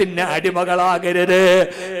സങ്കടത്തിന് അടിമകളാകരുത്.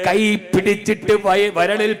 കൈ പിടിച്ചിട്ട്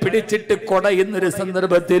വരളിൽ പിടിച്ചിട്ട് കൊടയുന്നൊരു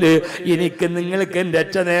സന്ദർഭത്തിൽ എനിക്ക് നിങ്ങൾക്ക്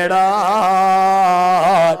രക്ഷ നേടാൻ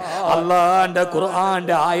അല്ലാഹുവിന്റെ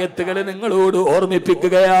ഖുർആന്റെ ആയത്തുകൾ നിങ്ങളോട്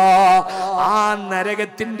ഓർമ്മിപ്പിക്കുകയാ. ആ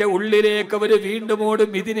നരകത്തിന്റെ ഉള്ളിലേക്ക് അവര് വീണ്ടും ഓടും.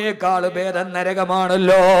 ഇതിനേക്കാൾ ഭേദം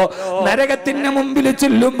നരകമാണല്ലോ. നരകത്തിന്റെ മുമ്പിൽ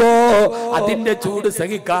ചെല്ലുമ്പോ അതിന്റെ ചൂട്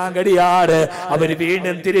സഹിക്കാൻ കഴിയാറ് അവര്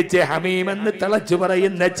വീണ്ടും തിരിച്ച് ഹമീം എന്ന് തിളച്ചു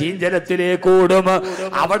പറയുന്ന ചീഞ്ചലത്തിലേക്ക് ഓടും.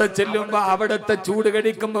 അവിടെ ചെല്ലുമ്പോ അവിടത്തെ ചൂട്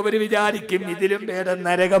കടിക്കുമ്പോ അവര് വിചാരിക്കും ഇതിലും ഭേദം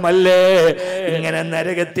നരകമല്ലേ. ഇങ്ങനെ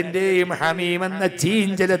നരകത്തിന്റെയും ഹമീം എന്ന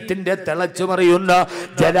ചീഞ്ചലത്തിന്റെ തിളച്ചു മറിയുന്ന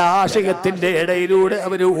ജലാശയത്തിന്റെ ഇടയിലൂടെ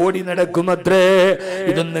അവര് ഓടി നടക്കുമത്രേ.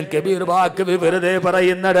 ഇതൊന്നും കബീർ വാക്കവി വെറുതെ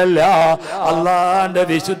പറയുന്നതല്ല. അല്ലാഹുവിന്റെ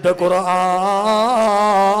വിശുദ്ധ ഖുർആൻ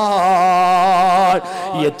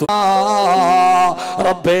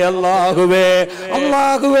റബ്ബേ അല്ലാഹുവേ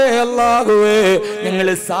അല്ലാഹുവേ അല്ലാഹുവേ ഞങ്ങൾ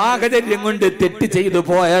സാഹചര്യം കൊണ്ട് തെറ്റ് ചെയ്തു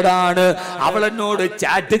പോയതാണ്. അവളെന്നോട്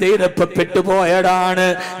ചാറ്റ് ചെയ്തപ്പോ പെട്ടുപോയതാണ്.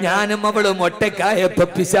 ഞാനും അവളും ഒറ്റക്കായപ്പോ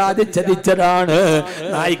പിശാച് ചതിച്ചതാണ്.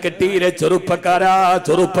 നായിക്കട്ടിയിലെ ചെറുപ്പക്കാരാ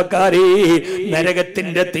ചെറുപ്പക്കാരി,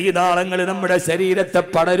 നരകത്തിന്റെ തീനാളങ്ങൾ നമ്മുടെ ശരീരത്തെ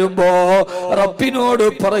പടരുമ്പോ റബ്ബിനോട്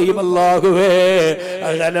പറയും അല്ലാഹുവേ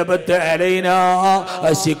ഗലബത്ത് അലൈനാ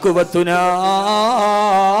ശിക്വത്തുനാ,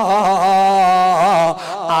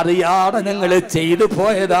 അറിയാതെ ഞങ്ങൾ ചെയ്തു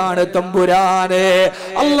പോയതാണ് തമ്പുരാനെ.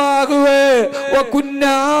 അല്ലാഹുവേ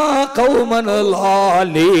വകുന്നാ ഖൗമൻ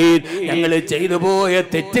ളാലീൻ, ഞങ്ങൾ ചെയ്തു പോയ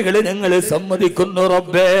തെറ്റുകൾ ഞങ്ങൾ സമ്മതിക്കുന്നു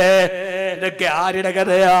റബ്ബേ. ഇതൊക്കെ ആരുടെ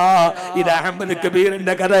കഥയാ? ഇത് അഹമ്മദ്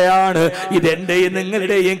കബീറിന്റെ കഥയാണ്. ഇത് എന്റെയും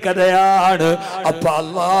നിങ്ങളുടെയും കഥയാണ്. അപ്പൊ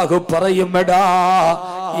അല്ലാഹു പറയും എടാ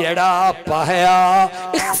എടാ പഹയാ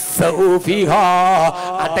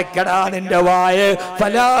അടക്കടാ നിന്റെ വായ,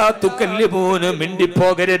 ഫലാ തുകല്ലിമൂന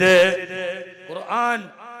മിണ്ടിപ്പോകരുത്. ഖുർആൻ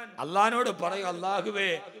അല്ലാഹുവോട് പറയും അല്ലാഹുവേ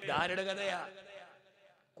ആരുടെ കഥയാ?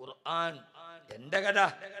 ഖുർആൻ എന്റെ കഥ,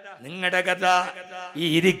 നിങ്ങളുടെ കഥ. ഈ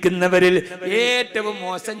ഇരിക്കുന്നവരിൽ ഏറ്റവും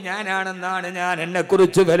മോശം ഞാനാണെന്നാണ് ഞാൻ എന്നെ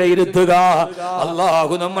കുറിച്ച് വിലയിരുത്തുക.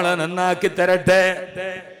 അല്ലാഹു നമ്മളെ നന്നാക്കി തരട്ടെ.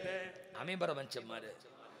 ആമീൻ പറ മനുഷ്യന്മാരെ.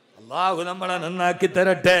 അല്ലാഹു നമ്മളെ നന്നാക്കി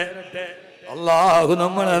തരട്ടെ. അല്ലാഹു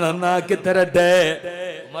നമ്മളെ നന്നാക്കി തരട്ടെ.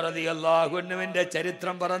 ഉമർ റളിയല്ലാഹു അൻഹുവിന്റെ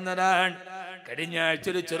ചരിത്രം പറഞ്ഞതാണ്. കഴിഞ്ഞ ആഴ്ച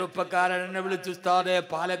ഒരു ചെറുപ്പക്കാരൻ എന്നെ വിളിച്ചു, ഉസ്താദേ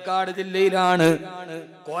പാലക്കാട് ജില്ലയിലാണ്,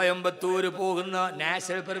 കോയമ്പത്തൂര് പോകുന്ന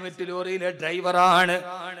നാഷണൽ പെർമിറ്റ് ലോറിയിലെ ഡ്രൈവറാണ്.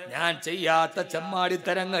 ഞാൻ ചെയ്യാത്ത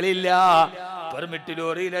ചെമ്മാടിത്തരങ്ങളില്ല. പെർമിറ്റ്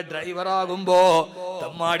ലോറിയിലെ ഡ്രൈവറാകുമ്പോ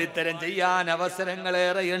തെമ്മാടിത്തരം ചെയ്യാൻ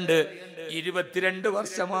അവസരങ്ങളേറെയുണ്ട്. 22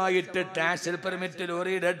 വർഷമായിട്ട് നാഷണൽ പെർമിറ്റ്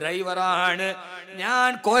ലോറിയുടെ ഡ്രൈവറാണ് ഞാൻ.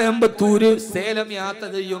 കോയമ്പത്തൂര് സേലം യാത്ര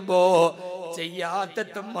ചെയ്യുമ്പോ ചെയ്യാത്ത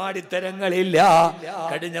തെമ്മാടിത്തരങ്ങളില്ല.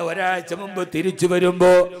 കഴിഞ്ഞ ഒരാഴ്ച മുമ്പ് തിരിച്ചു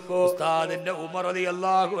വരുമ്പോ ഉസ്താദിന്റെ ഉമർ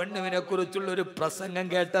റളിയല്ലാഹു അൻഹുവിനെ കുറിച്ചുള്ള ഒരു പ്രസംഗം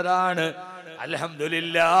കേട്ടതാണ്.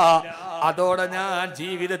 അൽഹംദുലില്ലാഹ്, അതോടെ ഞാൻ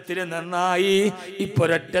ജീവിതത്തിൽ നന്നായി. ഇപ്പൊ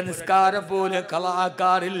ഒരൊറ്റ നിസ്കാരം പോലും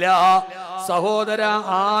കളാക്കാറില്ല. സഹോദര,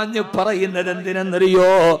 ആഞ്ഞു പറയുന്നത്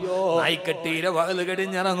എന്തിനെന്നറിയോ? നായ്ക്കട്ടിയിലെ വഴല്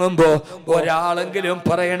കഴിഞ്ഞിറങ്ങുമ്പോ ഒരാളെങ്കിലും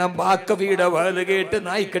പറയണം, ബാക്കവിയുടെ വഴല് കേട്ട്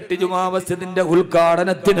നായ്ക്കട്ടി ജുമാ മസ്ജിദിന്റെ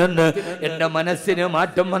ഉദ്ഘാടനത്തിനെന്ന് എന്റെ മനസ്സിന്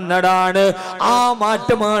മാറ്റം വന്നതാണ്. ആ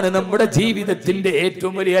മാറ്റമാണ് നമ്മുടെ ജീവിതത്തിന്റെ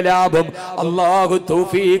ഏറ്റവും വലിയ ലാഭം. അല്ലാഹു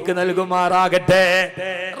തൗഫീഖ് നൽകുമാറാകട്ടെ.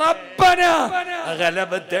 റബ്ബന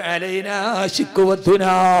ഗലബത്ത് അലൈനാ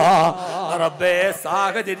ശിക്വത്തുനാ, റബ്ബേ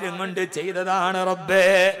സാഹചര്യം കൊണ്ട് ചെയ്തതാണ് റബ്ബേ.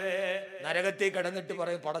 നരകത്തിൽ കിടന്നിട്ട്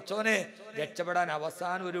പറയും, പടച്ചോനെ രക്ഷപ്പെടാൻ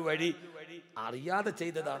അവസാനം ഒരു വഴി അറിയാതെ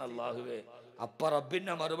ചെയ്തതാണ് അല്ലാഹുവേ. അപ്പ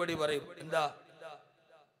റബ്ബിന്റെ മറുപടി പറയും, എന്താ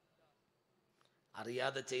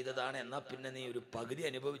അറിയാതെ ചെയ്തതാണ്, എന്നാ പിന്നെ നീ ഒരു പകുതി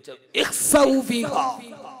അനുഭവിച്ച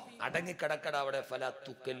അടങ്ങിക്കിടക്കട അവിടെ. ഫലാ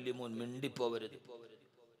തുകല്ലിമൂൻ, മിണ്ടിപ്പോവരുത്,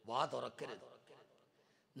 വാ തുറക്കരുത്.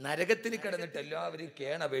 നരകത്തിൽ കിടന്നിട്ട് എല്ലാവരും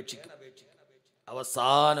കേണപേക്ഷിക്കും.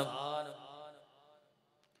 അവസാനം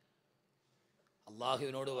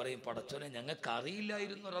അള്ളാഹുവിനോട് പറയും, പടച്ചോനെ ഞങ്ങൾക്ക്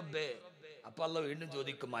അറിയില്ലായിരുന്നു റബ്ബേ. അപ്പൊ അള്ളാഹ് വീണ്ടും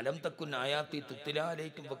ചോദിക്കും, അലം തക്കുൻ ആയാത്തി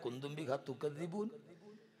തുത്തിലാലേക്കും കുന്തുംബിഹ തുകദ്ദിബൂൻ.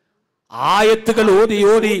 ആയത്തുകൾ ഓതി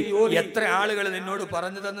ഓതി എത്ര ആളുകൾ നിന്നോട്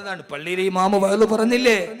പറഞ്ഞു തന്നതാണ്. പള്ളിയിലെ ഇമാമു വഅദ്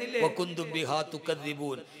പറഞ്ഞില്ലേ, വകുന്തുംബിഹ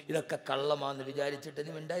തുകദ്ദിബൂൻ. ഇതൊക്കെ കള്ളമാന്ന് വിചാരിച്ചിട്ട്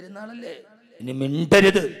നീ മിണ്ടായിരുന്ന ആളല്ലേ, ഇനി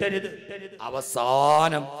മിണ്ടരുത്.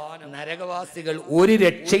 അവസാനം നരകവാസികൾ ഒരു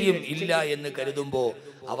രക്ഷയും ഇല്ല എന്ന് കരുതുമ്പോ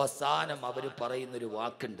അവസാനം അവര് പറയുന്നൊരു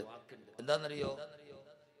വാക്കുണ്ട്. എന്താന്നറിയോ?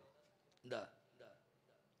 എന്താ?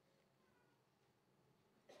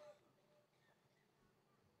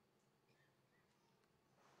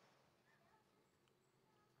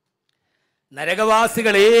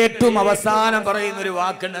 നരകവാസികൾ ഏറ്റവും അവസാനം പറയുന്നൊരു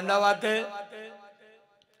വാക്കുണ്ട്. എന്താ വാക്ക്?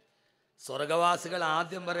 സ്വർഗവാസികൾ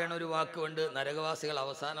ആദ്യം പറയണ ഒരു വാക്കുണ്ട്, നരകവാസികൾ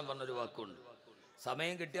അവസാനം പറഞ്ഞൊരു വാക്കുണ്ട്.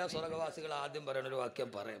 സമയം കിട്ടിയാൽ സ്വർഗവാസികൾ ആദ്യം പറയണ ഒരു വാക്യം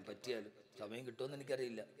പറയാൻ പറ്റിയാലും, സമയം കിട്ടുമെന്ന്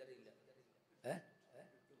എനിക്കറിയില്ല.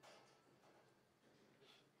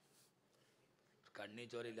 കണ്ണീ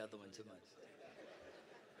ചോരയില്ലാത്ത മനുഷ്യന്മാർ.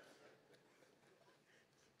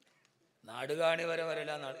 നാടുകാണി വരെ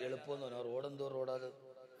വരലാ എളുപ്പമെന്ന് പറഞ്ഞാൽ റോഡെന്തോ റോഡത്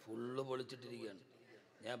ഫുള്ള് പൊളിച്ചിട്ടിരിക്കുകയാണ്.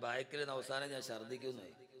 ഞാൻ ബാക്കിൽ അവസാനം ഞാൻ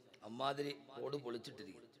ഛർദ്ദിക്കുന്നായി. അമ്മാതിരി റോഡ്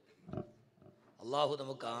പൊളിച്ചിട്ടിരിക്കുന്നു. അള്ളാഹു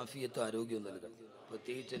നമുക്ക് ആഫിയത്തും ആരോഗ്യവും നൽകണം.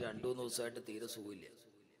 പ്രത്യേകിച്ച് 2-3 ദിവസമായിട്ട് തീരെ സുഖമില്ല.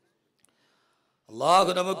 അള്ളാഹു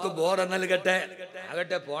നമുക്ക് ബോധം നൽകട്ടെ.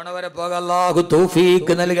 ആകട്ടെ പോണവരെ പോകാൻ അള്ളാഹു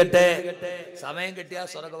തൗഫീഖ് നൽകട്ടെ. സമയം കിട്ടിയാൽ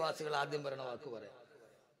സ്വർഗവാസികൾ ആദ്യം പറയണ വാക്ക് പറയാം.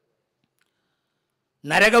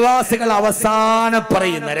 നരകവാസികൾ അവസാനം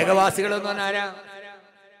പറയും. നരകവാസികൾ എന്ന് പറഞ്ഞാൽ ആരാ?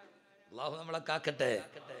 അള്ളാഹു നമ്മളെ കാക്കട്ടെ.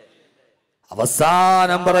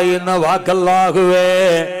 അവസാനം പറയുന്ന വാക്കല്ലാഹുവേ,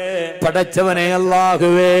 പടച്ചവനെ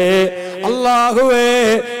അല്ലാഹുവേ, അല്ലാഹുവേ,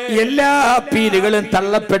 എല്ലാ പീലുകളും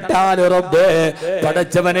തള്ളപ്പെട്ടാലും റബ്ബേ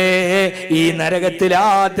പടച്ചവനെ, ഈ നരകത്തിൽ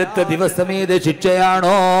ആദ്യത്തെ ദിവസം ഏത്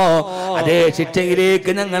ശിക്ഷയാണോ അതേ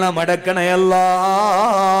ശിക്ഷയിലേക്ക് ഞങ്ങളെ മടക്കണയല്ലാ.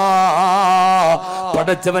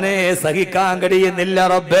 പടച്ചവനെ സഹിക്കാൻ കഴിയുന്നില്ല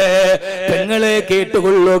റബ്ബേ. പെങ്ങളെ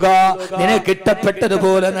കേട്ടുകൊള്ളുക,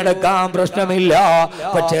 നിനക്കിഷ്ടപ്പെട്ടതുപോലെ നടക്കാൻ പ്രശ്നമില്ല.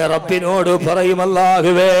 പക്ഷേ റബ്ബിനോട്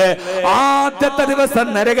പറയുമല്ലാഹുവേ, ആദ്യത്തെ ദിവസം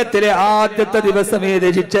നരകത്തിലെ ആദ്യത്തെ ദിവസം ഏത്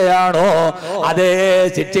ശിക്ഷയാണോ അതേ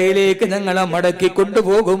ശിക്ഷയിലേക്ക് ഞങ്ങളെ മടക്കി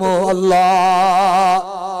കൊണ്ടുപോകുമോ അല്ലാ.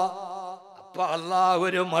 അപ്പൊ അല്ലാഹു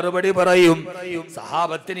ഒരു മറുപടി പറയും.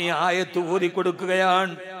 സഹാബത്തിന് ഈ ആയത്ത് ഓതി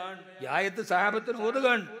കൊടുക്കുകയാണ്. ഈ ആയത്ത് സഹാബത്തിന്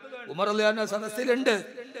ഓതുകയാണ്. ഉമർ റളിയല്ലാഹു അൻഹു സദസ്സിലുണ്ട്.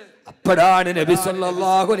 അപ്പോഴാണ് നബി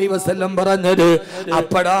സല്ലല്ലാഹു അലൈഹി വസല്ലം പറഞ്ഞത്,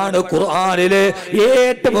 അപ്പോഴാണ് ഖുർആനിലെ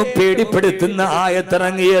ഏറ്റവും പേടിപ്പെടുത്തുന്ന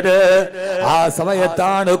ആയത്തിറങ്ങിയത്. ആ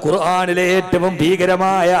സമയത്താണ് ഖുർആനിലെ ഏറ്റവും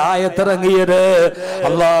ഭീകരമായ ആയത്തിറങ്ങിയത്.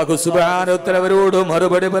 അല്ലാഹു സുബ്ഹാനഹു വ തആല അവരോട്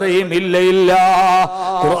മറുപടി പറയും, ഇല്ല ഇല്ല,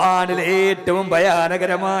 ഖുർആനിലെ ഏറ്റവും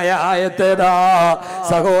ഭയാനകരമായ ആയത്തേതാ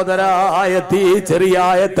സഹോദര? ആയത്ത് ചെറിയ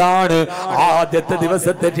ആയത്താണ്. ആദ്യത്തെ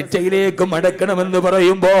ദിവസത്തെ ശിക്ഷയിലേക്ക് മടക്കണമെന്ന്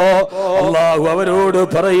പറയുമ്പോ അല്ലാഹു അവരോട്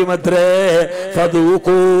പറയും അത്രേ,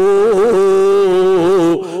 ഫദൂഖൂ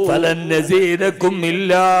ഫലൻ നസീദകും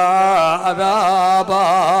ഇല്ലാ അദാബാ.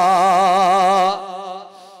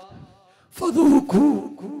 ഫദൂഖൂ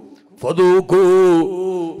ഫദൂഖൂ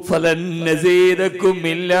ഫലൻ നസീദകും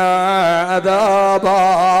ഇല്ലാ അദാബാ.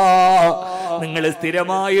 നിങ്ങൾ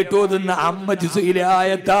സ്ഥിരമായിട്ട് ഓതുന്ന അമ്മ ജുസയിലെ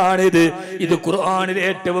ആയത്താണിത്. ഇത് ഖുർആനിലെ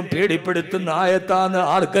ഏറ്റവും പേടിപ്പെടുത്തുന്ന ആയത്താന്ന്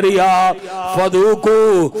ആർക്കറിയാം? ഫദൂഖൂ,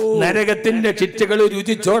 നരകത്തിന്റെ ശിക്ഷകൾ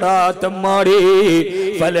രുചിച്ചോടാ തമ്മാടി.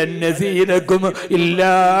 ഫലൻ നസീദകും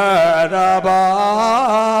ഇല്ലാ അദാബാ.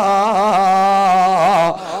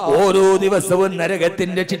 ഓരോ ദിവസവും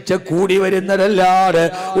നരകത്തിന്റെ ശിക്ഷ കൂടി വരുന്നതല്ലാതെ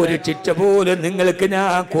ഒരു ശിക്ഷ പോലും നിങ്ങൾക്ക്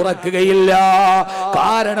ഞാൻ കുറക്കുകയില്ല.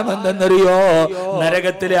 കാരണം എന്തെന്നറിയോ?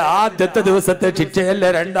 നരകത്തിലെ ആദ്യത്തെ ദിവസത്തെ ശിക്ഷയല്ല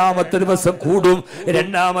രണ്ടാമത്തെ ദിവസം കൂടും,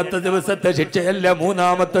 രണ്ടാമത്തെ ദിവസത്തെ ശിക്ഷയല്ല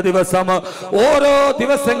മൂന്നാമത്തെ ദിവസം. ഓരോ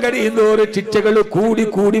ദിവസം കഴിയുന്നോറും ശിക്ഷകൾ കൂടി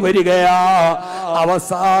കൂടി വരികയാ.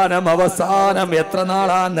 അവസാനം അവസാനം എത്ര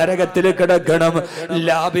നാളാ നരകത്തിൽ കിടക്കണം?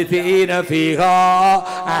 ലാബിസീന ഫീഹാ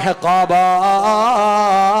അഹ്ഖാബാ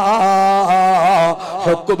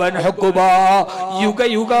ഹുക്ബൻ ഹുക്ബാ.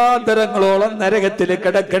 യുഗയുഗാന്തരങ്ങളോളം നരകത്തിൽ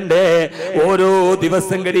കിടക്കണ്ടേ? ഓരോ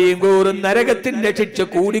ദിവസം കഴിയുമ്പോഴും നരകത്തിന്റെ ശിക്ഷ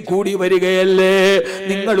കൂടി കൂടി വരികയല്ലേ?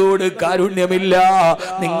 നിങ്ങളോട് കാരുണ്യമില്ല,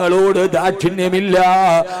 നിങ്ങളോട് ദാക്ഷിണ്യമില്ല,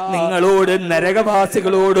 നിങ്ങളോട്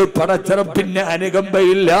നരകവാസികളോട് പടച്ചറപ്പിന്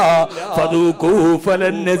അനുകമ്പയില്ല. ഫദൂഖൂ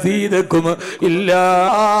ഫലൻ നസീദകും ഇല്ലാ.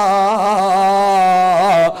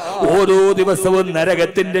 ഓരോ ദിവസവും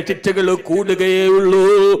നരകത്തിന്റെ ശിക്ഷകൾ കൂടുകയേ ഉള്ളൂ.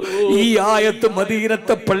 ഈ ആയത്ത്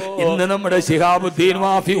മദീനത്തെ പള്ളി ഇന്ന് നമ്മുടെ ശിഹാബുദ്ദീൻ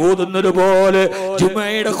വാഫി ഓതുന്നത് പോലെ,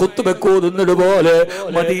 ജുമയുടെ ഖുത്ബക്ക് ഓതുന്നത് പോലെ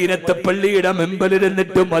മദീനത്തെ പള്ളിയുടെ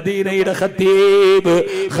മെമ്പലിരുന്നിട്ട് മദീനയുടെ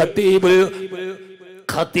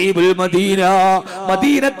ഖത്തീബുൽ മദീന,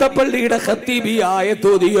 മദീനത്തെ പള്ളിയുടെ ഖത്തീബ്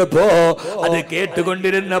ആയത്തോതിയപ്പോ അത്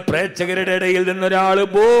കേട്ടുകൊണ്ടിരുന്ന പ്രേക്ഷകരുടെ ഇടയിൽ നിന്നൊരാള്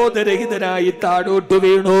ബോധരഹിതനായി താഴോട്ട്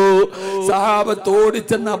വീണു. സഹാബത്തോട്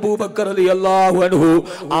ചെന്ന അബൂബക്കർ റളിയല്ലാഹു അൻഹു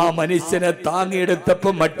ആ മനുഷ്യനെ താങ്ങിയെടുത്തപ്പോ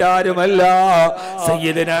മറ്റാരുമല്ല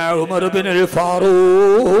സയ്യിദനാ ഉമർ ഇബ്നുൽ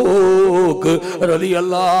ഫാറൂഖ്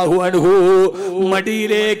റളിയല്ലാഹു അൻഹു.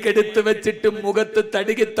 മടിയിലേക്ക് എടുത്തു വെച്ചിട്ട് മുഖത്ത്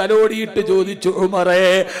തടികി തലോടിയിട്ട് ചോദിച്ചു, ഉമറേ,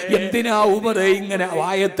 എന്തിനാ ഉമറേ ഇങ്ങനെ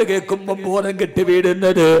ആയത്ത് കേൾക്കുമ്പോ ബോധം കെട്ടി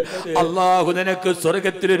വീടുന്നത്? അള്ളാഹു നിനക്ക്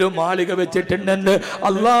സ്വർഗത്തിലൊരു മാളിക വെച്ചിട്ടുണ്ടെന്ന്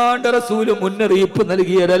അള്ളാന്റെ റസൂല് മുന്നറിയിപ്പ്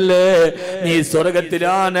നൽകിയതല്ലേ? നീ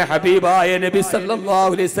സ്വർഗത്തിലാണ് ഹബീബായ നബി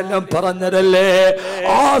സല്ലല്ലാഹു അലൈഹി വസല്ലം പറഞ്ഞതല്ലേ?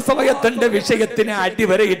 ആ സമയത്തിന്റെ വിഷയത്തിന്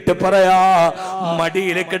അടിവരയിട്ട് പറയാ.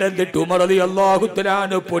 മടിയിൽ കിടന്നിട്ട് ഉമർ റളിയല്ലാഹു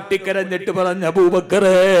തആല പൊട്ടിക്കരഞ്ഞിട്ട് പറഞ്ഞ,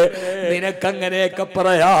 അബൂബക്കറേ, നിനക്കങ്ങനെയൊക്കെ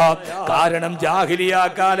പറയാ. കാരണം ജാഹിലിയ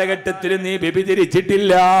കാലഘട്ടത്തിൽ നീ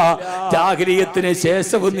വ്യഭിചരിച്ചിട്ടില്ല, ജാഹിലിയത്തിന്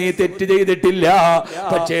ശേഷവും നീ തെറ്റ് ചെയ്തിട്ടില്ല.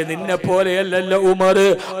 പക്ഷേ നിന്നെ പോലെയല്ലല്ലോ ഉമർ.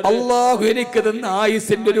 അള്ളാഹു എനിക്ക് തന്ന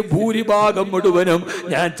ആയുസിന്റെ ഒരു ഭൂരിഭാഗം മുഴുവനും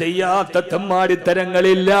ഞാൻ ചെയ്യാത്ത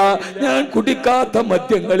തെമ്മാടിത്തരങ്ങളില്ല, ഞാൻ കുടിക്കാത്ത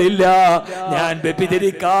മദ്യങ്ങളില്ല, ഞാൻ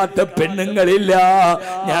വ്യഭിചരിക്കാത്ത പെണ്ണുങ്ങളില്ല,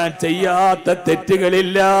 ഞാൻ ചെയ്യാത്ത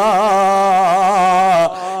തെറ്റുകളില്ല.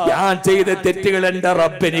 ഞാൻ ചെയ്ത തെറ്റുകൾ എന്റെ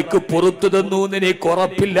റബ്ബ് എനിക്ക് പുറത്തു തന്നു എനിക്ക്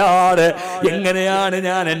ഉറപ്പില്ലാതെ എങ്ങനെയാണ്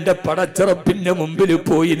ഞാൻ എന്റെ പടച്ചറപ്പിന്റെ മുമ്പിൽ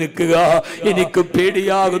പോയി നിൽക്കുക? എനിക്ക്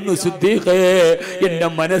പേടിയാകുന്നു സിദ്ദീഖേ, എന്റെ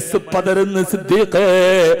മനസ്സ് പതറുന്നു സിദ്ദീഖേ.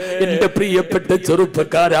 എന്റെ പ്രിയപ്പെട്ട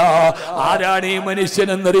ചെറുപ്പക്കാരാ, ആരാണ് ഈ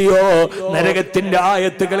മനുഷ്യനെന്നറിയോ? നരകത്തിന്റെ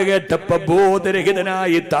ആയത്തുകൾ കേട്ടപ്പോ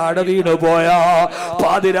ബോധരഹിതനായി താഴെ വീണു പോയ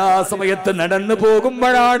പാതിരാ സമയത്ത് നടന്നു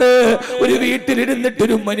പോകുമ്പോഴാണ് ഒരു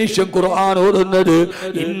വീട്ടിലിരുന്നിട്ടൊരു മനുഷ്യൻ ഖുർആൻ ഓതുന്നത്.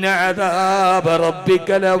 ഇന്ന അദാബ റബ്ബിക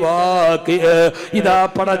ലവാഖിഅ, ഇതാ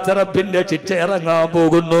പടച്ചറപ്പിന്റെ ശിക്ഷ ഇറങ്ങാൻ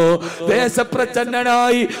പോകുന്നു.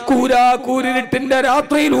 വേഷപ്രച്ഛന്നനായി കൂരാക്കൂരിട്ടിന്റെ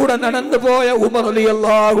രാത്രിയിലൂടെ നടന്നു പോയ ഉമർ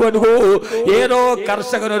റളിയല്ലാഹു അൻഹു ഏതോ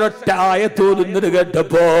കർഷകൻ ഒരൊറ്റ ആയത്ത് ഓതുന്നത്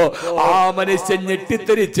കേട്ടപ്പോ ആ മനുഷ്യൻ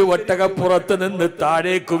ഞെട്ടിത്തെറിച്ച് ഒട്ടകപ്പുറത്ത് നിന്ന്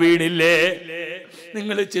താഴേക്ക് വീണില്ലേ?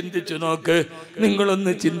 നിങ്ങൾ ചിന്തിച്ചു നോക്ക്,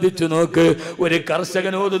 നിങ്ങളൊന്ന് ചിന്തിച്ചു നോക്ക്. ഒരു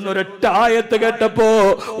കർഷകൻ ഓതുന്ന ഒരൊറ്റ ആയത്ത് കേട്ടപ്പോ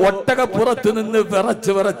ഒട്ടകപ്പുറത്ത് നിന്ന്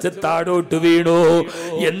വിറച്ച് വിറച്ച് താഴോട്ട് വീണു.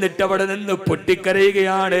 എന്നിട്ട് അവിടെ നിന്ന്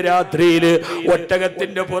പൊട്ടിക്കരയുകയാണ് രാത്രിയില്.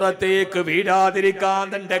 ഒട്ടകത്തിന്റെ പുറത്തേക്ക് വീഴാതിരിക്കാൻ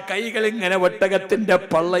തന്റെ കൈകൾ ഇങ്ങനെ ഒട്ടകത്തിന്റെ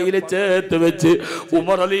പള്ളയിൽ ചേർത്ത് വെച്ച്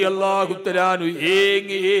ഉമർ റളിയല്ലാഹു തആല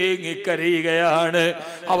ഏങ്ങി ഏങ്ങി കരയുകയാണ്.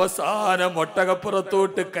 അവസാനം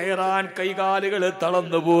ഒട്ടകപ്പുറത്തോട്ട് കയറാൻ കൈകാലുകൾ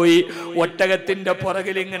തളർന്നുപോയി. ഒട്ടകത്തിന്റെ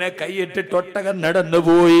പുറകിൽ ഇങ്ങനെ കൈയിട്ടിട്ട് ഒട്ടകം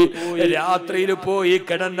നടന്നുപോയി. രാത്രിയിൽ പോയി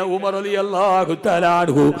കിടന്ന ഉമർ റളിയല്ലാഹു തആല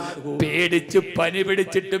പേടിച്ച് പനി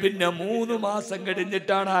പിടിച്ചിട്ട് പിന്നെ 3 മാസം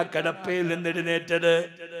കഴിഞ്ഞിട്ടാണ് ആ കിടപ്പയിൽ നിന്ന് എഴുന്നേറ്റത്.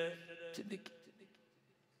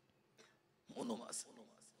 3 മാസം.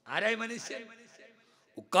 ആരായി മനുഷ്യൻ?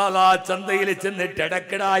 ഉക്കാലാ ചന്തയിൽ ചെന്നിട്ട്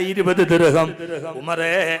ഇടക്കിട 20 ദിർഹം.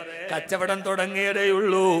 ഉമറേ, കച്ചവടം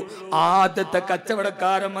തുടങ്ങിയതേയുള്ളൂ. ആദ്യത്തെ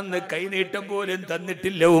കച്ചവടക്കാരൻ വന്ന് കൈനീട്ടം പോലും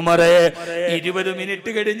തന്നിട്ടില്ല ഉമറേ. 20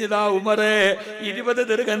 മിനിറ്റ് കഴിഞ്ഞതാ ഉമറേ 20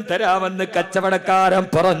 ദിർഹം തരാമെന്ന് കച്ചവടക്കാരൻ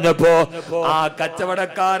പറഞ്ഞപ്പോ ആ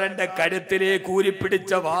കച്ചവടക്കാരന്റെ കഴുത്തിലേക്ക്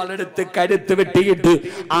ഊരിപ്പിടിച്ച വാളെടുത്ത് കഴുത്ത് വെട്ടിയിട്ട്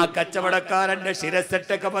ആ കച്ചവടക്കാരന്റെ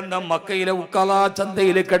ശിരസെട്ടൊക്കെ വന്ന മക്കയിലെ ഉക്കാലാ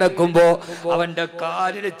ചന്തയിൽ കിടക്കുമ്പോ അവന്റെ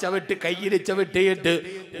കാലിൽ ചവിട്ടി കയ്യിൽ ചവിട്ടിയിട്ട്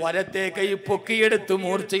വലത്തെ കൈ പൊക്കിയെടുത്ത്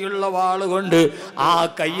മൂർച്ചയുള്ള വാളുകൊണ്ട് ആ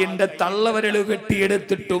കൈയിന്റെ തള്ളവരൽ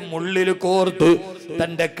വെട്ടിയെടുത്തിട്ട് മുള്ളിൽ കോർത്ത്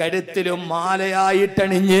തന്റെ കഴുത്തിലും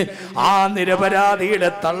മാലയായിട്ടണിഞ്ഞ് ആ നിരപരാധിയുടെ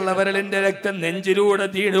തള്ളവരലിന്റെ രക്തം നെഞ്ചിലൂടെ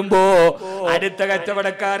തീടുമ്പോ അടുത്ത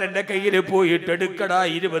കച്ചവടക്കാരന്റെ കയ്യിൽ പോയിട്ട് എടുക്കടാ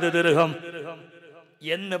 20 ദിർഹം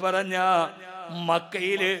എന്ന് പറഞ്ഞ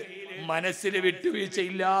മക്കയില് മനസ്സിൽ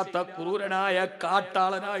വിട്ടുവീഴ്ചയില്ലാത്ത ക്രൂരനായ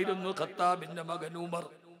കാട്ടാളനായിരുന്നു ഖത്താബിന്റെ മകൻ ഉമർ.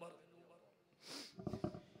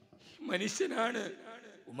 മനുഷ്യനാണ്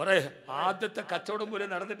ഉമറെ. ആദ്യത്തെ കച്ചവടം പോലെ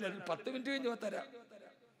നടന്നിട്ടില്ല. 10 മിനിറ്റ് കഴിഞ്ഞ് തരാം.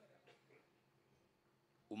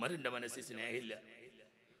 ഉമറിന്റെ മനസ്സിൽ സ്നേഹമില്ല.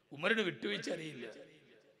 ഉമറിന് വിട്ടുവീഴ്ച അറിയില്ല.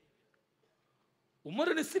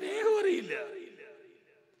 ഉമറിന് സ്നേഹം അറിയില്ല.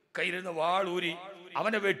 കയ്യിലിരുന്ന വാളൂരി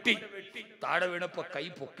അവനെ വെട്ടി താഴെ വീണപ്പോ കൈ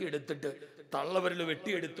പൊക്കിയെടുത്തിട്ട് തള്ളവരൽ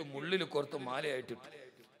വെട്ടിയെടുത്ത് മുള്ളിൽ കോർത്ത് മാലയായിട്ടിട്ട്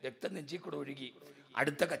രക്തം നെഞ്ചിക്കൂടെ ഒഴുകി.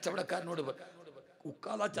 അടുത്ത കച്ചവടക്കാരനോട്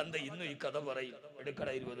ഉക്കാല ചന്ത ഇന്നും ഈ കഥ പറയും. എടുക്കട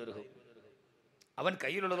 20 ദിർഹം. അവൻ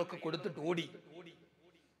കയ്യിലുള്ളതൊക്കെ കൊടുത്തിട്ട് ഓടി.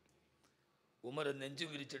 ഉമർ നെഞ്ചു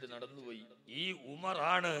വിരിച്ചിട്ട് നടന്നുപോയി. ഈ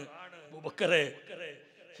ഉമറാണ് അബൂബക്കറെ,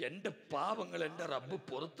 എന്റെ പാപങ്ങൾ എന്റെ റബ്ബ്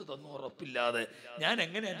പുറത്തു തന്നു ഉറപ്പില്ലാതെ ഞാൻ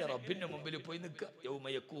എങ്ങനെ എന്റെ റബ്ബിന്റെ മുമ്പിൽ പോയി നിൽക്കുക?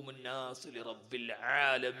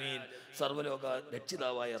 സർവലോക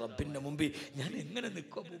രക്ഷിതാവായ റബ്ബിന്റെ മുമ്പിൽ ഞാൻ എങ്ങനെ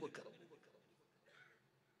നിൽക്കും അബൂബക്കർ?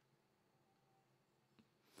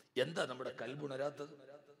 എന്താ നമ്മുടെ കൽബുണരാത്തത്?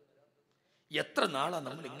 എത്ര നാളാ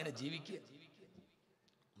നമ്മൾ ഇങ്ങനെ ജീവിക്കുക?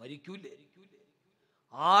 മരിക്കൂലേ?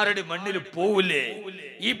 ആരുടെ മണ്ണിൽ പോവില്ലേ?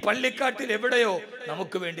 ഈ പള്ളിക്കാട്ടിൽ എവിടെയോ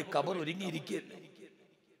നമുക്ക് വേണ്ടി ഖബർ ഒരുങ്ങിയിരിക്കുകയല്ലേ?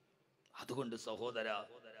 അതുകൊണ്ട് സഹോദര,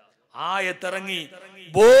 ആയത്തിറങ്ങി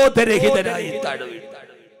ബോധരഹിതനായി താഴെ വീണു.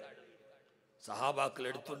 സഹാബാക്കൾ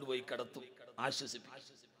എടുത്തുകൊണ്ട് പോയി കടത്തും,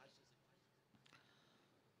 ആശ്വസിപ്പിക്കും.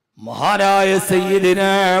 മഹാനായ സയ്യിദിന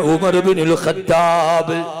ഉമർ ഇബ്നുൽ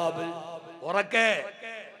ഖത്താബ് ഉറക്കെ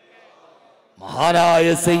മഹാനായ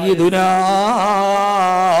സയ്യിദുന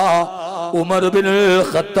ഉമർ ഇബ്നുൽ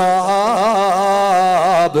ഖത്താബ്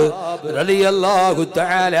റളിയല്ലാഹു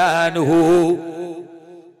തആല അൻഹു.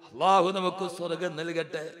 അല്ലാഹു നമുക്ക് സ്വർഗ്ഗം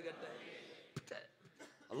നൽകട്ടെ.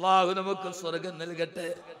 അല്ലാഹു നമുക്ക് സ്വർഗ്ഗം നൽകട്ടെ.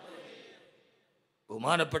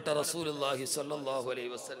 ബഹുമാനപ്പെട്ട റസൂലുള്ളാഹി സ്വല്ലല്ലാഹു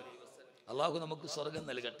അലൈഹി വസല്ലം, അല്ലാഹു നമുക്ക് സ്വർഗ്ഗം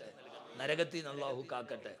നൽകട്ടെ. നരകത്തിൽ നിന്ന് അല്ലാഹു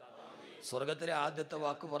കാക്കട്ടെ. സ്വർഗത്തിലെ ആദ്യത്തെ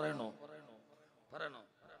വാക്ക് പറയണോ?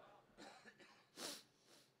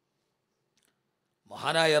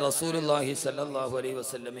 മഹാനായ റസൂലുള്ളാഹി സ്വല്ലല്ലാഹു അലൈഹി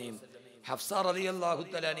വസല്ലമയും ഹഫ്സ റളിയല്ലാഹു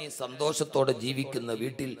തആല അൻഹ സന്തോഷത്തോടെ ജീവിക്കുന്ന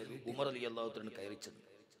വീട്ടിൽ ഉമർ റളിയല്ലാഹു തആല കയറി ചെന്നു.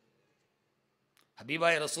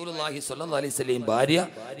 ഹബീബായ റസൂലുള്ളാഹി സ്വല്ലല്ലാഹു അലൈഹി വസല്ലം ഭാര്യ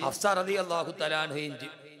ഹഫ്സ റളിയല്ലാഹു തആല അൻഹയും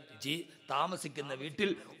താമസിക്കുന്ന വീട്ടിൽ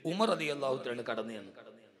ഉമർ റളിയല്ലാഹു തആല കടന്നു ചെന്നു.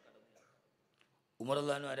 ഉമർ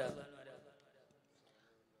റളിയല്ലാഹു ആരാ?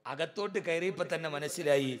 അകത്തോട്ട് കയറിയപ്പോ തന്നെ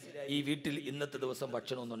മനസ്സിലായി ഈ വീട്ടിൽ ഇന്നത്തെ ദിവസം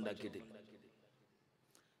ഭക്ഷണമൊന്നും ഉണ്ടാക്കിയിട്ടില്ല.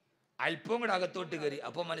 അല്പം കൂടെ അകത്തോട്ട് കയറി,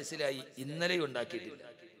 അപ്പൊ മനസ്സിലായി ഇന്നലെ ഉണ്ടാക്കിയിട്ടില്ല.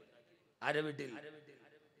 ആരെ വീട്ടിൽ?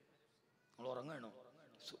 നമ്മൾ ഉറങ്ങണോ?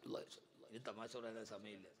 ഇനി തമാശ പറയാൻ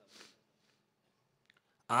സമയമില്ല.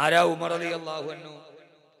 ആരാ ഉമർ റളിയല്ലാഹു അൻഹു?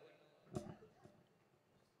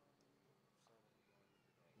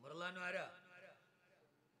 ഉമർ റളിയല്ലാഹു അൻഹു ആരാ?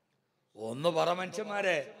 ഒന്ന് പറ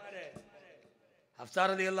മനുഷ്യന്മാരെ. ഹഫ്സ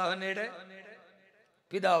റളിയല്ലാഹു അൻഹയുടെ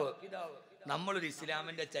പിതാവ്. നമ്മളൊരു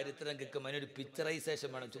ഇസ്ലാമിന്റെ ചരിത്രം കേൾക്കും, അതിനൊരു പിക്ചറൈസേഷൻ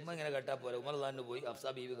വേണം. ചുമ്മാ ഇങ്ങനെ കേട്ടാ പോരാ. ഉമർ റളിയല്ലാഹു അൻഹു പോയി ഹഫ്സ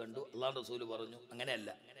ബീവി കണ്ടു, അല്ലാഹു റസൂൽ പറഞ്ഞു, അങ്ങനെയല്ല.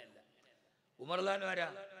 ഉമർ റളിയല്ലാഹു അൻഹു ആരാ?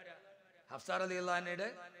 ഹഫ്സ റളിയല്ലാഹു അൻഹയുടെ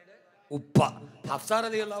ഉപ്പ. ഹഫ്സ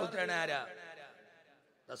റളിയല്ലാഹു അൻഹ ആരാ?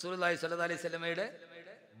 റസൂലുള്ളാഹി സ്വല്ലല്ലാഹു അലൈഹി വസല്ലമയുടെ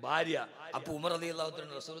ഭാര്യ. അപ്പൊ ഉമർ റളിയല്ലാഹു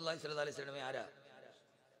അൻഹു റസൂലുള്ളാഹി സ്വല്ലല്ലാഹു അലൈഹി വസല്ലമ ആരാ?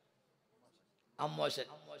 അമ്മോശൻ.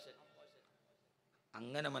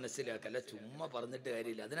 അങ്ങനെ മനസ്സിലാക്കല്ല, ചുമ്മാ പറഞ്ഞിട്ട്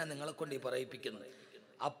കാര്യമില്ല. അതിനാ നിങ്ങളെ കൊണ്ട് ഈ പറയിപ്പിക്കുന്നത്.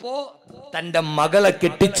 അപ്പോ തന്റെ മകളെ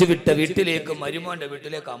കെട്ടിച്ചു വിട്ട വീട്ടിലേക്ക്, മരുമോന്റെ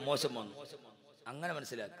വീട്ടിലേക്ക് അമ്മോശം വന്നു. അങ്ങനെ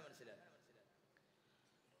മനസ്സിലാക്കുക.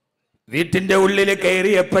 വീട്ടിന്റെ ഉള്ളിൽ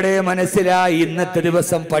കയറിയപ്പോഴേ മനസ്സിലായി ഇന്നത്തെ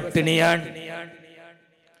ദിവസം പട്ടിണിയാണ്.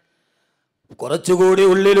 കുറച്ചുകൂടി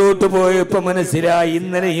ഉള്ളിലോട്ട് പോയപ്പോ മനസ്സിലായി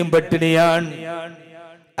ഇന്നലെയും പട്ടിണിയാണ്.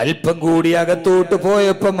 അല്പം കൂടി അകത്തോട്ട്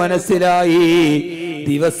പോയപ്പോ മനസ്സിലായി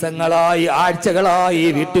ദിവസങ്ങളായി, ആഴ്ചകളായി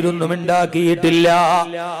വീട്ടിലൊന്നും ഉണ്ടാക്കിയിട്ടില്ല.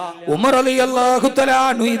 ഉമർ റളിയല്ലാഹു തആല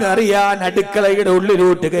അൻഹു ഇതറിയാൻ അടുക്കളയുടെ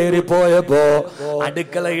ഉള്ളിലോട്ട് കയറി പോയപ്പോ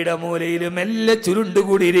അടുക്കളയുടെ മൂലയിൽ മെല്ലെ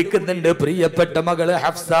ചുരുണ്ടുകൂടി ഇരിക്കുന്നുണ്ട് പ്രിയപ്പെട്ട മകള്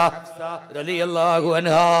ഹഫ്സ റളിയല്ലാഹു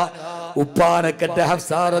അൻഹാ. ഉപ്പാനക്കെട്ട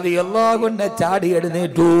ഹഫ്സ റളിയല്ലാഹു അൻഹ ചാടി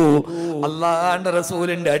എഴുന്നേറ്റു, അല്ലാഹുവിന്റെ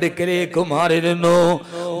റസൂലിന്റെ അടുക്കലേക്ക് മാറി നിന്നു.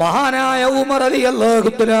 മഹാനായ ഉമർ റളിയല്ലാഹു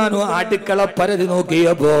തആല അടുക്കള പരതി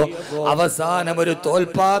നോക്കിയപ്പോ അവസാനം ഒരു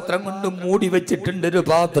തോൽപാത്രം കൊണ്ട് മൂടി വെച്ചിട്ടുണ്ട്, ഒരു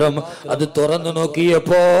പാത്രം. അത് തുറന്നു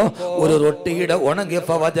നോക്കിയപ്പോ ഒരു റൊട്ടിയുടെ ഉണങ്ങിയ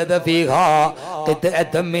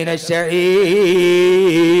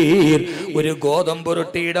ഒരു ഗോതമ്പ്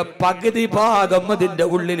റൊട്ടിയുടെ പകുതി ഭാഗം അതിന്റെ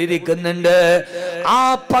ഉള്ളിലിരിക്കുന്നുണ്ട്. ആ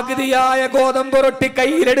പകുതിയായ ഗോതമ്പ് റൊട്ടി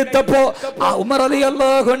കയ്യിലെടുത്തപ്പോ ഉമർ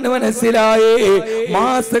റളിയല്ലാഹു അൻഹു മനസ്സിലായി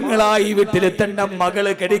മാസങ്ങളായി വീട്ടിൽ തന്റെ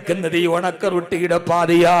മകള് കഴിക്കുന്നത് ഈ ഉണക്ക റൊട്ടിയുടെ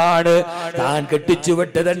പാതിയാണ്. താൻ കെട്ടിച്ചു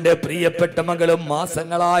വിട്ട് തന്റെ പ്രിയപ്പെട്ട മകളും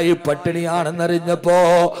മാസങ്ങളായി പട്ടിണിയാണെന്നറിഞ്ഞപ്പോ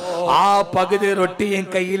ആ പകുതി റൊട്ടിയും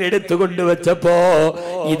കയ്യിൽ എടുത്തു കൊണ്ടുവച്ചപ്പോ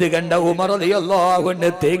ഇത് കണ്ട ഉമർ റളിയല്ലാഹു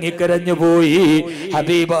അൻഹു തേങ്ങിക്കരഞ്ഞു പോയി.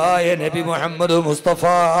 ഹബീബായ നബി മുഹമ്മദ് മുസ്തഫ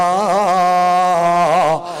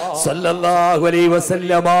സല്ലല്ലാഹു അലൈഹി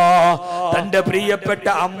വസല്ലമ തന്റെ പ്രിയപ്പെട്ട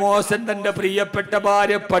അമ്മോസൻ, തന്റെ പ്രിയപ്പെട്ട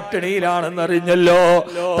ഭാര്യ പട്ടിണിയിലാണെന്നറിഞ്ഞല്ലോ.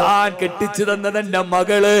 താൻ കെട്ടിച്ചു തന്ന തന്റെ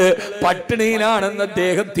മകള് പട്ടിണിയിലാണെന്ന്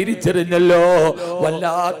അദ്ദേഹം തിരിച്ചറിഞ്ഞല്ലോ.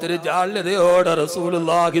 വല്ലാത്തൊരു ജാള്യതയോടെ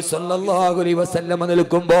റസൂലുള്ളാഹി സ്വല്ലല്ലാഹു അലൈഹി വസല്ലമ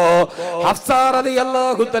നിൽക്കുമ്പോ ഹഫ്സ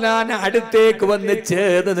റളിയല്ലാഹു തആല അടുത്തേക്ക് വന്ന്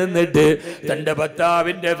ചേർന്ന് നിന്നിട്ട് തന്റെ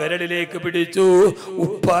ഭർത്താവിന്റെ വിരലിലേക്ക് പിടിച്ചു.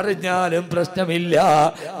 ഉപ്പറിഞ്ഞാലും പ്രശ്നമില്ല,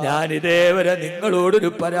 ഞാൻ ഇതേവരെ നിങ്ങളോടൊരു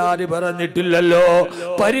പരാതി പറഞ്ഞിട്ടില്ലല്ലോ,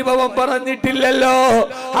 പരിഭവം പറഞ്ഞിട്ടില്ലല്ലോ.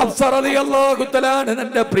 ഹഫ്സ റളിയല്ലാഹു തആല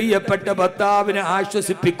തന്റെ പ്രിയപ്പെട്ട ഭർത്താവിനെ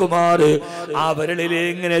ആശ്വസിപ്പിക്കുമാറ് ആ വിരലിലെ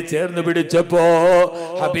ഇങ്ങനെ ചേർന്ന് പിടിച്ചപ്പോ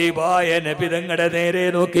ഹബീബായ നബി തങ്ങളുടെ നേരെ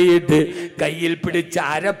നോക്കിയിട്ട് കയ്യിൽ പിടിച്ച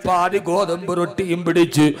അരപ്പാതി ഗോതമ്പ് റൊട്ടിയും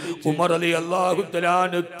പിടിച്ച് ഉമർ റളിയല്ലാഹു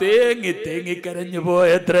തആല തേങ്ങി തേങ്ങി കരഞ്ഞു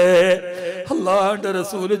പോയത്രേ. അല്ലാഹുവിന്റെ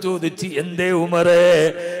റസൂല് ചോദിച്ചു, എന്തേ ഉമറേ,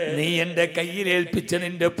 നീ എന്റെ കയ്യിൽ ഏൽപ്പിച്ച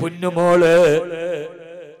നിന്റെ പൊന്നുമോള്,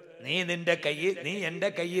 നീ എന്റെ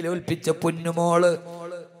കയ്യിൽ ഏൽപ്പിച്ച പൊന്നുമോള്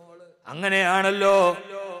അങ്ങനെയാണല്ലോ,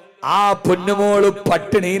 ആ പൊന്നുമോള്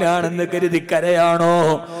പട്ടിണിയിലാണെന്ന് കരുതി കരയാണോ?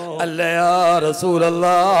 അല്ല യാ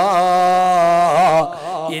റസൂലല്ലാഹ്,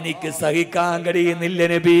 എനിക്ക് സഹിക്കാൻ കഴിയുന്നില്ല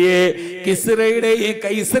നബിയെ. കിസ്റയുടെയും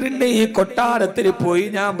കൈസറിന്റെയും കൊട്ടാരത്തിൽ പോയി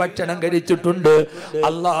ഞാൻ ഭക്ഷണം കഴിച്ചിട്ടുണ്ട്.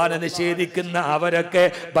 അള്ളാഹനെ നിഷേധിക്കുന്ന അവരൊക്കെ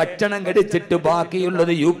ഭക്ഷണം കഴിച്ചിട്ട്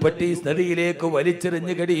ബാക്കിയുള്ളത് യൂപ്പറ്റീസ് നദിയിലേക്ക്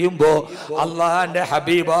വലിച്ചെറിഞ്ഞ് കഴിയുമ്പോ അള്ളാഹന്റെ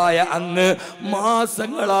ഹബീബായ അങ്ങ്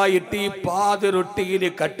മാസങ്ങളായിട്ട് ഈ പാതിറൊട്ടിയിൽ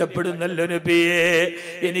കട്ടപ്പെടുന്നല്ലോ നബിയെ,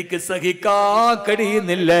 എനിക്ക് സഹിക്കാൻ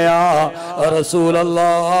കഴിയുന്നില്ലയാ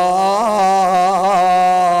റസൂലല്ലാഹ്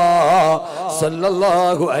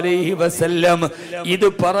സല്ലല്ലാഹു അലൈഹി വസല്ലം. ഇത്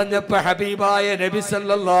പറഞ്ഞപ്പോ ഹബീബായ നബി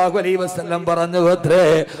സല്ലല്ലാഹു അലൈഹി വസല്ലം പറഞ്ഞു, അത്രേ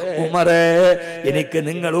ഉമറേ, എനിക്ക്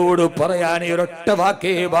നിങ്ങളോട് പറയാൻ ഒരൊറ്റ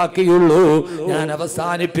വാക്കേ ബാക്കിയുള്ളൂ, ഞാൻ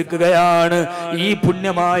അവസാനിപ്പിക്കുകയാണ്. ഈ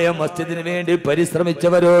പുണ്യമായ മസ്ജിദിന് വേണ്ടി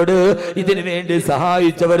പരിശ്രമിച്ചവരോട്, ഇതിനു വേണ്ടി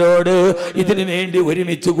സഹായിച്ചവരോട്, ഇതിനു വേണ്ടി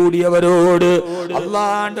ഒരുമിച്ച് കൂടിയവരോട്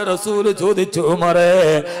അല്ലാഹുവിന്റെ റസൂല് ചോദിച്ചു, ഉമറേ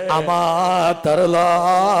അമാ തർലാ,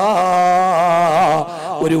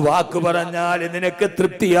 ഒരു വാക്ക് പറഞ്ഞാൽ നിനക്ക്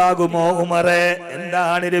തൃപ്തിയാകുമോ ഉമറേ?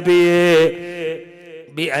 എന്താണ് നബിയേ?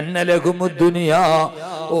 بأن لهم الدنيا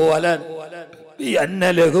بأن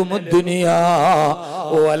لهم الدنيا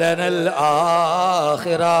ولنا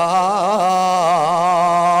الآخرة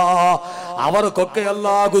അവർക്കൊക്കെ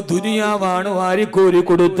അല്ലാഹു ദുനിയാവാണ് വാരിക്കോരി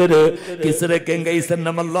കൊടുത്തത്. കിസ്റക്കും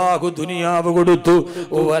കൈസറിനും അല്ലാഹു ദുനിയാവ് കൊടുത്തു.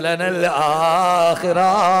 വലനൽ ആഖിറ,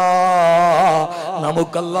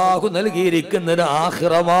 നമുക്ക് അല്ലാഹു നൽകിയിരിക്കുന്നത്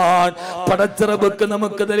ആഖിറമാണ്. പടച്ചിറബുക്ക്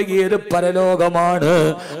നമുക്ക് നൽകിയത് പരലോകമാണ്.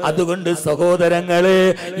 അതുകൊണ്ട് സഹോദരങ്ങളെ,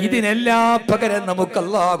 ഇതിനെല്ലാം പകരം നമുക്ക്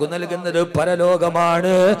അല്ലാഹു നൽകുന്നത്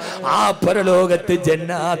പരലോകമാണ്. ആ പരലോകത്ത്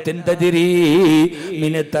ജന്നാത്തിൻ തജ്രി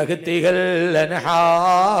മിൻ തഹ്തിഹൽ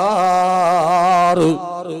അൻഹാർ,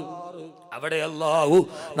 അവിടെ അല്ലാഹു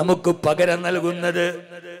നമുക്ക് പകരം നൽകുന്നത്.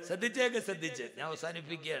 ശ്രദ്ധിച്ച് ഞാൻ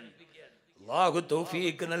അവസാനിപ്പിക്കുകയാണ്. അല്ലാഹു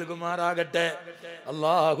തൗഫീഖ് നൽകുമാറാകട്ടെ.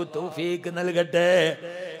 അല്ലാഹു തൗഫീഖ് നൽകട്ടെ.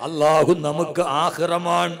 അല്ലാഹു നമുക്ക്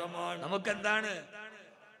ആഖിറമാണ്. നമുക്ക് എന്താണ്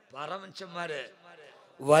പറമനുഷ്യന്മാരെ?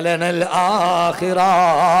 വലനൽ ആഖിറ,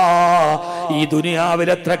 ഈ ദുനിയാവിൽ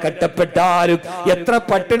എത്ര കഷ്ടപ്പെട്ടാലും, എത്ര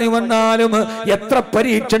പട്ടിണി വന്നാലും, എത്ര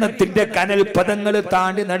പരീക്ഷണത്തിന്റെ കനൽ പദങ്ങൾ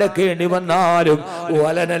താണ്ടി നടക്കേണ്ടി വന്നാലും,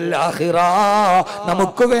 വലനൽ ആഖിറ,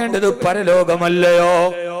 നമുക്ക് വേണ്ടത് പരലോകമല്ലയോ?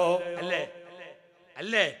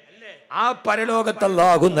 അല്ലേ? ആ പരലോകത്ത്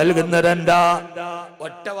അല്ലാഹു നൽകുന്നതെന്താ?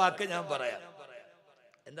 ഒറ്റ വാക്ക് ഞാൻ പറയാം.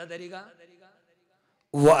 എന്താ തരിക?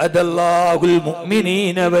 وعد الله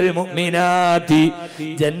المؤمنين والمؤمنات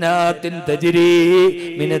جنات تجري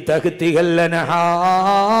من تحتها الأنهار.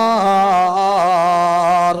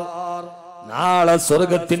 നാളെ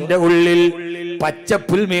സ്വർഗത്തിന്റെ ഉള്ളിൽ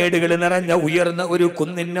പച്ചപ്പുൽമേടുകൾ നിറഞ്ഞ ഉയർന്ന ഒരു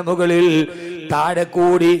കുന്നിന്റെ മുകളിൽ താഴെ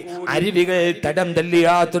കൂടി അരുവികൾ തടം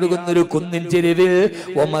തല്ലിയാത്തൊഴുകുന്നൊരു കുന്നിൻ ചെരുവിൽ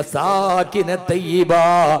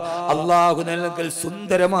അല്ലാഹു നൽകൽ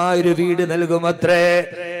സുന്ദരമായൊരു വീട് നൽകുമത്രേ.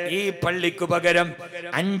 ഈ പള്ളിക്ക് പകരം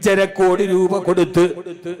 5.5 കോടി രൂപ കൊടുത്ത്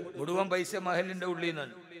മുഴുവൻ പൈസ മഹലിന്റെ ഉള്ളിൽ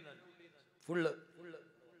നിന്നാണ് ഫുള്ള്.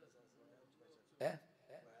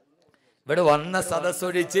 ഇവിടെ വന്ന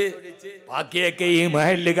സദസ്സൊഴിച്ച് ബാക്കിയൊക്കെ ഈ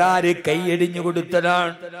മഹല്ലുകാര് കൈയടിഞ്ഞു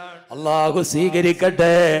കൊടുത്തതാണ്. അല്ലാഹു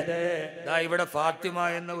സ്വീകരിക്കട്ടെ. ഇവിടെ ഫാത്തിമ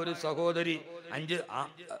എന്ന ഒരു സഹോദരി,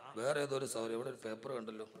 വേറെ ഏതൊരു സഹോദരി, ഇവിടെ ഒരു പേപ്പർ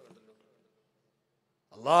കണ്ടല്ലോ.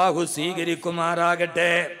 അല്ലാഹു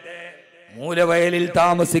സ്വീകരിക്കുമാറാകട്ടെ. മൂലവയലിൽ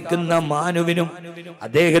താമസിക്കുന്ന മാനുവിനും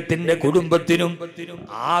അദ്ദേഹത്തിന്റെ കുടുംബത്തിനും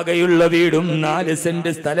ആകെയുള്ള വീടും 4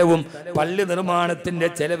 സെന്റ് സ്ഥലവും പള്ളി നിർമ്മാണത്തിന്റെ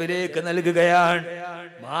ചെലവിലേക്ക് നൽകുകയാണ്.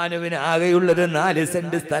 മാനുവിന് ആകെയുള്ളത് 4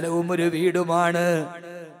 സെന്റ് സ്ഥലവും ഒരു വീടുമാണ്.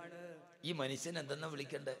 ഈ മനുഷ്യൻ എന്തെന്നാ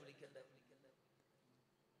വിളിക്കണ്ടേ?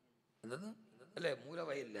 അല്ലേ?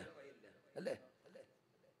 മൂലവയലില്ല അല്ലേ?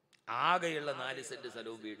 ആകെയുള്ള 4 സെന്റ്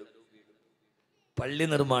സ്ഥലവും വീടും പള്ളി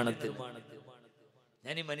നിർമ്മാണത്തിൽ.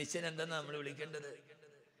 ഞാൻ ഈ മനുഷ്യൻ എന്തെന്നാ നമ്മൾ വിളിക്കേണ്ടത്?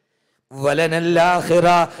 വലനല്ലാഖിറ,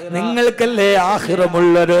 നിങ്ങൾക്കല്ലേ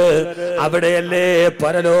ആഖിറമുള്ളത്, അവിടെയല്ലേ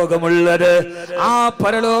പരലോകമുള്ളത്. ആ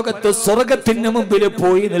പരലോകത്ത് സ്വർഗത്തിന് മുമ്പിൽ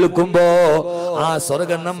പോയി നിൽക്കുമ്പോ ആ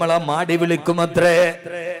സ്വർഗം നമ്മളെ മാടി വിളിക്കുമത്രേ.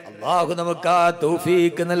 അല്ലാഹു നമുക്ക് ആ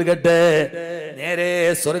തൗഫീഖ് നൽകട്ടെ. നേരെ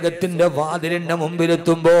സ്വർഗത്തിന്റെ വാതിലിന്റെ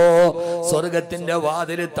മുമ്പിലെത്തുമ്പോ സ്വർഗത്തിന്റെ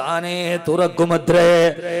വാതിൽ താനേ തുറക്കുമത്രേ.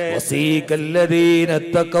 വസീകല്ലദീന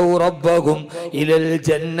തഖൗ റബ്ബഹും ഇലൽ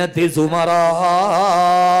ജന്നതി സുമറാ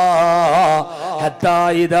ഹത്താ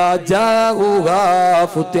ഇദാ ജാഊഹാ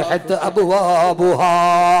ഫുതിഹത് അബ്വാബുഹാ.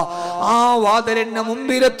 ആ വാതിലിന്റെ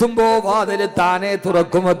മുമ്പിലെത്തുമ്പോ വാതിൽ താനേ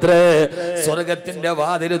തുറക്കുമത്രേ. സ്വർഗത്തിന്റെ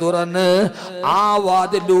വാതിൽ തുറന്ന് ആ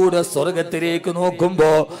വാതിലൂടെ സ്വർഗത്തിലേക്ക്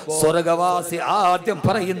നോക്കുമ്പോ സ്വർഗവാസി ആദ്യം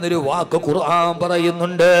പറയുന്നൊരു വാക്ക് ഖുർആൻ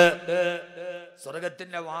പറയുന്നുണ്ട്.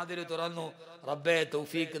 സ്വർഗത്തിന്റെ വാതിൽ തുറന്നു, റബ്ബേ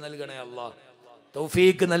തൗഫീഖ് നൽകണേ അല്ലാ,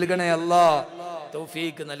 തൗഫീഖ് നൽകണേ അല്ലാ,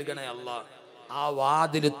 തൗഫീഖ് നൽകണേ അല്ലാ. ആ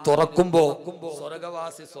വാതിൽ തുറക്കുമ്പോ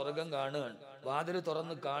സ്വർഗവാസി സ്വർഗം കാണുകയാണ്. വാതിൽ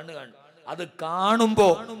തുറന്ന് കാണുകയാണ്. അത് കാണുമ്പോ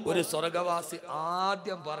ഒരു സ്വർഗവാസി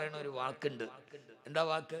ആദ്യം പറയുന്ന ഒരു വാക്കുണ്ട്. എന്താ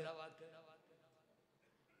വാക്ക്?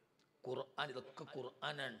 ഖുർആൻ. ഇതൊക്കെ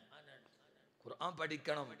ഖുർആനാണ്. ഖുർആൻ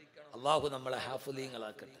പഠിക്കണം. അല്ലാഹു നമ്മളെ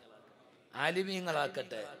ഹാഫിളീങ്ങളാക്കട്ടെ,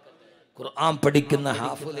 ആലിമീങ്ങളാക്കട്ടെ. ഖുർആൻ പഠിക്കുന്ന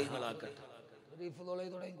ഹാഫിളീങ്ങളാക്കട്ടെ.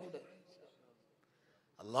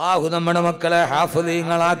 അല്ലാഹു നമ്മുടെ മക്കളെ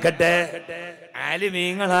ഹാഫിളീങ്ങളാക്കട്ടെ,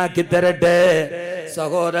 ആലിമീങ്ങളാക്കി തരട്ടെ.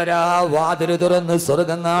 സഹോദരാ, വാതിൽ തുറന്ന്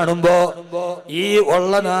സ്വർഗം കാണുമ്പോ ഈ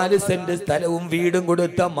ഉള്ള 4 സെന്റ് സ്ഥലവും വീടും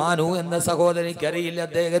കൊടുത്ത മാനു എന്ന സഹോദരിക്ക് അറിയില്ല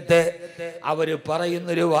അദ്ദേഹത്തെ. അവര്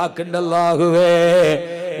പറയുന്നൊരു വാക്കുണ്ട്, അല്ലാഹുവേ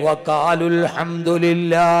വഖാലുൽ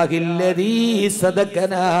ഹംദുലില്ലാഹില്ലദീ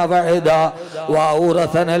സദഖനാ വഅദാ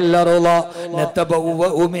വഔറസനൽ അർള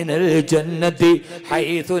നതബവ്വഉ മിനൽ ജന്നതി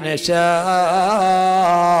ഹൈതു നശാ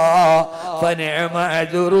ഫനിഅമ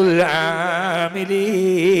അജ്റുൽ ആമിലീൻ.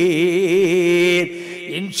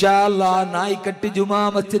 ഇൻഷാ അല്ലാഹ് നായിക്കട്ടി ജുമാ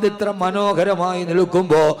മസ്ജിദ് ഇത്ര മനോഹരമായി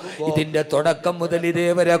നിൽക്കുമ്പോ ഇതിന്റെ തുടക്കം മുതൽ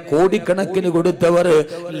ഇതേവരെ കോടിക്കണക്കിന് കൊടുത്തവർ,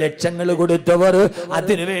 ലക്ഷങ്ങൾ കൊടുത്തവർ,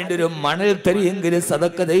 അതിനുവേണ്ടി ഒരു മണൽ തരിയെങ്കിലും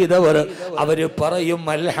സദക്ക ചെയ്തവർ, അവര് പറയും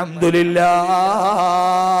അൽഹംദുലില്ലാഹ്,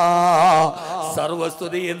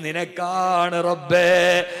 സർവസ്തുതിയും നിനക്കാണ് റബ്ബേ,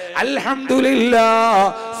 അൽഹംദുലില്ലാഹ്,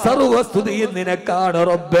 സർവസ്തുതിയും നിനക്കാണ്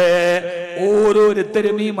റബ്ബേ.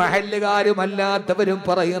 ഓരോരുത്തരും ഈ മഹല്ലുകാരും അല്ലാത്തവരും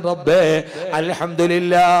പറയും റബ്ബേ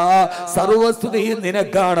അൽഹംദുലില്ലാഹ്, സർവസ്തുതിയും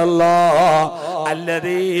നിനക്കാണല്ലാഹ്.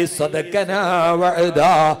 അല്ലദീ സദഖനാ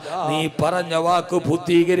വഅദാ, നീ പറഞ്ഞ വാക്ക്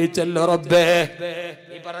പൂർത്തീകരിച്ചല്ലോ റബ്ബേ.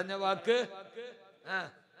 നീ പറഞ്ഞ വാക്ക്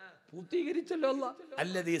പൂർത്തീകരിച്ചല്ലോ അല്ലാഹ്.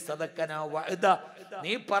 അല്ലദീ സദഖനാ വഅദാ,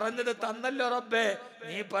 നീ പറഞ്ഞത് തന്നല്ലോ റബ്ബേ.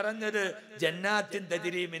 നീ പറഞ്ഞത് ജന്നാത്തിൻ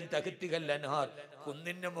തജ്രി മിൻ തഹ്തിഹൽ അൻഹാർ,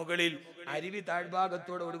 കുന്നിന്റെ മുകളിൽ അരുവി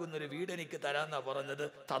താഴ്ഭാഗത്തോടെ ഒഴുകുന്ന ഒരു വീട് എനിക്ക് തരാന്നാ പറഞ്ഞത്.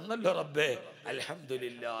 തന്നല്ലോ റബ്ബേ.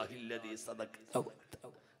 അൽഹംദുലില്ലാഹില്ലദീ സദഖനാ വഅദാ,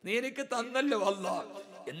 നീ എനിക്ക് തന്നല്ലോ അല്ലാഹ്.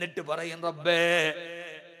 എന്നിട്ട് പറയും റബ്ബേ,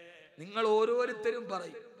 നിങ്ങൾ ഓരോരുത്തരും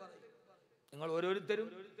പറയും, നിങ്ങൾ ഓരോരുത്തരും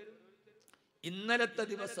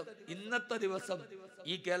ഇന്നത്തെ ദിവസം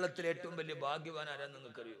ഈ കേരളത്തിലെ ഏറ്റവും വലിയ ഭാഗ്യവാൻ ആരാന്ന്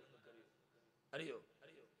നിങ്ങൾക്കറിയോ? അറിയോ?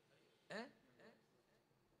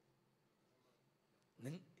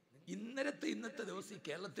 ഇന്നത്തെ ദിവസം ഈ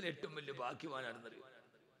കേരളത്തിലെ ഏറ്റവും വലിയ ഭാഗ്യവാനാണെന്നറിയോ?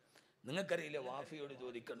 നിങ്ങൾക്കറിയില്ല? വാഫിയോട്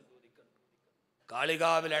ചോദിക്കണം.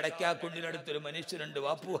 കാളികാവിൽ അടയ്ക്കാക്കുണ്ടിനടുത്തൊരു മനുഷ്യനുണ്ട്,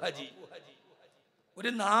 വാപ്പു ഹാജി, ഒരു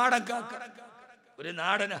നാടൻ കാക്ക, ഒരു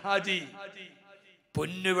നാടൻ ഹാജി.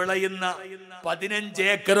 പൊന്നു വിളയുന്ന 15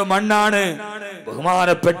 ഏക്കർ മണ്ണാണ്.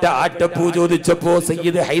 ബഹുമാനപ്പെട്ട ആറ്റപ്പൂ ചോദിച്ചപ്പോ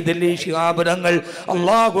സയ്യിദ് ഹൈദരലി ശിഹാബ് തങ്ങൾ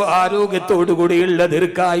അല്ലാഹു ആരോഗ്യത്തോടു കൂടിയുള്ള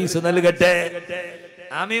ദീർഘായുസ് നൽകട്ടെ.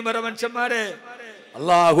 ആമീൻ പറ മനുഷ്യന്മാരെ.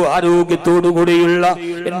 അല്ലാഹു ആരോഗ്യത്തോടു കൂടിയുള്ള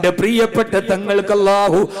എന്റെ പ്രിയപ്പെട്ട തങ്ങൾക്ക്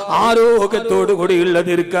അല്ലാഹു ആരോഗ്യത്തോടു കൂടിയുള്ള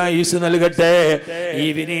ദീർഘായുസ് നൽകട്ടെ. ഈ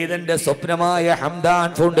വിനീതന്റെ സ്വപ്നമായ ഹംദാൻ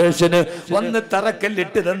ഫൗണ്ടേഷന് വന്ന്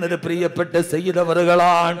തറക്കല്ലിട്ട് തന്നത് പ്രിയപ്പെട്ട സയ്യിദ്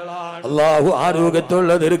അവറുകളാണ്. അല്ലാഹു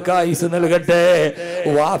ആരോഗ്യത്തോടുള്ള ദീർഘായുസ് നൽകട്ടെ.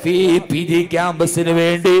 വാഫി PG ക്യാമ്പസിന്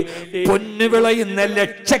വേണ്ടി പൊന്നു വിളയുന്ന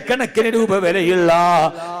ലക്ഷക്കണക്കിന് രൂപ വിലയുള്ള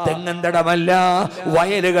തെങ്ങന്തടമല്ല,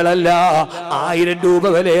 വയലുകളല്ല, 1000 രൂപ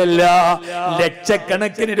വിലയല്ല,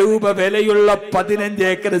 ലക്ഷക്കണക്കിന് രൂപ വിലയുള്ള 15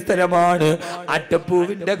 ഏക്കർ സ്ഥലമാണ്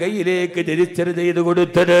ആറ്റപ്പൂവിന്റെ കയ്യിലേക്ക് രജിസ്റ്റർ ചെയ്ത്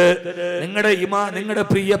കൊടുത്തത്. നിങ്ങളുടെ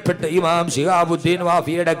പ്രിയപ്പെട്ട ഇമാം ശിഹാബുദ്ദീൻ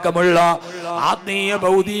വാഫി അടക്കമുള്ള ആത്മീയ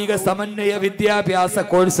ഭൗതിക സമന്വയ വിദ്യാഭ്യാസ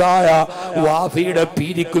കോഴ്സായ വാഫിയുടെ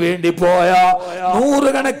PGക്ക് വേണ്ടി പോയ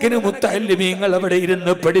 100 കണക്കിന് മുത്തഅല്ലിമീങ്ങൾ അവിടെ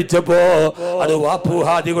ഇരുന്ന് പഠിച്ചപ്പോ അത് വാപ്പു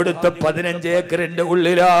ഹാജി കൊടുത്ത 15 ഏക്കറിന്റെ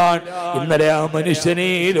ഉള്ളിലാണ്. ഇന്നലെ ആ മനുഷ്യനെ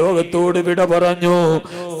ലോകത്തോട് വിട പറഞ്ഞു.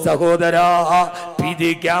 സഹോദരാ, PG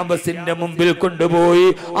ക്യാമ്പസിന്റെ മുമ്പിൽ കൊണ്ടുപോയി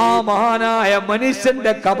ആ മഹാനായ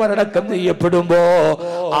മനുഷ്യന്റെ ഖബറടക്കം ചെയ്യപ്പെടുമ്പോ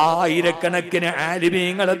ആയിരക്കണക്കിന്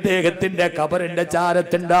ആലിമീങ്ങൾ അദ്ദേഹത്തിന്റെ ഖബറിന്റെ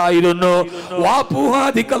ചാരത്തുണ്ടായിരുന്നു. വാപ്പു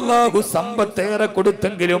ഹാജിക്ക് അല്ലാഹു സമ്പത്തേറെ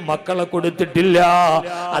കൊടുത്തെങ്കിലും മക്കളെ കൊടുത്തിട്ടില്ല.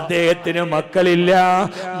 അദ്ദേഹത്തിന് മക്കളില്ല.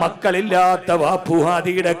 മക്കളില്ലാത്ത വാപ്പു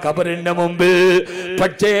ഹാജിയുടെ ഖബറിന്റെ മുമ്പിൽ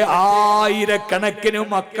പക്ഷേ ആയിരക്കണക്കിന്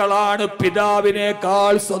മക്കളാണ്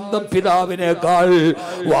പിതാവിനേക്കാൾ, സ്വന്തം പിതാവിനേക്കാൾ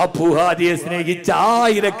വാപ്പു ഹാജിയെ സ്നേഹിച്ച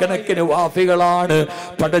ആയിരക്കണക്കിന് വാഫികളാണ്.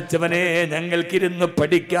 പടച്ചവനെ, ഞങ്ങൾക്കിരുന്ന്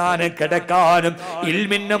പഠിക്കാനും കിടക്കാനും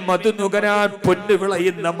ഇൽമിന്റെ മധുനുകരാൻ പൊന്നു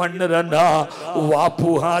വിളയുന്ന മണ്ണ് തന്ന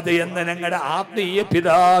വാപ്പു ഹാജി എന്ന ഞങ്ങളുടെ ആത്മീയ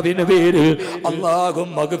പിതാവിന് പേര് അല്ലാഹു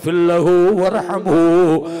മഗ്ഫിർ ലഹു വർഹംഹു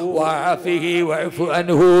വഅഫിഹി വഅഫു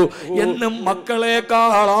അൻഹു എന്നും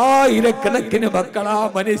മക്കളെക്കാൾ ആയിരക്കണക്കിന് മക്കളാ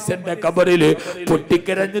മനുഷ്യന്റെ ഖബറിൽ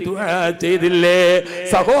പൊട്ടിക്കരഞ്ഞ് ദുആ ചെയ്തില്ലേ?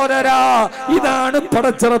 സഹോദരാ, ഇതാണ്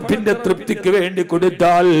പടച്ചറപ്പിന്റെ തൃപ്തിക്ക് വേണ്ടി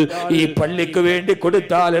കൊടുത്താൽ, ഈ പള്ളിക്ക് വേണ്ടി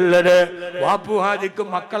കൊടുത്താൽ ഉള്ളത്. വാപ്പു ഹാജിക്ക്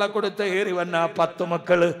മക്കളെ കൊടുത്ത ഏറി വന്ന 10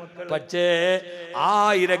 മക്കള്, പക്ഷേ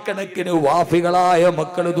ആയിരക്കണക്കിന് വാഫികളായ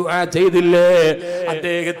മക്കൾ ദുആ ചെയ്തില്ലേ?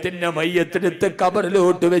 അദ്ദേഹത്തിന്റെ മയ്യത്തെടുത്ത്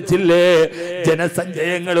ഖബറിലോട്ട് വെച്ചില്ലേ?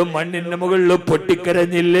 ജനസഞ്ചയങ്ങളും മണ്ണിന്റെ മുകളിൽ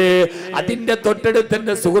പൊട്ടിക്കരഞ്ഞില്ലേ? അതിന്റെ തൊട്ടടുത്ത്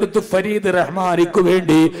എന്റെ സുഹൃത്ത് ഫരീദ് റഹ്മാനിക്ക്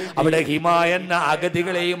വേണ്ടി അവിടെ ഹിമ എന്ന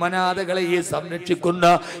അഗതികളെയും അനാഥകളെയും സംരക്ഷിക്കുന്ന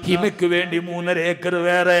ഹിമയ്ക്ക് വേണ്ടി 3.5 ഏക്കർ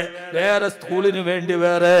വേറെ സ്കൂളിന് വേണ്ടി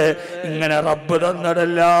വേറെ, ഇങ്ങനെ റബ്ബ്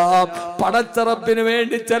തന്നതെല്ലാം പടച്ചറപ്പിന്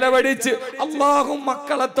വേണ്ടി ചെലവഴിച്ച് അല്ലാഹു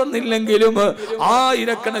മക്കളെ തന്നില്ലെങ്കിലും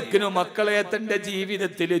ആയിരക്കണക്കിന് മക്കളെ തന്റെ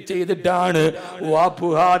ജീവിതത്തിൽ ചെയ്തിട്ടാണ് വാപ്പു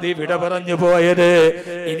ഹാജി വിട പറഞ്ഞു പോയത്.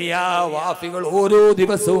 ഇനി ആ വാഫികൾ ഓരോ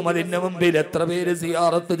ദിവസവും അതിന്റെ മുമ്പിൽ എത്ര പേര്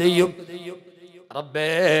സിയാറത്ത് ചെയ്യും?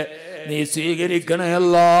 റബ്ബേ, നീ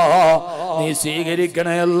സ്വീകരിക്കണയല്ല, നീ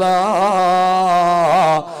സ്വീകരിക്കണയല്ല.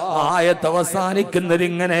 ആയത്ത് അവസാനിക്കുന്നത്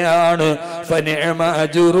ഇങ്ങനെയാണ്, ഫനിഅമ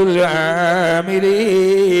അജ്റുൽ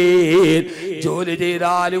ആമിലീൻ. ജോലി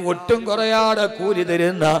ചെയ്താൽ ഒട്ടും കുറയാതെ കൂലി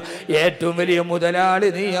തരുന്ന ഏറ്റവും വലിയ മുതലാളി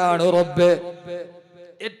നീയാണ് റബ്ബേ.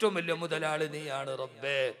 ഏറ്റവും വലിയ മുതലാളി നീയാണ്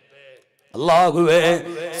റബ്ബേ. അല്ലാഹുവേ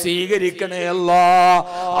സ്വീകരിക്കണേ അല്ലാ.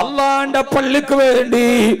 അല്ലാഹുവിന്റെ പള്ളിക്ക് വേണ്ടി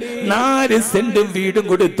 4 സെന്റും വീടും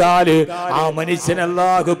കൊടുത്താല് ആ മനുഷ്യൻ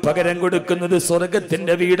അല്ലാഹു പകരം കൊടുക്കുന്നത്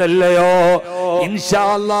സ്വർഗത്തിന്റെ വീടല്ലയോ? ഇൻഷാ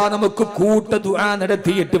അല്ലാഹ് നമുക്ക് കൂട്ട ദുആ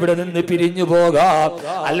നടത്തിയിട്ട് ഇവിടെ നിന്ന് പിരിഞ്ഞു പോകാം.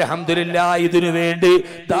 അൽഹംദുലില്ലാഹ് ഇതിനു വേണ്ടി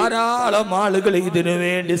ധാരാളം ആളുകൾ ഇതിനു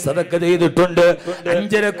വേണ്ടി സദഖ ചെയ്തിട്ടുണ്ട്.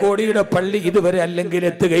 5.5 കോടിയുടെ പള്ളി ഇതുവരെ അല്ലെങ്കിൽ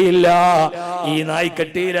എത്തുകയില്ല. ഈ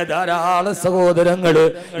നായ്ക്കട്ടിയിലെ ധാരാളം സഹോദരങ്ങള്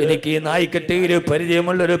എനിക്ക് ഈ നായ്ക്കട്ടിയിൽ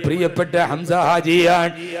പരിചയമുള്ള ഒരു പ്രിയപ്പെട്ട ഹംസ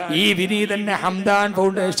ഹാജിയാണ്. ഈ വിനീതന്റെ ഹംദാൻ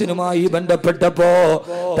ഫൗണ്ടേഷനുമായി ബന്ധപ്പെട്ടപ്പോ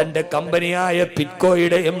തന്റെ കമ്പനിയായ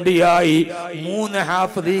പിറ്റ്കോയുടെ MD ആയി 3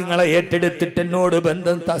 ഹാഫിദീങ്ങളെ ഏറ്റെടുത്തിട്ട് എന്നോട്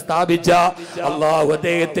ബന്ധം സ്ഥാപിച്ച അല്ലാഹു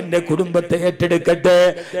അദ്ദേഹത്തിന്റെ കുടുംബത്തെ ഏറ്റെടുക്കട്ടെ.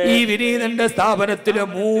 ഈ വിനീതന്റെ സ്ഥാപനത്തിലെ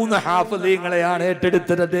 3 ഹാഫിദീങ്ങളെയാണ്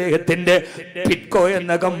ഏറ്റെടുത്തത് അദ്ദേഹത്തിന്റെ പിറ്റ്കോ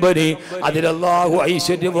എന്ന കമ്പനി. അതിൽ അല്ലാഹു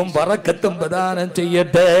ഐശ്വര്യവും ബറക്കത്തും പ്രദാനം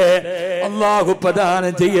ചെയ്യട്ടെ. അല്ലാഹു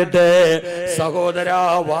പ്രദാനം ചെയ്യട്ടെ. സഹോദരാ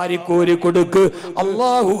വാരിക്കോരി കൊടുക്ക്.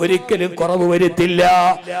 അല്ലാഹു ഒരിക്കലും കുറവ് വരുത്തില്ല.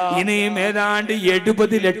 ഇനിയും ഏതാണ്ട്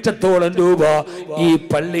 70 ലക്ഷത്തോളം രൂപ ഈ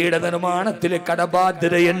പള്ളിയുടെ നിർമ്മാണത്തിൽ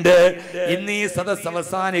കടബാധ്യതയുണ്ട്. ഇന്ന് ഈ സദസ്സ്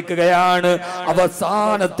അവസാനിക്കുകയാണ്.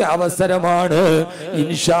 അവസാനത്തെ അവസരമാണ്.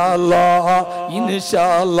 ഇൻഷാ അല്ലാഹ് ഇൻഷാ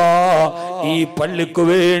അല്ലാഹ് ഈ പള്ളിക്ക്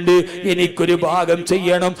വേണ്ടി എനിക്കൊരു ഭാഗം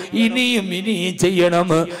ചെയ്യണം, ഇനിയും ചെയ്യണം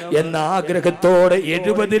എന്ന ആഗ്രഹത്തോടെ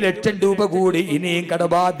 70 ലക്ഷം രൂപ കൂടി ഇനിയും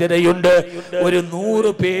കടബാധ്യതയുണ്ട്. ഒരു 100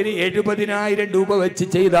 പേര് 70,000 രൂപ വെച്ച്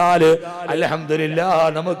ചെയ്താൽ അൽഹംദുലില്ലാഹ്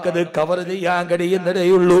നമുക്കത് കവർ ചെയ്യാൻ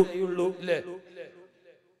കഴിയുന്നതേയുള്ളൂ.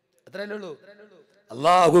 അത്രയല്ലേ ഉള്ളൂ.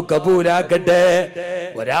 അല്ലാഹു കബൂലാക്കട്ടെ.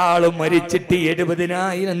 ഒരാൾ മരിച്ചിട്ട്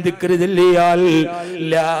 70,000 ദിക്ർ ചൊല്ലിയാൽ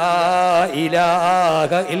ലാ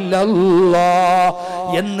ഇലാഹ ഇല്ലല്ലാഹ്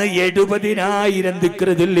എന്ന് 70,000 ദിക്ർ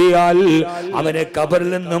ചൊല്ലിയാൽ അവന് ഖബറിൽ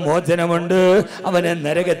നിന്ന് മോചനമുണ്ട്, അവന്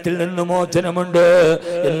നരകത്തിൽ നിന്ന് മോചനമുണ്ട്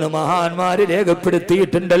എന്ന് മഹാന്മാര്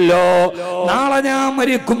രേഖപ്പെടുത്തിയിട്ടുണ്ടല്ലോ. നാളെ ഞാൻ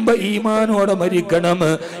മരിക്കുമ്പോ ഈമാനോടെ മരിക്കണം.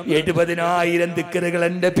 70,000 ദിക്റുകൾ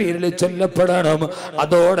എന്റെ പേരിൽ ചൊല്ലപ്പെടണം.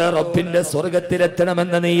 അതോടെ റബ്ബിന്റെ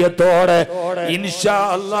സ്വർഗത്തിലെത്തണമെന്ന നീയത്തോടെ ഇൻഷാ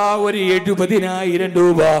അല്ലാഹ് ഒരു 70,000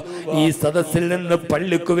 രൂപ ഈ സദസ്സിൽ നിന്ന്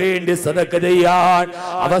പള്ളിക്ക് വേണ്ടി സദഖ ചെയ്യാൻ.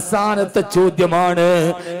 അവസാനത്തെ ചോദ്യമാണ്.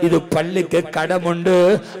 ഇത് പള്ളിക്ക് കടമുണ്ട്,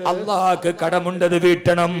 അല്ലാഹുക്ക് കടമുണ്ട്, അത്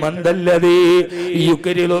വീട്ടണം. മന്ദല്ലദീ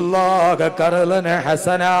യുക്രിലുല്ലാഹ ഖർളന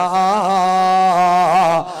ഹസനാ.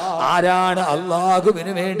 ആരാണ്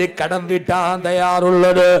അല്ലാഹുവിന് വേണ്ടി കടം വീട്ടാൻ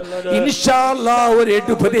തയ്യാറുള്ളത്? ഇൻഷാ അല്ലാഹ് ഒരു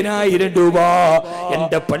 70,000 രൂപ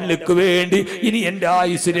എന്റെ പള്ളിക്ക് വേണ്ടി ഇനി എന്റെ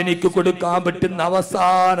ആയുസ്സിൽ എനിക്ക് കൊടുക്കാൻ പറ്റുന്ന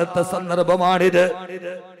അവസാനത്തെ സന്ദർഭമാണിത്.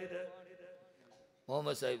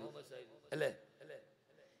 മുഹമ്മദ് സാഹിബ് അല്ലേ?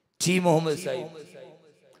 ജി മുഹമ്മദ് സാഹിബ്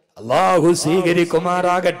അല്ലാഹു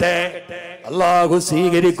സ്വീകരിക്കുമാറാകട്ടെ. അല്ലാഹു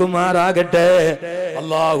സ്വീകരിക്കുമാറാകട്ടെ.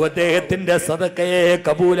 അല്ലാഹു അദ്ദേഹത്തിന്റെ സദഖയെ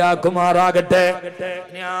കബൂലാക്കുമാറാകട്ടെ.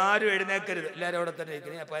 ഇനി ആരും എഴുന്നേക്കരുത്, എല്ലാവരും അവിടെ തന്നെ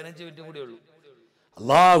ഇരിക്കണം. 15 മിനിറ്റ് കൂടി ഉള്ളൂ.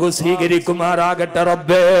 അല്ലാഹു സ്വീകരിക്കുമാറാകട്ടെ.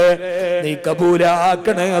 റബ്ബേ നീ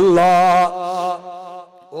കബൂലാക്കണേ അല്ലാഹ്.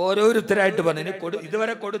 ഓരോരുത്തരായിട്ട് പറഞ്ഞു.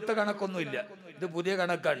 ഇതുവരെ കൊടുത്ത കണക്കൊന്നുമില്ല, ഇത് പുതിയ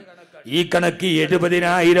കണക്കാണ്. ഈ കണക്ക്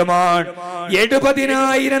 70,000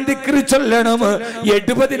 70,000 ദിക്ർ ചൊല്ലണം.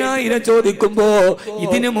 70,000 ചോദിക്കുമ്പോ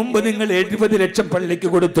ഇതിനു മുമ്പ് നിങ്ങൾ 70 ലക്ഷം പള്ളിക്ക്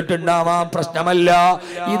കൊടുത്തിട്ടുണ്ടാവാം, പ്രശ്നമല്ല.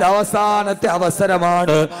 ഇത് അവസാനത്തെ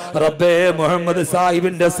അവസരമാണ്. റബ്ബേ മുഹമ്മദ്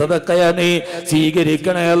സാഹിബിന്റെ സദഖയെ നീ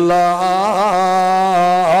സ്വീകരിക്കണേ അല്ലാഹ്.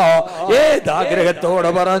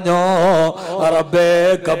 ഏതാഗ്രഹത്തോടെ പറഞ്ഞോ റബ്ബേ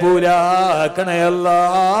കബൂലാക്കണേ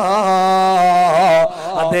അല്ലാഹ്.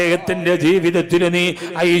 അദ്ദേഹത്തിന്റെ ജീവിതത്തിൽ നീ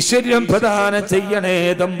ഐശ്വര്യം പ്രദാനം ചെയ്യണേ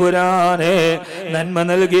തമ്പുരാനെ. നന്മ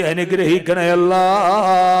നൽകി അനുഗ്രഹിക്കണേ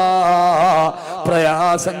അല്ലാഹ്.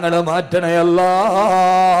 പ്രയാസങ്ങൾ മാറ്റണേ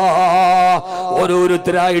അല്ലാഹ്.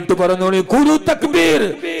 ഓരോരുത്തരായിട്ട് പറഞ്ഞോളി. ഖുദു തക്ബീർ.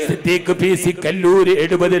 സിദ്ദീഖ് PC കല്ലൂര്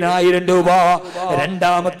 70,000 രൂപ.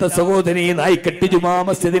 രണ്ടാമത്തെ സഹോദരി നായ്ക്കട്ടി ജുമാ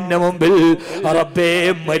മസ്ജിദിന്റെ മുമ്പിൽ റബ്ബേ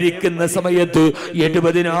മരിക്കുന്ന സമയത്ത്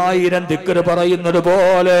 70,000 ദിക്ർ പറയുന്നത്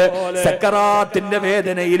പോലെ സക്കറാത്തിന്റെ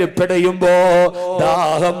വേദനയിൽ പെടയുമ്പോ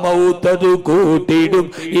ദാഹം മൗത്തത് കൂട്ടിടും,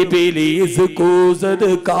 ഇബ്ലീസ് കൂസത്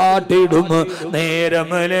കാട്ടിടും,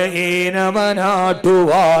 നേരമലഹീനവനാട്ടുവാൻ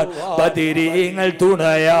ബദരീങ്ങൾ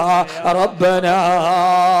തുണയാ റബ്ബനാ.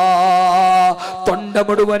 തൊണ്ട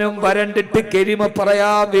മുഴുവനും വരണ്ടിട്ട് കെരിമ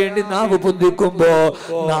പറയാൻ വേണ്ടി നാവ് പൊന്തിക്കുമ്പോ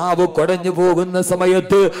നാവ് കുടഞ്ഞു പോകുന്ന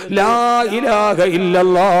സമയത്ത് ലാ ഇലാഹ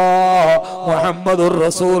ഇല്ലല്ലാഹ് മുഹമ്മദുർ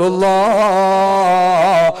റസൂലുള്ളാഹ്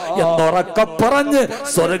എന്നൊറക്കെ പറഞ്ഞ്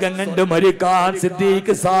സ്വർഗം കണ്ട് മരിക്കാൻ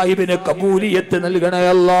സിദ്ദീഖ് സാഹിബിന് കബൂലിയത്ത് നൽകണേ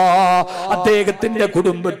അല്ലാഹ്. അദ്ദേഹത്തിന്റെ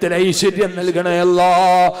കുടുംബത്തിന് ഐശ്വര്യം നൽകണേ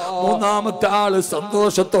അല്ലാഹ്. മൂന്നാമത്തെ ആള്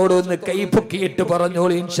സന്തോഷത്തോടെ ഒന്ന് കൈപൊക്കിയിട്ട്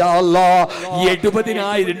പറഞ്ഞോളൂ ഇൻഷാ അല്ലാഹ്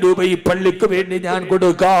 70,000 രൂപ ഈ പള്ളിക്ക് വേണ്ടി ഞാൻ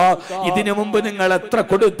കൊടുക്കാം. ഇതിനു മുമ്പ് നിങ്ങൾ എത്ര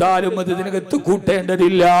കൊടുത്താലും അത് ഇതിനകത്ത്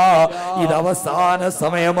കൂട്ടേണ്ടതില്ല. ഇത് അവസാന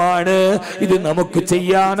സമയമാണ്. ഇത് നമുക്ക്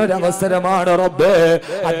ചെയ്യാനൊരവസരമാണ് റബ്ബേ.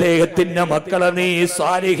 അദ്ദേഹത്തിന്റെ മക്കളെ നീ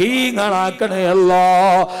സാലിഹീങ്ങളാക്കണേ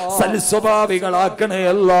അല്ലാഹ്, സൽസ്വഭാവികളാക്കണേ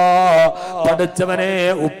അല്ലാഹ്. പഠിച്ചവനെ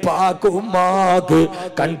ഉപ്പാക്ക് ഉമ്മാക്ക്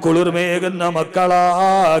കൺകുളിർമേകുന്ന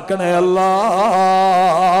മക്കളാക്കണേ അല്ലാഹ്.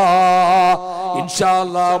 ഇൻഷാ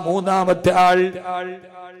അല്ലാഹ് മൂന്നാമത്തെ ആൾ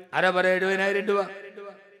ആരാ പറയാ? 70,000 രൂപ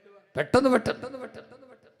പെട്ടെന്ന്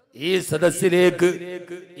ഈ സദസ്സിലേക്ക്.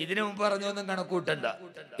 ഇതിനു മുമ്പ് പറഞ്ഞൊന്നും കണക്കൂട്ടണ്ട.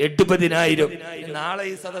 70,000 നാളെ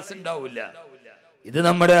ഈ സദസ് ഉണ്ടാവില്ല. ഇത്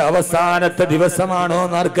നമ്മുടെ അവസാനത്തെ ദിവസമാണോ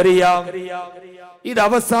എന്നാർക്കറിയാം? ഇത്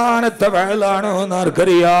അവസാനത്തെ വേളാണോ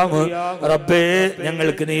എന്നാർക്കറിയാം? റബ്ബേ,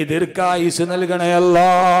 ഞങ്ങൾക്ക് നീ ദീർഘായുസ് നൽകണേ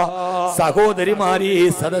അല്ലാഹ്. സഹോദരിമാരി, ഈ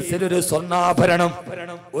സദസ്സിൽ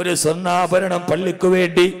ഒരു സ്വർണ്ണാഭരണം പള്ളിക്ക്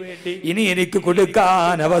വേണ്ടി ഇനി എനിക്ക്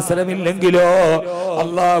കൊടുക്കാൻ അവസരമില്ലെങ്കിലോ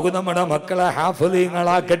അല്ലാഹു നമ്മുടെ മക്കളെ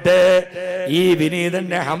ഹാഫിളീങ്ങളാക്കട്ടെ. ഈ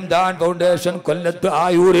വിനീതന്റെ ഹംദാൻ ഫൗണ്ടേഷൻ കൊല്ലത്ത്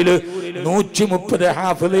ആയൂരില് 130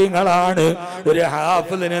 ഹാഫിളീങ്ങളാണ്. ഒരു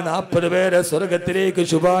ഹാഫിളിന് 40 പേരെ സ്വർഗത്തിലേക്ക്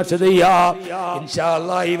ശുപാർശ ചെയ്യാം ഇൻഷാ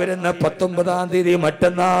അല്ലാഹ്. ഈ വരുന്ന 19-ാം തീയതി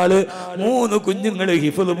മറ്റന്നാള് 3 കുഞ്ഞുങ്ങൾ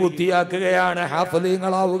ഹിഫ്ള് പൂർത്തിയാക്കുകയാണ്,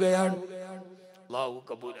 ഹാഫിളീങ്ങളാവുകയാണ്. അല്ലാഹു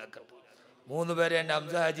കബൂലാക്കട്ടെ. 3 പേരെ എന്റെ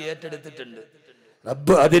ഹംസാജി ഏറ്റെടുത്തിട്ടുണ്ട്.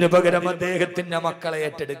 റബ്ബ് അതിനു പകരം അദ്ദേഹത്തിന്റെ മക്കളെ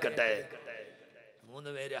ഏറ്റെടുക്കട്ടെ. 3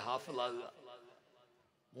 പേര് ഹാഫിളാകുക.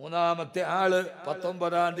 മൂന്നാമത്തെ ആള്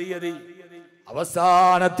 19-ാം തീയതി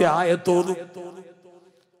അവസാനത്തെ ആയത്തോതും.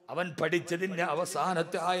 അവൻ പഠിച്ചതിന്റെ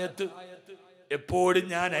അവസാനത്തെ ആയത്ത് എപ്പോഴും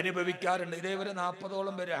ഞാൻ അനുഭവിക്കാറുണ്ട്. ഇതേവരെ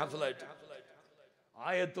 40ഓളം പേര് ഹാഫിളായിട്ട്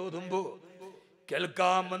ആയത്തോതുമ്പോ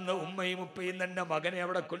കേൾക്കാമെന്ന് ഉമ്മയും ഉപ്പയും തന്നെ മകനെ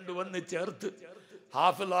അവിടെ കൊണ്ടുവന്ന് ചേർത്ത്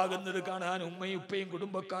ഹാഫിളാകുന്നത് കാണാൻ ഉമ്മയും ഉപ്പയും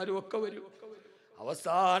കുടുംബക്കാരും ഒക്കെ വരും.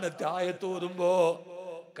 അവസാനത്തെ ആയത്തോതുമ്പോ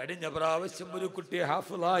കഴിഞ്ഞ പ്രാവശ്യം ഒരു കുട്ടി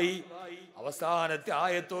ഹാഫിളായി. അവസാനത്തെ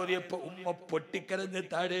ആയത്തോതിയപ്പോ ഉമ്മ പൊട്ടിക്കരഞ്ഞ്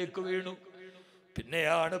താഴേക്ക് വീണു.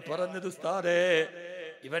 പിന്നെയാണ് പറഞ്ഞത്, ഉസ്താദേ,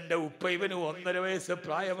 ഇവന്റെ ഉപ്പ ഇവന് 1.5 വയസ്സ്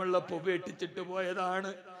പ്രായമുള്ളപ്പോ ഉപേക്ഷിച്ചിട്ട്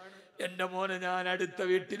പോയതാണ്. എന്റെ മോനെ ഞാൻ അടുത്ത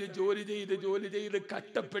വീട്ടിൽ ജോലി ചെയ്ത്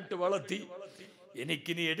കഷ്ടപ്പെട്ട് വളർത്തി.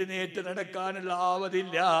 എനിക്കിനി എഴുന്നേറ്റ് നടക്കാനുള്ള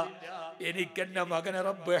ആവതില്ല. എനിക്കെന്റെ മകനെ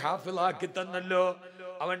റബ്ബ് ഹാഫിളാക്കി തന്നല്ലോ.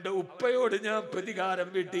 അവന്റെ ഉപ്പയോട് ഞാൻ പ്രതികാരം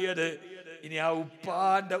വീട്ടിയത്. ഇനി ആ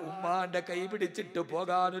ഉപ്പാന്റെ ഉമ്മാന്റെ കൈ പിടിച്ചിട്ട്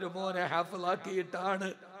പോകാനൊരു മോനെ ഹാഫിളാക്കിയിട്ടാണ്.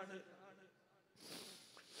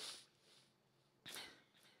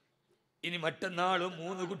 ഇനി മറ്റന്നാളും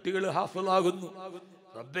 3 കുട്ടികൾ ഹാഫിളാകുന്നു.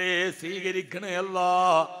 റബ്ബേ സ്വീകരിക്കണേ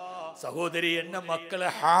അല്ലാഹ്. സഹോദരി, എന്റെ മക്കളെ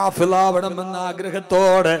ഹാഫിളാവണമെന്ന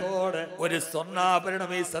ആഗ്രഹത്തോടെ ഒരു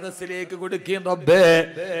സ്വർണ്ണാഭരണം ഈ സദസ്സിലേക്ക് കൊടുക്കുകയും റബ്ബേ,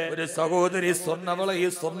 ഒരു സഹോദരി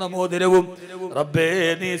സ്വർണ്ണവളയും സ്വർണ്ണമോതിരവും റബ്ബേ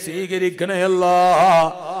നീ സ്വീകരിക്കണേ അല്ലാഹ്.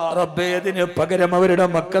 റബ്ബേ, അതിന് പകരം അവരുടെ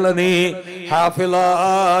മക്കളെ നീ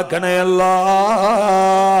ഹാഫിളാക്കണേ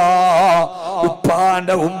അല്ലാഹ്.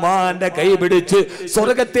 ഉപ്പാന്റെ ഉമ്മാന്റെ കൈ പിടിച്ച്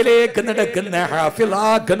സ്വർഗത്തിലേക്ക് നടക്കുന്ന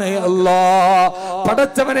ഹാഫിളാക്കണേ അല്ലാഹ്.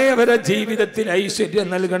 പടച്ചവനെ അവരുടെ ജീവിതത്തിൽ ഐശ്വര്യം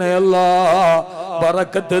നൽകണേ അല്ലാഹ്,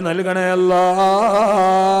 ബറക്കത്ത് നൽകണേ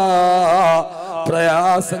അല്ലാഹ്,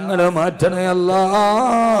 പ്രയാസങ്ങൾ മാറ്റണേ അല്ലാഹ്,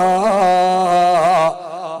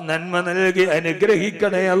 നന്മ നൽകി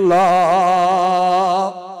അനുഗ്രഹിക്കണേ അല്ലാഹ്.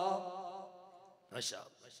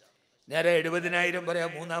 നേരെ 70,000 പറയാം.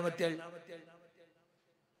 മൂന്നാമത്തെ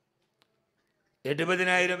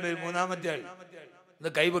 70,000 പേര്. മൂന്നാമത്തെ ആൾ ഇത്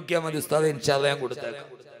കൈവയ്ക്കാൻ മതി ഉസ്താദേ, ഇൻഷാ അല്ലാഹ് ഞാൻ കൊടുത്തേക്കാം.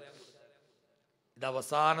 ഇത്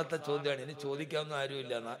അവസാനത്തെ ചോദ്യമാണ്. ഇനി ചോദിക്കാവുന്ന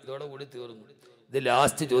ആരുമില്ല. ഇതോടെ കൂടി തീർന്നു. ഇത്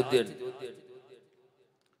ലാസ്റ്റ് ചോദ്യമാണ്.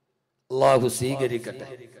 അല്ലാഹു സ്വീകരിക്കട്ടെ.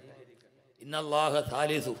 ഇന്നല്ലാഹ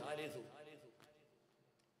സാലിസു.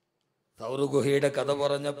 സൗർ ഗുഹയുടെ കഥ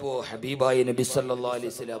പറഞ്ഞപ്പോ ഹബീബായ നബി സല്ലല്ലാഹു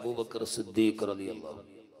അലൈഹി വസല്ലം അബൂബക്കർ സിദ്ദീഖ് റളിയല്ലാഹു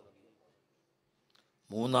അൻഹു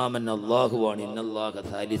മൂന്നാമൻ അല്ലാഹുവാണ്. ഇന്നല്ലാഹ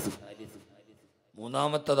സാലിസു.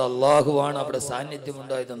 മൂന്നാമത്തത് അല്ലാഹുവാണ്. അവിടെ സാന്നിധ്യം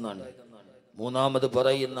ഉണ്ടായതെന്നാണ്. മൂന്നാമത്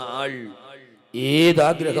പറയുന്ന ആൾ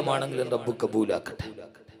ഏതാഗ്രഹമാണെങ്കിലും റബ്ബ് കബൂലാക്കട്ടെ.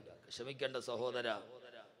 ക്ഷമിക്കേണ്ട സഹോദര,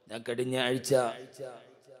 ഞാൻ കഴിഞ്ഞ ആഴ്ച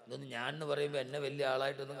ഇതൊന്നും ഞാൻ എന്ന് പറയുമ്പോൾ എന്നെ വലിയ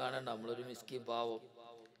ആളായിട്ടൊന്നും കാണണ്ട. നമ്മളൊരു മിസ്കീൻ പാവം.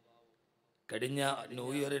 കഴിഞ്ഞ ന്യൂ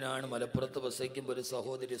ഇയറിനാണ് മലപ്പുറത്ത് പ്രസവിക്കുമ്പോൾ ഒരു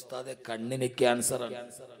സഹോദരി, ഉസ്താദെ കണ്ണിന് ക്യാൻസറാണ്,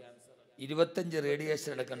 25 റേഡിയേഷൻ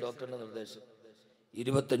എടുക്കാൻ ഡോക്ടറുടെ നിർദ്ദേശം.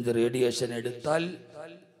 25 റേഡിയേഷൻ എടുത്താൽ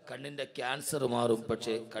കണ്ണിന്റെ ക്യാൻസർ മാറും,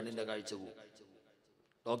 പക്ഷേ കണ്ണിന്റെ കാഴ്ച പോകും.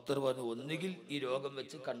 ഡോക്ടർ പറഞ്ഞു ഒന്നുകിൽ ഈ രോഗം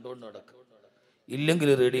വെച്ച് കണ്ടുകൊണ്ട് നടക്കും, ഇല്ലെങ്കിൽ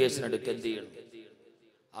റേഡിയേഷൻ എടുക്കുക, എന്ത് ചെയ്യണം?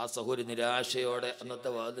 ആ സഹോദരി നിരാശയോടെ അന്നത്തെ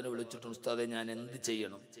വാതിനെ വിളിച്ചിട്ട് ഉസ്താദെ ഞാൻ എന്ത്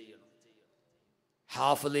ചെയ്യണം?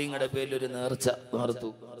 ഹാഫിളിങ്ങളുടെ പേരിൽ ഒരു നേർച്ച നേർത്തു,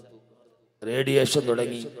 റേഡിയേഷൻ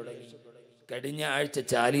തുടങ്ങി. കഴിഞ്ഞ ആഴ്ച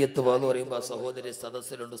ചാലിയത്ത് വാന്ന് പറയുമ്പോൾ ആ സഹോദരി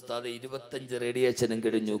സദസ്സിലുണ്ട്, ഉസ്താദെ 25 റേഡിയേഷനും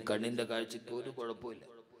കഴിഞ്ഞു, കണ്ണിന്റെ കാഴ്ചയ്ക്ക് ഒരു കുഴപ്പമില്ല.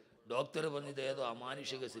 ഡോക്ടർ പറഞ്ഞത് ഏതോ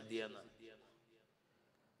അമാനുഷിക സിദ്ധിയാണ്.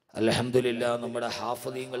 അൽഹംദുലില്ലാ, നമ്മുടെ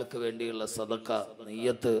ഹാഫിളീങ്ങൾക്ക് വേണ്ടിയുള്ള സദഖ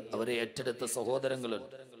നിയ്യത്ത് അവരെ ഏറ്റെടുത്ത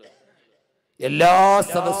സഹോദരങ്ങളുണ്ട്. എല്ലാ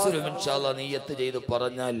സദസ്സിലും ഇൻഷാ അല്ലാഹ് നിയ്യത്ത് ചെയ്ത്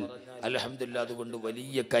പറഞ്ഞാൽ അൽഹംദുലില്ലാ അതുകൊണ്ട്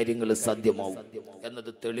വലിയ കാര്യങ്ങൾ സാധ്യമാവും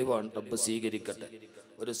എന്നത് തെളിവാണ്. റബ്ബ് സ്വീകരിക്കട്ടെ.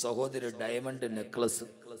 ഒരു സഹോദരി ഡയമണ്ട് നെക്ലസ്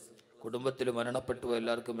കുടുംബത്തിൽ മരണപ്പെട്ടു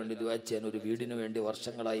എല്ലാവർക്കും വേണ്ടി ദുആ ചെയ്യാൻ ഒരു വീടിന് വേണ്ടി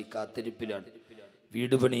വർഷങ്ങളായി കാത്തിരിപ്പിലാണ്.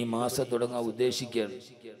 വീട് പണി ഈ മാസം തുടങ്ങാൻ ഉദ്ദേശിക്കുകയാണ്.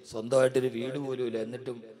 സ്വന്തമായിട്ടൊരു വീട് പോലും ഇല്ല,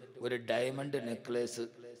 എന്നിട്ടും ഒരു ഡയമണ്ട് നെക്ലേസ്,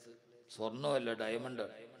 സ്വർണ്ണമല്ല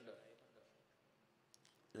ഡയമണ്ടാണ്.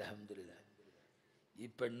 അൽഹംദുലില്ലാ, ഈ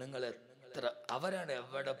പെണ്ണുങ്ങൾ എത്ര അവരാണ്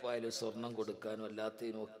എവിടെ പോയാലും സ്വർണം കൊടുക്കാനും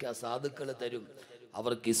അല്ലാത്തതിനും ഒക്കെ ആ സാധുക്കൾ തരും.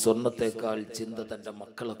 അവർക്ക് ഈ സ്വർണത്തെക്കാൾ ചിന്ത തന്റെ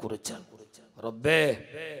മക്കളെ കുറിച്ചാണ്. റബ്ബേ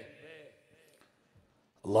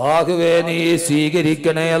അല്ലാഹുവേ നീ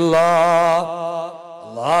സ്വീകരിക്കണേ അല്ലാ,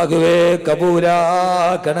 അല്ലാഹുവേ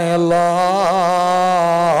കബൂലാക്കണേ അല്ലാ.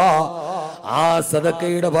 ആ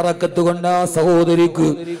സദഖയുടെ ബറക്കത്ത് കൊണ്ട് ആ സഹോദരിക്ക്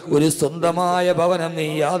ഒരു സ്വന്തമായ ഭവനം നീ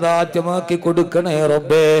യാഥാർത്ഥ്യമാക്കി കൊടുക്കണേ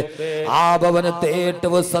റബ്ബേ. ആ ഭവനത്തെ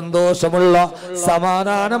ഏറ്റവും സന്തോഷമുള്ള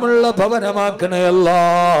സമാധാനമുള്ള ഭവനമാക്കണേ അല്ലാ.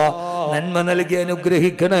 നന്മ നൽകി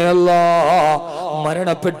അനുഗ്രഹിക്കണേ അല്ലാ.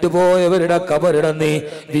 മരണപ്പെട്ടു പോയവരുടെ ഖബറിടം നീ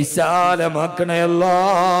വിശാലമാക്കണേ അല്ലാ.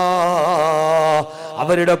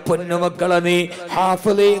 അവരുടെ പൊന്നുമക്കളെ നീ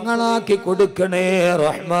ഹാഫിളീങ്ങളാക്കി കൊടുക്കണേ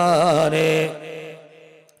റഹ്മാനേ.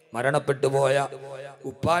 മരണപ്പെട്ടു പോയ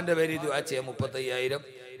ഉപ്പാന്റെ പേര് ദുആ ചെയ്യാൻ 35,000,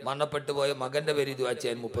 മരണപ്പെട്ടു പോയ മകന്റെ പേര് ദുആ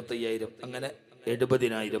ചെയ്യാൻ 35,000, അങ്ങനെ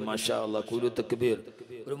 70,000. മാഷാ അല്ലാഹ്, ഖുലു തക്ബീർ.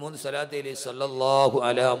 ഒരു 3 സ്വലാത്ത് സല്ലല്ലാഹു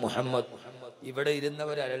അലാ മുഹമ്മദ്. ഇവിടെ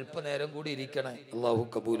ഇരുന്നവർ അല്പനേരം കൂടി ഇരിക്കണേ. അല്ലാഹു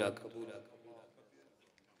കബൂലാക്കും,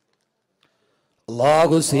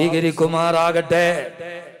 അല്ലാഹു സ്വീകരിക്കുമാറാകട്ടെ.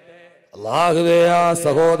 അല്ലാഹുവേ ആ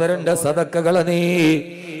സഹോദരന്റെ സദഖകളെ നീ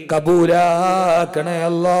കബൂലാക്കണേ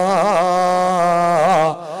അല്ലാ.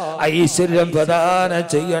 ഐശ്വര്യം പ്രദാനം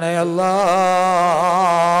ചെയ്യണേ അല്ലാ.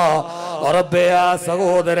 റബ്ബേ ആ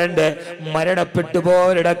സഹോദരന്റെ മരണപ്പെട്ടു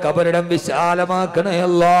പോയവരുടെ ഖബറിടം വിശാലമാക്കണേ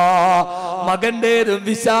അല്ലാ. മകന്റേതും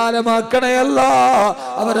വിശാലമാക്കണേ അല്ലാ.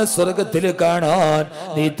 അവരെ സ്വർഗത്തിൽ കാണാൻ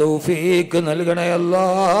നീ തൗഫീഖ് നൽകണേ അല്ലാ.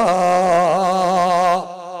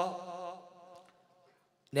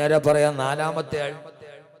 നേരെ പറയാം, 4-ാമത്തെ ആൾ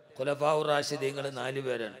ഖുലഫാഉർ റാഷിദീങ്ങൾ 4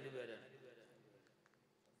 പേരാണ്.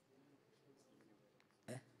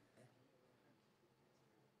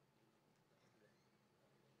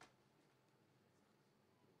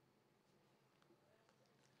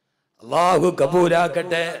 അല്ലാഹു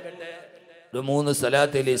കബൂലാക്കട്ടെ. ഒരു 3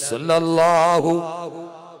 സ്വലാത്തിൽ സല്ലല്ലാഹു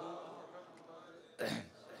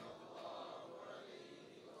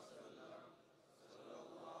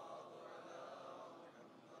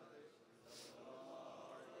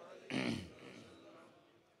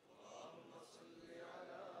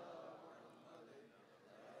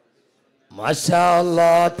മാഷാ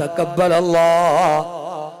അല്ലാഹ് തഖബ്ബലല്ലാഹ്.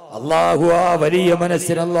 അല്ലാഹു ആ വലിയ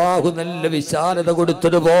മനസ്സിന് അല്ലാഹു നല്ല വിശാലത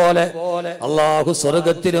കൊടുത്തതുപോലെ അല്ലാഹു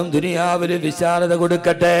സ്വർഗത്തിലും ദുനിയാവിലും വിശാലത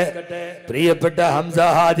കൊടുക്കട്ടെ. പ്രിയപ്പെട്ട ഹംസ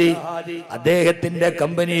ഹാജി, അദ്ദേഹത്തിന്റെ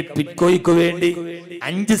കമ്പനി പിറ്റ്കോയ്ക്ക് വേണ്ടി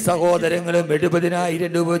 5 സഹോദരങ്ങളും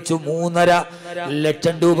 70,000 രൂപ വെച്ച് 3.5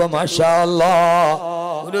 ലക്ഷം രൂപ. മാഷാ അല്ലാഹ്,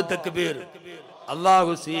 ഒരു തക്ബീർ.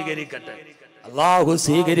 അല്ലാഹു സ്വീകരിക്കട്ടെ, അല്ലാഹു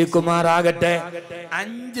സ്വീകരിക്കുമാറാകട്ടെ.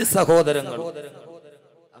 5 സഹോദരങ്ങൾ.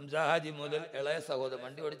 ഹംസാഹാജി മുതൽ ഇളയ സഹോദരൻ,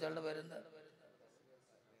 വണ്ടി ഓടിച്ചാളുടെ പേരെന്താ?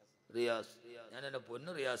 റിയാസ്. ഞാൻ എന്റെ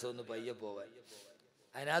പൊന്നു റിയാസ് ഒന്ന് പയ്യെ പോവാൻ,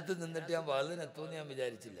 അതിനകത്ത് നിന്നിട്ട് ഞാൻ വളരെത്തുമെന്ന് ഞാൻ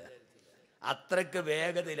വിചാരിച്ചില്ല. അത്രക്ക്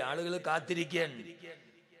വേഗതയിൽ ആളുകൾ കാത്തിരിക്കുകയാണ്.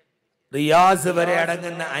 റിയാസ് വരെ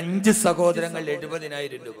അടങ്ങുന്ന 5 സഹോദരങ്ങൾ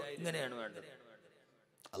 70,000 രൂപ. ഇങ്ങനെയാണ് വേണ്ടത്.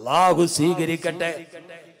 അല്ലാഹു സ്വീകരിക്കട്ടെ.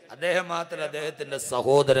 അദ്ദേഹം മാത്രം അദ്ദേഹത്തിന്റെ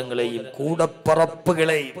സഹോദരങ്ങളെയും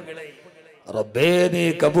കൂടപ്പറപ്പുകളെയും റബ്ബേ നീ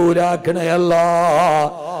കബൂലാക്കണേ അല്ലാ.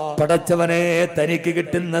 പടച്ചവനെ, തനിക്ക്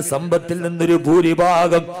കിട്ടുന്ന സമ്പത്തിൽ നിന്നൊരു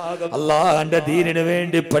ഭൂരിഭാഗം അല്ലാഹുവിന്റെ ദീനിന്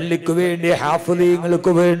വേണ്ടി, പള്ളിക്ക് വേണ്ടി,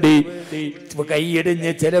 ഹാഫിളീങ്ങൾക്ക് വേണ്ടി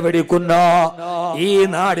കൈയിടിഞ്ഞ് ചെലവഴിക്കുന്ന ഈ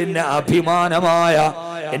നാടിന്റെ അഭിമാനമായ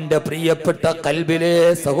എന്റെ പ്രിയപ്പെട്ട കൽബിലെ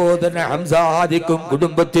സഹോദരൻ ഹംസാദിക്കും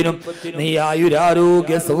കുടുംബത്തിനും നീ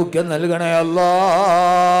ആയുരാരോഗ്യ സൗഖ്യം നൽകണേ അല്ലാ.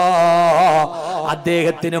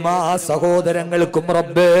 അദ്ദേഹത്തിനും ആ സഹോദരങ്ങൾക്കും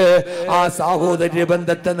റബ്ബേ ആ സഹോദര്യ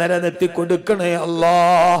ബന്ധത്തെ നിലനിർത്തി കൊടുക്കണേ അല്ലാ.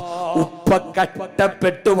 ഉപ്പ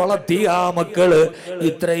കഷ്ടപ്പെട്ടു വളർത്തിയ ആ മക്കള്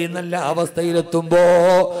ഇത്രയും നല്ല അവസ്ഥയിലെത്തുമ്പോ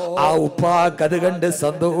ആ ഉപ്പാക്ക് അത് കണ്ട്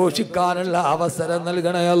സന്തോഷിക്കാനുള്ള അവസരം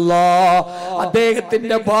നൽകണേ അല്ലാ.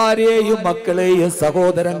 അദ്ദേഹത്തിന്റെ ഭാര്യയെയും മക്കളെയും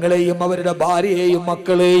സഹോദരങ്ങളെയും അവരുടെ ഭാര്യയെയും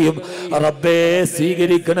മക്കളെയും റബ്ബേ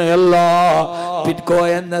സ്വീകരിക്കണേ അല്ലാ. പിറ്റ്കോ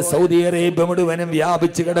എന്ന സൗദി അറേബ്യ മുഴുവനും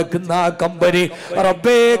വ്യാപിച്ചു കിടക്കുന്ന ആ കമ്പനി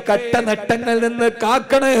റബ്ബേ കട്ടനട്ടങ്ങളിൽ നിന്ന്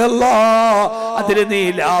കാക്കണേ അല്ലാ. അതിന് നീ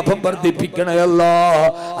ലാഭം വർദ്ധിപ്പിക്കണേ അല്ലാ.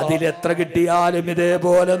 അതിലെത്ര കിട്ടിയാലും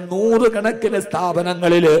ഇതേപോലെ 100 കണക്കിന്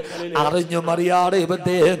സ്ഥാപനങ്ങളില് അറിഞ്ഞും അറിയാതെ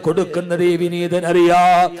ഇദ്ദേഹം കൊടുക്കുന്നത് ഈ വിനീതനറിയാ.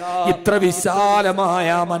 ഇത്ര വിശാലമായ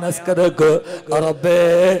മനസ്കതക്ക് റബ്ബേ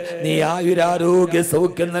നീ ആയുരാരോഗ്യ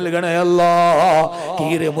സൗഖ്യം നൽകണേ അല്ലാ.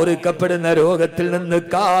 കീറി മുറിക്കപ്പെടുന്ന രോഗത്തിൽ നിന്ന്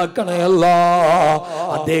കാക്കണേ അല്ലാ.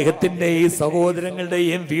 അദ്ദേഹത്തിന്റെ ഈ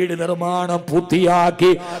സഹോദരങ്ങളുടെയും വീട് നിർമ്മാണം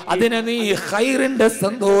പൂർത്തിയാക്കി അതിനെ നീ ഖൈറിന്റെ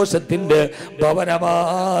സന്തോഷത്തിന്റെ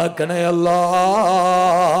ഭവനമാക്കണേ അല്ലാ.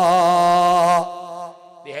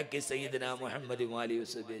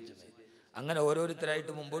 അങ്ങനെ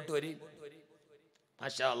ഓരോരുത്തരായിട്ട് മുമ്പോട്ട് വരി.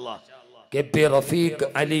 മാഷാ അല്ലാഹ്. കെപി റഫീഖ്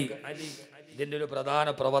അലി ഇതിന്റെ ഒരു പ്രധാന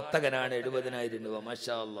പ്രവർത്തകനാണ്. 70,000 രൂപ.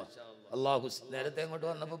 മാഷാ അല്ലാഹ്. അല്ലാഹു നേരത്തെ അങ്ങോട്ട്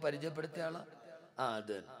വന്നപ്പോൾ പരിചയപ്പെടുത്തിയ ആളാ.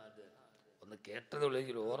 അത് ഒന്ന്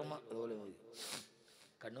കേട്ടതുള്ളെങ്കിൽ ഓർമ്മ അതുപോലെ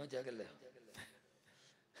കണ്ണു വെച്ചേക്കല്ലേ.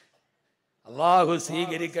 അല്ലാഹു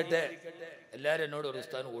സ്വീകരിക്കട്ടെ. എല്ലാരും എന്നോട് ഒരു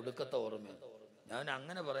സ്ഥാനം ഒടുക്കത്തെ ഓർമ്മയാണ്. ഞാൻ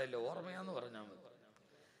അങ്ങനെ പറയല്ലോ, ഓർമ്മയാന്ന് പറഞ്ഞാൽ മതി.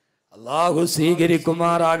 അല്ലാഹു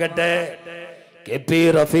സ്വീകരിക്കുമാറാകട്ടെ. കെപി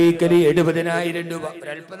റഫീഖ് അലി 70,000 രൂപ.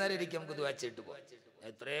 ഒരല്പനേരം ഇരിക്കും, നമുക്ക് ദുആച്ചിട്ട് പോകാം.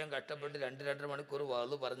 എത്രയും കഷ്ടപ്പെട്ട് 2-2.5 മണിക്കൂർ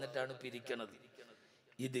വാള് പറഞ്ഞിട്ടാണ് പിരിക്കണത്.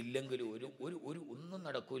 ഇതില്ലെങ്കിൽ ഒന്നും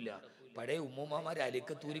നടക്കൂല. പഴയ ഉമ്മമാരെ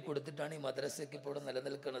അലിക്കത്തൂരി കൊടുത്തിട്ടാണ് ഈ മദ്രസയ്ക്ക് ഇപ്പോൾ ഇവിടെ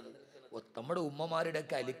നിലനിൽക്കുന്നത്. നമ്മുടെ ഉമ്മമാരുടെ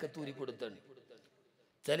ഒക്കെ അലിക്കത്തൂരി കൊടുത്താണ്.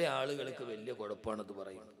 ചില ആളുകൾക്ക് വലിയ കുഴപ്പമാണെന്ന്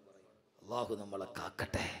പറയുന്നത്. അല്ലാഹു നമ്മളെ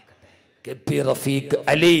കാക്കട്ടെ. കെപി റഫീഖ്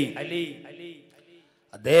അലി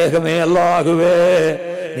അദ്ദേഹമേ അല്ലാഹുവേ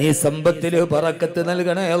നീ സമ്പത്തിൽ ബറക്കത്ത്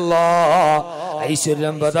നൽകണേ അല്ലാ.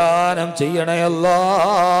 ഐശ്വര്യം പ്രദാനം ചെയ്യണേ അല്ലാ.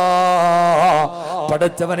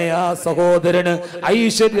 പടച്ചവനെ ആ സഹോദരന്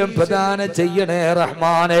ഐശ്വര്യം പ്രദാനം ചെയ്യണേ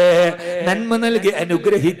റഹ്മാനെ. നന്മ നൽകി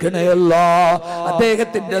അനുഗ്രഹിക്കണേ അല്ലാ.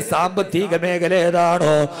 അദ്ദേഹത്തിന്റെ സാമ്പത്തിക മേഖല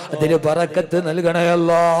ഏതാണോ അതിന് ബറക്കത്ത് നൽകണേ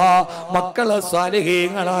അല്ലാ. മക്കളെ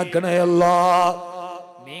സ്വാലിഹീങ്ങളാക്കണേ അല്ലാ.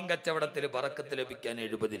 മീൻ കച്ചവടത്തിൽ ബറക്കത്ത് ലഭിക്കാൻ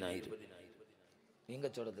 70,000. മീൻ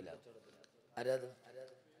കച്ചവടത്തില ആരാത്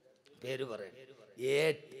പേര് പറയാം.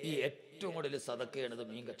 ഈ ഏറ്റവും കൂടുതൽ സദക്കയാണത്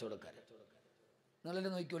മീൻ കച്ചവടക്കാരൻ.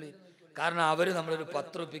 നിങ്ങളെല്ലാം നോക്കിക്കോളി. കാരണം അവര് നമ്മളൊരു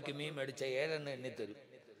 10 രൂപയ്ക്ക് മീൻ മേടിച്ച 7 എണ്ണം എണ്ണി തരും.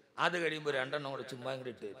 അത് കഴിയുമ്പോൾ 2 എണ്ണം കൂടെ ചുമ്മാ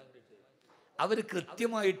ഇങ്ങോട്ട് ഇട്ട് തരും. അവര്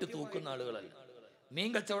കൃത്യമായിട്ട് തൂക്കുന്ന ആളുകളല്ല. മീൻ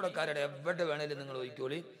കച്ചവടക്കാരുടെ എവിടെ വേണേലും നിങ്ങൾ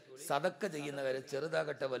നോക്കിക്കോളി. സദക്ക ചെയ്യുന്നവരെ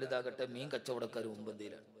ചെറുതാകട്ടെ വലുതാകട്ടെ മീൻ കച്ചവടക്കാർ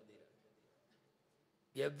മുമ്പന്തിയിലാണ്.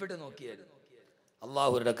 എവിടെ നോക്കിയാലും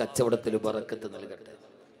അള്ളാഹുരുടെ കച്ചവടത്തിൽ ബറക്കത്ത് നൽകട്ടെ,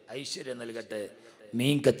 ഐശ്വര്യം നൽകട്ടെ.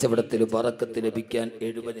 മീൻ കച്ചവടത്തിൽ ബറക്കത്ത് ലഭിക്കാൻ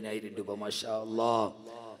 70,000 രൂപ. മാഷാ അല്ലാഹ്.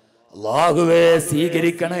 അല്ലാഹുവേ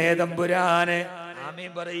സ്വീകരിക്കണേ തമ്പുരാനെ.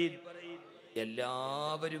 ആമീൻ പറയും.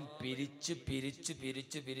 എല്ലാവരും പിരിച്ച് പിരിച്ച്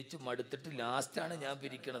പിരിച്ച് പിരിച്ച് മടുത്തിട്ട് ലാസ്റ്റാണ് ഞാൻ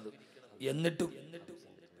പിരിക്കണത്. എന്നിട്ടും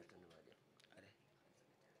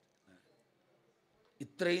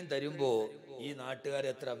ഇത്രയും തരുമ്പോ ഈ നാട്ടുകാരെ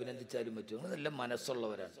എത്ര അഭിനന്ദിച്ചാലും പറ്റും. അതെല്ലാം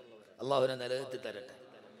മനസ്സുള്ളവരാണ്. അള്ളാഹുവിനെ നിലനിർത്തി തരട്ടെ.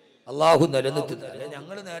 അള്ളാഹു നിലനിർത്തി തരട്ടെ.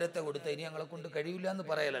 ഞങ്ങൾ നേരത്തെ കൊടുത്ത ഇനി ഞങ്ങളെ കൊണ്ട് കഴിയില്ല എന്ന്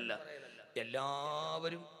പറയലല്ല.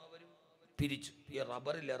 എല്ലാവരും പിരിച്ചു. ഈ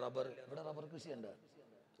റബ്ബറില്ല, റബ്ബർ ഇവിടെ റബ്ബർ കൃഷി ഉണ്ട്.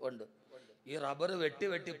 ഈ റബ്ബർ വെട്ടി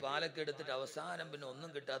വെട്ടി പാലൊക്കെ എടുത്തിട്ട് അവസാനം പിന്നെ ഒന്നും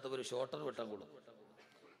കിട്ടാത്ത ഒരു ഷോട്ടർ വെട്ടാൻ കൊടുക്കും.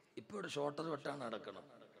 ഇപ്പൊ ഇവിടെ ഷോട്ടർ വെട്ടാണ് നടക്കണം.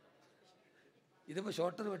 ഇതിപ്പോ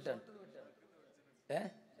ഷോട്ടർ വെട്ടാണ്.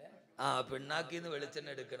 പിണ്ണാക്കിന്ന് വെളിച്ചെണ്ണ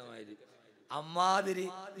എടുക്കണമായിരുന്നു. അമ്മാതിരി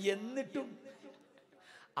എന്നിട്ടും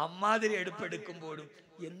അമ്മാതിരി എടുപ്പെടുക്കുമ്പോഴും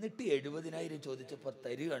എന്നിട്ട് 70,000 ചോദിച്ചപ്പോൾ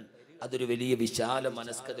തരികയാണ്. അതൊരു വലിയ വിശാല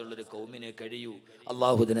മനസ്കതയുള്ളൊരു കൗമിനെ കഴിയൂ.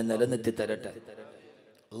 അള്ളാഹു ഇതിനെ നിലനിർത്തി തരട്ടെ.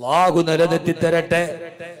 അള്ളാഹു നിലനിർത്തി തരട്ടെ.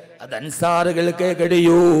 അത് അൻസാറുകൾക്ക്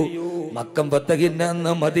കഴിയൂ. മക്കം ഫതഹിന്റെ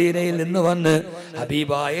അന്ന് മദീനയിൽ നിന്ന് വന്ന്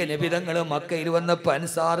ഹബീബായ നബി തങ്ങൾ മക്കയിൽ വന്നപ്പോൾ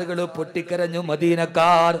അൻസാറുകൾ പൊട്ടിക്കരഞ്ഞു.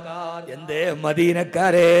 മദീനക്കാർ, എന്തേ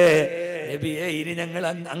മദീനക്കാരെ നബിയെ, ഇനി ഞങ്ങൾ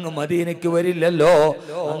അങ്ങ് മദീനയ്ക്ക് വരില്ലല്ലോ.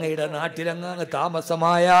 അങ്ങയുടെ നാട്ടിൽ അങ്ങ്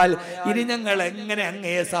താമസമായാൽ ഇനി ഞങ്ങൾ എങ്ങനെ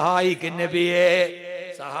അങ്ങയെ സഹായിക്കും നബിയെ?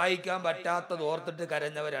 സഹായിക്കാൻ പറ്റാത്തത് ഓർത്തിട്ട്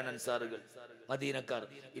കരഞ്ഞവരാണ് അൻസാറുകൾ, മദീനക്കാർ.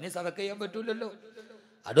 ഇനി സദക്ക ചെയ്യാൻ പറ്റൂലല്ലോ.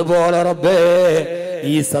 അതുപോലെ റബ്ബേ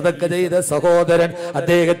ഈ സദക്ക ചെയ്ത സഹോദരൻ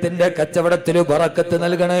അദ്ദേഹത്തിന്റെ കച്ചവടത്തിൽ ബറക്കത്ത്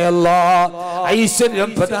നൽകണയല്ലാ,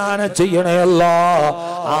 ഐശ്വര്യം പ്രദാനം ചെയ്യണയല്ലാ,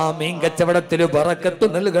 ആ മീൻ കച്ചവടത്തിൽ ബറക്കത്ത്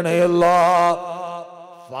നൽകണയല്ലാ.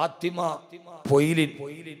 ഫാത്തിമ പൊയിലിൻ,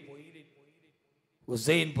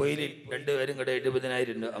 ഹുസൈൻ പൊയിലിൻ, രണ്ടുപേരും കൂടെ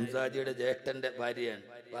 70,000 രൂപ. ഹംസാജിയുടെ ജ്യേഷ്ഠന്റെ ഭാര്യയാണ്,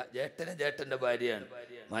 ജ്യേഷ്ഠന്റെ ഭാര്യയാണ്.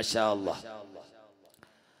 മാഷാ അല്ലാഹ്.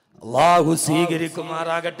 അല്ലാഹു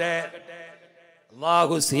സ്വീകരിക്കുമാറാകട്ടെ,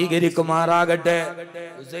 അല്ലാഹു സ്വീകരിക്കുമാറാകട്ടെ.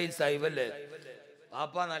 ഹുസൈൻ സാഹിബ് അല്ലേ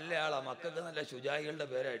പാപ്പ, നല്ല ആളാ, മക്കൾക്ക് നല്ല ശുജായികളുടെ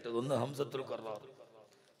പേരായിട്ട്. ഒന്ന് ഹംസത്തുൽ ഖറാർ,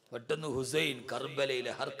 പെട്ടെന്ന് ഹുസൈൻ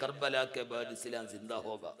കർബലയിലെ ഹർ കർബല കെ ബാദ് ഇസ്ലാം സിന്ദാ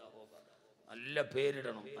ഹോഗ. നല്ല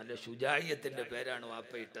പേരിടണം, നല്ല ശുജായിയത്തിന്റെ പേരാണ്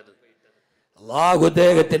വാപ്പ ഇട്ടത്. അല്ലാഹു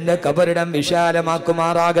അദ്ദേഹത്തിന്റെ ഖബറിടം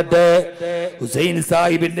വിശാലമാക്കുമാറാകട്ടെ. ഹുസൈൻ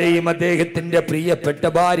സാഹിബിന്റെയും അദ്ദേഹത്തിന്റെ പ്രിയപ്പെട്ട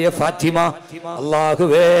ഭാര്യ ഫാത്തിമ,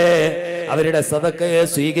 അല്ലാഹുവേ അവരുടെ സദഖയെ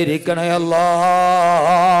സ്വീകരിക്കണേ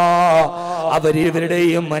അല്ലാഹ്.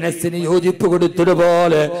 അവരിവരുടെയും മനസ്സിന് യോജിപ്പ്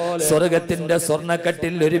കൊടുത്തതുപോലെ സ്വർഗത്തിന്റെ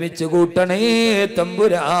സ്വർണ്ണക്കട്ടിൽ ഒരുമിച്ച് കൂട്ടണേ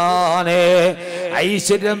തമ്പുരാനെ.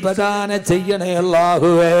 ഐശ്വര്യം പ്രദാനം ചെയ്യണേ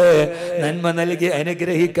അല്ലാഹുവേ. നന്മ നൽകി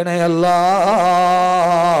അനുഗ്രഹിക്കണേ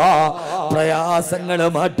അല്ലാഹ്. പ്രയാസങ്ങൾ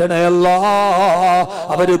മാറ്റണേ അല്ലാഹ്.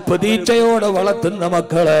 അവര് പ്രതീക്ഷയോടെ വളർത്തുന്ന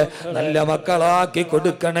മക്കളെ നല്ല മക്കളാക്കി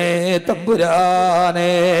കൊടുക്കണേ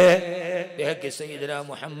തമ്പുരാനെ. സയ്യിദനാ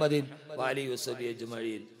മുഹമ്മദിൻ വാലി വസബി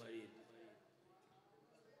അജ്മഈൻ.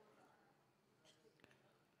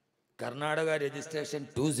 കർണാടക രജിസ്ട്രേഷൻ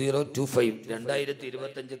 2025,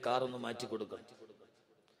 2025 കാർ ഒന്ന് മാറ്റി കൊടുക്കണം.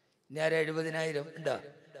 ഇനി ആരാ 70,000 ഉണ്ടാ?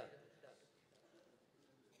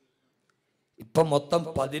 ഇപ്പൊ മൊത്തം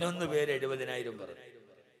 11 പേര് 70,000 പറഞ്ഞു.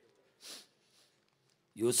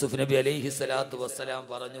 യൂസുഫ് നബി അലൈഹി സ്വലാത്തു വസ്സലാം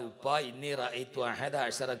പറഞ്ഞു, ഉപ്പ ഇന്നി റഅയ്തു അഹദ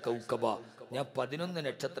അശറ കൗകബ, ഞാൻ 11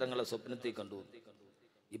 നക്ഷത്രങ്ങളെ സ്വപ്നത്തിൽ കണ്ടു.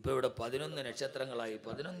 ഇപ്പൊ ഇവിടെ 11 നക്ഷത്രങ്ങളായി.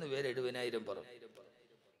 11 പേര് 70,000 പറഞ്ഞു.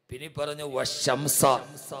 പിന്നെ പറഞ്ഞു വശംസ,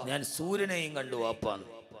 ഞാൻ സൂര്യനെയും കണ്ടു വാപ്പാന്ന്.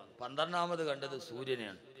 12ാമത് കണ്ടത്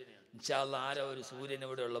സൂര്യനെയാണ്. ഇൻഷാ അല്ലാഹ് ആരാ ഒരു സൂര്യൻ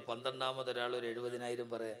ഇവിടെ ഉള്ള 12ാമത് ഒരാൾ ഒരു 70,000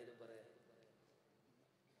 പറയാം.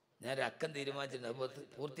 ഞാൻ അക്കം തീരുമാനിച്ചിട്ടുണ്ട്, അപ്പൊ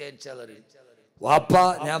പൂർത്തിയായി ഇൻഷാ അല്ലാഹ് അറിയും. വാപ്പ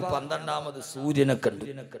ഞാൻ 12ാമത് സൂര്യനെ കണ്ടു.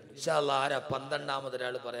 ഇൻഷാ അല്ലാഹ് ആരാ 12ാമത്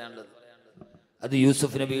ഒരാൾ പറയാനുള്ളത്? അത്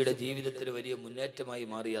യൂസുഫ് നബിയുടെ ജീവിതത്തിൽ വലിയ മുന്നേറ്റമായി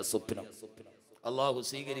മാറിയ സ്വപ്നം. അള്ളാഹു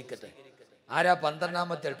സ്വീകരിക്കട്ടെ. ആരാ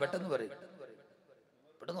 12ാമത്തെ? പെട്ടെന്ന് പറയും,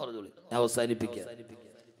 പെട്ടെന്ന് പറഞ്ഞോളൂ, ഞാൻ അവസാനിപ്പിക്കാം.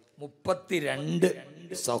 32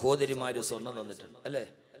 സഹോദരിമാര് സ്വർണം തന്നിട്ടുണ്ട് അല്ലേ?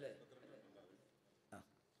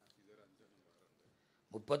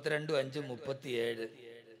 32, 5, 37.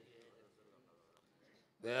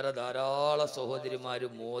 വേറെ ധാരാളം സഹോദരിമാര്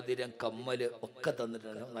മോതിരം, കമ്മല് ഒക്കെ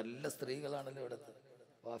തന്നിട്ടുണ്ട്. നല്ല സ്ത്രീകളാണല്ലോ ഇവിടുത്തെ.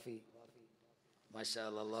 വാഫി മാഷാ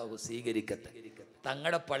അല്ലാഹ്, അല്ലാഹു സ്വീകരിക്കട്ടെ.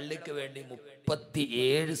 തങ്ങളുടെ പള്ളിക്ക് വേണ്ടി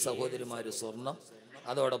 37 സഹോദരിമാര് സ്വർണം,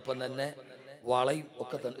 അതോടൊപ്പം തന്നെ വളയും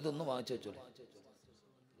ഒക്കെ തന്നെ. ഇതൊന്നും വാങ്ങിച്ചു വെച്ചോളൂ.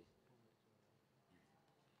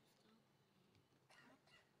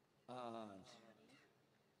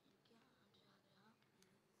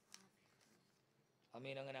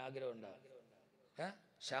 അമീൻ അങ്ങനെ ആഗ്രഹം ഉണ്ടാ?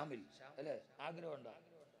 ഷാമിൽ അല്ലേ, ആഗ്രഹം ഉണ്ടാ?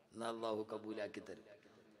 അല്ലാഹു കബൂലാക്കി തരും.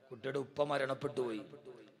 കുട്ടിയുടെ ഉപ്പ മരണപ്പെട്ടു പോയി,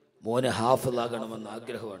 മോന് ഹാഫിളാകണമെന്ന്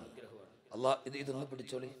ആഗ്രഹമാണ്. അല്ലാഹ് ഇതൊന്ന്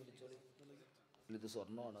പിടിച്ചോളി. ഇത്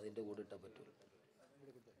സ്വർണ്ണമാണ്, അതിന്റെ കൂടെ ഇട്ടാ പറ്റൂ.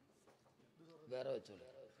 വേറെ വെച്ചോളൂ.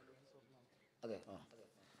 അതെ,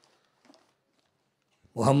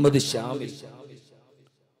 മുഹമ്മദ് ഷാമിൽ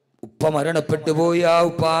ഉപ്പ മരണപ്പെട്ടു പോയി. ആ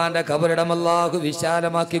ഉപ്പാന്റെ ഖബറിടം അല്ലാഹു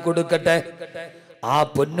വിശാലമാക്കി കൊടുക്കട്ടെ. ആ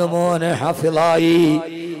പൊന്നുമോന് ഹാഫിളായി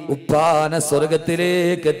ഉപ്പാനെ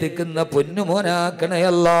സ്വർഗത്തിലേക്ക് എത്തിക്കുന്ന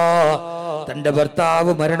പൊന്നുമോനാക്കണയല്ല. തന്റെ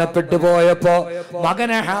ഭർത്താവ് മരണപ്പെട്ടു പോയപ്പോ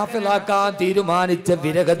മകനെ ഹാഫിളാക്കാൻ തീരുമാനിച്ച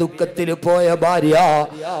വിരഹ ദുഃഖത്തിൽ പോയ ഭാര്യ,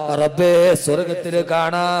 റബ്ബേ സ്വർഗത്തിൽ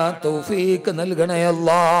കാണാൻ തൗഫീഖ് നൽകണയല്ല.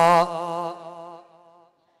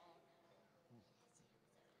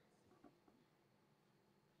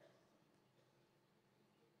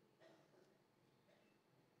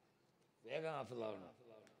 വേഗം ഹാഫിളാവണം,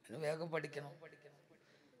 വേഗം പഠിക്കണം.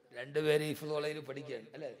 2 പേര് ഹിഫ്ളുൽ പഠിക്കാൻ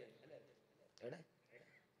അല്ലേ?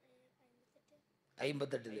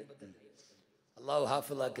 58-ല് അള്ളാഹു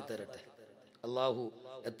ഹാഫിളാക്കി തരട്ടെ. അള്ളാഹു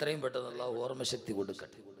എത്രയും പെട്ടെന്ന് അള്ളാഹു ഓർമ്മശക്തി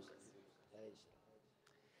കൊടുക്കട്ടെ.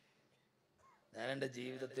 ഞാൻ എൻ്റെ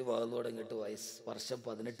ജീവിതത്തിൽ വാഴ്ന്നു തുടങ്ങിയിട്ട് വർഷം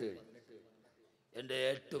 18 കഴിഞ്ഞു. എൻ്റെ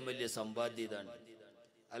ഏറ്റവും വലിയ സമ്പാദ്യം ഇതാണ്.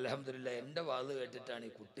 അൽഹംദുലില്ലാഹ് എൻ്റെ വാഴ്ന്നു കേട്ടിട്ടാണ്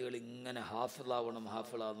ഈ കുട്ടികൾ ഇങ്ങനെ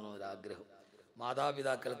ഹാഫിളാവണമെന്നൊരാഗ്രഹം.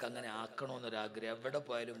 മാതാപിതാക്കൾക്ക് അങ്ങനെ ആക്കണമെന്നൊരാഗ്രഹം. എവിടെ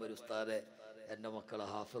പോയാലും ഒരു ഉസ്താദെ എൻ്റെ മക്കളെ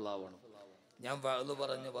ഹാഫിളാവണം. ഞാൻ വാഴ്ന്നു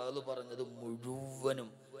പറഞ്ഞത് മുഴുവനും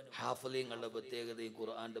ഹാഫിളീങ്ങളുടെ പ്രത്യേകതയും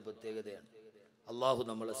ഖുർആന്റെ പ്രത്യേകതയാണ്. അള്ളാഹു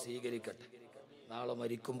നമ്മളെ സ്വീകരിക്കട്ടെ. നാളെ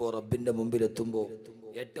മരിക്കുമ്പോൾ റബ്ബിന്റെ മുമ്പിലെത്തുമ്പോൾ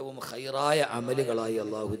ഏറ്റവും ഖൈറായ അമലുകളായി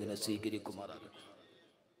അള്ളാഹു ഇതിനെ സ്വീകരിക്കുമാറാകട്ടെ.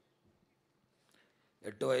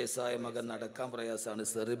 8 വയസ്സായ മകൻ നടക്കാൻ പ്രയാസമാണ്.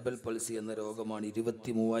 സെറിബ്രൽ പൾസി എന്ന രോഗമാണ്.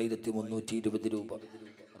 23,320 രൂപ.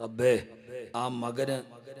 റബ്ബേ ആ മകന്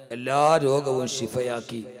എല്ലാ രോഗവും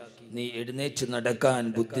ശിഫയാക്കി നീ എഴുന്നേറ്റ് നടക്കാൻ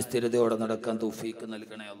ബുദ്ധിസ്ഥിരതയോടെ നടക്കാൻ തൗഫീക്ക്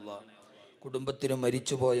നൽകണേ അല്ലാഹ്. കുടുംബത്തിനും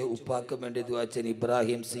മരിച്ചുപോയ ഉപ്പാക്ക് വേണ്ടി ദുആ ചെയ്യാൻ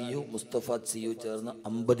ഇബ്രാഹിം സിയു മുസ്തഫ സിയു ചേർന്ന്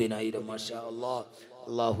 50,000 മാഷാ അല്ലാഹ്.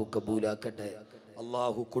 അല്ലാഹു കബൂലാക്കട്ടെ.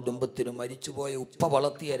 അല്ലാഹു കുടുംബത്തിനും മരിച്ചുപോയ ഉപ്പ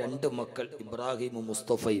വളർത്തിയ 2 മക്കൾ ഇബ്രാഹിമും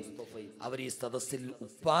മുസ്തഫയും അവർ ഈ സദസ്സിൽ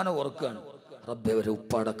ഉപ്പാനെ ഓർക്കാണ്. റബ്ബേ അവരെ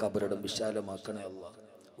ഉപ്പാടെ കബറിടം വിശാലമാക്കണേ അല്ലാഹ്.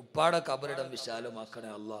 ഉപ്പാടെ കബറിടം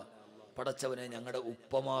വിശാലമാക്കണേ അല്ലാഹ്. പടച്ചവനെ ഞങ്ങളുടെ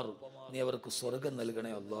ഉപ്പമാർ നീ അവർക്ക് സ്വർഗം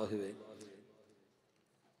നൽകണേ അല്ലാഹുവേ.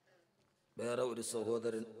 വേറെ ഒരു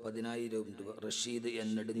സഹോദരൻ 10,000 രൂപ, റഷീദ് എൻ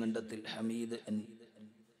നെടുങ്കണ്ടത്തിൽ, ഹമീദ് എൻ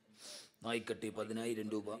നായിക്കട്ടി 10,000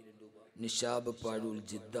 രൂപ, നിഷാബ് പാഴൂർ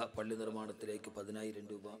ജിദ്ദ പള്ളി നിർമ്മാണത്തിലേക്ക് 10,000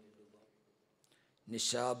 രൂപ,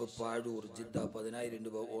 നിഷാബ് പാഴൂർ ജിദ്ദ 10,000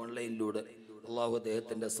 രൂപ ഓൺലൈനിലൂടെ. അള്ളാഹു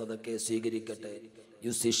അദ്ദേഹത്തിൻ്റെ സദക്കയെ സ്വീകരിക്കട്ടെ.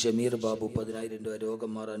 യുസി ഷമീർ ബാബു 10,000 രൂപ,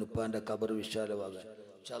 രോഗം മാറാൻ ഉപ്പാൻ്റെ കബർ വിശാലമാകാൻ.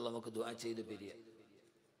 ഇൻഷാ അല്ലാഹ് നമുക്ക് ദുആ ചെയ്ത് പിരിയാം.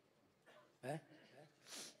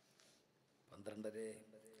 12.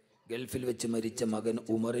 ഗൾഫിൽ വെച്ച് മരിച്ച മകൻ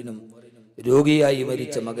ഉമറിനും രോഗിയായി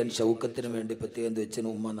മരിച്ച മകൻ ഷൗക്കത്തിനും വേണ്ടി പ്രത്യേകം വെച്ചന്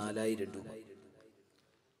ഉമ്മ 4,000 രൂപ.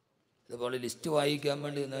 ഇതുപോലെ ലിസ്റ്റ് വായിക്കാൻ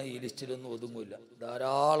വേണ്ടി ഈ ലിസ്റ്റിലൊന്നും ഒതുങ്ങില്ല.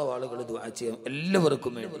 ധാരാളം ആളുകൾ ദുആ ചെയ്യാം.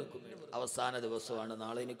 എല്ലാവർക്കും വേണ്ടി അവസാന ദിവസമാണ്.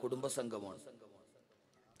 നാളെ ഇനി കുടുംബസംഗമമാണ്.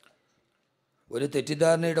 ഒരു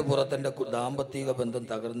തെറ്റിദ്ധാരണയുടെ പുറത്തെൻ്റെ ദാമ്പത്തിക ബന്ധം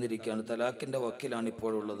തകർന്നിരിക്കുകയാണ്. തലാഖിൻ്റെ വക്കിലാണ്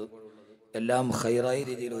ഇപ്പോഴുള്ളത്. എല്ലാം ഹൈറായ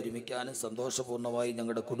രീതിയിൽ ഒരുമിക്കാനും സന്തോഷപൂർണ്ണമായി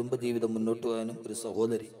ഞങ്ങളുടെ കുടുംബജീവിതം മുന്നോട്ട് പോകാനും ഒരു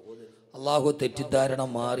സഹോദരി, അള്ളാഹു തെറ്റിദ്ധാരണ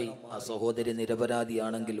മാറി ആ സഹോദരി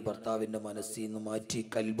നിരപരാധിയാണെങ്കിൽ ഭർത്താവിൻ്റെ മനസ്സിൽ നിന്ന് മാറ്റി,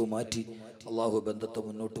 കൽബ് മാറ്റി അള്ളാഹു ബന്ധത്തെ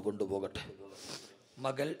മുന്നോട്ട് കൊണ്ടുപോകട്ടെ.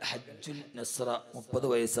 മകൾ ഹജ്ജുൽ നസ്ര 30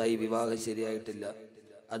 വയസ്സായി, വിവാഹം ശരിയായിട്ടില്ല.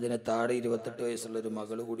 അതിന് താഴെ 28 വയസ്സുള്ളൊരു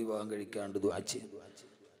മകൾ കൂടി വിവാഹം കഴിക്കാണ്ട് ദുആ ചെയ്യും.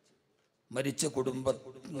 മരിച്ച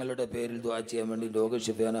കുടുംബങ്ങളുടെ പേരിൽ ദുആ ചെയ്യാൻ വേണ്ടി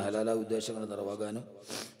രോഗശിഫയാന ഹലാല ഉദ്ദേശങ്ങൾ നിറവാകാനും,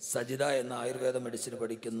 സജിദ എന്ന ആയുർവേദ മെഡിസിൻ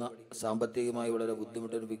പഠിക്കുന്ന സാമ്പത്തികമായി വളരെ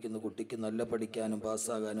ബുദ്ധിമുട്ടനുഭവിക്കുന്ന കുട്ടിക്ക് നല്ല പഠിക്കാനും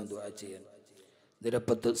പാസ്സാകാനും ദുആ ചെയ്യാൻ.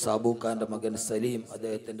 നിരപ്പത്ത് സാബൂഖാൻ്റെ മകൻ സലീം,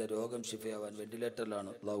 അദ്ദേഹത്തിൻ്റെ രോഗം ശിഫയാവാൻ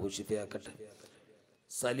വെന്റിലേറ്ററിലാണ്. അല്ലാഹു ശിഫയാക്കട്ടെ.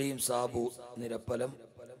 സലീം സാബു നിരപ്പലം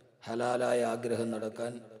ഹലാലായ ആഗ്രഹം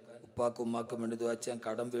നടക്കാൻ, ഉപ്പാക്കും ഉമ്മാക്കും വേണ്ടി ദുആ ചെയ്യാൻ,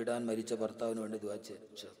 കടം വീടാൻ, മരിച്ച ഭർത്താവിന് വേണ്ടി ദുആ ചെയ്യാൻ.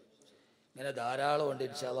 ഇങ്ങനെ ധാരാളം ഉണ്ട്.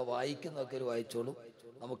 ഇൻഷാ അല്ലാഹ് വായിക്കുന്നൊക്കെ ഒരു വായിച്ചോളൂ.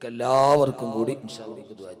 നമുക്ക് എല്ലാവർക്കും കൂടി ഇൻഷാ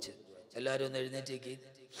അല്ലാഹ് ദുആ ചെയ്യാം. എല്ലാവരും ഒന്ന് എഴുന്നേറ്റേക്ക്.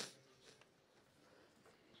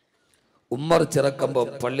 ഉമ്മർ ചിറക്കമ്പം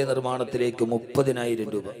പള്ളി നിർമ്മാണത്തിലേക്ക് 30,000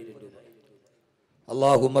 രൂപ.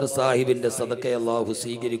 അല്ലാഹു ഉമർ സാഹിബിന്റെ സദഖയെ അല്ലാഹു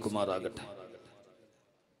സ്വീകരിക്കുമാറാകട്ടെ.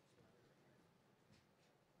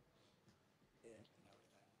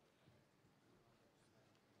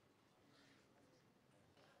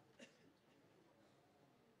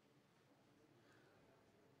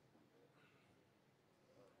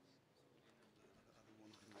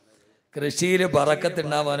 കൃഷിയിൽ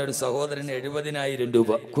ബറക്കത്തുണ്ടാവാൻ ഒരു സഹോദരന് 70,000 രൂപ.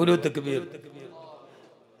 കുലൂത്ത് ബീർ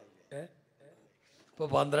ഇപ്പൊ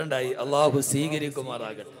 12ആയി. അള്ളാഹു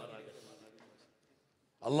സ്വീകരിക്കുമാറാകട്ടെ.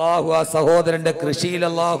 അള്ളാഹു ആ സഹോദരന്റെ കൃഷിയിൽ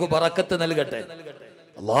അള്ളാഹു ബറക്കത്ത് നൽകട്ടെ.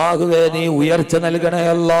 അള്ളാഹുവേ നീ ഉയർച്ച നൽകണേ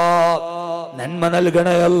അല്ലാ, നന്മ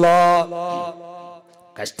നൽകണേ അല്ലാ,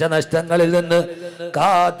 കഷ്ടനഷ്ടങ്ങളിൽ നിന്ന്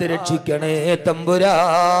കാത്തു രക്ഷിക്കണേ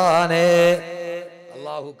തമ്പുരാനെ.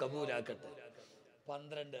 അള്ളാഹു കബൂലാക്കട്ടെ.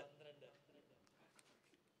 12.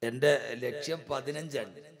 എന്റെ ലക്ഷ്യം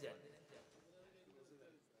 15ആണ്.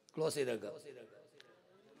 ക്ലോസ് ചെയ്തേക്കാം.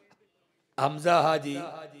 ഹംസ ഹാജി,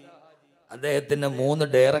 അദ്ദേഹത്തിന് 3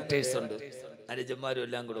 ഡയറക്ടേഴ്സ് ഉണ്ട്, അനുജന്മാരും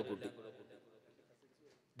എല്ലാം കൂടെ കൂട്ടി.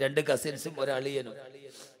 2 കസിൻസും ഒരളിയനും.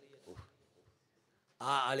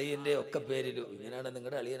 ആ അളിയന്റെ ഒക്കെ പേരിലും ഇങ്ങനെയാണ്.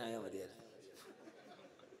 നിങ്ങളുടെ അളിയനായാൽ മതിയായിരുന്നു.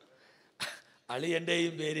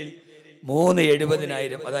 അളിയന്റെയും പേരിൽ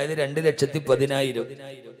 3,70,000, അതായത് 2,10,000.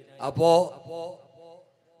 അപ്പോ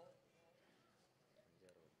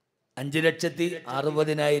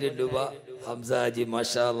 5,60,000 രൂപ ഹംസാജി.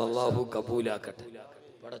 മാഷാ അല്ലാഹു കബൂലാക്കട്ടെ.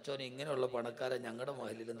 പടച്ചോനെ ഇങ്ങനെയുള്ള പണക്കാരെ ഞങ്ങളുടെ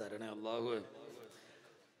മഹലിലും തരണേ അല്ലാഹു.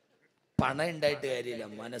 പണം ഉണ്ടായിട്ട് കാര്യമില്ല,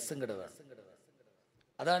 മനസ്സും കൂടെ വേണം.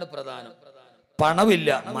 അതാണ് പ്രധാനം. പണമില്ല,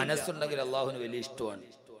 മനസ്സുണ്ടെങ്കിൽ അള്ളാഹുവിന് വലിയ ഇഷ്ടമാണ്.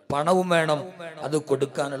 പണവും വേണം, അത്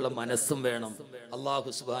കൊടുക്കാനുള്ള മനസ്സും വേണം. അള്ളാഹു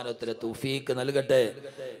സുബ്ഹാനഹു വ തആല തൗഫീഖ് നൽകട്ടെ.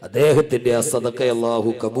 അദ്ദേഹത്തിന്റെ ആ സദഖ അള്ളാഹു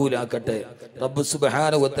കബൂലാക്കട്ടെ. റബ്ബ്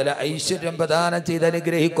സുബ്ഹാനഹു വ തആല ഐശ്വര്യം പ്രദാനം ചെയ്ത്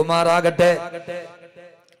അനുഗ്രഹിക്കുമാറാകട്ടെ.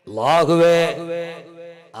 അല്ലാഹുവേ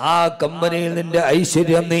ആ കമ്പനിയിൽ നിന്റെ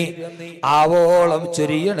ഐശ്വര്യം നീ ആവോളം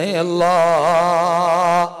ചൊരിയണേ അല്ലാ.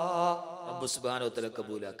 റബ്ബ് സുബ്ഹാനഹു വ തആല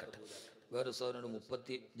കബൂലാക്കട്ടെ. വേറെ സോനോട്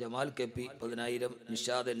 30, ജമാൽ KP 10,000,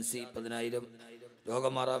 നിഷാദ് NC 10,000,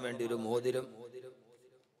 രോഗം മാറാൻ വേണ്ടി ഒരു മോതിരം,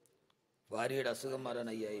 ഭാര്യയുടെ അസുഖം മാറാൻ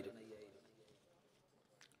 5,000.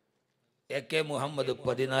 AK മുഹമ്മദ്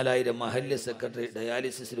 14,000 മഹല്ല് സെക്രട്ടറി,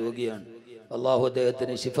 ഡയാലിസിസ് രോഗിയാണ്. അള്ളാഹു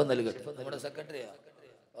അദ്ദേഹത്തിന് ശിഫ നൽകട്ടെ. നമ്മുടെ സെക്രട്ടറിയാ.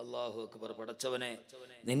 അള്ളാഹു അക്ബർ. പടച്ചവനെ,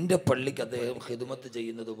 നിന്റെ പള്ളിക്ക് അദ്ദേഹം ഖിദ്മത്ത്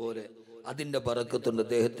ചെയ്യുന്നത് പോലെ അതിന്റെ ബറക്കത്തുണ്ട്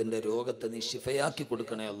അദ്ദേഹത്തിന്റെ രോഗത്തെ നീ ശിഫയാക്കി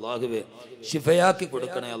കൊടുക്കണേ അള്ളാഹുവേ, ശിഫയാക്കി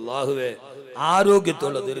കൊടുക്കണേ അള്ളാഹുവേ.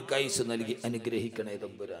 ആരോഗ്യത്തോടെ ദീർഘായുസ് നൽകി അനുഗ്രഹിക്കണേ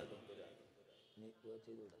തമ്പുരാൻ.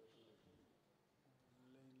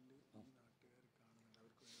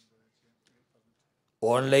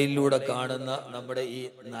 ഓൺലൈനിലൂടെ കാണുന്ന നമ്മുടെ ഈ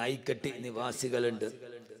നായിക്കട്ടി നിവാസികളുണ്ട്,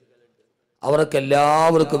 അവർക്ക്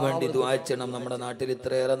എല്ലാവർക്കും വേണ്ടി ദുആ ചെയ്യണം. നമ്മുടെ നാട്ടിൽ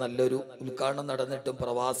ഇത്രയേറെ നല്ലൊരു ഉദ്ഘാടനം നടന്നിട്ടും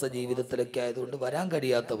പ്രവാസ ജീവിതത്തിലൊക്കെ ആയതുകൊണ്ട് വരാൻ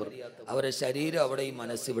കഴിയാത്തവർ, അവരുടെ ശരീരം അവിടെയും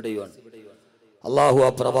മനസ്സിവിടെയുമാണ്. അള്ളാഹു ആ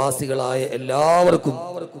പ്രവാസികളായ എല്ലാവർക്കും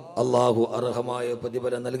അള്ളാഹു അർഹമായ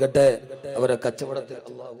പ്രതിഫലം നൽകട്ടെ. അവരെ കച്ചവടത്തിൽ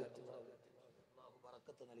അള്ളാഹു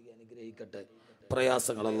ബറക്കത്ത് നൽകി അനുഗ്രഹിക്കട്ടെ.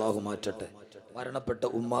 പ്രയാസങ്ങൾ അള്ളാഹു മാറ്റട്ടെ. മരണപ്പെട്ട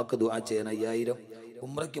ഉമ്മാക്ക് ദുആ ചെയ്യാൻ 5000,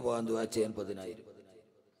 ഉംറയ്ക്ക് പോകാൻ ദുആ ചെയ്യാൻ 10,000.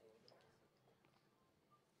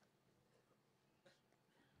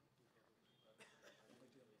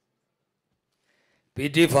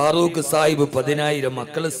 PT ഫാറൂഖ് സാഹിബ് 10,000,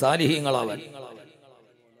 മക്കള് സാലിഹീങ്ങളാവാൻ.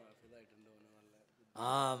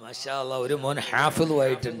 മാഷാ അല്ലാഹ്, ഒരു മോൻ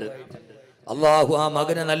ഹാഫിളുമായിട്ടുണ്ട്. അള്ളാഹു ആ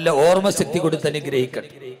മകന് നല്ല ഓർമ്മശക്തി കൊടുത്ത്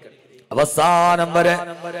അനുഗ്രഹിക്കട്ടെ. അവസാനം വരെ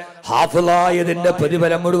ഹാഫിളായതിന്റെ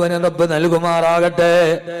പ്രതിഫലം മുഴുവൻ റബ്ബ് നൽകുമാറാകട്ടെ.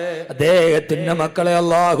 അദ്ദേഹത്തിന്റെ മക്കളെ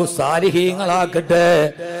അള്ളാഹു സാലിഹീങ്ങളാക്കട്ടെ.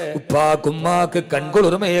 ഉപ്പാക്കുമ്മാക്ക്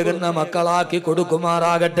കൺകുളിർമയേകുന്ന മക്കളാക്കി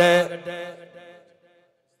കൊടുക്കുമാറാകട്ടെ.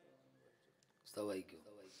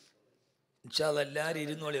 എല്ലാരും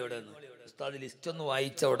ഇരുന്നോളി. ഇവിടെ ഉസ്താദ് ലിസ്റ്റ് ഒന്ന്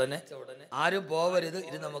വായിച്ച ഉടനെ ആരും പോവരുത്.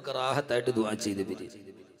 ഇത് നമുക്ക് റാഹത്തായിട്ട് ദുആ ചെയ്ത് പിരിയും.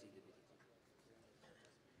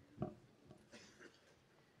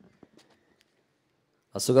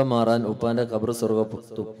 അസുഖം മാറാൻ ഉപ്പാന്റെ ഖബർ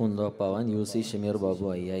സ്വർഗ്ഗത്തുപ്പാവാൻ UC ഷമീർ ബാബു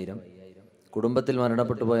 5000. കുടുംബത്തിൽ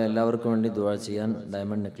മരണപ്പെട്ടു പോയ എല്ലാവർക്കും വേണ്ടി ദുആ ചെയ്യാൻ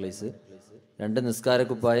ഡയമണ്ട് നെക്ലേസ്. 2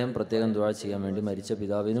 നിസ്കാരക്കുപ്പായം പ്രത്യേകം ദുആ ചെയ്യാൻ വേണ്ടി മരിച്ച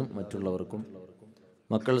പിതാവിനും മറ്റുള്ളവർക്കും.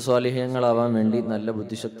 മക്കൾ സ്വാലിഹ്യങ്ങളാവാൻ വേണ്ടി നല്ല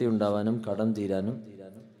ബുദ്ധിശക്തി ഉണ്ടാവാനും കടം തീരാനും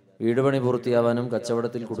വീടുപണി പൂർത്തിയാവാനും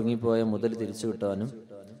കച്ചവടത്തിൽ കുടുങ്ങിപ്പോയ മുതൽ തിരിച്ചു കിട്ടാനും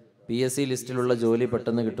PSC ലിസ്റ്റിലുള്ള ജോലി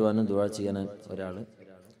പെട്ടെന്ന് കിട്ടുവാനും ദുആ ചെയ്യാൻ ഒരാൾ.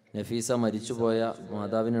 നഫീസ മരിച്ചുപോയ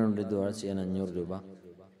മാതാവിന് വേണ്ടി ദുആ ചെയ്യാൻ 500 രൂപ.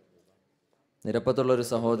 നിരപ്പത്തുള്ളൊരു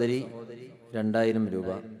സഹോദരി 2000 രൂപ.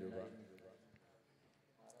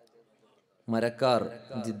 മരക്കാർ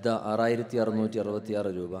ജിദ്ദ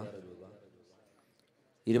 6666 രൂപ.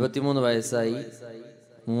 23 വയസ്സായി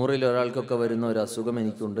 100-ൽ ഒരാൾക്കൊക്കെ വരുന്ന ഒരു അസുഖം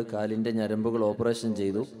എനിക്കുണ്ട്. കാലിൻ്റെ ഞരമ്പുകൾ ഓപ്പറേഷൻ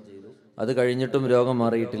ചെയ്തു, അത് കഴിഞ്ഞിട്ടും രോഗം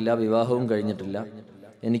മാറിയിട്ടില്ല. വിവാഹവും കഴിഞ്ഞിട്ടില്ല.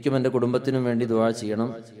 എനിക്കും എൻ്റെ കുടുംബത്തിനും വേണ്ടി ദുആ ചെയ്യണം.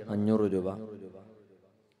 500 രൂപ.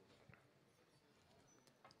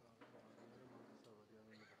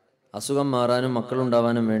 അസുഖം മാറാനും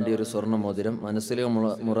മക്കളുണ്ടാവാനും വേണ്ടി ഒരു സ്വർണ്ണ മോതിരം. മനസ്സിലെ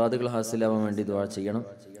മുറാദുകൾ ഹാസിലാവാൻ വേണ്ടി ദുആ ചെയ്യണം.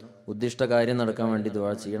 ഉദ്ദിഷ്ട കാര്യം നടക്കാൻ വേണ്ടി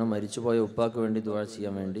ദുആ ചെയ്യണം. മരിച്ചുപോയ ഉപ്പാക്ക് വേണ്ടി ദുആ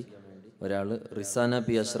ചെയ്യാൻ വേണ്ടി ഒരാൾ. റിസാന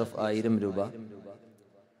P അഷ്റഫ് 1000 രൂപ.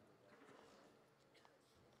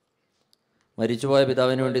 മരിച്ചുപോയ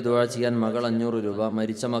പിതാവിന് വേണ്ടി ദുആ ചെയ്യാൻ മകൾ 500 രൂപ.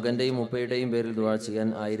 മരിച്ച മകൻ്റെയും ഉപ്പയുടെയും പേരിൽ ദുആ ചെയ്യാൻ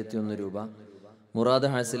 1001 രൂപ. മുറാദ്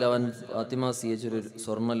ഹാസിലാവാൻ ഫാത്തിമ CH ഒരു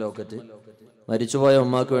സ്വർണ്ണ ലോക്കറ്റ്. മരിച്ചുപോയ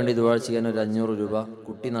ഉമ്മാക്ക് വേണ്ടി ദുആ ചെയ്യാൻ ഒരു 500 രൂപ.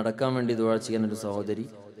 കുട്ടി നടക്കാൻ വേണ്ടി ദുആ ചെയ്യാൻ ഒരു സഹോദരി.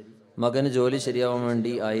 മകന് ജോലി ശരിയാവാൻ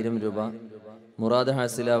വേണ്ടി 1000 രൂപ. മുറാദ്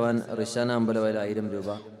ഹാസിലാവാൻ റിഷാന അമ്പലവയൽ 1000 രൂപ.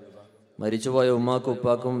 മരിച്ചുപോയ ഉമ്മാക്കും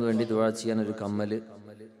ഉപ്പാക്കും വേണ്ടി ദുആ ചെയ്യാൻ ഒരു കമ്മൽ.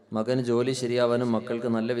 മകന് ജോലി ശരിയാവാനും മക്കൾക്ക്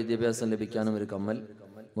നല്ല വിദ്യാഭ്യാസം ലഭിക്കാനും ഒരു കമ്മൽ.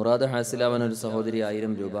 മുറാദ് ഹാസിലാവാൻ ഒരു സഹോദരി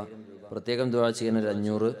 1000 രൂപ. പ്രത്യേകം ദുആ ചെയ്യാൻ ഒരു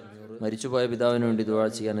 500. മരിച്ചുപോയ പിതാവിന് വേണ്ടി ദുആ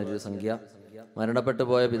ചെയ്യാൻ ഒരു സംഖ്യ. മരണപ്പെട്ടു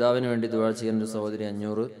പോയ പിതാവിന് വേണ്ടി ദുആ ചെയ്യാൻ ഒരു സഹോദരി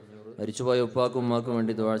 500. മരിച്ചുപോയ ഉപ്പാക്കും ഉമ്മാക്കും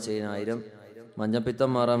വേണ്ടി ദുആ ചെയ്യാൻ 1000. മഞ്ഞപ്പിത്തം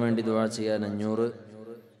മാറാൻ വേണ്ടി ദുആ ചെയ്യാൻ 500.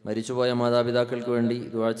 മരിച്ചുപോയ മാതാപിതാക്കൾക്ക് വേണ്ടി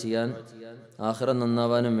ദുആ ചെയ്യാൻ, ആഖിറം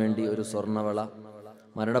നന്നാവാനും വേണ്ടി ഒരു സ്വർണ്ണവള.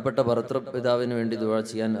 മരണപ്പെട്ട ഭർത്തൃപിതാവിന് വേണ്ടി ദുആ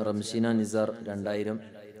ചെയ്യാൻ റംഷീന നിസാർ 2000.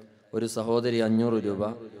 ഒരു സഹോദരി 500 രൂപ.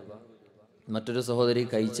 മറ്റൊരു സഹോദരി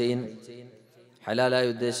കൈച്ചെയിൻ. ഹലാലായ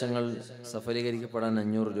ഉദ്ദേശങ്ങൾ സഫലീകരിക്കപ്പെടാൻ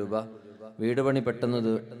 500 രൂപ. വീട് പണി പെട്ടെന്ന്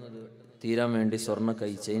തീരാൻ വേണ്ടി സ്വർണ്ണ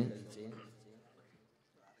കൈച്ചെയിൻ.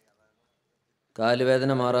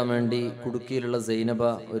 കാലുവേദന മാറാൻ വേണ്ടി കുടുക്കിയിലുള്ള സൈനബ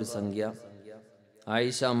ഒരു സംഖ്യ.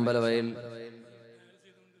 ആയിഷ അമ്പലവയൽ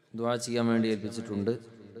ദുആ ചെയ്യാൻ വേണ്ടി ഏൽപ്പിച്ചിട്ടുണ്ട്.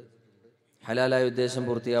 ഹലാലായ ഉദ്ദേശം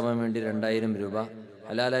പൂർത്തിയാവാൻ വേണ്ടി 2000 രൂപ.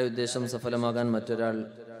 ഹലാലായ ഉദ്ദേശം സഫലമാകാൻ മറ്റൊരാൾ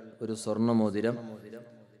ഒരു സ്വർണ്ണ മോതിരം.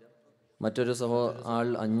 മറ്റൊരു ആൾ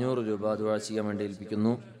 500 രൂപ ദുആ ചെയ്യാൻ വേണ്ടി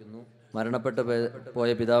ഏൽപ്പിക്കുന്നു. മരണപ്പെട്ടു പോയ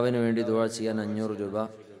പിതാവിന് വേണ്ടി ദുആ ചെയ്യാൻ 500 രൂപ.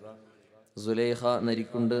 സുലൈഖ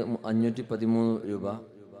നരിക്കുണ്ട് 513 രൂപ.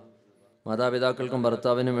 മാതാപിതാക്കൾക്കും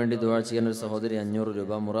ഭർത്താവിനും വേണ്ടി ദുആ ചെയ്യാൻ ഒരു സഹോദരി 500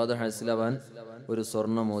 രൂപ. മുറാദ് ഹാസിലാവാൻ ഒരു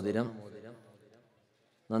സ്വർണ്ണ മോതിരം.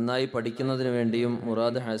 നന്നായി പഠിക്കുന്നതിന് വേണ്ടിയും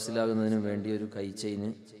മുറാദ് ഹാസിലാകുന്നതിനും വേണ്ടി ഒരു കൈ ചെയിന്.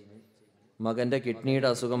 മകൻ്റെ കിഡ്നിയുടെ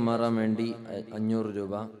അസുഖം മാറാൻ വേണ്ടി 500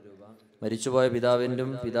 രൂപ. മരിച്ചുപോയ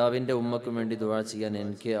പിതാവിൻ്റെ ഉമ്മക്കും വേണ്ടി ദുആ ചെയ്യാൻ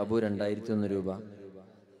NK അബു 2001 രൂപ.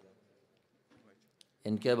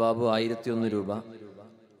 NK ബാബു 1001 രൂപ.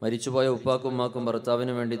 മരിച്ചുപോയ ഉപ്പാക്കും ഉമ്മാക്കും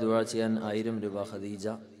ഭർത്താവിനും വേണ്ടി ദുആ ചെയ്യാൻ 1000 രൂപ ഖദീജ.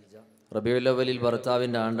 റബീഉൽ അവ്വലിൽ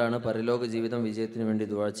ഭർത്താവിൻ്റെ ആണ്ടാണ്, പരലോക ജീവിതം വിജയത്തിന് വേണ്ടി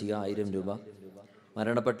ദുആ ചെയ്യുക 1000 രൂപ.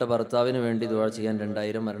 മരണപ്പെട്ട ഭർത്താവിന് വേണ്ടി ദുആ ചെയ്യാൻ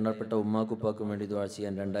 2000. മരണപ്പെട്ട ഉമ്മാക്കുപ്പാക്കും വേണ്ടി ദുആ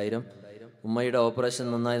ചെയ്യാൻ 2000. ഉമ്മയുടെ ഓപ്പറേഷൻ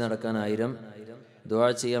നന്നായി നടക്കാൻ 1000. ദുആ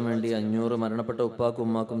ചെയ്യാൻ വേണ്ടി 500. മരണപ്പെട്ട ഉപ്പാക്കും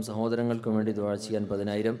ഉമ്മാക്കും സഹോദരങ്ങൾക്കും വേണ്ടി ദുആ ചെയ്യാൻ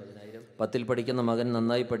 10000. 10ൽ പഠിക്കുന്ന മകൻ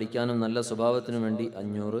നന്നായി പഠിക്കാനും നല്ല സ്വഭാവത്തിനും വേണ്ടി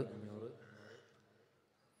 500.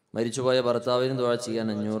 മരിച്ചുപോയ ഭർത്താവിന് ദുആ ചെയ്യാൻ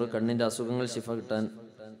 500. കണ്ണിൻ്റെ അസുഖങ്ങൾ ശിഫ കിട്ടാൻ,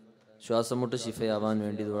 ശ്വാസം മുട്ട് ശിഫയാവാൻ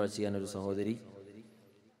വേണ്ടി ദുആ ചെയ്യാൻ ഒരു സഹോദരി.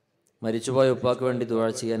 മരിച്ചുപോയ ഉപ്പാക്ക് വേണ്ടി ദുആ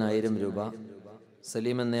ചെയ്യാൻ 1000 രൂപ.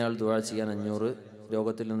 സലീം എന്നയാൾ ദുആ ചെയ്യാൻ 500.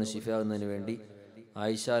 രോഗത്തിൽ നിന്ന് ശിഫയാകുന്നതിന് വേണ്ടി.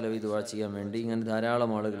 ആയിഷ അലവി ദുആ ചെയ്യാൻ വേണ്ടി. ഇങ്ങനെ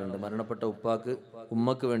ധാരാളം ആളുകളുണ്ട്. മരണപ്പെട്ട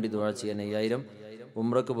ഉമ്മക്ക് വേണ്ടി ദുആ ചെയ്യാൻ 5000.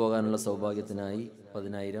 ഉംറക്ക് പോകാനുള്ള സൗഭാഗ്യത്തിനായി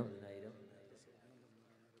 10000.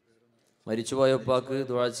 മരിച്ചുപോയ ഉപ്പാക്ക്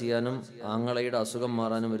ദുആ ചെയ്യാനും ആങ്ങളയുടെ അസുഖം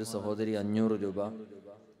മാറാനും ഒരു സഹോദരി 500 രൂപ.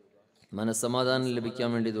 മനസ്സമാധാനം ലഭിക്കാൻ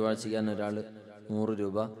വേണ്ടി ദുആ ചെയ്യാൻ ഒരാൾ 100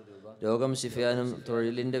 രൂപ. രോഗം ശിഫയാനും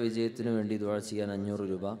തൊഴിലിൻ്റെ വിജയത്തിനു വേണ്ടി ദുആ ചെയ്യാൻ 500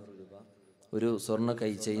 രൂപ. ഒരു സ്വർണ്ണ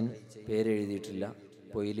കൈ ചെയിൻ, പേരെഴുതിയിട്ടില്ല,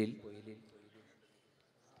 പൊയിലിൽ.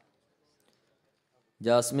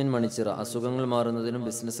 ജാസ്മിൻ മണിച്ചിറ, അസുഖങ്ങൾ മാറുന്നതിനും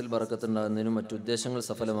ബിസിനസ്സിൽ ബറക്കത്തുണ്ടാകുന്നതിനും മറ്റുദ്ദേശങ്ങൾ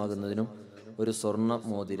സഫലമാകുന്നതിനും ഒരു സ്വർണ്ണ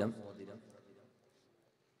മോതിരം.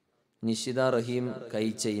 നിഷിത റഹീം കൈ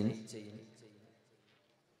ചെയിൻ.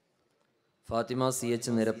 ഫാത്തിമ CH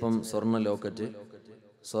നിരപ്പം സ്വർണ്ണ ലോക്കറ്റ്.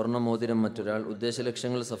 സ്വർണ്ണ മോതിരം മറ്റൊരാൾ.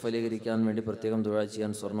 ഉദ്ദേശലക്ഷ്യങ്ങൾ സഫലീകരിക്കാൻ വേണ്ടി പ്രത്യേകം ദുആ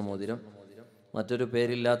ചെയ്യാൻ സ്വർണ്ണ മോതിരം. മറ്റൊരു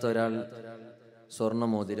പേരില്ലാത്ത ഒരാൾ സ്വർണ്ണ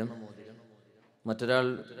മോതിരം. മറ്റൊരാൾ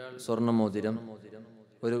സ്വർണ്ണ മോതിരം.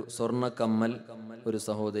 ഒരു സ്വർണ്ണ കമ്മൽ ഒരു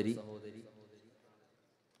സഹോദരി.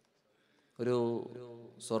 ഒരു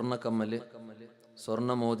സ്വർണ്ണ കമ്മല്,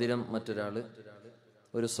 സ്വർണ്ണ മോതിരം മറ്റൊരാൾ.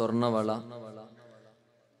 ഒരു സ്വർണ്ണ വള.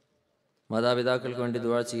 മാതാപിതാക്കൾക്ക് വേണ്ടി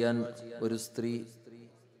ദുആ ചെയ്യാൻ ഒരു സ്ത്രീ,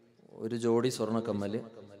 ഒരു ജോഡി സ്വർണ്ണ കമ്മല്.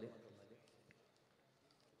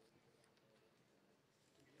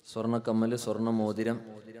 സ്വർണ്ണക്കമ്മല്, സ്വർണ്ണ മോതിരം.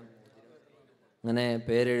 അങ്ങനെ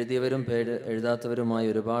പേരെഴുതിയവരും പേര് എഴുതാത്തവരുമായ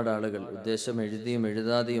ഒരുപാട് ആളുകൾ ഉദ്ദേശം എഴുതിയും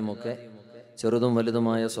എഴുതാതെയുമൊക്കെ ചെറുതും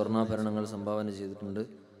വലുതുമായ സ്വർണ്ണാഭരണങ്ങൾ സംഭാവന ചെയ്തിട്ടുണ്ട്.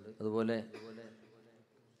 അതുപോലെ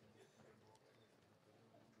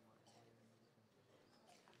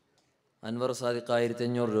അൻവർ സാദിഖ്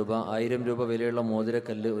 1500 രൂപ. 1000 രൂപ വിലയുള്ള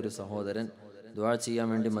മോതിരക്കല്ല് ഒരു സഹോദരൻ. ദുആ ചെയ്യാൻ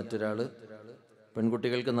വേണ്ടി മറ്റൊരാൾ.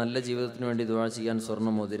 പെൺകുട്ടികൾക്ക് നല്ല ജീവിതത്തിന് വേണ്ടി ദുആ ചെയ്യാൻ സ്വർണ്ണ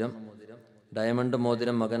മോതിരം. ഡയമണ്ട്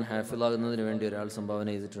മോതിരം മകൻ ഹാഫിളാകുന്നതിന് വേണ്ടി ഒരാൾ സംഭാവന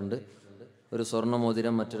ചെയ്തിട്ടുണ്ട്. ഒരു സ്വർണ്ണ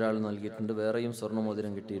മോതിരം മറ്റൊരാൾ നൽകിയിട്ടുണ്ട്. വേറെയും സ്വർണ്ണ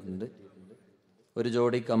മോതിരം കിട്ടിയിട്ടുണ്ട്. ഒരു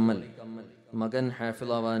ജോഡി കമ്മൽ മകൻ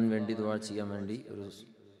ഹാഫിളാവാൻ വേണ്ടി ദുആ ചെയ്യാൻ വേണ്ടി ഒരു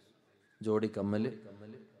ജോഡി കമ്മൽ.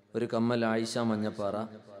 ഒരു കമ്മൽ ആയിഷ മഞ്ഞപ്പാറ.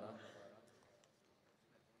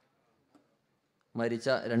 മരിച്ച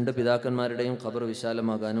 2 പിതാക്കന്മാരുടെയും ഖബർ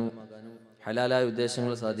വിശാലമാകാനും ഹലാലായ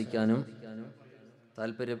ഉദ്ദേശങ്ങൾ സാധിക്കാനും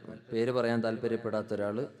പേര് പറയാൻ താല്പര്യപ്പെടാത്ത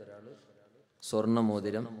ഒരാൾ സ്വർണ്ണ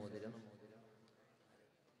മോതിരം.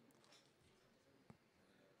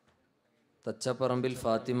 തച്ചപ്പറമ്പിൽ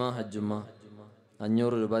ഫാത്തിമ ഹജ്ജുമ്മ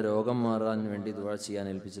 500 രൂപ. രോഗം മാറാൻ വേണ്ടി ദുആ ചെയ്യാൻ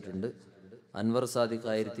ഏൽപ്പിച്ചിട്ടുണ്ട്. അൻവർ സാദിഖ്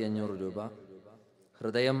 1500 രൂപ.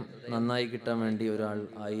 ഹൃദയം നന്നായി കിട്ടാൻ വേണ്ടി ഒരാൾ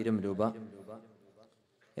 1000 രൂപ.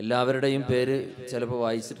 എല്ലാവരുടെയും പേര് ചിലപ്പോൾ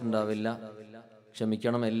വായിച്ചിട്ടുണ്ടാവില്ല,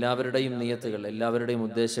 ക്ഷമിക്കണം. എല്ലാവരുടെയും നിയത്തുകൾ, എല്ലാവരുടെയും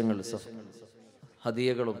ഉദ്ദേശങ്ങൾ,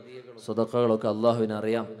 ഹദിയകളും സ്വതക്കകളൊക്കെ അള്ളാഹുവിന്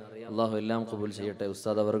അറിയാം. അള്ളാഹു എല്ലാം ഖബൂൽ ചെയ്യട്ടെ.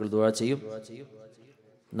 ഉസ്താദ് അവർകൾ ദുആ ചെയ്യും.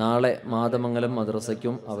 നാളെ മാതമംഗലം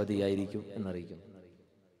മദ്രസയ്ക്കും അവധിയായിരിക്കും എന്നറിയിക്കും.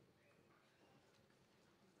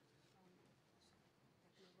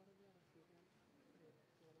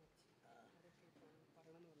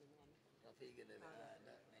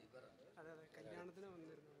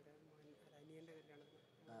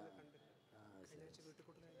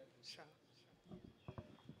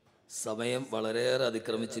 സമയം വളരെയേറെ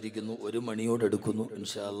അതിക്രമിച്ചിരിക്കുന്നു. 1 മണിയോടെടുക്കുന്നു.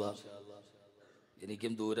 ഇൻഷാ അല്ലാഹ്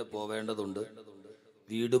എനിക്കും ദൂരെ പോവേണ്ടതുണ്ട്.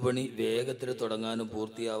 വീട് പണി വേഗത്തിൽ തുടങ്ങാനും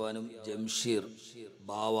പൂർത്തിയാവാനും ജംഷീർ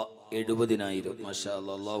ബാവ 70,000. മാഷാ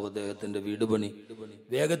അല്ലാഹ്, അള്ളാഹു അദ്ദേഹത്തിൻ്റെ വീട് പണി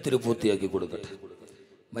വേഗത്തിൽ പൂർത്തിയാക്കി കൊടുക്കട്ടെ.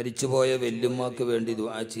 മരിച്ചുപോയ വെല്ലുമ്മാക്ക് വേണ്ടി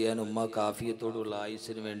ദുആ ചെയ്യാൻ ഉമ്മ കാഫിയത്തോടുള്ള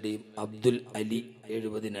ആയുസ്സിന് വേണ്ടിയും അബ്ദുൽ അലി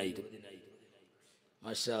 70,000.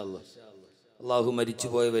 മാഷാ അല്ലാഹ്, അള്ളാഹു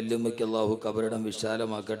മരിച്ചുപോയ വെല്ലുമ്മയ്ക്ക് അള്ളാഹു കബറിടം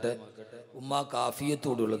വിശാലമാക്കട്ടെ. ഉമ്മ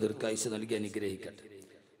കാഫിയത്തോടുള്ള ദീർഘായുസ്സ് നൽകി അനുഗ്രഹിക്കട്ടെ.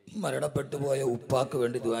 മരണപ്പെട്ടു പോയ ഉപ്പാക്ക്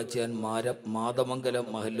വേണ്ടി ദുആ ചെയ്യാൻ മാതമംഗലം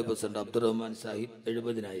മഹല്ല് പ്രസിഡന്റ് അബ്ദുറഹ്മാൻ സാഹിബ്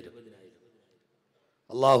 70,000.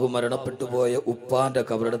 അള്ളാഹു മരണപ്പെട്ടു പോയ ഉപ്പാന്റെ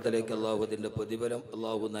കബറിടത്തിലേക്ക് അള്ളാഹു അതിൻ്റെ പ്രതിഫലം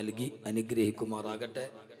അള്ളാഹു നൽകി അനുഗ്രഹിക്കുമാറാകട്ടെ.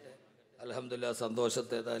 അൽഹംദുലില്ലാ,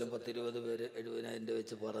 സന്തോഷത്തെ ഏതായാലും 10-20 പേര് 70,000 രൂപ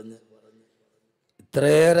വെച്ച് പറഞ്ഞ്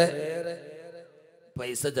ഇത്രയേറെ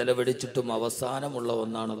പൈസ ചെലവഴിച്ചിട്ടും അവസാനമുള്ള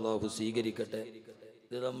ഒന്നാണ്, അള്ളാഹു സ്വീകരിക്കട്ടെ.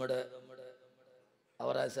 ഇത് നമ്മുടെ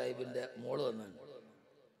അവറാ സാഹിബിൻ്റെ മോള് വന്നാണ്.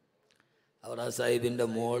 അവറാ സാഹിബിൻ്റെ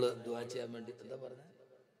മോള് ദുആ ചെയ്യാൻ വേണ്ടി എന്താ പറഞ്ഞത്?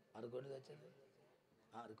 ആർക്കൊണ്ട്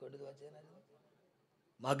ദുആ ചെയ്യാനായിരുന്നു?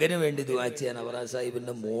 മകന് വേണ്ടി ദുആ ചെയ്യാൻ അവറാ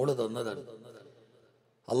സാഹിബിൻ്റെ മോള് തന്നതാണ്.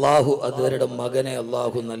 അള്ളാഹു അവരുടെ മകനെ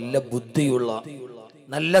അള്ളാഹു നല്ല ബുദ്ധിയുള്ള,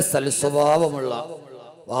 നല്ല സൽസ്വഭാവമുള്ള,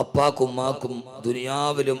 വാപ്പാക്കും ഉമ്മാക്കും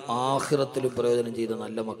ദുനിയാവിലും ആഖിറത്തിലും പ്രയോജനം ചെയ്ത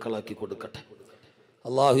നല്ല മക്കളാക്കി കൊടുക്കട്ടെ.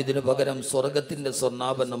 അള്ളാഹു ഇതിന് പകരം സ്വർഗത്തിൻ്റെ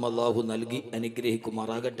സ്വർണ്ണാഭരണം അള്ളാഹു നൽകി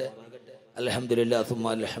അനുഗ്രഹിക്കുമാറാകട്ടെ. അൽഹംദുലില്ലാ സുമ്മ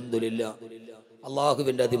അൽഹംദുലില്ലാ.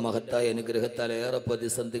 അള്ളാഹുവിൻ്റെ അതിമഹത്തായ അനുഗ്രഹത്താൽ ഏറെ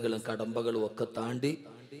പ്രതിസന്ധികളും കടമ്പകളും ഒക്കെ താണ്ടി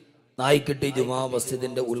നായിക്കിട്ടി ജുമാ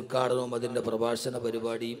മസ്ജിദിൻ്റെ ഉദ്ഘാടനവും അതിൻ്റെ പ്രഭാഷണ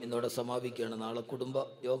പരിപാടിയും ഇന്നോടെ സമാപിക്കുകയാണ്. നാളെ കുടുംബ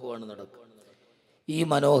യോഗമാണ് നടക്കുക. ഈ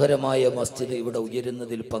മനോഹരമായ മസ്ജിദ് ഇവിടെ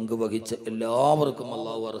ഉയരുന്നതിൽ പങ്കുവഹിച്ച് എല്ലാവർക്കും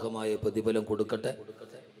അള്ളാഹു അർഹമായ പ്രതിഫലം കൊടുക്കട്ടെ.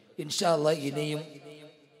 ഇൻഷാ അല്ലാഹ് ഇനിയും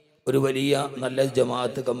ഒരു വലിയ നല്ല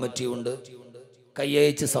ജമാഅത്ത് കമ്മിറ്റിയുണ്ട്.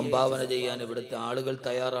 കയ്യയച്ച് സംഭാവന ചെയ്യാൻ ഇവിടുത്തെ ആളുകൾ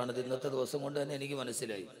തയ്യാറാണ്. ഇന്നത്തെ ദിവസം കൊണ്ട് തന്നെ എനിക്ക്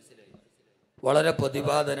മനസ്സിലായി. വളരെ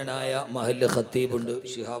പ്രതിപാദനനായ മഹല്ല് ഖത്തീബുണ്ട്,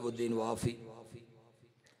 ഷിഹാബുദ്ദീൻ വാഫി.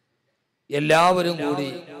 എല്ലാവരും കൂടി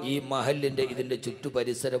ഈ മഹല്ലിൻ്റെ ഇതിൻ്റെ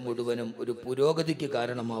ചുറ്റുപരിസരം മുഴുവനും ഒരു പുരോഗതിക്ക്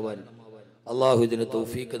കാരണമാവാൻ അള്ളാഹു ഇതിന്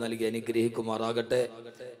തൗഫീക്ക് നൽകി അനുഗ്രഹിക്കുമാറാകട്ടെ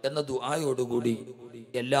എന്ന ദുആയോടുകൂടി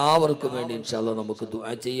എല്ലാവർക്കും വേണ്ടി ഇൻഷാ അല്ലാഹ് നമുക്ക്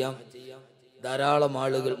ദുആ ചെയ്യാം. ധാരാളം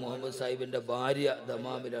ആളുകൾ, മുഹമ്മദ് സാഹിബിൻ്റെ ഭാര്യ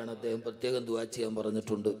ദമാമിലാണ്, അദ്ദേഹം പ്രത്യേകം ദുആ ചെയ്യാൻ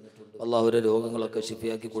പറഞ്ഞിട്ടുണ്ട്. അള്ളാഹുവിൻ്റെ രോഗങ്ങളൊക്കെ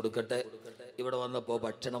ശിഫിയാക്കി കൊടുക്കട്ടെ. ഇവിടെ വന്നപ്പോൾ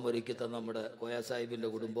ഭക്ഷണം ഒരുക്കി തന്ന നമ്മുടെ കോയ സാഹിബിൻ്റെ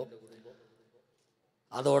കുടുംബം,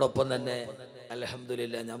 അതോടൊപ്പം തന്നെ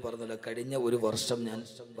അൽഹംദുലില്ലാ, ഞാൻ പറഞ്ഞല്ലോ കഴിഞ്ഞ ഒരു വർഷം ഞാൻ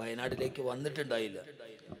വയനാട്ടിലേക്ക് വന്നിട്ടുണ്ടായില്ല.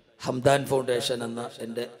 ഹംദാൻ ഫൗണ്ടേഷൻ എന്ന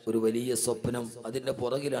എൻ്റെ ഒരു വലിയ സ്വപ്നം, അതിൻ്റെ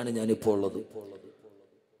പുറകിലാണ് ഞാനിപ്പോൾ ഉള്ളത്.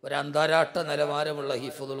 ഒരു അന്താരാഷ്ട്ര നിലവാരമുള്ള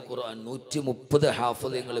ഹിഫ്ദുൽ ഖുർആൻ 130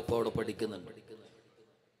 ഹാഫിളുകൾ ഇപ്പോൾ അവിടെ പഠിക്കുന്നുണ്ട്.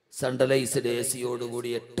 സെൻട്രലൈസ്ഡ് AC-യോടുകൂടി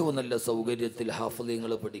ഏറ്റവും നല്ല സൗകര്യത്തിൽ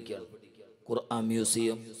ഹാഫിളുകൾ പഠിക്കുകയാണ്. ഖുർആൻ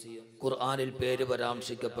മ്യൂസിയം, ഖുർആനിൽ പേര്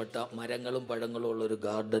പരാമർശിക്കപ്പെട്ട മരങ്ങളും പഴങ്ങളും ഉള്ളൊരു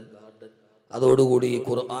ഗാർഡൻ, അതോടുകൂടി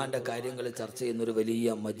ഖുർആന്റെ കാര്യങ്ങൾ ചർച്ച ചെയ്യുന്നൊരു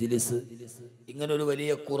വലിയ മജ്ലിസ്, ഇങ്ങനൊരു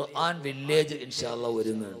വലിയ ഖുർആൻ വില്ലേജ് ഇൻഷാ അല്ലാഹ്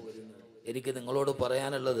ഒരുങ്ങുകയാണ്. എനിക്ക് നിങ്ങളോട്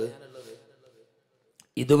പറയാനുള്ളത്,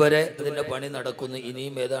 ഇതുവരെ ഇതിൻ്റെ പണി നടക്കുന്നു.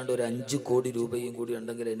 ഇനിയും ഏതാണ്ട് ഒരു 5 കോടി രൂപയും കൂടി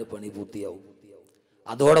ഉണ്ടെങ്കിൽ അതിൻ്റെ പണി പൂർത്തിയാവും.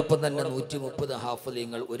 അതോടൊപ്പം തന്നെ 130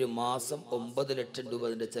 ഹാഫിളുകൾ, ഒരു മാസം 9 ലക്ഷം രൂപ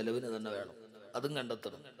അതിൻ്റെ ചെലവിന് തന്നെ വേണം. അതും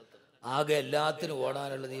കണ്ടെത്തണം. ആകെ എല്ലാത്തിനും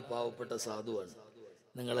ഓടാനുള്ളത് ഈ പാവപ്പെട്ട സാധുവാണ്.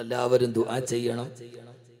 നിങ്ങളെല്ലാവരും ദുആ ചെയ്യണം.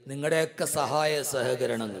 നിങ്ങളുടെയൊക്കെ സഹായ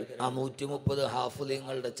സഹകരണങ്ങൾ ആ 130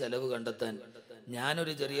 ഹാഫിളുകളുടെ ചെലവ് കണ്ടെത്താൻ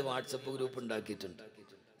ഞാനൊരു ചെറിയ വാട്സപ്പ് ഗ്രൂപ്പ് ഉണ്ടാക്കിയിട്ടുണ്ട്.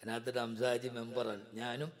 അതിനകത്ത് ഹംസാജി മെമ്പറാണ്,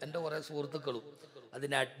 ഞാനും എൻ്റെ കുറേ സുഹൃത്തുക്കളും.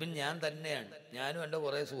 അതിൻ്റെ അഡ്മിൻ ഞാൻ തന്നെയാണ്. ഞാനും എൻ്റെ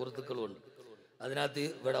കുറേ സുഹൃത്തുക്കളും ഉണ്ട് അതിനകത്ത്.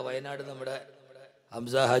 ഇവിടെ വയനാട് നമ്മുടെ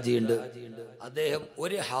ഹംസ ഹാജി ഉണ്ട്. അദ്ദേഹം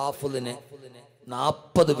ഒരു ഹാഫിളിന്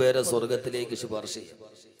 40 പേരെ സ്വർഗത്തിലേക്ക് ശുപാർശ ചെയ്യും.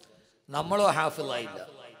 നമ്മളോ ഹാഫിളായില്ല,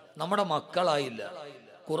 നമ്മുടെ മക്കളായില്ല.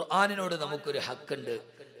 ഖുർആനിനോട് നമുക്കൊരു ഹക്കുണ്ട്.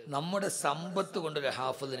 നമ്മുടെ സമ്പത്ത് കൊണ്ടൊരു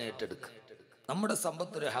ഹാഫിളിനെ ഏറ്റെടുക്കുക. നമ്മുടെ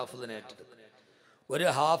സമ്പത്ത് ഒരു ഹാഫിളിനെ ഏറ്റെടുക്കുക. ഒരു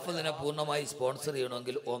ഹാഫിളിനെ പൂർണ്ണമായി സ്പോൺസർ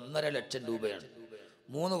ചെയ്യണമെങ്കിൽ 1.5 ലക്ഷം രൂപയാണ്.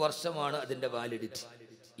 3 വർഷമാണ് അതിൻ്റെ വാലിഡിറ്റി.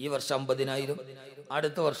 ഈ വർഷം 50,000,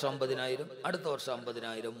 അടുത്ത വർഷം 50,000, അടുത്ത വർഷം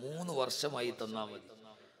 50,000, 3 വർഷമായി തന്നാൽ മതി.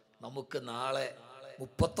 നമുക്ക് നാളെ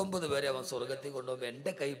 39 പേരെ അവൻ സ്വർഗത്തിൽ കൊണ്ടുപോകുമ്പോൾ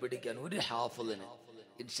എൻ്റെ കൈ പിടിക്കാൻ ഒരു ഹാഫിളിന്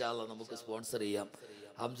ഇൻഷാ അല്ലാഹ് നമുക്ക് സ്പോൺസർ ചെയ്യാം.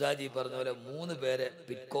 ഹംസാജി പറഞ്ഞ പോലെ 3 പേരെ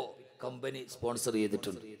പിറ്റ്കോ കമ്പനി സ്പോൺസർ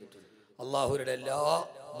ചെയ്തിട്ടുണ്ട്. അള്ളാഹുരുടെ എല്ലാ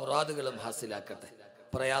മുറാദുകളും ഹാസിലാക്കട്ടെ,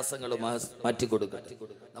 പ്രയാസങ്ങളും മാറ്റിക്കൊടുക്കട്ടെ.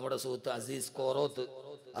 നമ്മുടെ സുഹൃത്ത് അസീസ് കോറോത്ത്,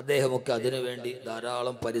 അദ്ദേഹമൊക്കെ അതിനുവേണ്ടി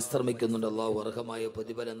ധാരാളം പരിശ്രമിക്കുന്നുണ്ട്. അള്ളാഹു അർഹമായ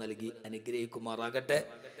പ്രതിഫലം നൽകി അനുഗ്രഹിക്കുമാറാകട്ടെ.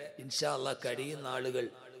 ഇൻഷാ അല്ലാഹ് കഴിയുന്ന ആളുകൾ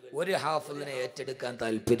ഒരു ഹാഫിളിനെ ഏറ്റെടുക്കാൻ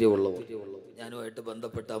താല്പര്യമുള്ളവർ ഞാനുമായിട്ട്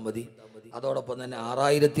ബന്ധപ്പെട്ടാൽ മതി. അതോടൊപ്പം തന്നെ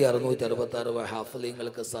 6666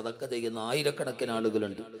 ഹാഫിളുകൾക്ക് സദക്ക ചെയ്യുന്ന ആയിരക്കണക്കിന്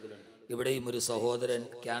ആളുകളുണ്ട്. ഇവിടെയും ഒരു സഹോദരൻ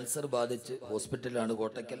ക്യാൻസർ ബാധിച്ച് ഹോസ്പിറ്റലിലാണ്,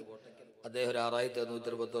 കോട്ടയ്ക്കൽ. അദ്ദേഹം ഒരു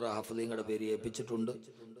 6666 ഹാഫിളുകളുടെ പേര് ഏൽപ്പിച്ചിട്ടുണ്ട്.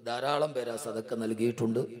 ധാരാളം പേര് ആ സദക്ക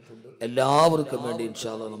നൽകിയിട്ടുണ്ട്. എല്ലാവർക്കും വേണ്ടി ഇൻഷാ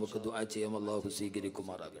അല്ലാഹ് നമുക്ക് ദുആ ചെയ്യാം. അല്ലാഹു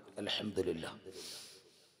സ്വീകരിക്കുമാറാകട്ടെ. അൽഹംദുലില്ലാ.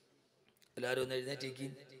 എല്ലാവരും ഒന്ന് എഴുന്നേറ്റേക്ക്.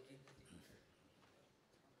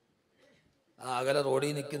 ആ അകലെ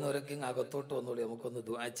റോഡിൽ നിൽക്കുന്നവരൊക്കെ അകത്തോട്ട് വന്നോളി, നമുക്കൊന്ന്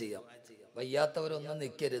ദുആ ചെയ്യാം. വയ്യാത്തവരൊന്നും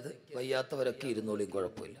നിൽക്കരുത്, വയ്യാത്തവരൊക്കെ ഇരുന്നോളിയും,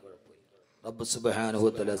 കുഴപ്പമില്ല. റബ്ബ് സുബ്ഹാനഹു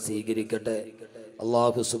വ തആല സ്വീകരിക്കട്ടെ.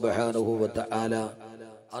 അല്ലാഹു സുബ്ഹാനഹു വ തആല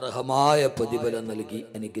അർഹമായ പ്രതിഫലം നൽകി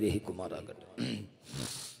അനുഗ്രഹിക്കുമാറാകട്ടെ.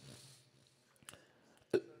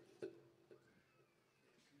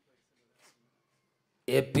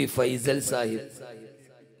 AP ഫൈസൽ സാഹിബ്,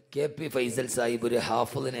 KP ഫൈസൽ സാഹിബ് ഒരു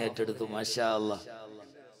ഹാഫിളിനെ ഏറ്റെടുത്തു. മാഷാ അല്ലാഹ്.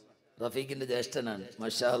 റഫീഖിന്റെ ജ്യേഷ്ഠനാണ്.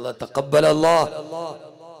 മാഷാ അല്ലാഹ്. തഖബ്ബലല്ലാഹ്.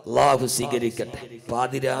 അല്ലാഹു സ്വീകരിക്കട്ടെ.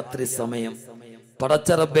 പാതിരാത്രി സമയം പടച്ച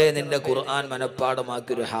റബ്ബേ നിന്റെ ഖുർആൻ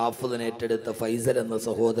മനഃപ്പാടമാക്കി ഒരു ഹാഫിളിനെ ഏറ്റെടുത്ത ഫൈസൽ എന്ന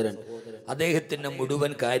സഹോദരൻ, അദ്ദേഹത്തിന്റെ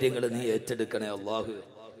മുഴുവൻ കാര്യങ്ങൾ നീ ഏറ്റെടുക്കണേ അല്ലാഹു.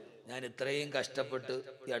 ഞാൻ ഇത്രയും കഷ്ടപ്പെട്ട്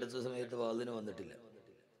ഈ അടുത്ത സമയത്ത് വാതിന് വന്നിട്ടില്ല.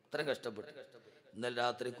 ഇത്ര കഷ്ടപ്പെട്ടു. ഇന്നലെ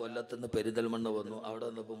രാത്രി കൊല്ലത്തുനിന്ന് പെരിന്തൽമണ്ണ വന്നു. അവിടെ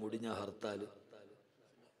വന്നപ്പോൾ മുടിഞ്ഞ ഹർത്താൽ.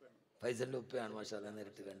 ഫൈസലിന്റെ ഉപ്പയാണ് മാഷാ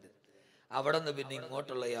നേരിട്ട് കണ്ടത്. അവിടെ നിന്ന് പിന്നെ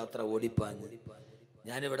ഇങ്ങോട്ടുള്ള യാത്ര ഓടിപ്പാഞ്ഞ്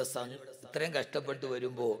ഞാനിവിടെ ഇത്രയും കഷ്ടപ്പെട്ട്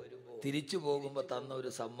വരുമ്പോൾ തിരിച്ചു പോകുമ്പോൾ തന്ന ഒരു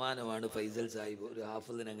സമ്മാനമാണ് ഫൈസൽ സാഹിബ് ഒരു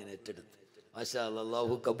ഹാഫിളിനെ അങ്ങനെ ഏറ്റെടുത്ത്. മാഷാ അല്ലാഹ്.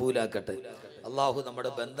 അല്ലാഹു കബൂലാക്കട്ടെ. അല്ലാഹു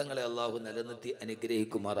നമ്മുടെ ബന്ധങ്ങളെ അല്ലാഹു നിലനിർത്തി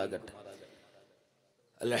അനുഗ്രഹിക്കുമാറാകട്ടെ.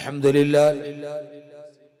 അൽഹംദുലില്ലാഹ്.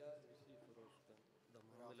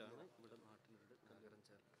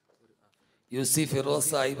 യൂസി ഫിറോസ്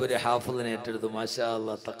സാഹിബ് ഒരു ഹാഫിളിനെ ഏറ്റെടുത്തു. മാഷാ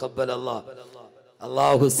അല്ലാഹ്. തഖബ്ബലല്ലാഹ്.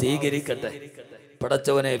 അല്ലാഹു സ്വീകരിക്കട്ടെ.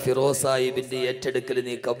 പടച്ചവനെ ഫിറോസ് സാഹിബിന്റെ ഏറ്റെടുക്കൽ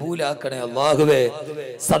നീ കബൂലാക്കണേ അല്ലാഹുവേ.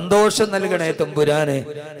 സന്തോഷം നൽകണേ തമ്പുരാനെ.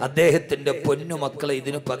 അദ്ദേഹത്തിന്റെ പൊന്നു മക്കളെ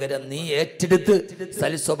ഇതിനു പകരം നീ ഏറ്റെടുത്ത്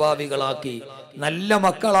സൽസ്വഭാവികളാക്കി നല്ല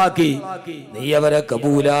മക്കളാക്കി നീ അവരെ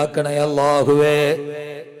കബൂലാക്കണേ അല്ലാഹുവേ.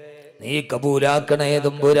 നീ കബൂലാക്കണേ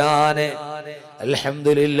തമ്പുരാനെ.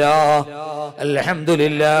 അൽഹംദുലില്ലാഹ്.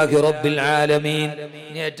 അൽഹംദുലില്ലാഹി റബ്ബിൽ ആലമീൻ.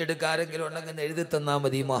 ഇനി ഏറ്റെടുക്കാരെങ്കിലും ഉണ്ടെങ്കിൽ എഴുതി തന്നാ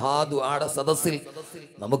മതി. മഹാദുആടെ സദസ്സിൽ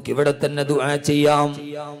നമുക്കിവിടെ തന്നെ ദുആ ചെയ്യാം.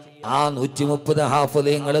 ആ 130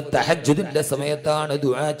 ഹാഫിളീങ്ങൾ തഹജ്ജുദിന്റെ സമയത്താണ്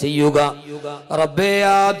ദുആ ചെയ്യുക. റബ്ബേ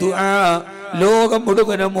ആ ദുആ ലോകം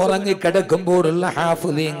മുഴുവനും ഉറങ്ങിക്കിടക്കുമ്പോഴുള്ള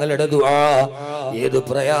ഹാഫിളീങ്ങളുടെ ദുആ ഏത്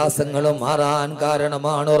പ്രയാസങ്ങളും മാറാൻ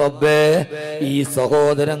കാരണമാണ് റബ്ബേ. ഈ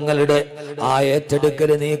സഹോദരങ്ങളുടെ ആ ഏറ്റെടുക്കൽ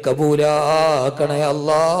നീ കബൂലാക്കണേ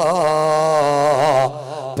അല്ലാഹ്.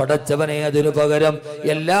 പടച്ചവനെ അതിനു പകരം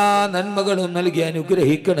എല്ലാ നന്മകളും നൽകി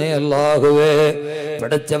അനുഗ്രഹിക്കണേ അല്ലാഹുവേ.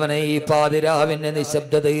 പടച്ചവനെ ഈ പാതിരാവിന്റെ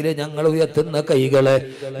നിശബ്ദതയിൽ ഞങ്ങൾ ഉയർത്തുന്ന കൈകളെ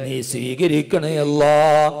നീ സ്വീകരിക്കണേ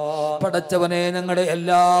അല്ലാഹ്. പടച്ചവനെ ഞങ്ങളുടെ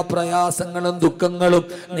എല്ലാ പ്രയാസങ്ങളും ദുഃഖങ്ങളും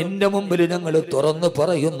നിന്റെ മുമ്പിൽ ഞങ്ങൾ തുറന്നു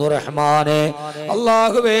പറയുന്നു റഹ്മാനെ.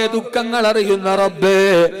 അല്ലാഹുവേ ദുഃഖങ്ങൾ അറിയുന്ന റബ്ബേ,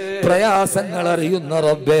 പ്രയാസങ്ങൾ അറിയുന്ന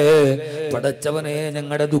റബ്ബേ, പടച്ചവനെ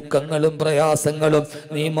ഞങ്ങളുടെ ദുഃഖങ്ങളും പ്രയാസങ്ങളും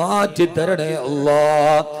നീ മാറ്റിത്തരണേ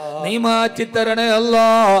അല്ലാഹ്. നീ മാറ്റിത്തരണേ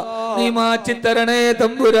അല്ലാഹ്. നീ മാറ്റിത്തരണേ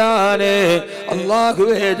തമ്പുരാനെ.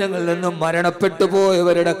 അല്ലാഹുവേ ഞങ്ങളിൽ നിന്നും മരണപ്പെട്ടു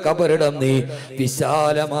പോയവരുടെ കബറിടം നീ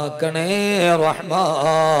വിശാലമാക്കണേ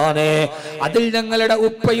റഹ്മാനെ. അതിൽ ഞങ്ങളുടെ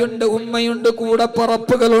ഉപ്പയുണ്ട്, ഉമ്മയുണ്ട്,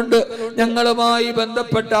 കൂടപ്പറപ്പുകളുണ്ട്, ഞങ്ങളുമായി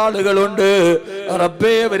ബന്ധപ്പെട്ട ആളുകളുണ്ട്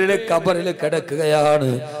റബ്ബേ. അവരുടെ കബറിൽ കിടക്കുകയാണ്.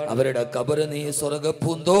 അവരുടെ കബറ് നീ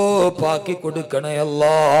സ്വർഗ്ഗപ്പൂന്തോപ്പാക്കി കൊടുക്കണേ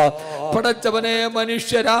അല്ലാഹ്. പടച്ചവനെ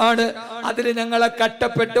മനുഷ്യരാണ്, അതിൽ ഞങ്ങളെ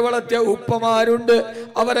കട്ടപ്പെട്ട് വളർത്തിയ ഉപ്പമാരുണ്ട്,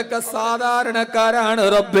 അവരൊക്കെ സാധാരണക്കാരാണ്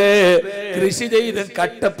റബ്ബേ. കൃഷി ചെയ്ത്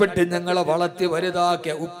കട്ടപ്പെട്ട് ഞങ്ങളെ വളർത്തി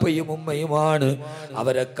വലുതാക്കിയ ഉപ്പയും ഉമ്മയുമാണ്.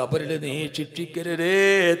 അവരെ കബറിൽ നീ ശിക്ഷിക്കരുതേ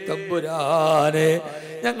തമ്പുരാനെ.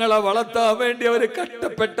 ഞങ്ങളെ വളർത്താൻ വേണ്ടി അവർ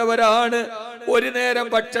കഷ്ടപ്പെട്ടവരാണ്. ഒരു നേരം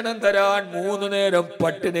ഭക്ഷണം തരാൻ 3 നേരം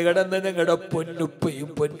പട്ടിണി കിടന്ന് ഞങ്ങളുടെ പൊന്നുപ്പയും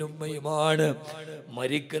പൊന്നുമ്മയുമാണ്.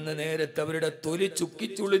 മരിക്കുന്ന നേരത്ത് അവരുടെ തൊലി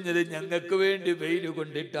ചുക്കിച്ചുളിഞ്ഞത് ഞങ്ങൾക്ക് വേണ്ടി വെയിൽ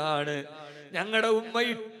കൊണ്ടിട്ടാണ്. ഞങ്ങളുടെ ഉമ്മ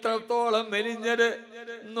ഇത്രത്തോളം മെലിഞ്ഞത്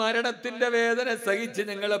മരണത്തിന്റെ വേദന സഹിച്ച്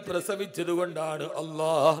ഞങ്ങളെ പ്രസവിച്ചത് കൊണ്ടാണ്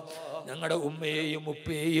അല്ലാഹ്. ഞങ്ങളുടെ ഉമ്മയെയും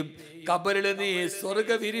ഉപ്പയെയും കബറിൽ നീ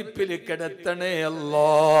സ്വർഗവിരിപ്പിൽ കിടത്തണേ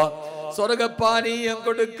അല്ലാഹ്. സ്വർഗപാനീയം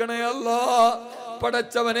കൊടുക്കണേ അല്ലാഹ്.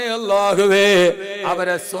 പടച്ചവനെ അല്ലാഹുവേ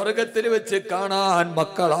അവരെ സ്വർഗത്തിൽ വെച്ച് കാണാൻ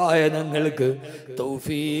മക്കളായ ഞങ്ങൾക്ക്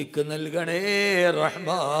തൗഫീഖ് നൽകണേ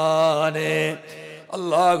റഹ്മാനെ.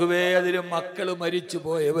 അല്ലാഹുവേ അതിന് മക്കള് മരിച്ചു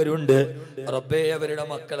പോയവരുണ്ട് റബ്ബേ. അവരുടെ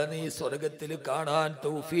മക്കളെ നീ സ്വർഗത്തിൽ കാണാൻ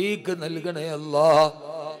തൗഫീഖ് നൽകണേ അല്ലാഹ്.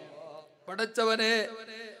 പടച്ചവനെ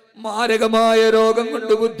മാരകമായ രോഗം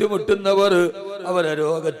കൊണ്ട് ബുദ്ധിമുട്ടുന്നവർ അവരെ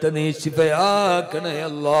രോഗത്തെ നീ ശിഫയാക്കണേ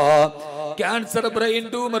അല്ലാഹ്. ക്യാൻസർ, ബ്രെയിൻ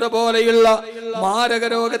ട്യൂമർ പോലെയുള്ള മാരക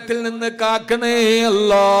രോഗത്തിൽ നിന്ന് കാക്കണേ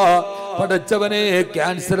അല്ലാഹ്. പടച്ചവനെ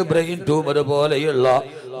ക്യാൻസർ, ബ്രെയിൻ ട്യൂമർ പോലെയുള്ള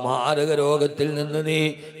മാരക രോഗത്തിൽ നിന്ന് നീ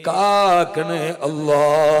കാക്കണേ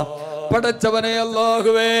അല്ലാഹ്. പടച്ചവനെ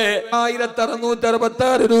അല്ലാഹുവേ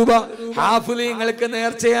 1666 രൂപ ഹാഫിളീങ്ങൾക്ക്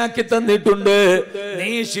നേർച്ചയാക്കി തന്നിട്ടുണ്ട്. നീ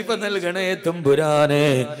ശിഫ നൽകണേ തമ്പുരാനെ.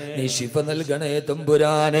 നീ ശിഫ നൽകണേ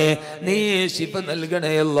തമ്പുരാനെ. നീ ശിഫ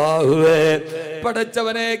നൽകണേ അല്ലാഹുവേ.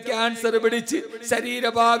 പടച്ചവനെ ക്യാൻസർ പിടിച്ച്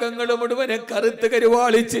ശരീരഭാഗങ്ങൾ മുഴുവനെ കറുത്ത്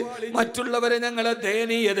കരുവാളിച്ച് മറ്റുള്ളവരെ ഞങ്ങളെ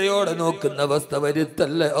ദയനീയതയോടെ നോക്കുന്ന അവസ്ഥ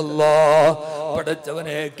വരുത്തല്ലേ അല്ലാഹ്.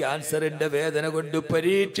 പടച്ചവനെ ക്യാൻസറിന്റെ വേദന കൊണ്ട്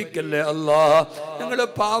പരീക്ഷിക്കല്ലേ അല്ലാഹ്. ഞങ്ങള്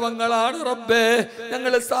പാവങ്ങളാണ് റബ്ബേ,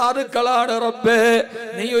 ഞങ്ങള് സാധുക്കളാണ് റബ്ബേ.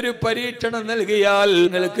 നീ ഒരു പരീക്ഷണം നൽകിയാൽ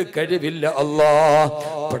നിങ്ങൾക്ക് കഴിവില്ല അല്ലാ.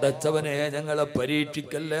 പടച്ചവനെ ഞങ്ങളെ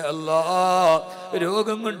പരീക്ഷിക്കല്ലേ അല്ലാ.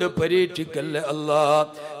 രോഗം കൊണ്ട് പരീക്ഷിക്കല്ലേ അല്ലാ.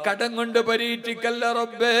 കടം കൊണ്ട് പരീക്ഷിക്കല്ല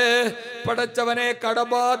റബ്ബേ. പടച്ചവനെ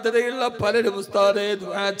കടബാധ്യതയുള്ള പലരും ഉസ്താദേ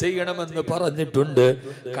ദുആ ചെയ്യണമെന്ന് പറഞ്ഞിട്ടുണ്ട്.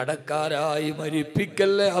 കടക്കാരായി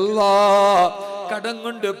മരിപ്പിക്കല്ലേ അല്ലാ. കടം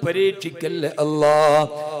കൊണ്ട് പരീക്ഷിക്കല്ലേ അല്ലാ.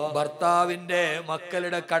 ഭർത്താവിന്റെ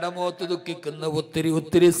മക്കളുടെ കടമോത്ത് ദുഃഖിക്കുന്ന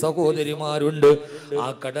ഒത്തിരി സഹോദരിമാരുണ്ട്. ആ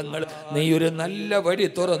കടങ്ങൾ നീ ഒരു നല്ല വഴി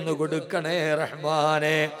തുറന്നു കൊടുക്കണേ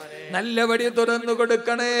റഹ്മാനെ. നല്ല വഴി തുറന്നു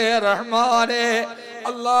കൊടുക്കണേ റഹ്മാനെ.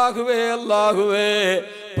 അല്ലാഹുവേ അല്ലാഹുവേ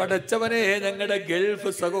പടച്ചവനെ ഞങ്ങളുടെ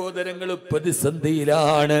ഗൾഫ് സഹോദരങ്ങൾ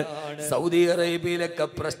പ്രതിസന്ധിയിലാണ്. സൗദി അറേബ്യയിലൊക്കെ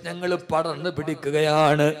പ്രശ്നങ്ങൾ പടർന്നു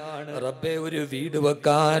പിടിക്കുകയാണ്. റബ്ബേ ഒരു വീട്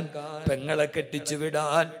വെക്കാൻ, പെങ്ങളെ കെട്ടിച്ചു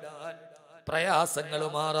വിടാൻ, പ്രയാസങ്ങൾ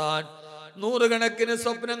മാറാൻ, നൂറുകണക്കിന്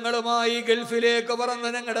സ്വപ്നങ്ങളുമായി ഗൾഫിലേക്ക് പറന്ന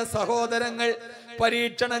ഞങ്ങളുടെ സഹോദരങ്ങൾ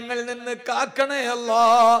പരീക്ഷണങ്ങളിൽ നിന്ന് കാക്കണേ അല്ലാ.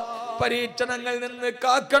 പരീക്ഷണങ്ങളിൽ നിന്ന്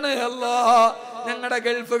കാക്കണേ അല്ലാ. ഞങ്ങളുടെ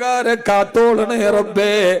ഗൾഫുകാരെ കാത്തോളണേ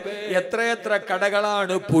റബ്ബേ. എത്ര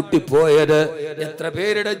കടകളാണ് പൂട്ടിപ്പോയത്, എത്ര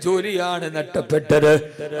പേരുടെ ജോലിയാണ് നഷ്ടപ്പെട്ടത്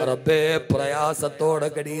റബ്ബേ. പ്രയാസത്തോടെ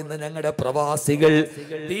കഴിയുന്ന ഞങ്ങളുടെ പ്രവാസികൾ,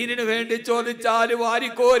 ദീനിനു വേണ്ടി ചോദിച്ചാൽ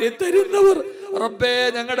വാരിക്കോരി തരുന്നവർ റബ്ബേ,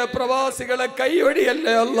 ഞങ്ങളുടെ പ്രവാസികളെ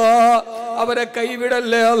കൈവടിയല്ലേ അല്ലാ. അവരെ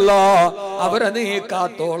കൈവിടല്ലേ അല്ലാ. അവരെ നീ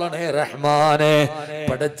കാത്തോളണേ റഹ്മാനെ.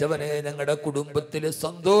 പടച്ചവനെ ഞങ്ങളുടെ കുടുംബത്തിൽ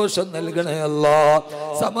സന്തോഷം നൽകണേ അല്ലാ.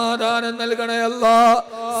 സമാധാനം നൽകണേ അല്ലാ.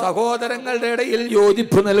 സഹോദരങ്ങളുടെ ഇടയിൽ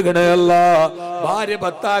യോജിപ്പ് നൽകണേ അല്ലാ. ഭാര്യ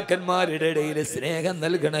ഭർത്താക്കന്മാരുടെ ഇടയിൽ സ്നേഹം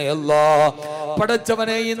നൽകണേ അല്ലാ.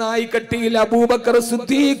 പടച്ചവനെ ഈ നായിക്കട്ടിയിൽ അബൂബക്കർ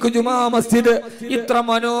സിദ്ദീഖ് ജുമാ മസ്ജിദ് ഇത്ര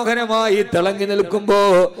മനോഹരമായി തിളങ്ങി നിൽക്കുമ്പോ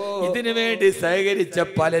ഇതിനു വേണ്ടി സഹകരിച്ച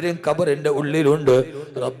പലരും ഖബറിന്റെ ഉള്ളിലുണ്ട്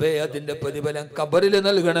റബ്ബേ. അതിന്റെ പ്രതിഫലം ഖബറിൽ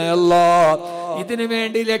നൽകണേ അല്ലാ. ഇതിനു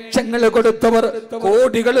വേണ്ടി ലക്ഷങ്ങൾ കൊടുത്തവർ,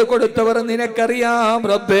 കോടികൾ കൊടുത്തവർ നിനക്കറിയാം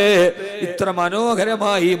റബ്ബേ. ഇത്ര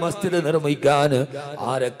മനോഹരമായി മസ്ജിദ് നിർമ്മിക്കാൻ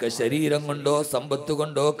ആരൊക്കെ ശരീരം കൊണ്ടോ സമ്പത്ത്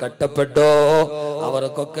കൊണ്ടോ കഷ്ടപ്പെട്ടോ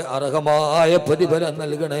അവർക്കൊക്കെ അർഹമായ പ്രതിഫലം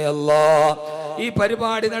നൽകണേ അല്ലാ. ഈ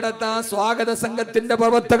പരിപാടി നടത്താൻ സ്വാഗത സംഘത്തിന്റെ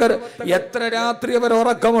പ്രവർത്തകർ എത്ര രാത്രി അവർ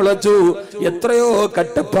ഉറക്കമുളച്ചു, എത്രയോ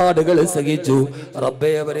കഷ്ടപ്പാടുകൾ സഹിച്ചു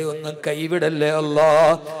റബ്ബേ. അവരെ ഒന്നും കൈവിടല്ലേ അല്ലാ.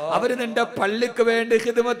 അവര് നിന്റെ പള്ളിക്ക് വേണ്ടി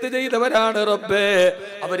ഖിദ്മത്ത് ചെയ്തവരാണ് റബ്ബേ.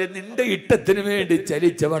 അവര് നിന്റെ ഇഷ്ടത്തിന് വേണ്ടി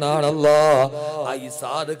ചലിച്ചവനാണല്ലാ. ഈ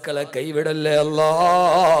സാധുക്കളെ കൈവിടല്ലേ അല്ലാ.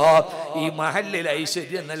 ഈ മഹല്ലിൽ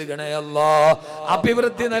ഐശ്വര്യം നൽകണേ അല്ലാ.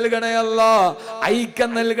 അഭിവൃദ്ധി നൽകണേ അല്ലാ.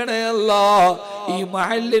 ഐക്യം നൽകണേ അല്ലാ. ഈ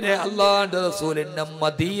മഹല്ലിനെ അല്ലാഹുവിന്റെ റസൂലിന്റെ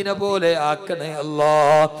മദീന പോലെ ആക്കണേ അല്ലാ.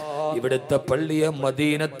 ഇവിടുത്തെ പള്ളിയെ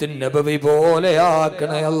മദീനത്തുൻ നബവി പോലെ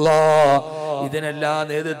ആക്കണേ അല്ലാ. ഇതിനെല്ലാം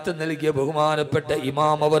നേതൃത്വം നൽകിയ ബഹുമാനപ്പെട്ട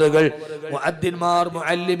ഇമാം അവറുകൾ, മുഅദ്ദിൻമാർ,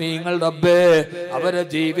 മുഅല്ലിമീങ്ങൾ റബ്ബേ, അവരെ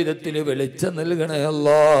ജീവിതത്തിൽ വെളിച്ചം നൽകണേ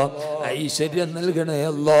അല്ലാ. ഐശ്വര്യം നൽകണേ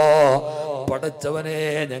അല്ലാ. പടച്ചവനെ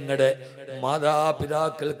ഞങ്ങളുടെ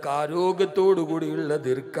മാതാപിതാക്കൾക്ക് ആരോഗ്യത്തോടു കൂടിയുള്ള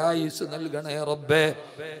ദീർഘായുസ് നൽകണേ റബ്ബേ.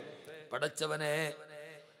 പടച്ചവനെ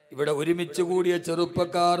ഇവിടെ ഒരുമിച്ച് കൂടിയ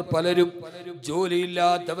ചെറുപ്പക്കാർ പലരും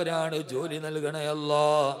ജോലിയില്ലാത്തവരാണ്. ജോലി നൽകണേ അല്ലാ.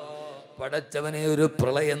 പടച്ചവനെ ഒരു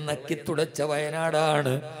പ്രളയം നക്കിത്തുടച്ച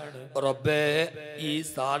വയനാടാണ് റബ്ബേ. ഈ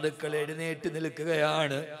സാധുക്കൾ എഴുന്നേറ്റ്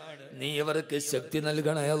നിൽക്കുകയാണ്. നീ ഇവർക്ക് ശക്തി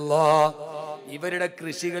നൽകണേ അല്ലാ. ഇവരുടെ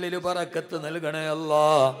കൃഷികളിൽ ബറക്കത്ത് നൽകണേ അല്ലാ.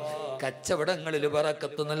 കച്ചവടങ്ങളിൽ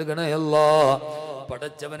ബറക്കത്ത് നൽകണേ അല്ലാ.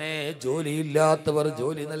 പടച്ചവനെ ജോലിയില്ലാത്തവർ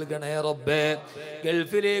ജോലി നൽകണേ റബ്ബേ.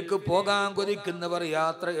 ഗൾഫിലേക്ക് പോകാൻ കൊതിക്കുന്നവർ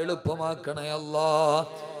യാത്ര എളുപ്പമാക്കണേ അല്ലാ.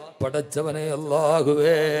 പടച്ചവനെ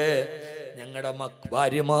അല്ലാഹുവേ, ഞങ്ങളുടെ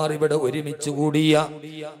ഭാര്യമാർ ഇവിടെ ഒരുമിച്ച് കൂടിയ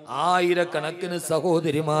ആയിരക്കണക്കിന്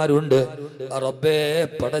സഹോദരിമാരുണ്ട് റബ്ബേ.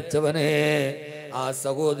 പടച്ചവനെ ആ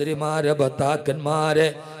സഹോദരിമാരെ ഭർത്താക്കന്മാരെ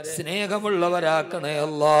സ്നേഹമുള്ളവരാക്കണേ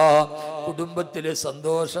അല്ലാ. കുടുംബത്തില്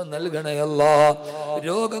സന്തോഷം നൽകണേ അല്ലാ.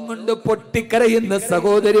 രോഗം കൊണ്ട് പൊട്ടിക്കരയുന്ന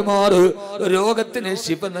സഹോദരിമാർ രോഗത്തിന്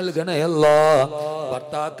ശിഫ നൽകണേ അല്ലാ.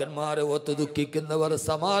 ഭർത്താക്കന്മാരെ ഒത്തു ദുഃഖിക്കുന്നവർ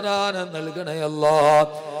സമാധാനം നൽകണേ അല്ലാ.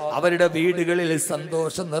 അവരുടെ വീടുകളിൽ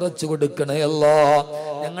സന്തോഷം നിറച്ചു കൊടുക്കണേ അല്ലാ.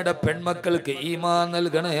 ഞങ്ങളുടെ പെൺമക്കൾക്ക് ഈമാൻ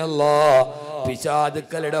നൽകണേ അല്ലാ.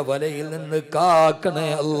 പിശാചുക്കളുടെ വലയിൽ നിന്ന് കാക്കണേ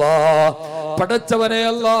അല്ലാ. പടച്ചവനെ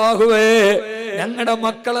അല്ലാഹുവേ, ഞങ്ങളുടെ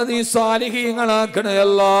മക്കളെ നീ സ്വാലിഹീങ്ങളാക്കണേ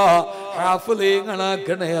അല്ലാ.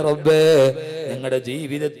 ഹാഫിളീങ്ങളാക്കണേ റബ്ബേ. ഞങ്ങളുടെ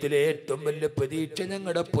ജീവിതത്തിലെ ഏറ്റവും വലിയ പ്രതീക്ഷ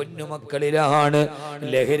ഞങ്ങളുടെ പൊന്നുമക്കളിലാണ്.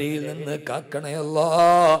 ലഹരിയിൽ നിന്ന് കാക്കണേ അല്ലാ.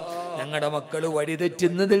 ഞങ്ങളുടെ മക്കൾ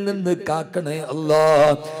വഴിതെറ്റുന്നതിൽ നിന്ന് കാക്കണേ അല്ലാ.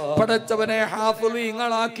 പടച്ചവനെ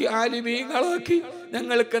ഹാഫിളീങ്ങളാക്കി ആലിമീങ്ങളാക്കി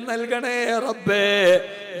ഞങ്ങൾക്ക് നൽകണേ റബ്ബേ.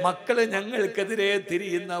 മക്കള് ഞങ്ങൾക്കെതിരെ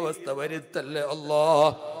തിരിയുന്ന അവസ്ഥ വരുത്തല്ലേ അല്ലാ.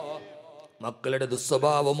 മക്കളുടെ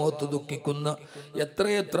ദുസ്വഭാവമോത്ത് ദുഃഖിക്കുന്ന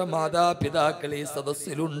എത്രയെത്ര മാതാപിതാക്കൾ ഈ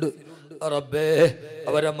സദസ്സിലുണ്ട്. റബ്ബേ,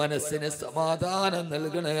 അവരെ മനസ്സിന് സമാധാനം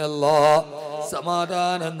നൽകണയല്ലാ,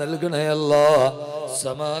 സമാധാനം നൽകണയല്ലാ,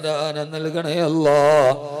 സമാധാനം നൽകണയല്ലാ.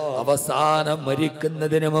 അവസാനം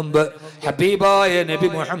മരിക്കുന്നതിന് മുമ്പ് ഹബീബായ നബി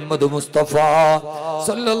മുഹമ്മദ് മുസ്തഫ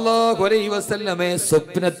സല്ലല്ലാഹു അലൈഹി വസല്ലമയെ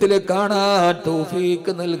സ്വപ്നത്തിൽ കാണാൻ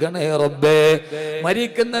തൗഫീഖ് നൽകണേ റബ്ബേ.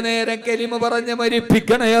 മരിക്കുന്ന നേരം കലിമ പറഞ്ഞ്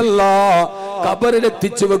മരിപ്പിക്കണയല്ലാ.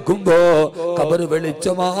 ഖബറിലെത്തിച്ചു വെക്കുമ്പോ ഖബർ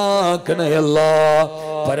വെളിച്ചമാക്കണയല്ലാ.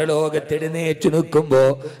 പരലോകത്തെഴുന്നേറ്റു നിൽക്കുമ്പോ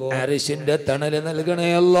അർശിന്റെ തണല്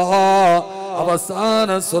നൽകണയല്ലാ. അവസാന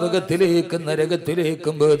സ്വർഗത്തിലേക്ക്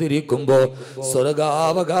നരകത്തിലേക്കും വേദിരിക്കുമ്പോ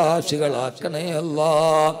സ്വർഗാവകാശികളാക്കണയല്ലാ.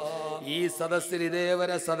 ഈ സദസ്സിൽ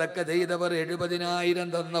ഇതേവരെ സദക്ക ചെയ്തവർ, 70,000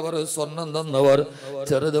 തന്നവർ, സ്വർണം തന്നവർ,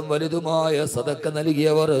 ചെറുതും വലുതുമായ സദക്ക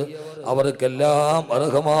നൽകിയവർ, അവർക്കെല്ലാം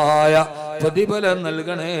അർഹമായ പ്രതിഫലം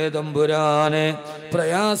നൽകണേ തമ്പുരാനെ.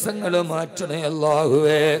 പ്രയാസങ്ങൾ മാറ്റണേ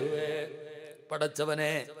അല്ലാഹുവേ.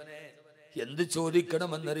 പടച്ചവനെ, എന്ത്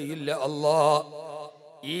ചോദിക്കണമെന്നറിയില്ല അല്ലാ.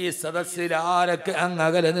 ഈ സദസ്സിൽ ആരൊക്കെ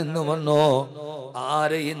അങ്ങകലെ നിന്നു വന്നോ,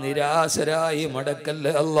 ആരെയും നിരാശരായി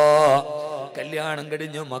മടക്കല്ലേ അല്ലാ. കല്യാണം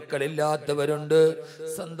കഴിഞ്ഞു മക്കളില്ലാത്തവരുണ്ട്,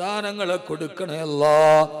 സന്താനങ്ങളെ കൊടുക്കണേ അല്ലാ.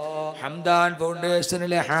 ഹംദാൻ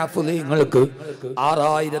ഫൗണ്ടേഷനിലെ ഹാഫിളീങ്ങൾക്ക്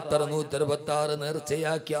 6,666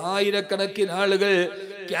 നേർച്ചയാക്കി ആയിരക്കണക്കിന് ആളുകൾ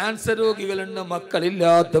ക്യാൻസർ രോഗികളുണ്ട്,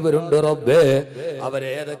 മക്കളില്ലാത്തവരുണ്ട്. റബ്ബേ,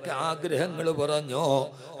 അവരേതൊക്കെ ആഗ്രഹങ്ങൾ പറഞ്ഞോ,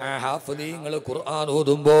 ആ ഹാഫിളീങ്ങൾ ഖുർആൻ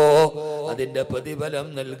ഓതുമ്പോ അതിന്റെ പ്രതിഫലം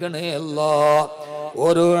നൽകണേ അല്ലാ.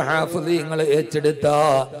 ഓരോ ഹാഫിളീങ്ങളെ ഏറ്റെടുത്ത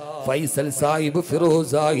ഫൈസൽ സാഹിബ്,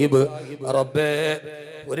 ഫിറോസ് സാഹിബ്, റബ്ബേ,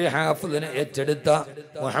 ഒരു ഹാഫിളിനെ ഏറ്റെടുത്ത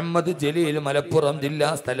മുഹമ്മദ് ജലീൽ മലപ്പുറം ജില്ലാ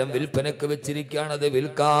സ്ഥലം വിൽപ്പനക്ക് വെച്ചിരിക്കുകയാണ്. അത്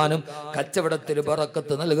വിൽക്കാനും കച്ചവടത്തിൽ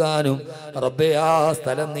ബറക്കത്ത് നൽകാനും റബ്ബേ, ആ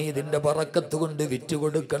സ്ഥലം നീ ഇതിന്റെ ബറക്കത്ത് കൊണ്ട്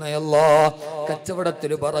വിറ്റുകൊടുക്കണയല്ലാ.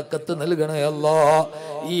 കച്ചവടത്തിൽ ബറക്കത്ത് നൽകണയല്ലാ.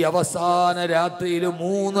 ഈ അവസാന രാത്രിയിൽ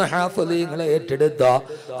 3 ഹാഫിളീങ്ങളെ ഏറ്റെടുത്ത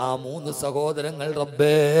ആ 3 സഹോദരങ്ങൾ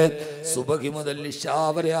റബ്ബേ, സുബഹി മുതൽ ഇശാ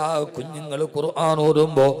വരെ ആ കുഞ്ഞുങ്ങൾ ഖുർആൻ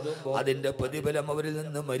ഓതുമ്പോ അതിന്റെ പ്രതിഫലം അവരിൽ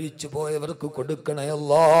നിന്ന് മരിച്ചു പോയവർക്ക് കൊടുക്കണയല്ലാ.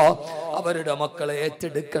 അവരുടെ മക്കളെ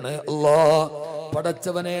ഏറ്റെടുക്കണേ അല്ലാ.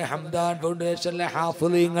 പടച്ചവനെ, ഹംദാൻ ഫൗണ്ടേഷനിലെ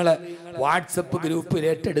ഹാഫിളീങ്ങളെ വാട്സപ്പ് ഗ്രൂപ്പിൽ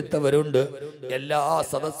ഏറ്റെടുത്തവരുണ്ട്. എല്ലാ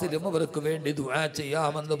സദസ്സിലും അവർക്ക് വേണ്ടി ദുആ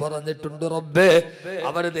ചെയ്യാമെന്ന് പറഞ്ഞിട്ടുണ്ട്. റബ്ബേ,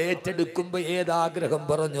 അവരത് ഏറ്റെടുക്കുമ്പോ ഏതാഗ്രഹം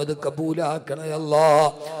പറഞ്ഞു അത് കബൂലാക്കണേ അല്ലാ.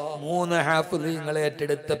 3 ഹാഫിളീങ്ങളെ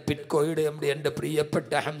ഏറ്റെടുത്ത പിറ്റ്കോയുടെ MD എന്റെ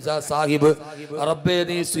പ്രിയപ്പെട്ട ഹംസ സാഹിബ്, റബ്ബേ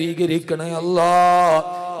നീ സ്വീകരിക്കണേ അല്ലാ.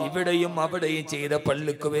 ഇവിടെയും അവിടെയും ചെയ്ത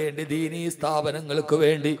പള്ളിക്ക് വേണ്ടി, ദീനീ സ്ഥാപനങ്ങൾക്ക്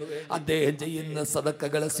വേണ്ടി അദ്ദേഹം ചെയ്യുന്ന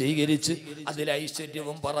സദക്കകളെ സ്വീകരിച്ച് അതിൽ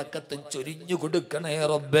ഐശ്വര്യവും ബറക്കത്തും ചൊരിഞ്ഞു കൊടുക്കണേ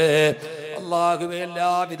റബ്ബേ. അല്ലാഹുവേ,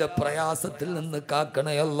 എല്ലാവിധ പ്രയാസത്തിൽ നിന്ന്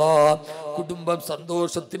കാക്കണേ അല്ലാ. കുടുംബം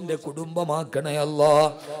സന്തോഷത്തിന്റെ കുടുംബമാക്കണേ അല്ലാ.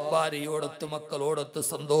 ഭാര്യയോടൊത്ത് മക്കളോടൊത്ത്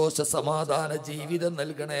സന്തോഷ സമാധാന ജീവിതം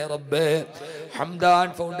നൽകണേ റബ്ബേ. ഹംദാൻ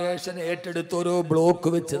ഫൗണ്ടേഷൻ ഏറ്റെടുത്ത് ഓരോ ബ്ലോക്ക്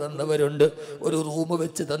വെച്ച് തന്നവരുണ്ട്, ഒരു റൂം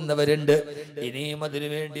വെച്ച് തന്നവരുണ്ട്. ഇനിയും അതിനു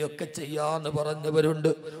വേണ്ടിയൊക്കെ ചെയ്യാന്ന്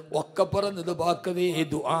പറഞ്ഞവരുണ്ട്. ഒക്കെ പറഞ്ഞത് ബാക്കവേ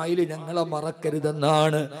ദുആയിൽ ഞങ്ങളെ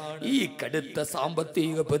മറക്കരുതെന്നാണ്. ഈ കടുത്ത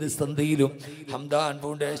സാമ്പത്തിക പ്രതിസന്ധിയിലും ഹംദാൻ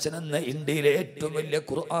ഫൗണ്ടേഷൻ എന്ന ഇന്ത്യയിലെ ഏറ്റവും വലിയ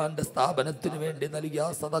ഖുർആന്റെ സ്ഥാപനത്തിന് വേണ്ടി നൽകിയ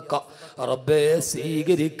സദക്ക റബ്ബേ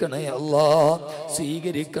സ്വീകരിക്കണേ അല്ലാ,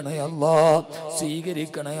 സ്വീകരിക്കണേ അല്ലാ,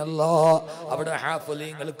 സ്വീകരിക്കണേ അല്ലാ. അവിടെ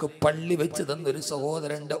ഹാഫിളീങ്ങൾക്ക് പള്ളി വെച്ച് തന്നൊരു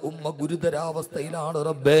സഹോദരന്റെ ഉമ്മ ഗുരുതരാവസ്ഥയിലാണ്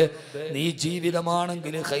റബ്ബേ. നീ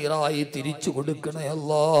ജീവിതമാണെങ്കിൽ ഖൈറായി തിരിച്ചു കൊടുക്കണേ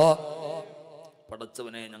അല്ലാ.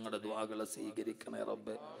 പടച്ചവനെ, ഞങ്ങളുടെ ദുആകളെ സ്വീകരിക്കണേ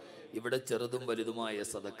റബ്ബേ. ഇവിടെ ചെറുതും വലുതുമായ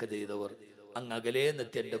സദക്ക ചെയ്തവർ, അങ്ങ്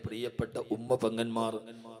അകലേന്നെത്തി എൻ്റെ പ്രിയപ്പെട്ട ഉമ്മ പെങ്ങന്മാർ,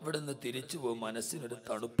 ഇവിടെ നിന്ന് തിരിച്ചു പോകും മനസ്സിനൊരു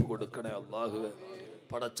തണുപ്പ് കൊടുക്കണേ അല്ലാഹുവേ.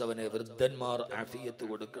 പടച്ചവനെ, വൃദ്ധന്മാർ ആഫിയത്ത്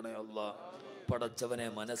കൊടുക്കണേ അല്ലാ. പടച്ചവനെ,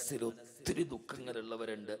 മനസ്സിൽ ഒത്തിരി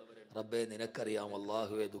ദുഃഖങ്ങളുള്ളവരുണ്ട് റബ്ബേ, നിനക്കറിയാം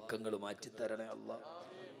അല്ലാഹുവേ. ദുഃഖങ്ങൾ മാറ്റിത്തരണേ അല്ലാ.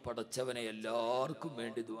 പടച്ചവനെ, എല്ലാവർക്കും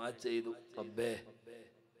വേണ്ടി ദുആ ചെയ്തു റബ്ബേ.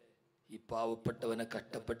 ഈ പാവപ്പെട്ടവനെ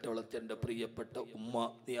കഷ്ടപ്പെട്ട് വളർത്തി എൻ്റെ പ്രിയപ്പെട്ട ഉമ്മ,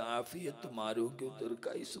 നീ ആഫിയത്തും ആരോഗ്യവും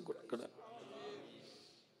ദീർഘായുസ്സും കൊടുക്കണേ.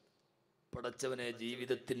 പടച്ചവനെ,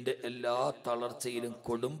 ജീവിതത്തിന്റെ എല്ലാ തളർച്ചയിലും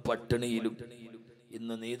കൊടും പട്ടിണിയിലും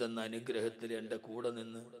ഇന്ന് നീ തന്ന അനുഗ്രഹത്തിൽ എൻ്റെ കൂടെ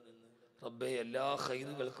നിന്ന് റബ്ബേ എല്ലാ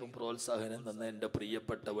ഖൈറുകൾക്കും പ്രോത്സാഹനം തന്ന എൻ്റെ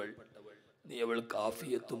പ്രിയപ്പെട്ടവൾ, നീ അവൾക്ക്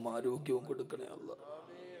ആഫിയത്തും ആരോഗ്യവും കൊടുക്കണേ അല്ലാ.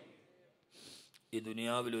 ഈ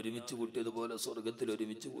ദുനിയാവിൽ ഒരുമിച്ച് കൂട്ടിയതുപോലെ സ്വർഗത്തിൽ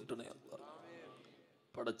ഒരുമിച്ച് കൂട്ടണേ അല്ലാ.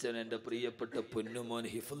 പടച്ചവൻ, എൻ്റെ പ്രിയപ്പെട്ട പൊന്നുമോൻ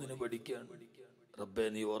ഹിഫ്ളിന് പഠിക്കാൻ റബ്ബേ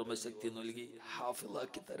നീ ഓർമ്മശക്തി നൽകി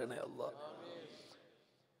ഹാഫിളാക്കി തരണേ അല്ലാ.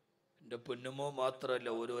 എൻ്റെ പൊന്നുമോ മാത്രമല്ല,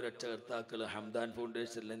 ഓരോ രക്ഷകർത്താക്കൾ ഹംദാൻ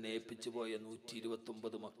ഫൗണ്ടേഷനിൽ എന്നെ ഏൽപ്പിച്ചു പോയ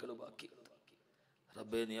 129 മക്കൾ ബാക്കിയുണ്ട്.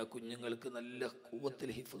 റബ്ബേ നീ ആ കുഞ്ഞുങ്ങൾക്ക് നല്ല ഖുവത്തിൽ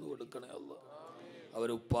ഹിഫ്ള് കൊടുക്കണേ അല്ലാ.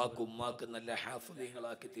 അവരെ ഉപ്പാക്കും ഉമ്മാക്കും നല്ല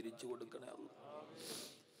ഹാഫിളീങ്ങളാക്കി തിരിച്ചു കൊടുക്കണേ അല്ലാ.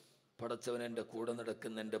 പടച്ചവൻ എൻ്റെ കൂടെ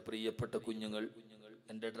നടക്കുന്ന എൻ്റെ പ്രിയപ്പെട്ട കുഞ്ഞുങ്ങൾ,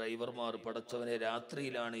 എൻ്റെ ഡ്രൈവർമാർ, പടച്ചവനെ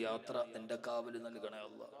രാത്രിയിലാണ് യാത്ര, എൻ്റെ കാവൽ നൽകണേ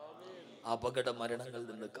അല്ലാ. അപകട മരണങ്ങളിൽ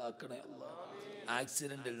നിന്ന് കാക്കണേ അല്ലാ.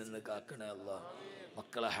 ആക്സിഡന്റിൽ നിന്ന് കാക്കണേ അല്ലാ.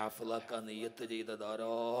 മക്കളെ ഹാഫിളാക്കാൻ നിയ്യത്ത് ചെയ്ത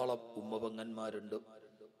ധാരാളം ഉമ്മപങ്ങന്മാരുണ്ട്,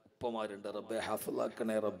 ഉപ്പമാരുണ്ട്. റബ്ബെ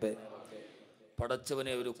ഹാഫിളാക്കണേ റബ്ബെ.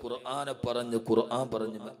 പടച്ചവനെ ഒരു ഖുർആനെ പറഞ്ഞ്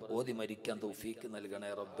ഓതി മരിക്കാൻ തൗഫീക്ക് നൽകണേ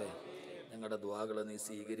റബ്ബെ. ഞങ്ങളുടെ ദുആകളെ നീ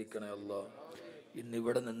സ്വീകരിക്കണേ അല്ലാ.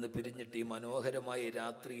 ഇന്നിവിടെ നിന്ന് പിരിഞ്ഞിട്ട് ഈ മനോഹരമായ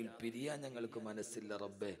രാത്രിയിൽ പിരിയാൻ ഞങ്ങൾക്ക് മനസ്സില്ല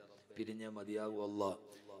റബ്ബെ. പിരിഞ്ഞേ മതിയാകും അല്ലാ.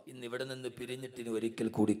 ഇന്നിവിടെ നിന്ന് പിരിഞ്ഞിട്ട് ഇനി ഒരിക്കൽ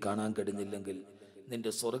കൂടി കാണാൻ കഴിഞ്ഞില്ലെങ്കിൽ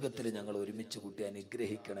നിന്റെ സ്വർഗത്തിൽ ഞങ്ങൾ ഒരുമിച്ച് കൂട്ടി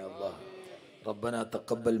അനുഗ്രഹിക്കണേ അല്ലാ. റബ്ബനാ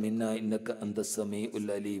തഖബ്ബൽ മിന്നാ ഇന്നക അന്തസ് സമീഉൽ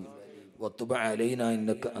അലീം വതുബ് അലൈനാ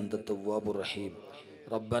ഇന്നക അന്തത് തവ്വാബുർ റഹീം.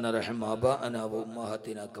 റബ്ബനാ റഹം ആബാഅനാ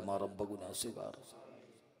വഉമ്മഹാതിനാ കമാ റബ്ബഗുനാ സിഗാർ.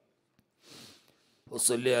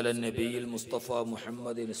 വസല്ലി അലാ നബിയിൽ മുസ്തഫ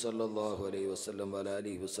മുഹമ്മദിൻ സല്ലല്ലാഹു അലൈഹി വസല്ലം വഅലാ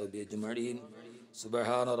ആലിഹി വസഹ്ബിഹി അജ്മഈൻ.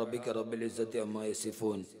 സുബ്ഹാന റബ്ബിക റബ്ബിൽ ഇസ്സത്തി അമ്മാ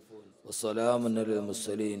യസിഫൂൻ വസ്സലാമുൻ അലൽ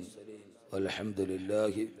മുർസലീൻ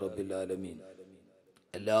വൽഹംദുലില്ലാഹി റബ്ബിൽ ആലമീൻ.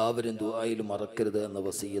 എല്ലാവരും ദുആയിൽ മറക്കരുത് എന്ന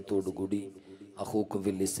വസിയ്യത്തോടു കൂടി അഖൂക്കും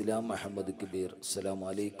ഫിൽ ഇസ്ലാം മുഹമ്മദ് കബീർ. അസ്സലാമു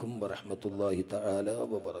അലൈക്കും വറഹ്മത്തുള്ളാഹി തആല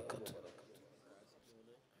വബറകാതുഹു.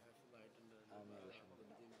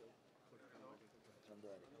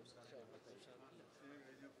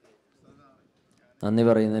 നന്ദി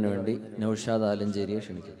പറയുന്നതിന് വേണ്ടി നൗഷാദ് ആലഞ്ചേരിയെ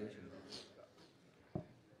ക്ഷണിക്കുന്നു.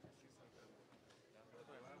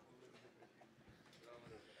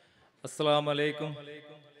 അസ്സലാമു അലൈക്കും.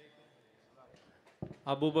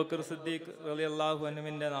 അബൂബക്കർ സിദ്ദീഖ് റളിയല്ലാഹു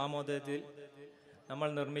അൻഹുവിൻ്റെ നാമോദയത്തിൽ നമ്മൾ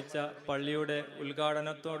നിർമ്മിച്ച പള്ളിയുടെ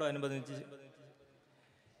ഉദ്ഘാടനത്തോടനുബന്ധിച്ച്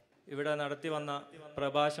ഇവിടെ നടത്തി വന്ന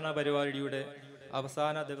പ്രഭാഷണ പരിപാടിയുടെ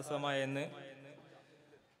അവസാന ദിവസമായ ഇന്ന്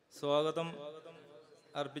സ്വാഗതം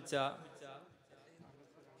അർപ്പിച്ച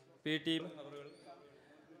PT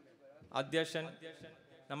അധ്യക്ഷൻ,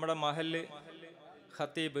 നമ്മുടെ മഹല്ല്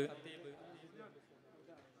ഖത്തീബ്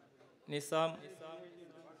നിസാം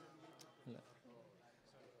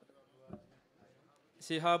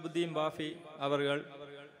ഷിഹാബുദ്ദീൻ ബാഫി അവർകൾ,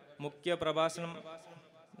 മുഖ്യ പ്രഭാഷണം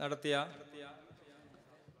നടത്തിയ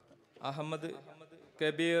അഹമ്മദ്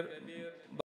കബീർ